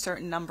accepting a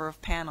certain number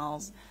of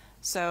panels.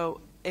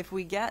 So if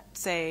we get,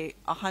 say,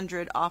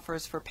 100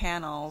 offers for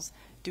panels,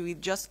 do we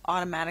just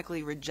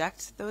automatically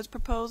reject those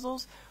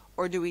proposals,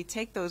 or do we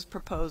take those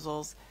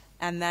proposals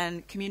and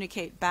then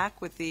communicate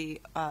back with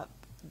the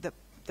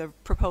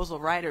proposal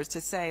writers to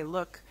say,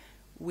 look,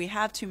 we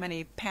have too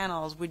many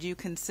panels, would you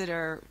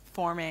consider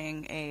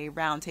forming a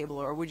roundtable,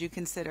 or would you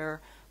consider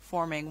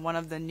forming one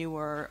of the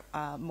newer,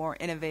 more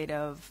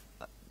innovative,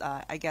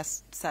 I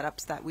guess,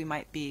 setups that we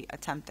might be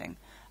attempting?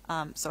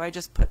 So I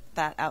just put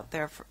that out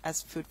there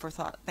as food for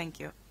thought. Thank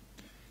you.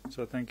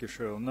 So thank you,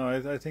 Cheryl. No,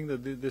 I think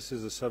that this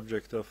is a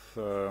subject of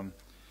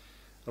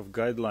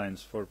guidelines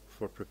for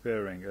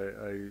preparing.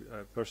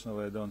 I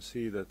personally, I don't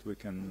see that we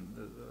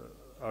can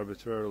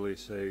arbitrarily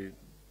say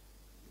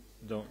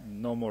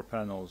no more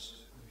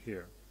panels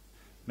here.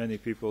 Many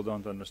people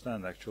don't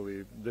understand actually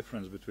the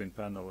difference between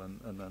panel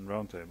and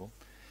roundtable.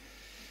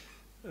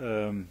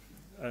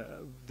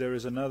 There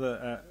is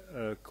another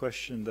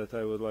question that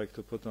I would like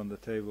to put on the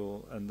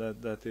table, and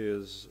that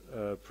is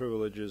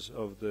privileges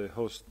of the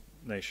host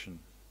nation.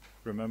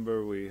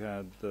 Remember, we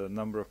had a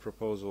number of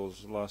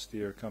proposals last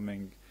year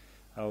coming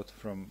out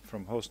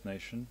from host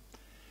nation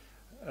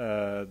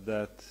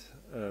that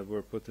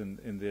were put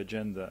in the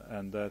agenda,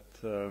 and that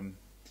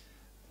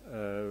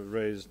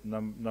raised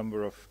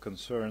number of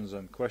concerns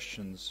and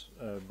questions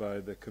by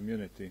the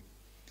community,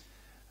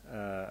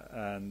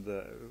 and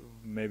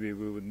maybe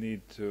we would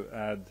need to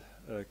add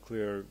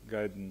clear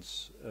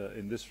guidance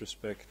in this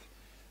respect,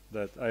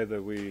 that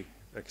either we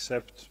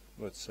accept,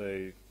 let's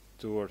say,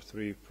 2 or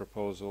 3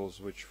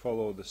 proposals which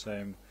follow the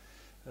same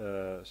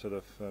sort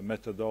of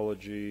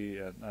methodology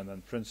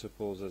and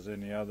principles as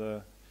any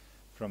other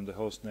from the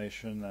host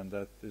nation, and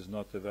that is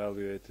not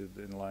evaluated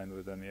in line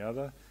with any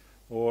other,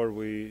 or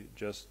we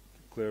just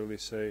clearly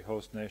say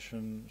host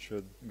nation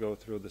should go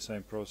through the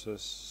same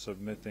process,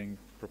 submitting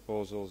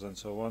proposals and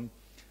so on,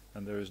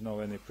 and there is no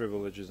any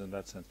privileges in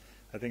that sense.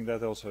 I think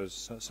that also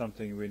is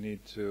something we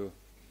need to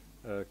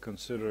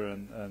consider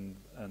and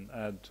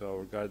add to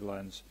our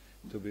guidelines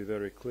to be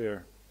very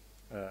clear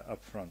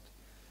up front.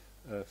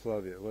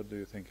 Flavia, what do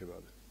you think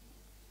about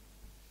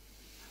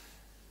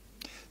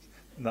it?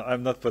 No,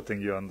 I'm not putting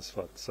you on the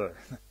spot, sorry.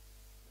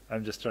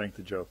 I'm just trying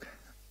to joke.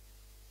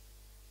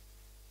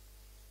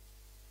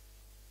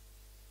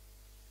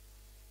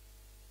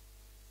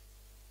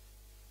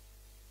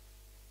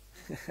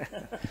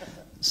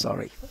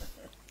 Sorry.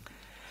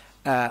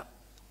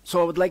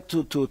 So I would like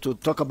to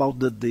talk about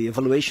the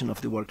evaluation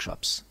of the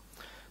workshops.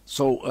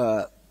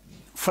 So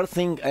first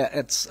thing,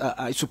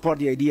 I support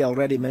the idea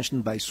already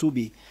mentioned by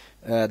Subi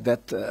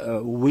that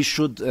we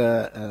should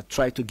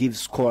try to give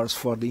scores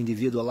for the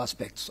individual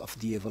aspects of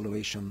the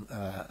evaluation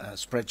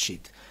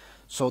spreadsheet,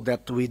 so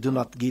that we do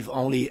not give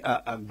only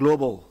a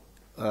global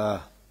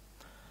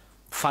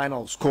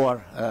final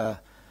score,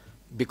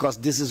 because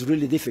this is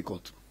really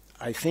difficult.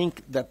 I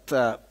think that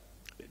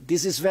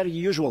this is very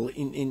usual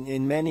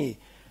in many,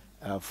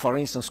 for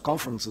instance,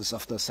 conferences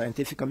of the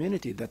scientific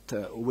community,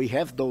 that we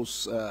have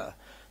those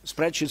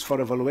spreadsheets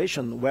for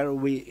evaluation where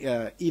we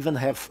even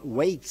have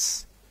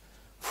weights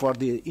for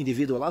the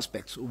individual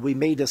aspects. We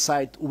may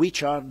decide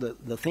which are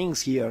the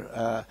things here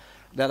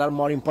that are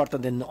more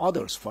important than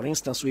others. For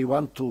instance, we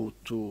want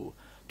to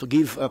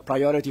give a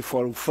priority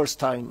for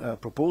first-time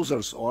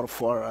proposers, or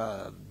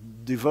for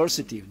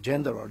diversity,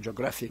 gender or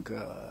geographic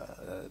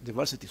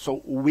diversity.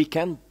 So we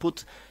can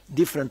put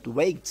different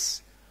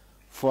weights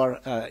for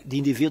the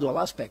individual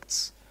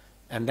aspects,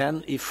 And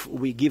then if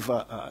we give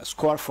a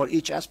score for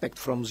each aspect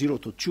from 0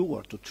 to 2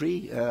 or to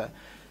 3,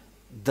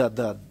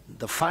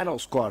 the final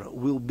score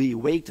will be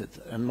weighted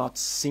and not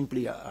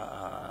simply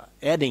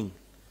adding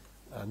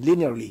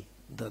linearly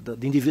the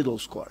individual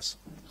scores.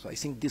 So I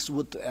think this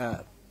would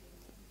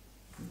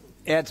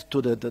add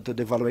to the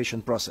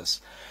evaluation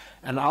process.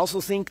 And I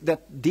also think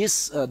that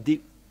this,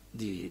 the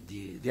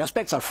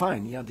aspects are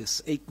fine, yeah,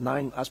 these 8,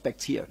 9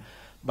 aspects here,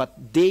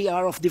 but they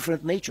are of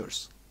different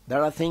natures.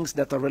 There are things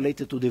that are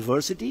related to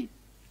diversity,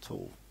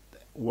 so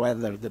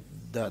whether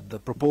the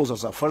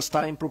proposals are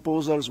first-time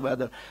proposals,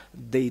 whether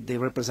they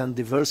represent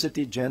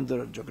diversity,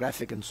 gender,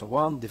 geographic, and so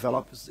on,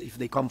 if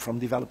they come from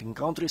developing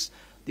countries.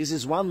 This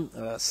is one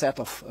set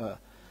of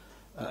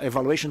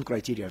evaluation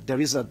criteria. There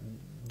is a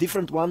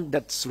different one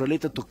that's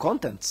related to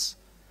contents.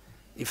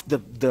 If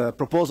the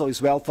proposal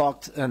is well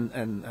thought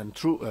and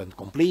true and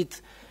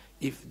complete,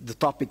 if the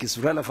topic is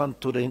relevant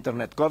to the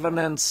internet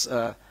governance,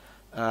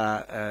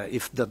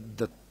 if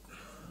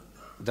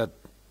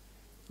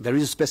there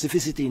is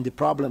specificity in the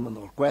problem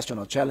or question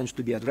or challenge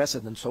to be addressed,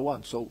 and so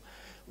on. So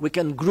we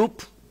can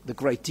group the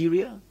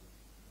criteria,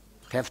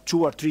 have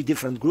 2 or 3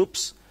 different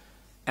groups,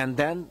 and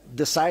then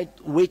decide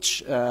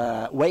which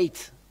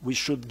weight we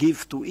should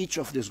give to each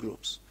of these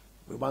groups.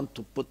 We want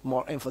to put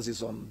more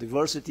emphasis on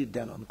diversity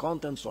than on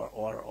contents,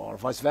 or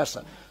vice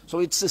versa. So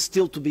it's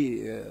still to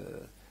be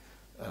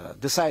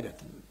decided.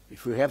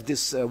 If we have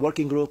this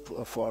working group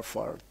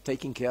for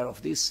taking care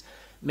of this,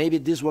 maybe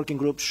this working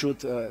group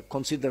should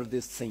consider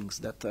these things,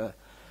 that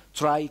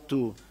try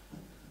to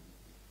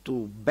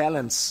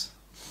balance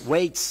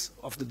weights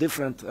of the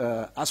different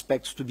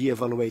aspects to be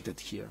evaluated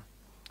here.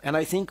 And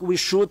I think we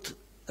should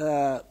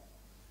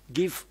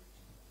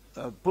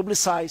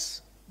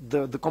publicize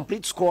the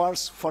complete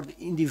scores for the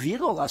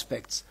individual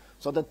aspects,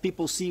 so that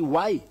people see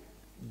why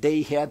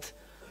they had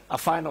a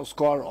final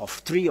score of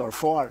 3 or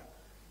 4,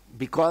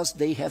 because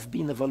they have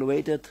been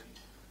evaluated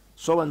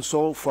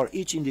so-and-so for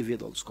each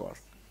individual score.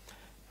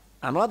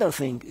 Another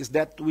thing is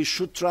that we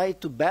should try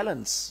to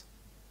balance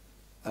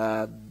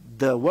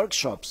the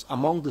workshops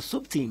among the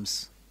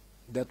sub-teams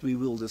that we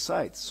will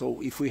decide.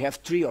 So if we have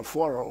 3 or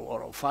 4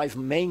 or 5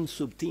 main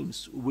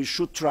sub-teams, we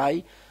should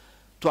try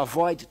to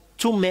avoid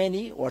too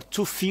many or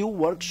too few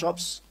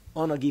workshops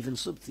on a given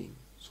sub-team.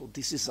 So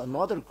this is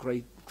another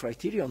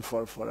criterion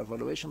for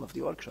evaluation of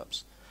the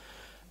workshops.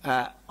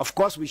 Of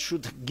course, we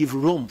should give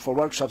room for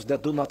workshops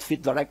that do not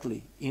fit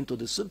directly into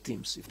the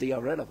sub-teams if they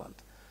are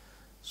relevant.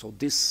 So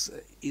this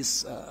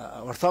is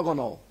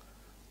orthogonal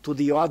to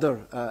the other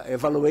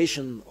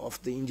evaluation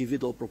of the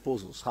individual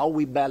proposals, how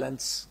we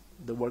balance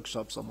the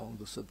workshops among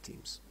the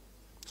sub-teams.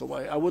 So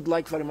I would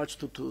like very much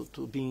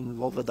to be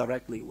involved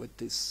directly with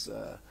this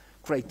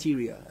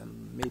criteria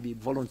and maybe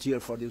volunteer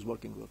for this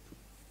working group.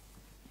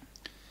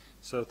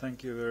 So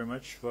thank you very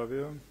much,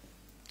 Flavio.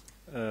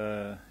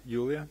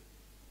 Julia?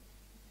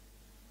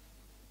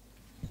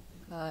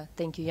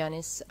 Thank you,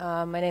 Yanis.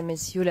 My name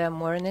is Julia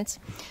Morenets.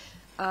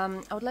 I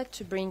would like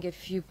to bring a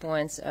few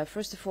points.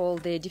 First of all,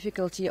 the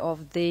difficulty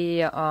of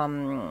the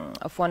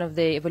of one of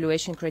the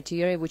evaluation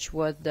criteria, which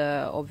was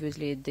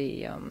obviously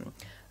the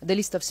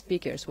list of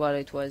speakers. Well,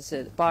 it was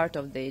part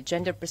of the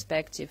gender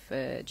perspective,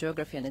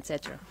 geography, and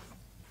etc.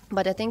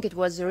 But I think it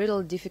was a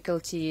real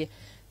difficulty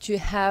to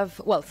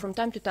have. Well, from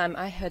time to time,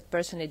 I had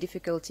personally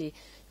difficulty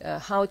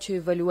how to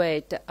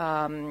evaluate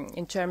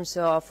in terms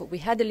of we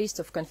had a list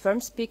of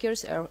confirmed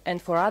speakers,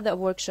 and for other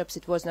workshops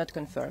it was not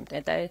confirmed.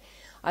 And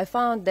I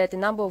found that a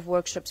number of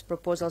workshops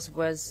proposals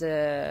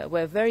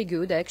were very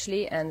good,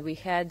 actually, and we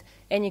had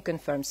any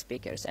confirmed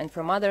speakers. And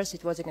from others,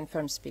 it was a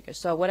confirmed speaker.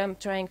 So what I'm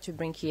trying to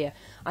bring here,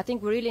 I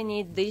think we really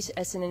need this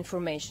as an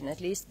information,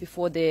 at least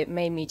before the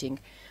main meeting,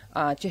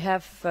 to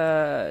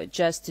have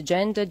just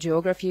gender,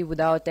 geography,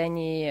 without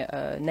any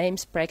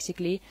names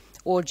practically,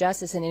 or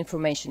just as an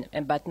information,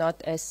 but not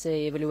as an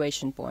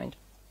evaluation point.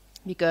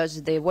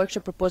 Because the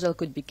workshop proposal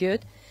could be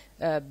good,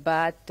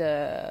 but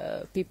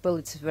people,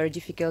 it's very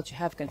difficult to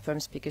have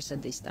confirmed speakers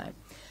at this time.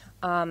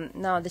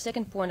 Now, the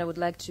second point I would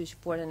like to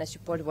support, and I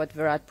support what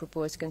Virat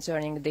proposed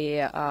concerning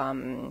the,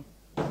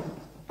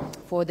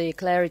 for the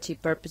clarity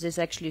purposes,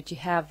 actually to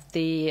have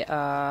the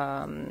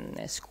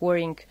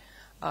scoring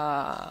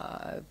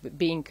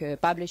being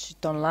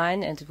published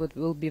online, and it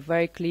will be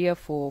very clear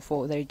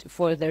for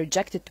the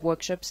rejected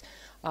workshops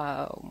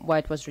why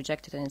it was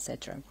rejected, and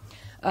etc.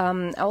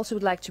 I also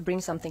would like to bring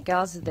something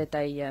else that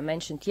I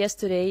mentioned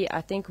yesterday.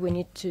 I think we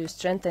need to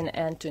strengthen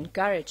and to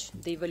encourage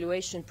the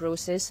evaluation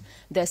process,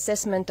 the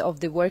assessment of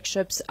the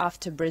workshops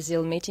after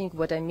Brazil meeting.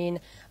 What I mean,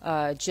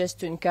 just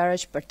to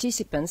encourage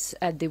participants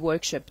at the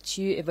workshop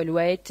to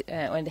evaluate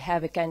and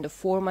have a kind of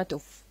format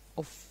of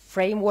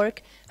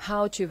framework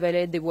how to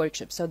evaluate the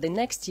workshop. So the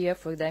next year,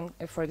 for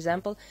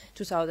example,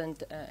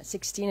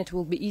 2016, it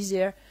will be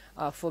easier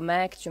for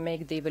MAC to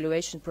make the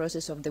evaluation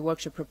process of the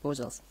workshop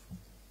proposals.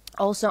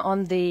 Also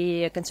on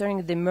the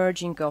concerning the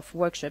merging of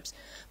workshops,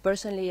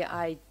 personally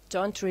I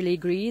don't really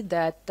agree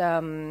that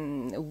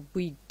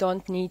we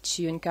don't need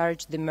to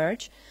encourage the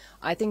merge.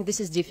 I think this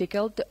is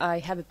difficult. I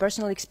have a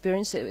personal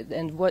experience,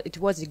 and it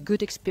was a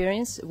good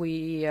experience.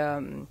 We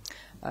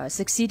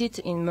succeeded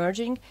in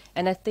merging,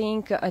 and I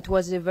think it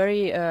was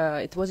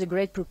a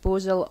great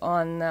proposal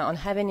on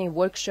having a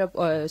workshop,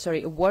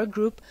 a work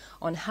group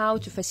on how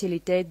to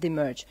facilitate the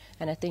merge,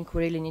 and I think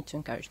we really need to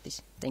encourage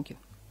this. Thank you.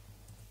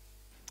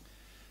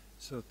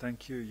 So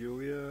thank you,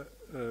 Yulia.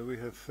 We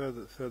have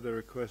further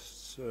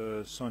requests.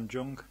 Son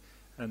Jung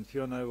and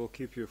Fiona, I will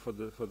keep you for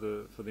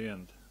the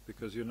end,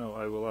 because you know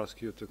I will ask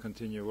you to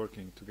continue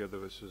working together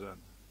with Suzanne.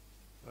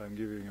 I'm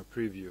giving a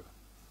preview.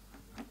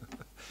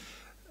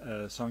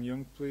 Song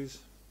Jung, please.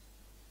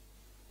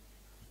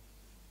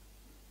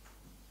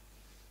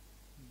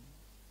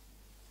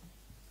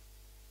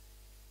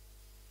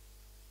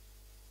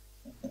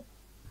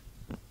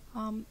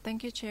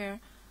 Thank you, Chair.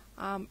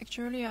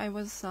 Actually, I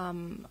was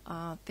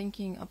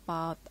thinking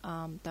about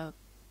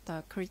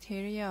the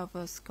criteria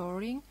of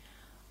scoring.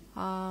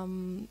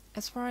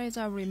 As far as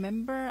I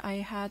remember, I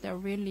had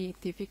really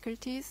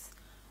difficulties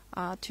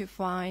to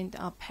find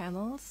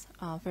panels,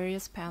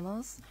 various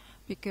panels,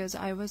 because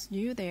I was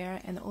new there,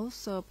 and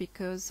also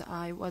because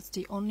I was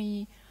the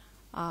only,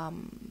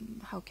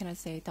 how can I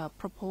say, the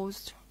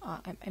proposed,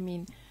 I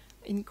mean,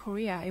 in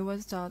Korea, I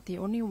was the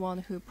only one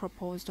who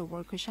proposed a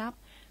workshop,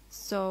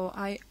 so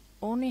I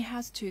only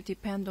has to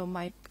depend on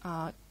my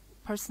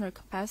personal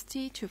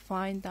capacity to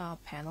find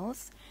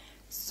panels.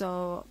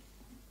 So,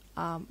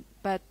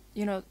 but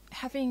you know,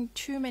 having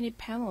too many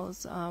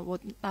panels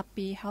would not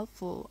be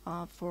helpful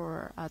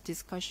for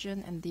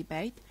discussion and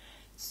debate.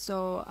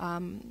 So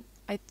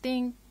I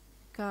think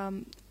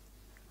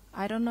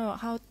I don't know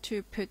how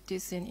to put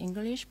this in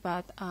English,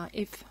 but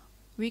if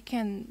we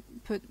can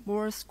put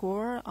more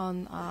score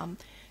on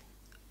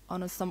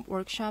some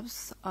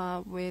workshops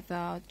with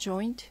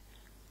joint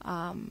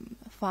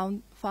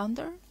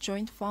founder.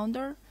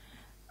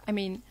 I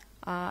mean,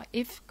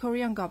 if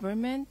Korean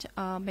government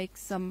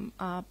makes some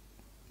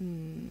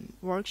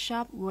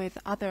workshop with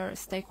other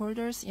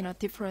stakeholders in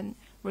different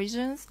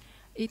regions,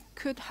 it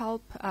could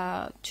help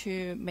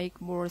to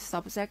make more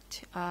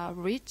subject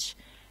rich,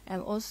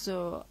 and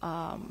also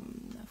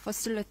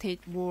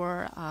facilitate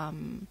more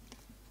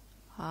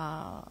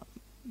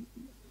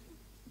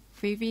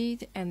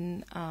vivid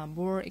and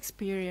more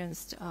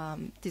experienced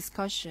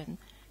discussion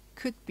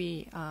could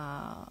be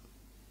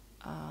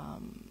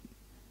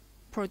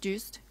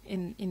produced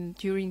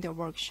during the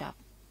workshop.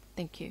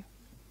 Thank you.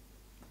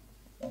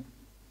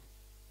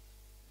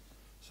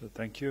 So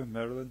thank you.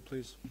 Marilyn,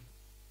 please.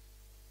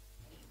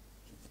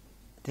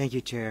 Thank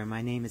you, Chair.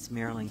 My name is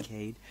Marilyn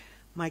Cade.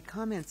 My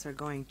comments are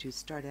going to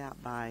start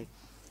out by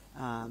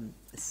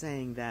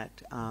saying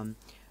that,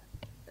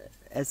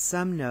 as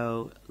some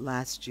know,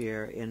 last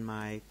year, in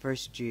my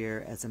first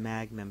year as a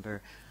MAG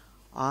member,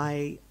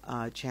 I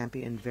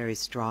championed very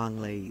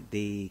strongly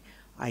the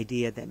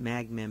idea that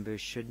MAG members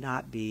should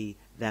not be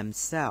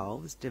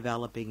themselves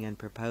developing and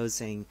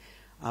proposing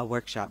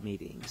workshop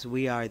meetings.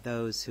 We are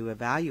those who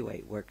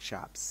evaluate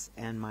workshops,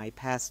 and my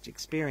past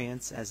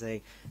experience as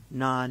a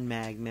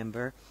non-MAG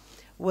member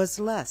was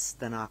less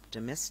than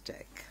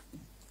optimistic,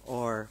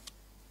 and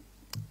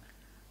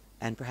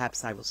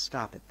perhaps I will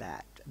stop at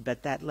that.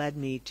 But that led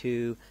me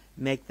to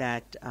make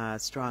that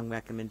strong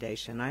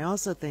recommendation. I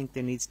also think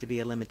there needs to be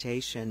a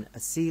limitation, a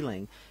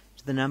ceiling,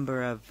 to the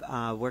number of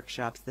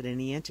workshops that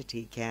any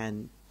entity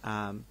can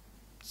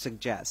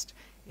suggest.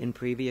 In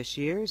previous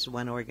years,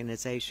 one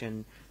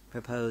organization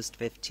proposed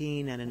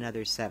 15 and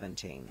another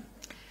 17.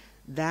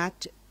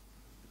 That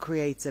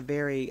creates a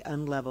very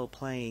unlevel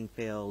playing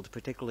field,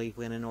 particularly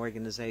when an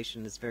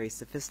organization is very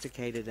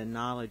sophisticated and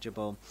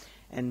knowledgeable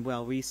and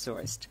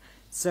well-resourced.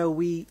 So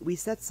we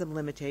set some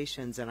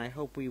limitations, and I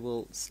hope we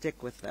will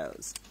stick with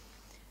those.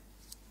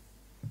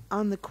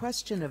 On the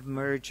question of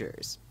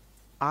mergers,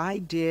 I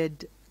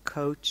did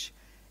coach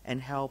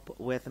and help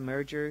with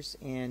mergers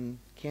in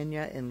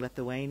Kenya, in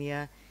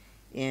Lithuania,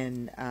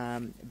 in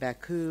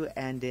Baku,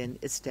 and in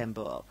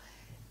Istanbul.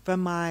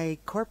 From my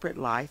corporate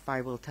life,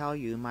 I will tell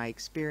you my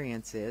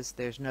experience is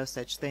there's no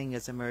such thing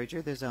as a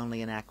merger, there's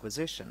only an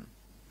acquisition.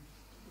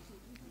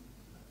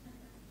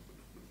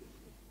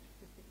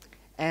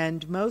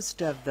 And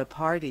most of the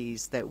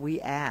parties that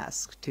we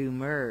asked to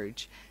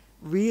merge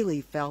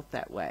really felt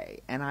that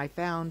way. And I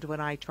found when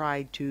I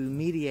tried to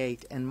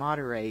mediate and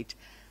moderate,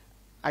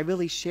 I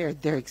really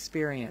shared their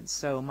experience.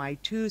 So my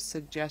two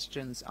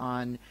suggestions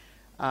on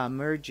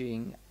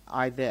merging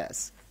are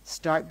this.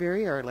 Start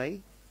very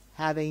early.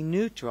 Have a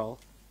neutral,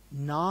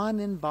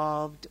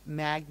 non-involved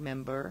MAG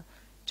member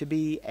to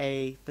be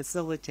a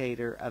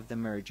facilitator of the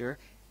merger,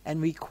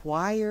 and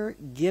require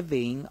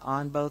giving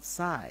on both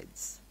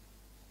sides.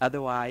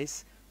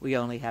 Otherwise, we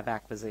only have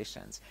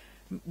acquisitions.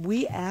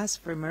 We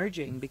ask for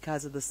merging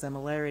because of the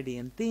similarity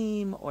in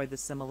theme, or the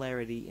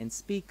similarity in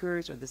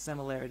speakers, or the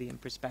similarity in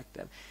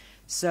perspective.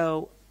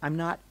 So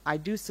I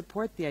do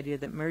support the idea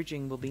that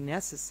merging will be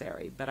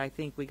necessary, but I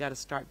think we got to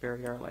start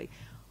very early.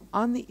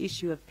 On the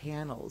issue of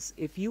panels,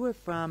 if you are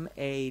from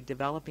a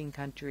developing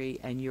country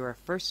and you're a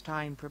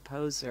first-time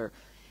proposer,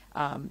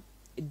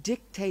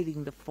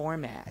 dictating the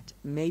format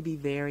may be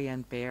very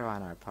unfair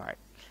on our part.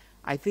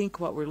 I think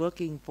what we're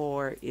looking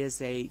for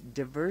is a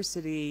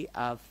diversity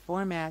of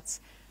formats,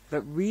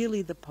 but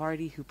really the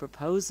party who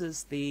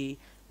proposes the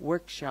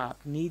workshop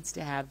needs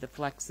to have the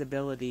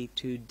flexibility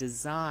to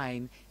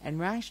design and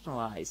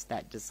rationalize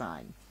that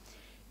design.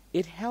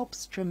 It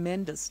helps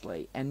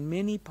tremendously, and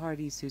many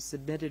parties who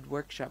submitted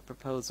workshop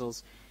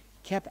proposals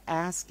kept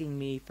asking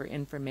me for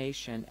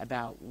information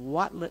about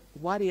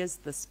what is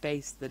the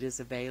space that is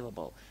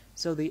available.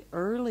 So the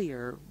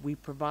earlier we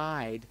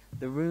provide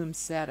the room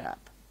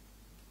setup,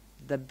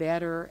 the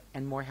better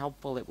and more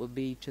helpful it will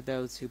be to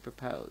those who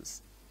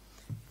propose.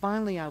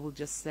 Finally, I will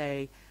just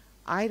say,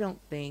 I don't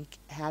think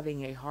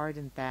having a hard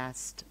and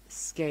fast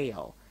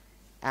scale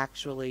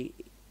actually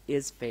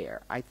is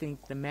fair. I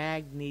think the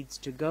MAG needs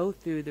to go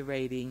through the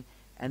rating,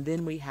 and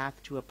then we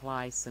have to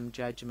apply some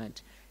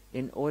judgment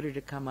in order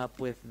to come up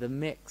with the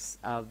mix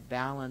of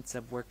balance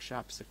of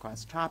workshops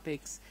across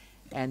topics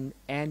and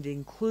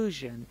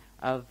inclusion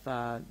of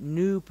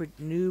new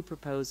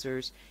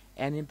proposers,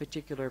 and in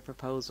particular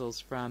proposals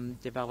from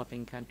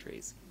developing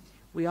countries.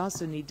 We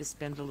also need to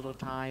spend a little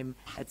time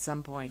at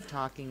some point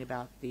talking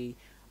about the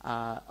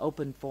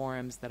open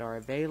forums that are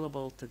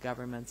available to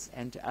governments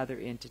and to other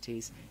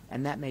entities,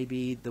 and that may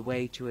be the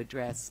way to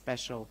address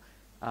special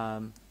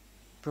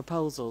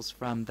proposals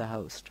from the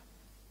host.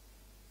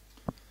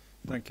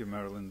 Thank you,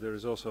 Marilyn. There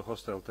is also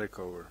hostile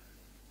takeover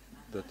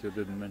that you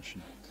didn't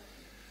mention.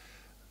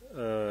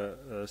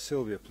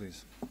 Sylvia,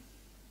 please.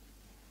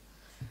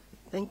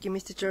 Thank you,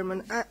 Mr.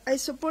 Chairman. I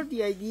support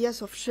the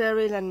ideas of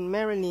Cheryl and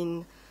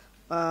Marilyn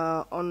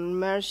on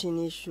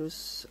merging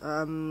issues.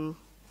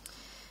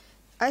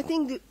 I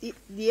think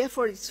the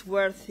effort is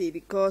worthy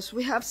because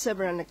we have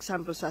several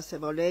examples as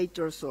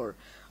evaluators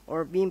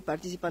or being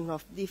participants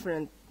of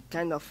different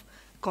kind of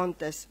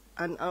contests,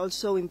 and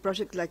also in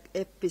projects like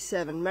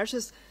FP7.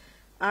 Merges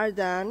are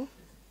done,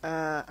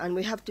 and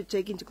we have to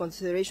take into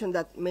consideration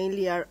that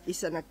mainly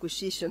is an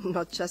acquisition,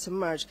 not just a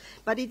merge,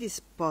 but it is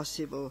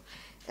possible.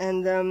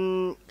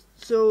 And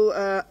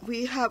so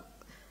we have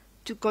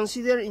to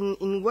consider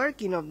in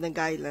working of the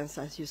guidelines,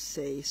 as you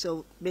say.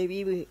 So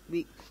maybe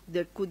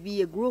there could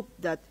be a group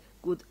that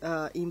could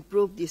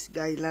improve these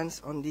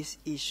guidelines on this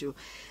issue.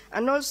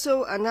 And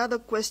also another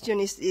question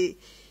is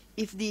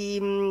if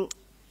the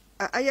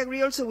I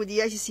agree also with the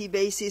ICC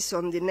basis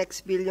on the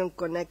next billion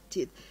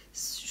connected.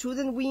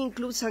 Shouldn't we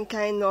include some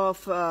kind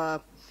of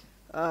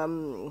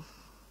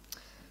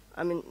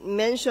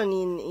mention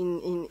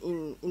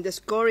in the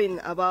scoring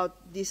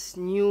about this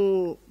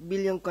new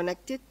billion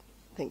connected?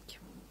 Thank you.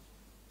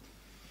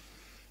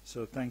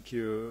 So thank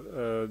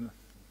you.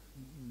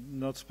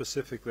 Not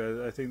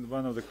specifically. I think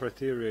one of the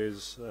criteria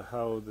is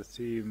how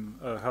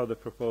the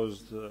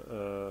proposed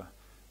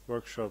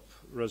workshop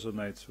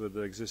resonates with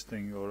the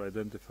existing or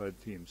identified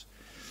themes.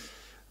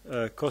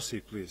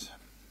 Kossi, please.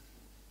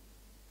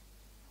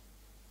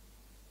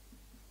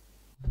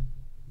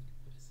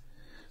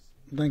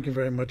 Thank you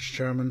very much,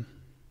 Chairman.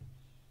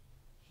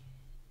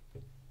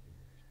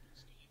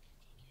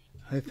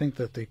 I think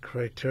that the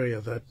criteria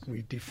that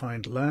we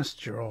defined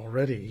last year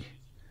already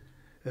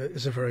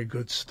is a very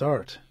good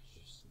start.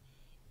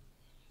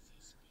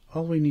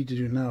 All we need to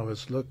do now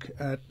is look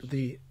at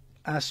the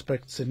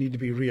aspects that need to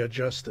be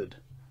readjusted.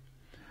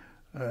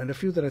 And a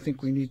few that I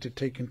think we need to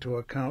take into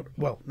account.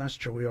 Well,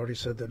 last year we already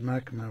said that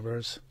MAC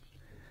members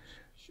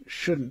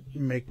shouldn't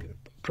make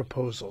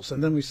proposals.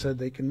 And then we said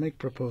they can make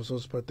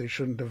proposals, but they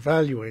shouldn't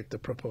evaluate the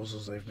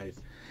proposals they've made.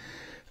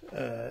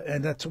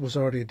 And that was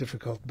already a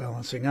difficult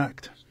balancing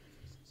act.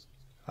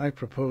 I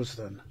propose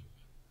then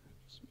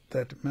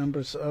that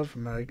members of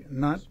MAG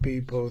not be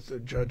both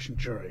judge and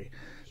jury,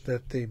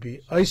 that they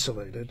be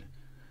isolated,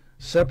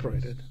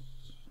 separated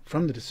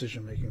from the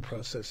decision-making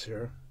process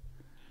here,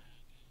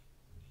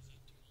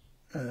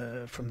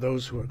 from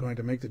those who are going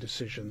to make the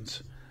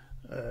decisions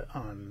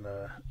on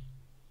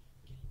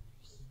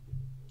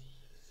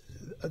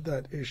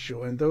that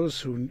issue, and those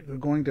who are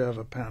going to have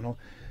a panel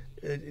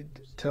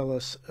tell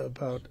us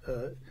about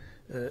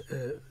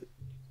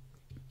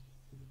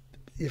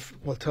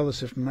tell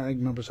us if MAG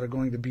members are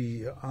going to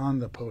be on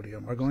the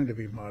podium, are going to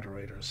be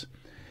moderators.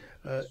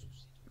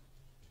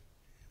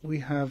 We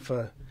have,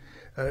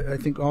 I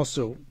think,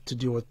 also to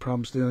deal with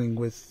problems dealing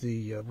with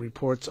the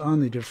reports on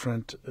the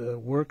different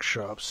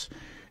workshops.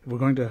 We're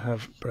going to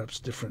have perhaps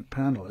different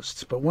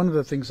panelists, but one of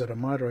the things that a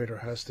moderator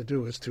has to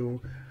do is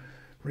to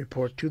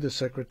report to the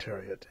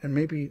Secretariat, and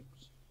maybe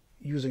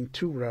using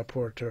 2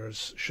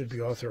 rapporteurs should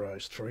be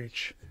authorized for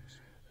each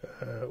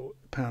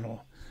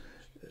panel.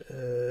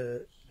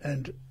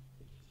 And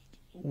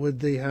would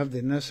they have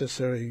the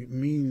necessary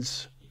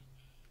means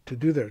to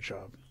do their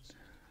job?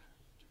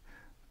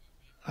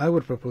 I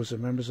would propose that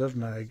members of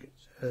MAG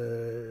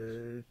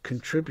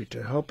contribute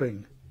to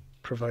helping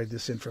provide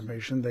this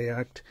information. They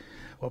act,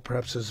 well,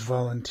 perhaps as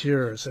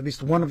volunteers. At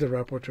least one of the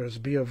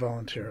rapporteurs be a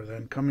volunteer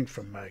then coming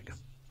from MAG.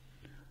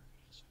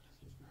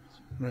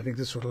 And I think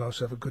this would allow us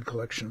to have a good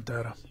collection of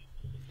data.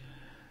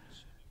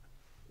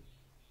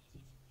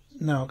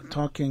 Now,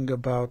 talking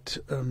about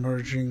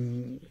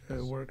merging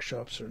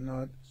workshops or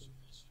not,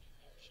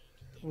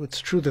 it's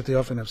true that they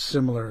often have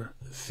similar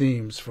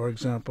themes. For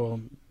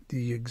example,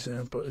 the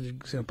example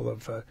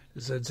of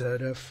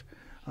ZZF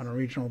on a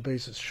regional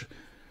basis.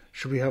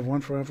 Should we have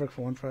one for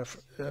Africa, one for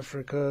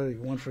Africa,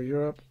 one for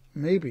Europe?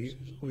 Maybe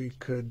we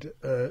could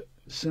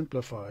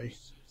simplify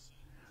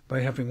by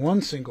having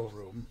one single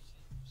room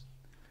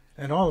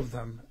and all of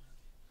them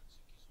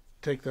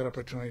take that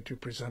opportunity to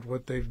present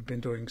what they've been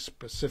doing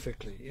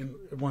specifically in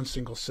one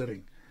single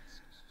sitting.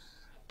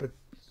 But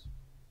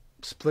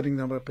splitting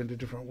them up into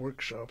different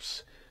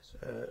workshops,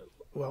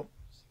 well,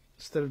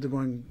 instead of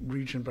going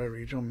region by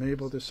region,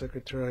 maybe the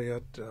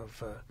Secretariat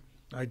of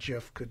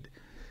IGF could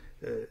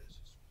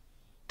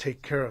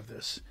take care of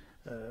this.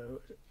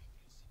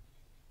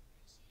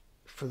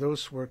 For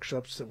those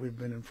workshops that we've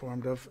been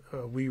informed of,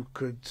 we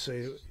could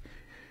say,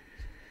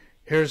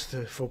 here's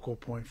the focal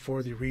point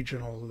for the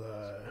regional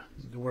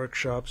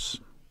workshops,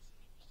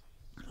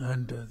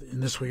 and in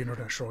this way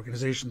international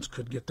organizations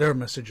could get their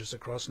messages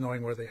across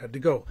knowing where they had to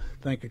go.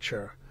 Thank you,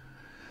 Chair.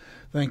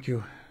 Thank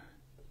you.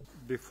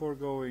 Before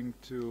going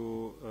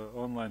to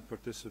online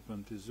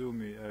participant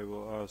Izumi, I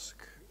will ask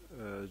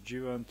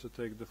Jivan to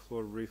take the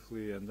floor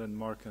briefly, and then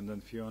Mark, and then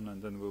Fiona,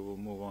 and then we will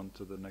move on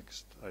to the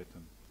next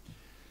item.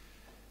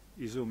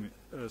 Izumi,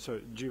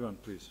 sorry, Jivan,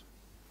 please.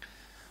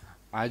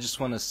 I just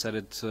want to set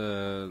it,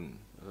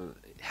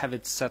 have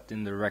it set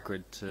in the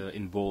record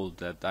in bold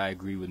that I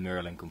agree with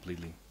Marilyn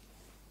completely.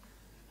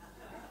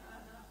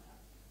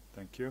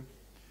 Thank you.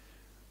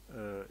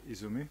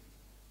 Izumi?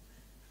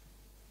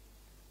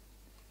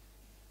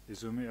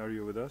 Izumi, are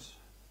you with us?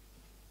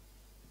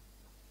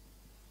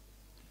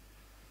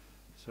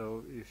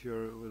 So if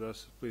you're with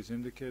us, please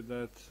indicate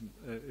that.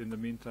 In the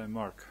meantime,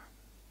 Mark.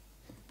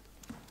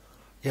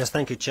 Yes,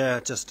 thank you,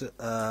 Chair. Just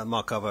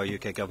Mark Carver,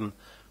 UK Government.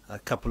 A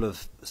couple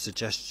of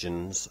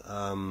suggestions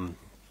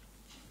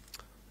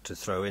to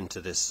throw into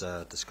this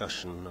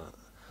discussion.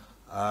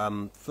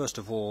 First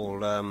of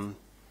all,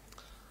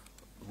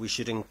 we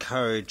should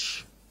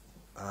encourage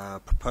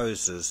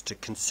proposers to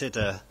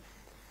consider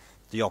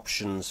the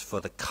options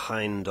for the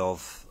kind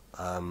of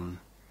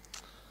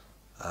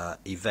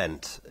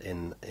event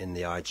in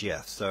the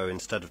IGF. So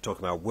instead of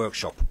talking about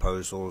workshop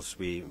proposals,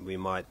 we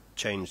might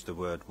change the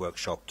word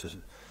workshop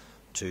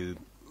to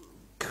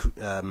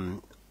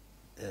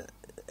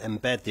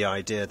embed the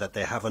idea that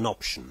they have an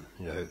option.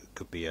 You know, it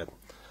could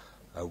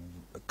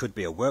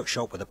be a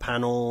workshop with a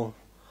panel,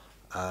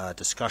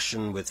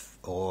 discussion with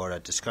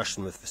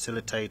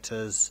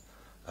facilitators,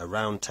 a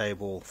round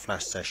table,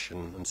 flash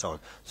session, and so on.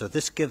 So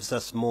this gives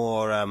us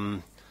more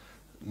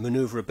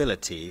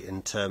maneuverability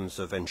in terms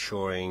of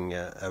ensuring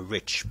a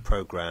rich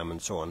program and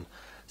so on.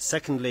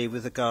 Secondly,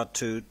 with regard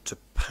to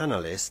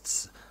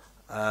panelists,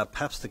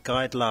 perhaps the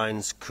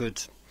guidelines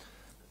could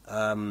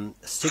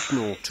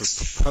signal to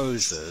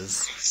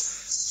proposers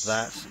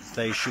that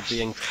they should be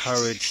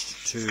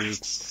encouraged to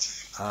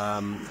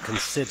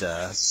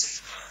consider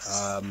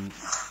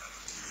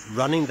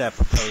running their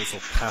proposal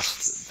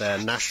past their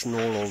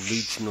national or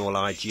regional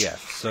IGF,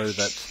 so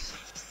that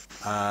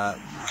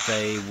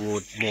they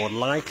would more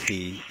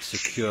likely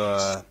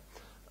secure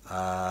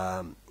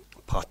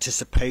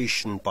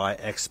participation by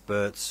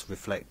experts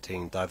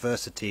reflecting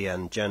diversity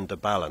and gender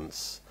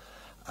balance,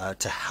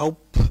 to help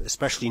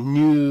especially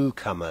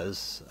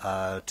newcomers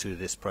to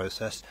this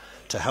process,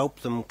 to help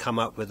them come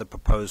up with a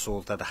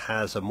proposal that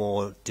has a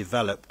more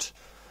developed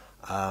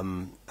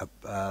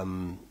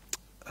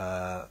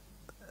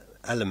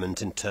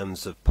element in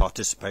terms of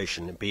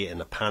participation, be it in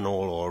a panel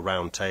or a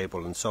round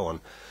table and so on.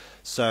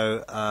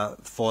 So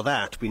for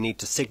that, we need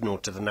to signal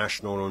to the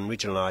national and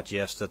regional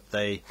IGFs that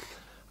they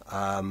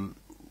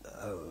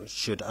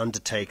should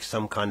undertake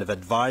some kind of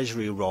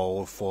advisory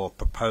role for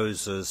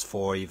proposers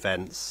for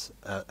events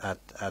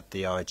at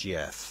the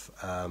IGF.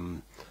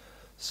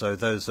 So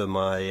those are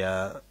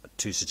my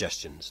two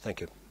suggestions.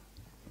 Thank you.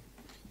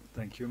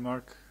 Thank you,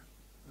 Mark.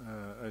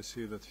 I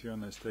see that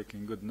Fiona is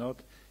taking good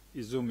note.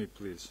 Izumi,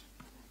 please.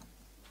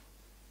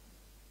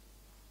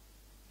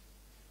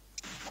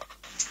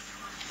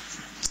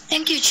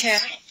 Thank you, Chair.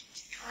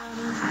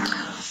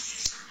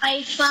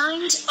 I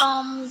find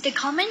the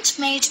comment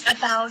made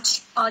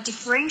about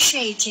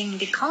differentiating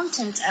the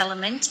content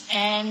element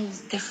and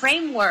the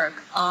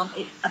framework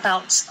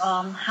about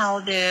how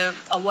the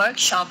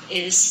workshop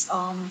is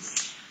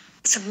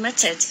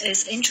submitted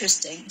is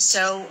interesting.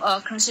 So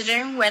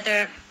considering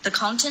whether the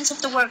content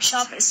of the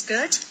workshop is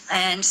good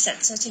and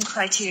set certain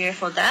criteria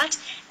for that.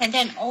 And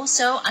then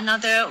also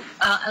another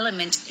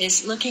element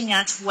is looking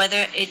at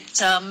whether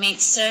it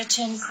meets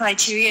certain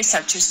criteria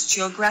such as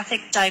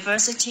geographic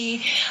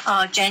diversity,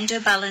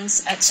 gender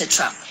balance,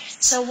 etc.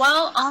 So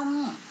while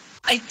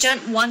I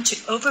don't want to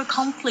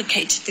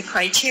overcomplicate the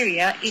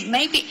criteria, it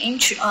may be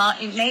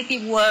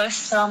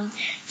worth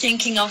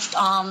thinking of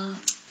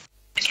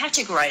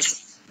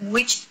categorizing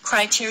which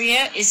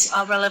criteria is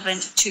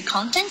relevant to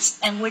content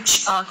and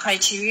which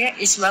criteria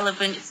is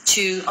relevant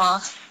to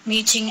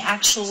meeting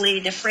actually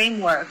the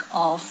framework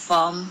of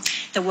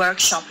the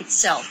workshop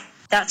itself.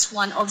 That's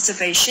one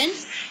observation.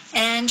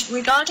 And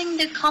regarding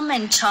the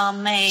comment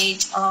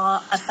made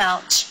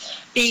about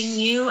being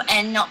new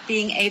and not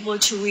being able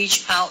to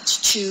reach out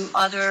to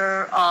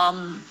other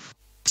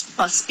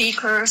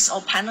speakers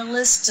or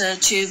panelists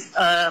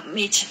to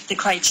meet the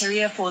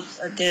criteria for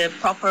the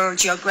proper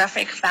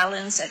geographic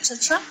balance,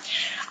 etc.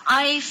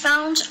 I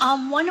found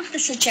one of the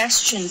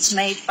suggestions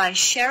made by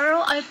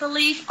Cheryl, I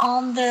believe,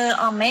 on the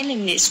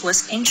mailing list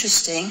was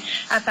interesting,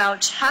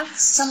 about have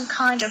some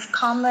kind of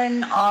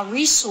common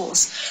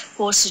resource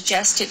for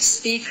suggested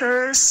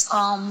speakers.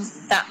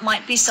 That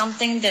might be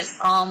something that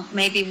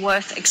may be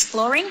worth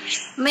exploring.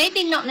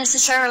 Maybe not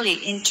necessarily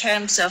in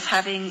terms of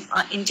having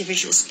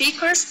individual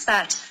speakers,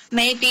 but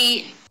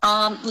maybe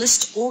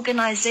list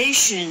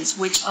organizations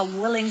which are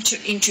willing to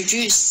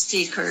introduce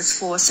speakers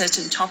for a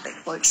certain topic,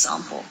 for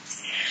example.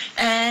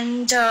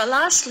 And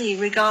lastly,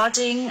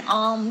 regarding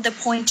the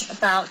point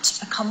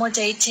about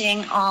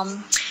accommodating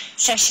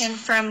session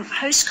from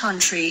host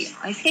country,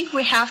 I think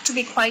we have to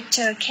be quite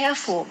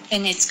careful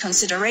in its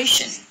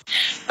consideration.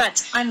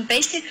 But I'm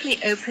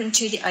basically open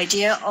to the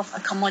idea of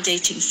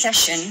accommodating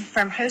session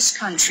from host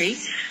country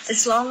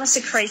as long as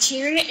the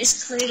criteria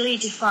is clearly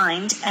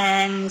defined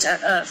and,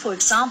 for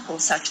example,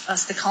 such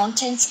as the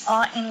contents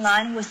are in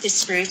line with the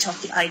spirit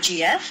of the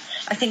IGF.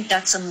 I think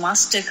that's a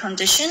must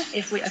condition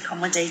if we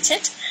accommodate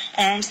it.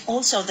 And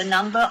also the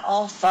number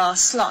of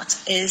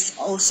slots is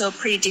also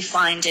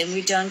predefined, and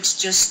we don't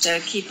just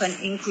keep on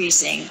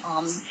increasing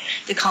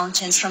the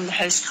contents from the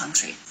host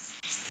country.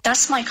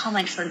 That's my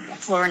comment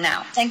for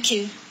now. Thank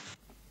you.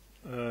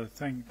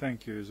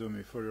 Thank you,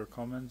 Izumi, for your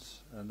comments,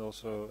 and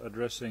also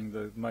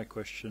addressing my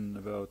question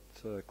about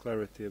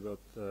clarity about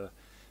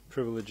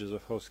privileges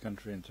of host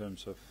country in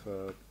terms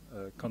of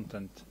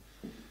content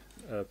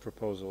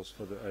proposals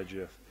for the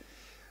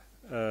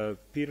IGF.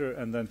 Peter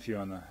and then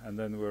Fiona, and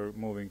then we're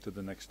moving to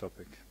the next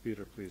topic.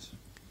 Peter, please.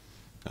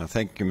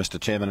 Thank you, Mr.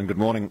 Chairman, and good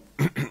morning.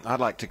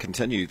 I'd like to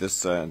continue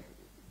this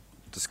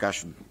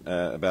discussion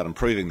about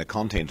improving the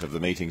content of the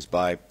meetings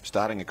by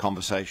starting a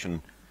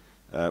conversation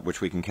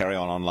which we can carry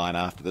on online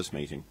after this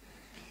meeting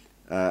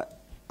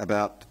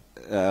about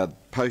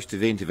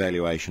post-event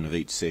evaluation of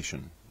each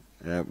session.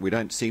 We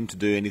don't seem to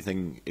do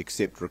anything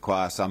except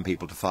require some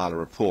people to file a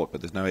report,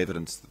 but there's no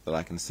evidence that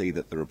I can see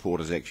that the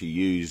report is actually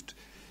used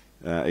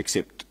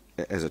except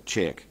as a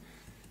check.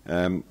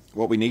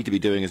 What we need to be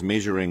doing is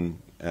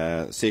measuring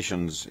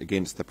sessions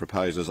against the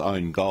proposer's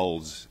own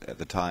goals at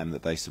the time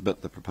that they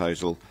submit the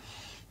proposal,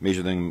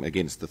 measure them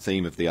against the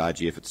theme of the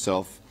IGF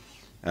itself.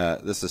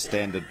 This is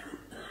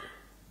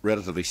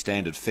relatively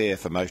standard fare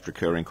for most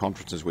recurring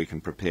conferences. We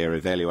can prepare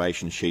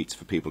evaluation sheets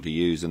for people to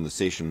use in the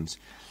sessions,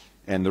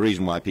 and the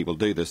reason why people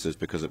do this is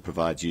because it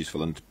provides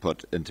useful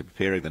input into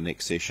preparing the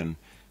next session,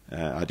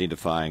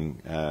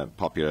 identifying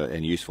popular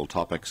and useful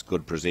topics,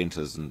 good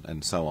presenters,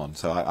 and so on.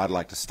 So I'd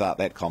like to start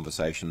that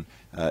conversation.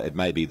 It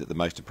may be that the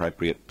most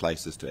appropriate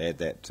place is to add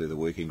that to the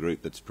working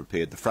group that's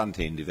prepared the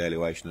front-end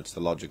evaluation. It's the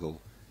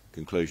logical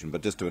conclusion.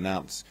 But just to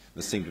announce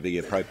this seemed to be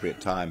the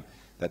appropriate time,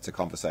 that's a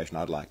conversation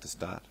I'd like to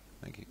start.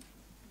 Thank you.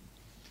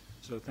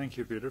 So thank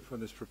you, Peter, for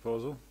this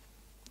proposal.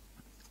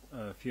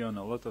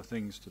 Fiona, a lot of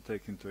things to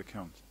take into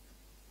account.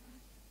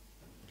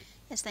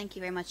 Yes, thank you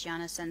very much,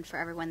 Giannis, and for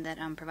everyone that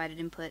provided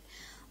input.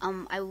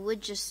 I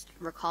would just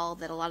recall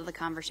that a lot of the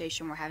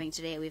conversation we're having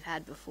today we've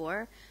had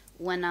before.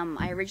 When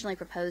I originally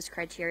proposed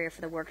criteria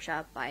for the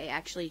workshop, I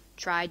actually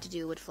tried to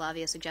do what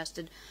Flavia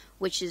suggested,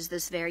 which is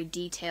this very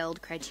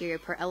detailed criteria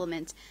per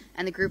element,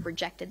 and the group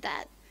rejected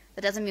that.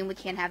 That doesn't mean we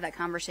can't have that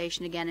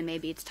conversation again, and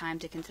maybe it's time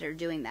to consider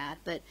doing that.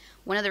 But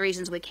one of the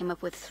reasons we came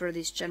up with sort of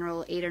these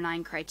general 8 or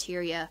 9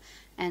 criteria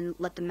and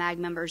let the MAG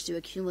members do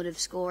a cumulative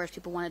score is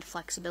people wanted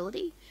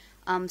flexibility.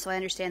 So I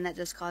understand that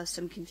does cause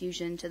some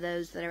confusion to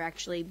those that are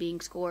actually being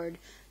scored.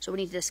 So we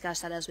need to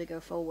discuss that as we go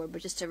forward.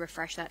 But just to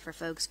refresh that for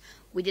folks,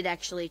 we did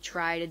actually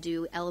try to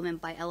do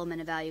element by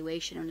element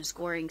evaluation on a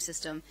scoring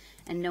system,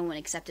 and no one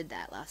accepted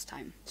that last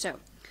time. So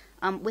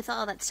with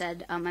all that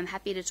said, I'm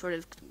happy to sort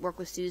of work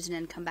with Susan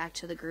and come back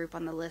to the group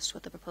on the list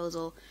with the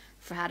proposal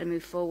for how to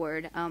move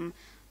forward.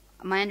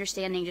 My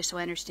understanding, just so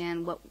I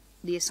understand what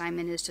the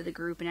assignment is to the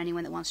group and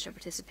anyone that wants to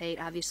participate,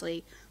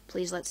 obviously,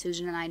 please let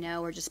Susan and I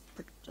know, or just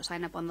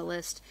sign up on the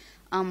list.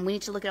 We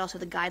need to look at also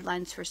the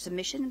guidelines for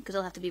submission, because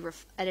they'll have to be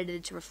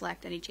edited to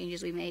reflect any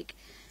changes we make.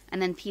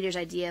 And then Peter's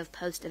idea of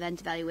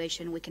post-event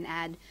evaluation we can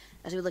add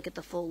as we look at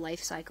the full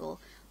life cycle.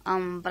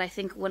 But I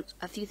think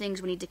a few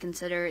things we need to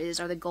consider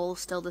is, are the goals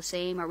still the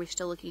same? Are we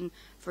still looking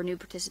for new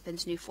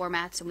participants, new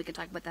formats? And we can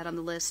talk about that on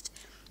the list.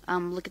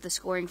 Look at the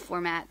scoring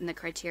format and the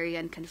criteria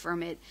and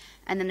confirm it,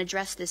 and then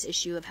address this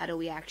issue of how do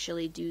we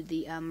actually do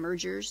the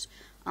mergers.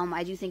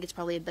 I do think it's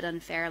probably a bit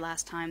unfair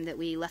last time that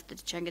we left it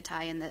to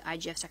Chengetai and the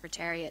IGF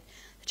Secretariat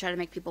to try to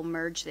make people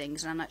merge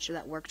things, and I'm not sure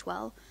that worked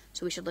well,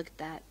 so we should look at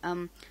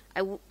that.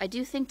 I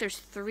do think there's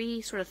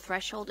 3 sort of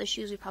threshold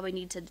issues we probably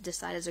need to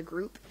decide as a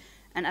group,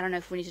 and I don't know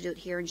if we need to do it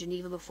here in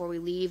Geneva before we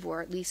leave,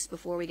 or at least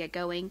before we get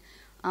going.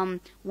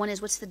 One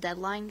is, what's the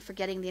deadline for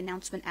getting the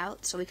announcement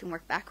out so we can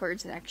work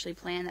backwards and actually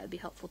plan? That would be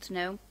helpful to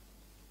know.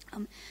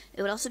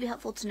 It would also be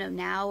helpful to know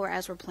now, or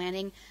as we're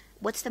planning,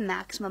 what's the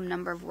maximum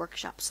number of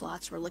workshop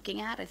slots we're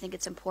looking at. I think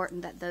it's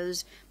important that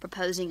those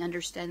proposing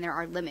understand there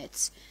are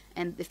limits,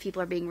 and if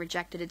people are being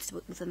rejected, it's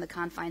within the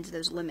confines of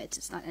those limits.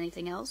 It's not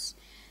anything else.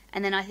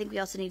 And then I think we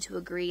also need to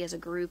agree as a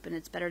group, and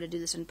it's better to do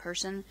this in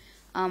person,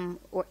 and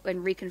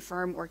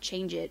reconfirm or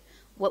change it.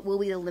 What will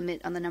be the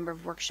limit on the number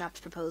of workshops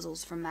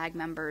proposals from MAG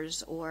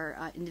members or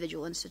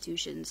individual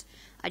institutions?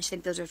 I just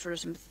think those are sort of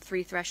some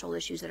 3 threshold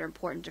issues that are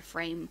important to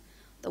frame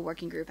the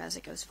working group as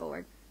it goes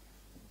forward.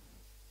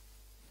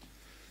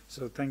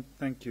 So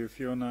thank you,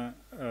 Fiona.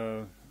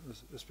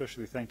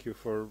 Especially thank you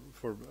for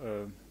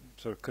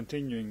sort of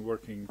continuing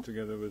working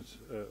together with,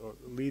 or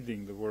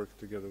leading the work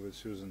together with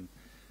Susan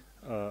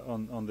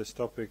on this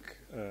topic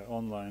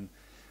online.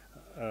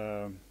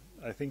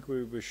 I think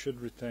we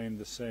should retain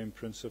the same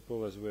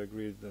principle as we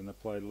agreed and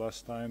applied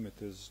last time.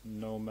 It is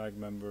no MAG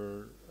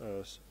member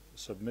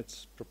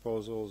submits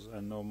proposals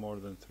and no more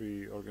than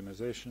 3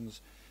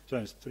 organizations. So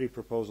it's 3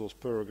 proposals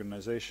per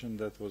organization.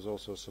 That was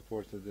also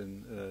supported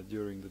in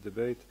during the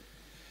debate.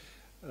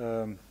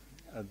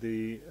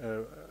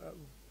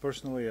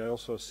 Personally, I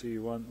also see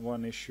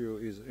one issue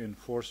is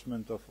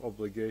enforcement of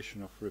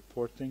obligation of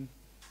reporting.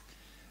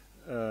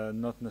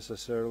 Not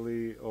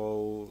necessarily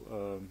all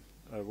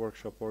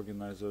workshop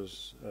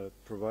organizers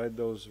provide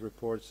those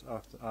reports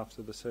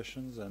after the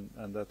sessions,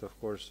 and that of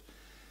course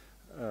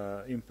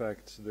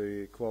impacts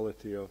the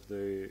quality of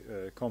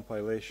the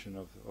compilation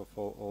of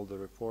all the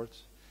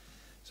reports.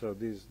 So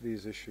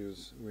these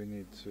issues we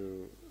need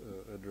to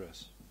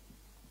address.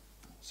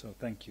 So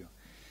thank you.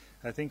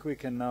 I think we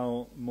can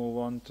now move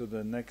on to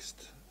the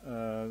next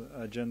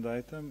agenda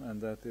item,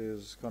 and that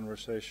is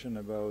conversation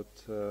about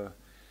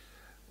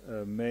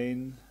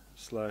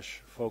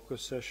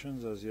main/focus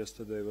sessions, as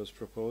yesterday was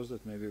proposed,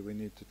 that maybe we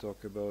need to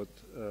talk about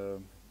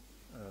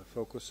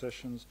focus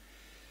sessions.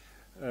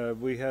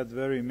 We had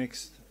very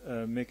mixed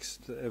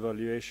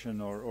evaluation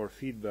or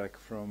feedback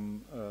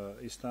from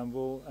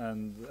Istanbul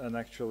and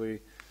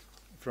actually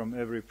from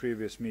every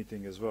previous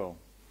meeting as well.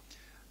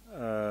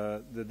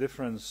 The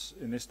difference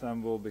in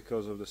Istanbul,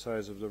 because of the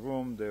size of the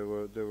room, there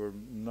were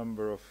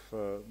number of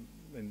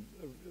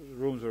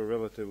rooms were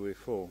relatively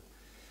full,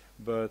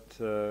 but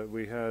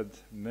we had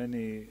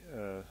many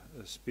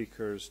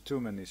speakers,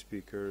 too many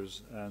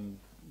speakers, and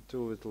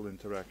too little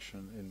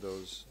interaction in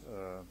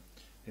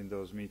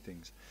those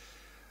meetings.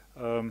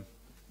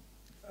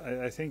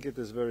 I think it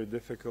is very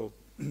difficult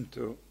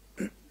to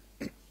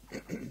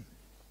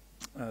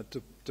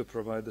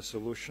provide a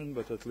solution,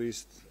 but at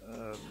least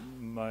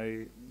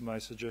my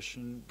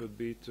suggestion would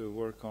be to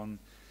work on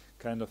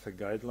kind of a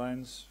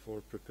guidelines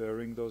for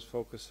preparing those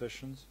focus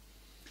sessions.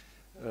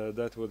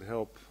 That would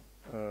help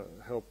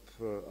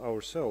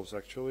ourselves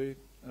actually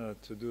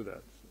to do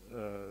that.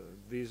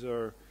 These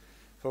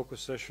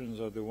focus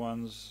sessions are the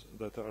ones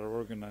that are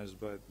organized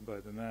by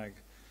the MAG,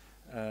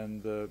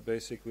 and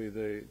basically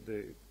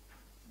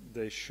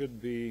they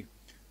should be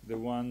the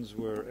ones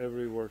where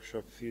every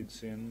workshop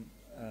feeds in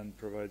and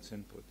provides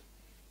input,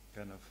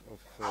 kind of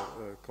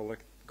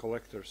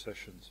collector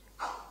sessions.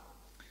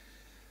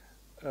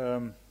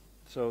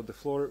 So the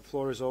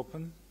floor is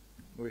open.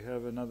 We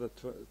have another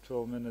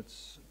 12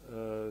 minutes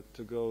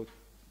to go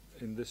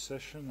in this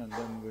session, and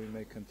then we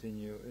may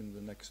continue in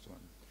the next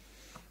one.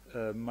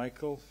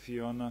 Michael,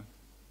 Fiona.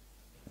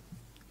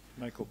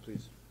 Michael,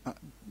 please.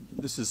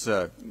 This is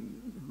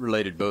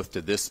related both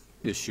to this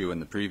issue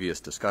and the previous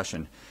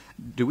discussion.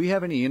 Do we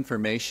have any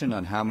information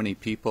on how many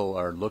people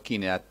are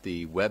looking at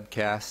the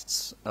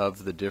webcasts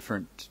of the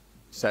different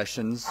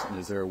sessions? And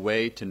is there a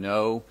way to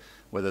know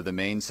whether the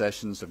main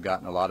sessions have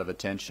gotten a lot of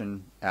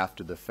attention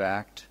after the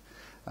fact?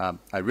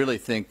 I really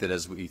think that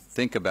as we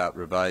think about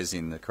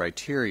revising the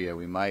criteria,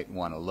 we might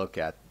want to look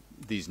at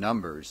these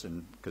numbers,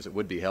 and because it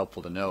would be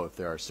helpful to know if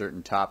there are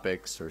certain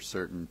topics or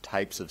certain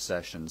types of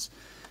sessions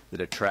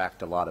that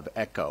attract a lot of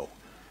echo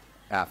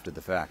after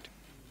the fact.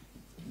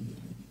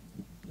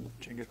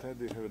 Chingata,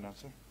 do you have an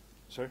answer?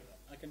 Sir?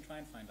 I can try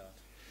and find out.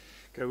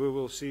 Okay, we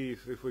will see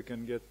if we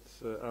can get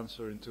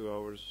answer in 2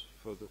 hours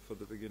for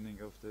the beginning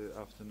of the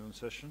afternoon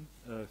session.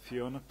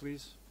 Fiona,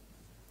 please.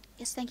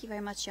 Yes, thank you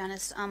very much,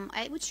 Giannis.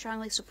 I would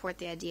strongly support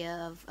the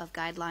idea of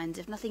guidelines.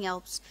 If nothing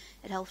else,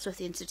 it helps with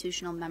the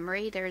institutional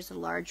memory. There is a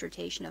large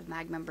rotation of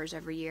MAG members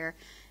every year,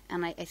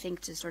 and I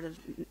think to sort of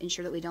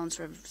ensure that we don't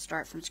sort of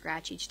start from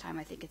scratch each time,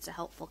 I think it's a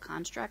helpful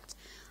construct.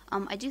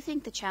 I do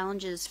think the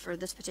challenges for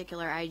this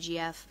particular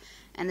IGF,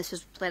 and this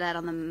was played out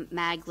on the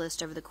MAG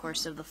list over the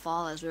course of the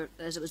fall as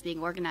it was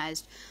being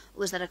organized,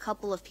 was that a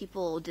couple of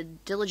people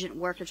did diligent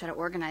work to try to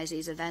organize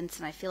these events,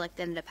 and I feel like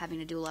they ended up having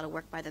to do a lot of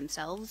work by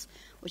themselves,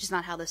 which is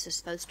not how this is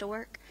supposed to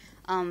work.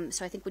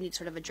 So I think we need to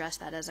sort of address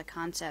that as a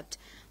concept.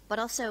 But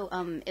also,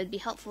 it would be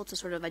helpful to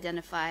sort of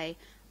identify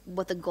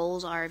what the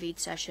goals are of each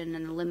session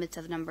and the limits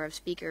of the number of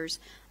speakers.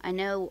 I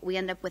know we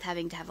end up with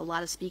having to have a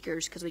lot of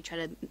speakers because we try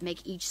to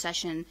make each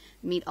session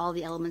meet all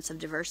the elements of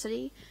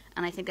diversity,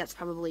 and I think that's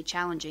probably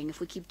challenging. If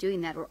we keep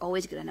doing that, we're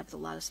always going to end up with a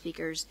lot of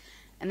speakers.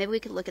 And maybe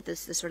we could look at this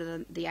sort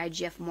of the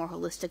IGF more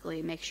holistically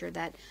and make sure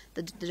that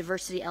the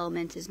diversity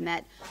element is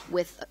met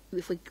with,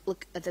 if we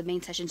look at the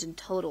main sessions in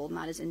total,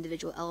 not as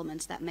individual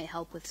elements, that may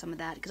help with some of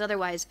that. Because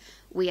otherwise,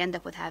 we end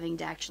up with having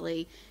to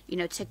actually, you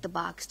know, tick the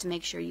box to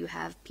make sure you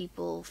have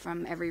people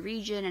from every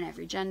region and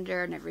every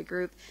gender and every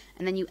group,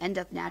 and then you end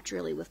up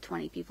naturally with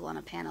 20 people on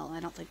a panel. And I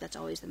don't think that's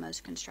always the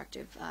most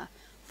constructive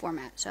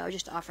format. So I would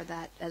just offer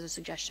that as a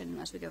suggestion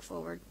as we go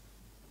forward.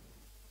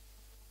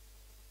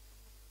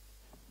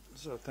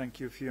 So thank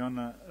you,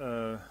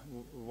 Fiona.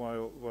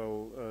 While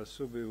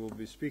Subi will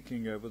be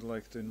speaking, I would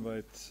like to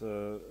invite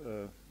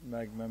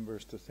MAG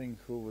members to think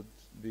who would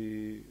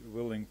be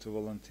willing to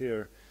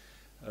volunteer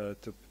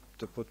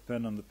to put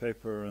pen on the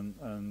paper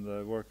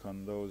and work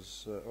on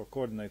those, or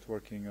coordinate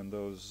working on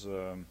those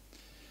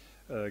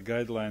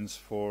guidelines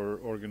for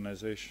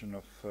organization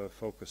of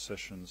focus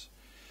sessions.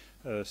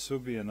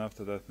 Subi, and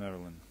after that,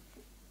 Marilyn.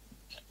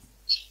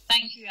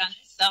 Thank you,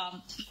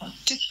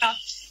 Yanis. To start,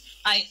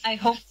 I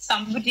hope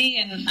somebody,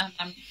 and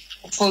I'm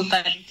hopeful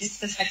that it is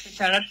the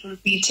Secretariat, will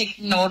be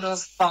taking note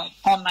of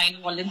online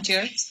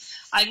volunteers.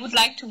 I would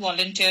like to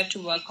volunteer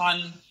to work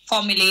on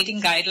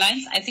formulating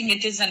guidelines. I think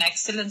it is an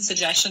excellent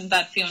suggestion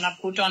that Fiona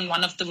put on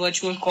one of the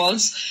virtual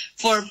calls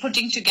for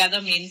putting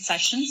together main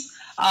sessions.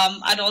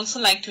 I'd also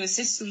like to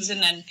assist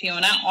Susan and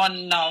Fiona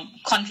on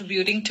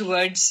contributing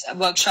towards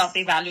workshop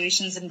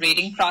evaluations and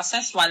rating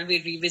process while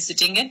we're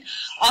revisiting it.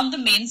 On the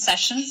main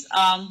sessions,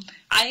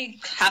 I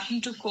happen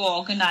to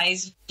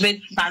co-organize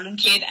with Marilyn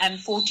Cade and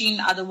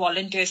 14 other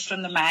volunteers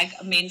from the MAG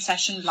main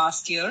session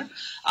last year.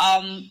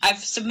 I've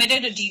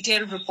submitted a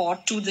detailed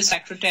report to the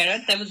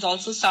Secretariat. There was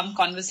also some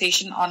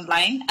conversation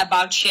online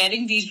about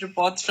sharing these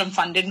reports from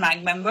funded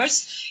MAG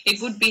members.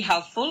 It would be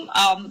helpful,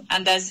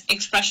 and there's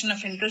expression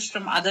of interest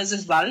from others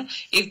as well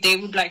if they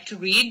would like to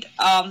read.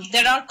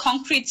 There are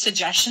concrete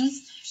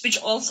suggestions which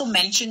also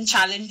mention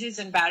challenges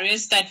and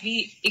barriers that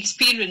we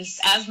experience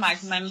as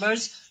MAG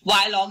members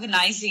while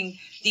organizing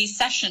these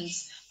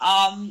sessions.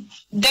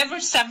 There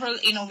were several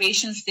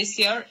innovations this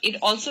year. It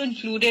also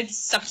included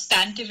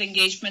substantive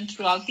engagement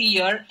throughout the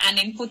year and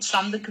inputs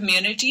from the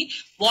community,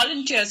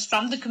 volunteers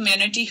from the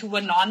community who were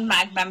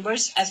non-MAG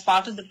members as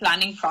part of the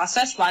planning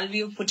process while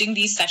we were putting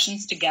these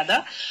sessions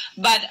together.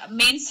 But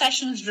main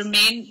sessions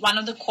remain one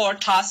of the core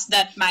tasks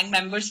that MAG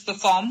members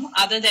perform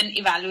other than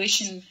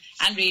evaluation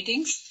and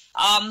ratings.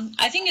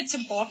 I think it's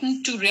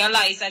important to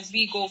realize as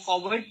we go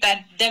forward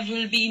that there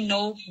will be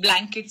no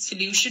blanket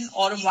solution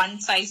or a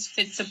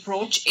one-size-fits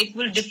approach. It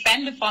will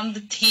depend upon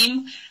the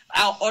theme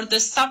or the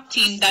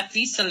sub-theme that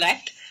we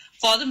select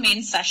for the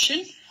main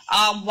session.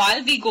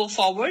 While we go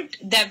forward,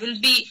 there will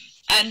be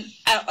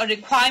a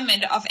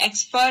requirement of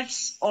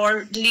experts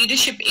or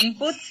leadership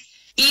input.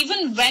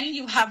 Even when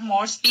you have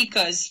more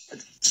speakers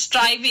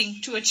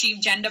striving to achieve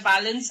gender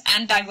balance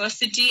and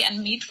diversity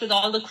and meet with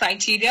all the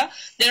criteria,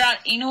 there are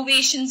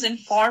innovations and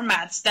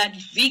formats that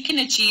we can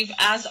achieve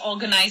as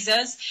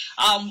organizers.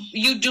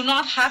 You do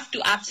not have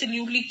to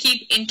absolutely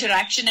keep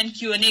interaction and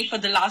Q&A for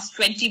the last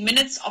 20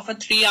 minutes of a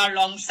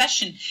 3-hour-long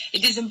session.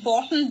 It is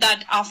important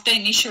that after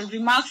initial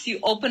remarks, you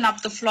open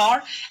up the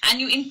floor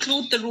and you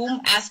include the room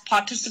as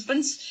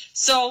participants.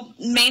 So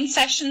main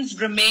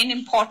sessions remain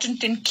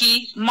important and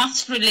key,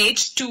 must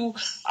relate to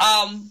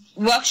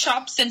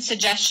workshops and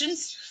suggestions.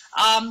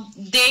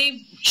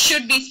 They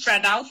should be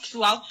spread out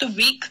throughout the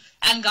week,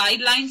 and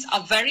guidelines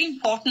are very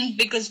important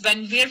because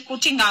when we're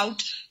putting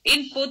out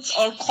inputs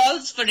or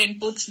calls for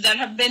inputs, there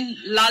have been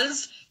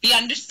lulls. We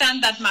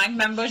understand that MAG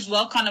members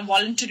work on a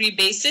voluntary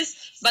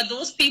basis, but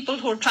those people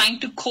who are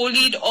trying to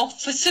co-lead or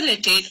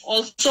facilitate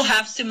also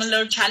have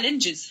similar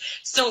challenges.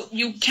 So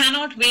you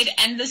cannot wait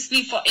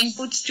endlessly for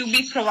inputs to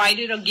be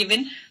provided or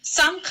given.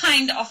 Some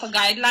kind of a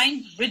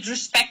guideline with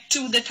respect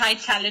to the tight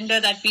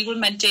calendar that we will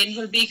maintain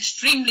will be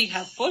extremely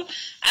helpful.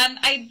 And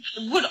I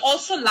would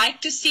also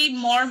like to see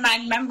more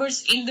MAG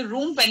members in the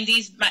room when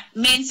these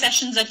main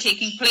sessions are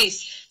taking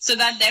place so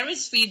that there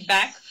is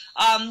feedback.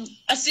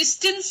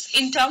 Assistance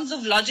in terms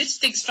of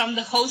logistics from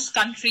the host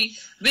country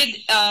with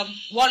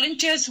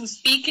volunteers who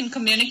speak and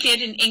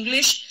communicate in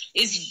English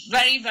is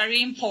very,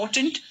 very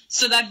important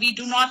so that we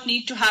do not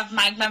need to have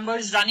MAG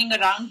members running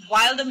around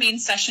while the main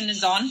session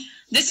is on.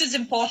 This is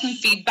important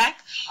feedback.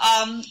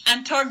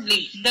 And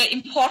thirdly, the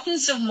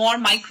importance of more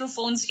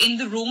microphones in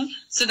the room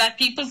so that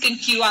people can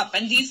queue up.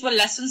 And these were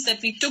lessons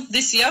that we took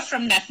this year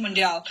from Net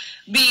Mundial.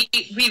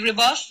 We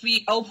reversed,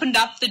 we opened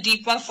up the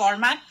deep well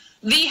format.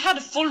 we had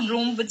a full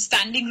room with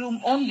standing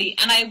room only.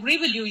 And I agree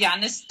with you,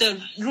 Yanis,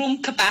 the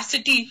room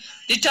capacity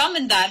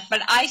determined that,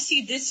 but I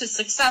see this as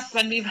success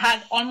when we've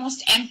had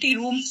almost empty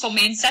rooms for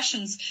main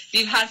sessions.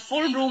 We've had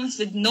full rooms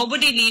with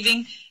nobody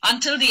leaving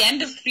until the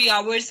end of 3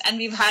 hours, and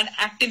we've had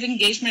active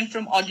engagement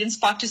from audience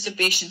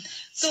participation.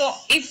 So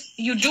if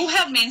you do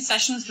have main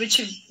sessions which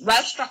are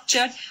well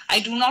structured, I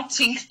do not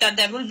think that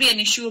there will be an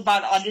issue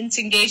about audience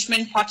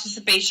engagement,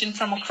 participation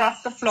from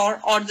across the floor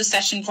or the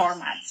session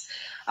formats.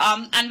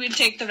 And we'll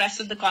take the rest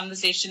of the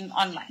conversation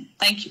online.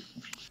 Thank you.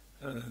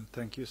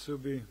 Thank you,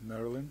 Subi.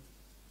 Marilyn?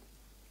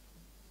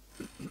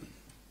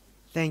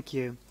 Thank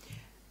you.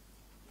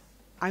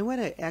 I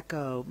want to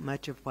echo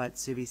much of what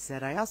Subi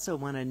said. I also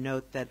want to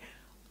note that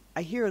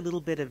I hear a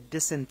little bit of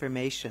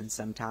disinformation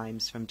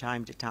sometimes from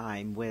time to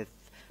time with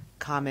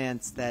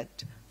comments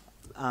that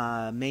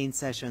main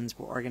sessions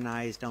were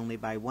organized only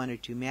by 1 or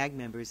 2 MAG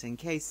members.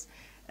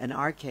 In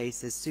our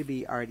case, as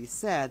Subi already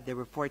said, there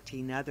were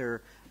 14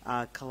 other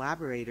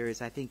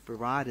collaborators. I think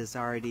Barad has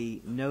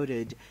already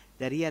noted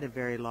that he had a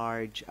very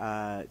large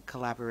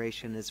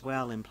collaboration as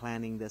well in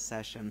planning this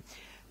session.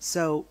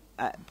 So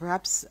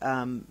perhaps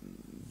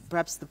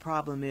the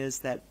problem is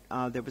that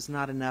there was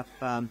not enough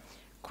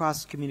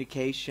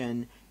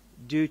cross-communication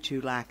due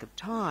to lack of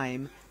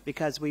time,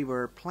 because we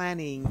were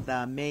planning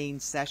the main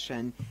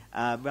session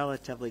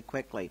relatively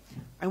quickly.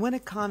 I want to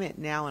comment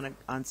now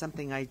on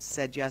something I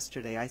said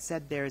yesterday. I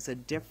said there's a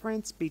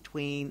difference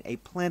between a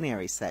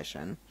plenary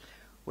session,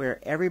 where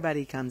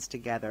everybody comes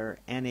together,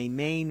 and a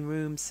main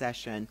room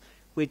session,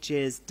 which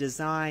is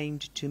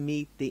designed to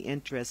meet the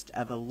interest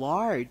of a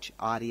large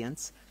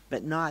audience,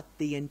 but not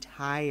the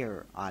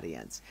entire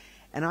audience.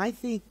 And I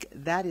think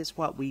that is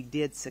what we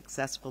did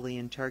successfully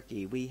in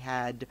Turkey. We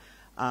had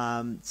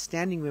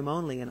standing room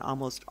only in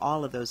almost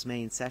all of those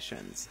main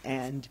sessions.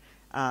 And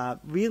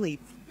really,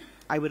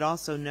 I would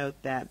also note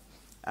that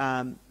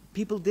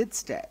people did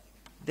stay.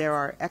 There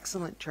are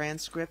excellent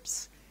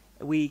transcripts.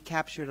 We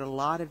captured a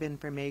lot of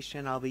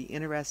information. I'll be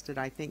interested.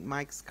 I think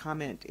Mike's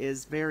comment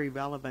is very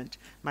relevant,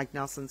 Mike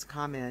Nelson's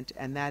comment,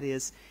 and that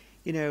is,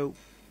 you know,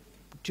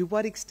 to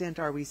what extent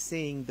are we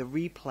seeing the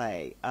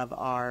replay of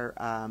our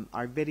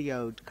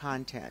videoed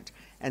content,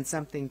 and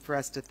something for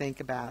us to think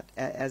about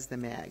as the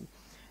MAG.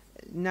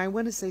 Now, I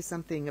want to say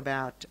something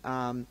about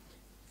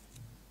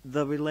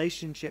the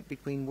relationship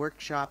between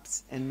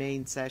workshops and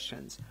main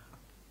sessions.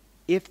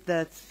 If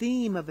the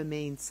theme of a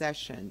main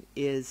session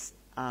is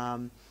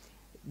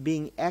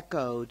being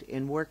echoed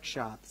in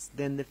workshops,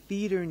 then the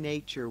feeder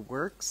nature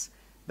works.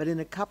 But in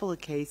a couple of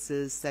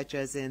cases, such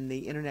as in the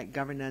Internet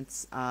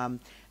governance,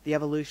 the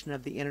evolution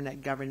of the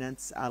Internet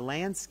governance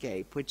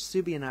landscape, which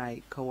Subi and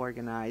I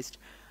co-organized,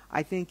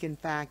 I think, in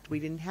fact, we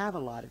didn't have a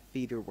lot of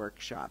feeder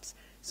workshops.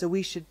 So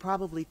we should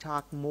probably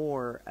talk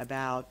more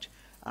about,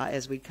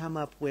 as we come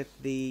up with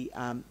the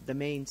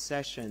main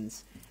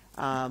sessions,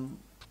 how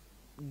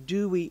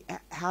do we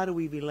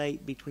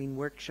relate between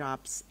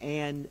workshops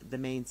and the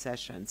main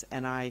sessions?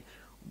 And I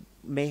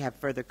may have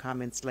further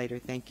comments later.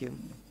 Thank you.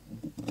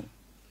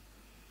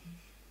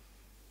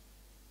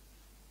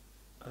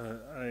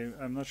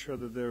 I'm not sure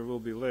that there will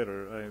be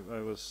later.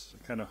 I was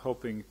kind of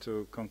hoping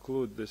to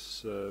conclude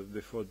this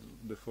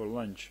before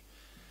lunch,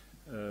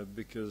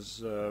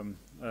 because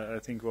I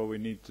think what we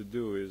need to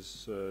do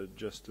is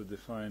just to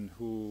define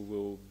who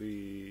will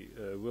be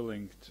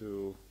willing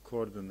to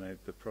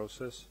coordinate the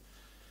process,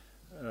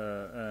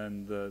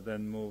 and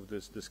then move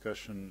this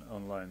discussion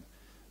online.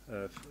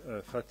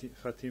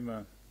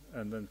 Fatima,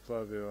 and then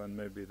Flavio, and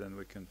maybe then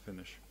we can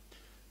finish.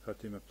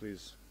 Fatima,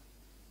 please.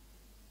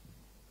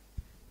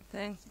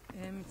 Thanks,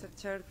 Mr.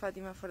 Chair.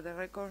 Fatima, for the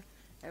record.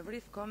 A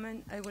brief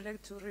comment. I would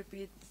like to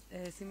repeat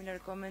a similar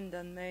comment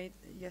that made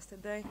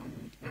yesterday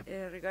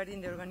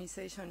regarding the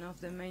organization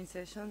of the main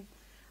session.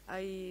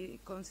 I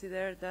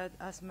consider that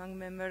as MAG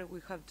member we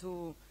have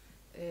to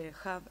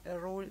have a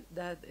rule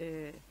that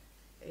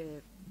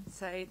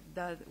say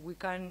that we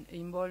can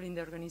involve in the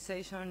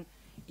organization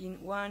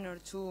in 1 or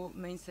 2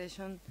 main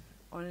sessions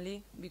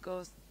only,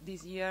 because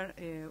this year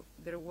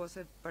there was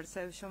a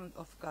perception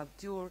of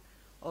capture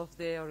of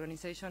the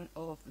organization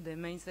of the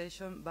main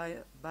session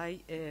by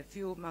a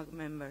few MAG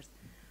members.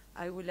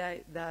 I would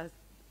like that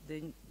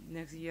the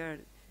next year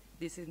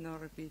this is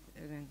not repeat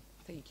again.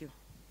 Thank you.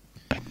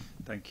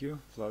 Thank you.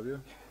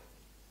 Flavio?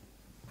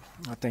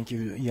 Thank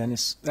you,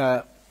 Yanis.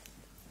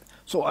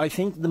 So I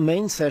think the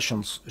main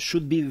sessions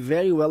should be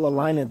very well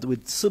aligned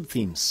with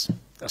sub-themes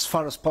as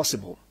far as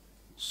possible,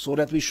 so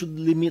that we should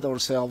limit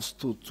ourselves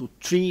to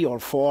 3 or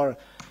 4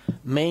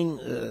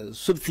 main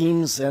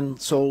sub-themes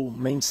and so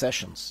main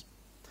sessions.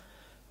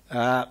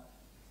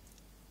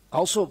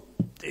 Also,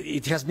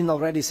 it has been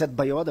already said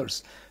by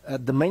others,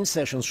 the main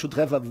sessions should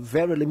have a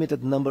very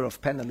limited number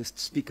of panelist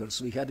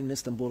speakers. We had in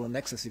Istanbul an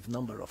excessive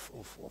number of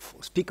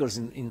speakers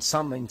in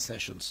some main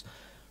sessions.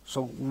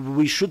 So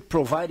we should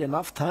provide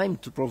enough time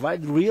to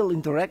provide real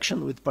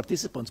interaction with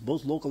participants,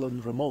 both local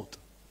and remote,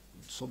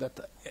 so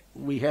that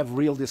we have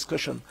real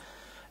discussion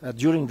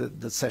during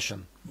the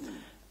session.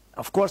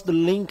 of course, the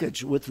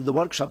linkage with the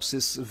workshops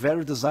is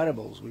very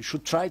desirable. We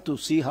should try to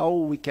see how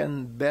we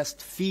can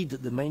best feed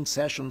the main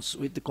sessions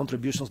with the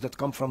contributions that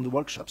come from the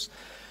workshops.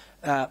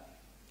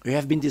 We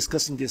have been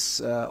discussing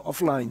this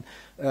offline.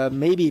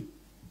 Maybe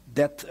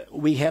that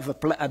we have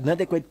an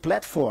adequate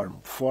platform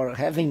for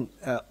having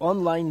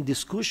online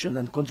discussion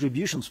and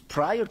contributions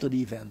prior to the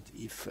event.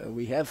 If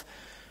we have,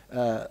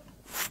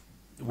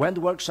 when the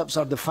workshops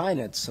are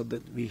defined, so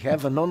that we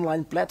have an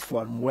online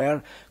platform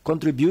where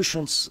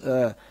contributions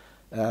to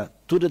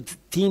the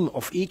theme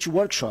of each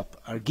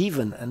workshop are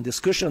given and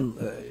discussion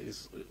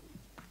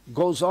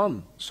goes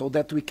on, so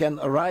that we can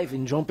arrive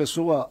in João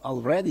Pessoa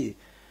already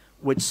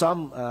with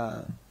some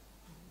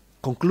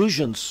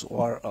conclusions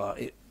or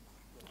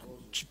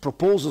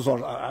proposals,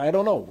 or I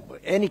don't know,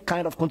 any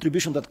kind of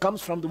contribution that comes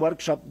from the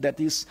workshop that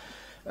is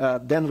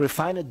then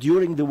refined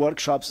during the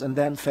workshops and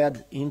then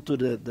fed into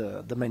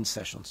the main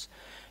sessions.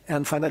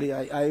 And finally,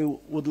 I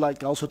would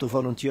like also to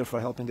volunteer for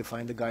helping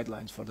define the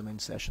guidelines for the main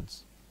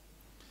sessions.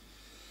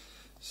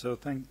 So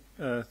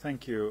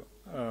thank you.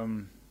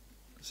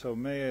 So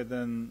may I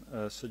then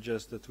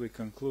suggest that we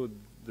conclude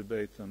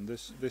debate on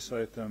this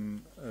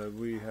item.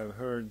 We have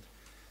heard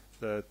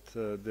that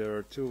there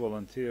are two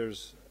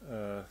volunteers,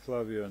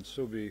 Flavio and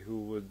Subi, who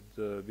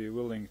would be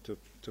willing to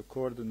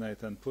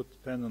coordinate and put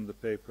pen on the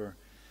paper.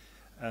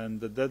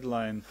 And the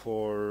deadline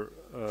for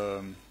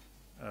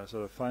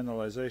sort of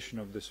finalization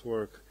of this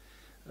work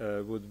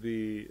would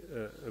be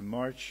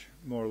March,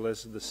 more or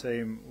less the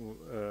same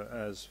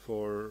as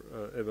for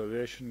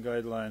evaluation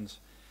guidelines,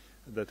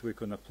 that we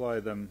can apply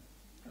them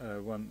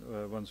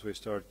once we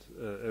start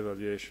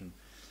evaluation.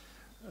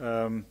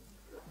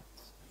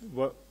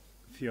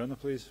 Fiona,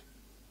 please.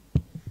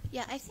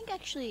 Yeah, I think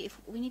actually if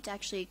we need to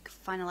actually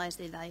finalize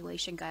the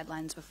evaluation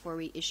guidelines before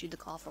we issue the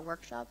call for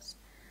workshops.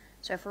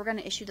 So if we're going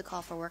to issue the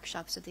call for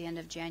workshops at the end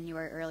of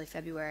January, early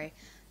February,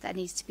 that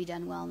needs to be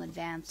done well in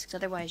advance, because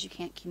otherwise you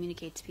can't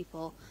communicate to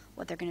people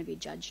what they're going to be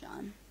judged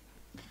on.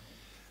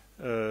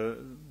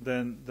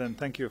 Then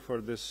thank you for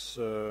this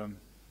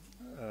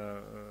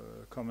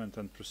comment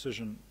and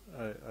precision.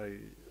 I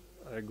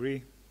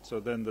agree. So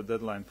then the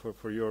deadline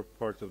for your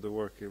part of the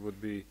work, it would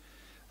be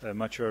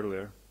much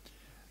earlier.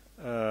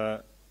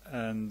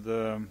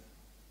 And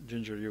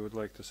Ginger, you would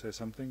like to say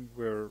something?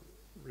 We're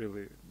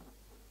really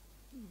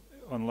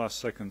on last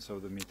seconds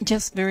of the meeting.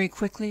 Just very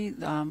quickly,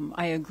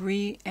 I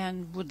agree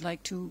and would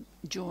like to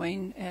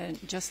join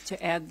just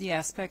to add the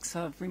aspects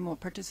of remote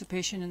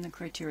participation in the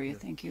criteria.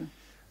 Thank you.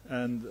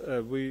 And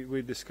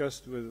we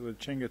discussed with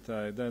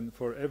Chengetai, then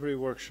for every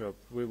workshop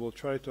we will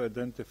try to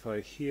identify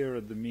here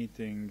at the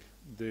meeting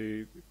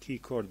the key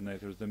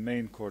coordinators, the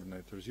main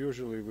coordinators.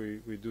 Usually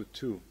we do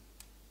two.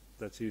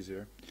 That's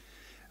easier.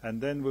 And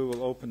then we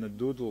will open a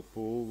doodle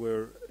pool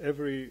where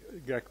every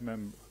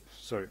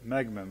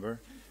MAG member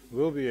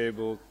will be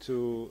able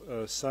to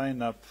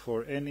sign up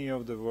for any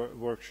of the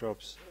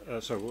workshops,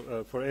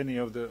 for any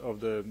of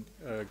the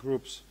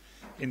groups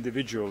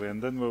individually,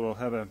 and then we will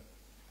have a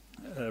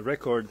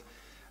record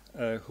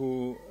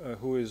who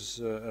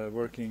is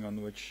working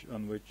on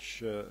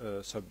which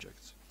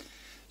subjects.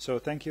 So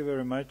thank you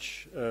very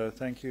much.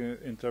 Thank you,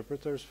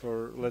 interpreters,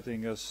 for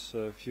letting us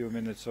a few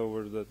minutes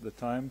over the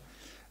time.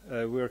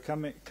 We are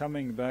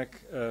coming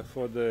back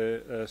for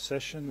the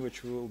session,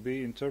 which will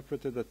be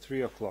interpreted at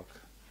 3 o'clock.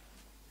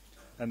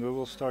 And we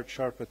will start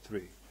sharp at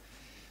 3.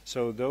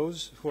 So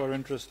those who are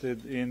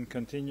interested in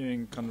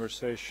continuing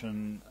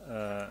conversation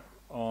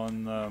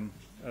on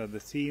the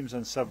themes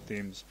and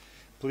sub-themes,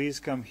 please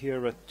come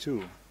here at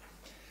 2.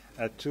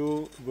 At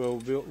 2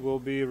 will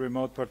be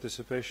remote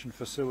participation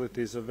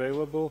facilities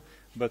available,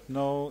 but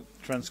no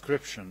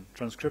transcription.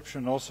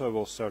 Transcription also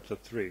will start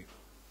at 3.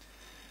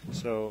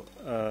 So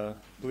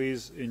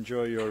please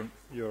enjoy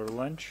your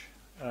lunch,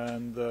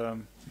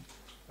 and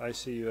I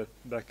see you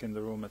back in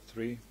the room at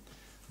 3.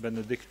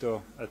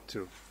 Benedicto at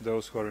 2,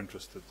 those who are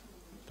interested.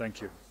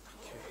 Thank you.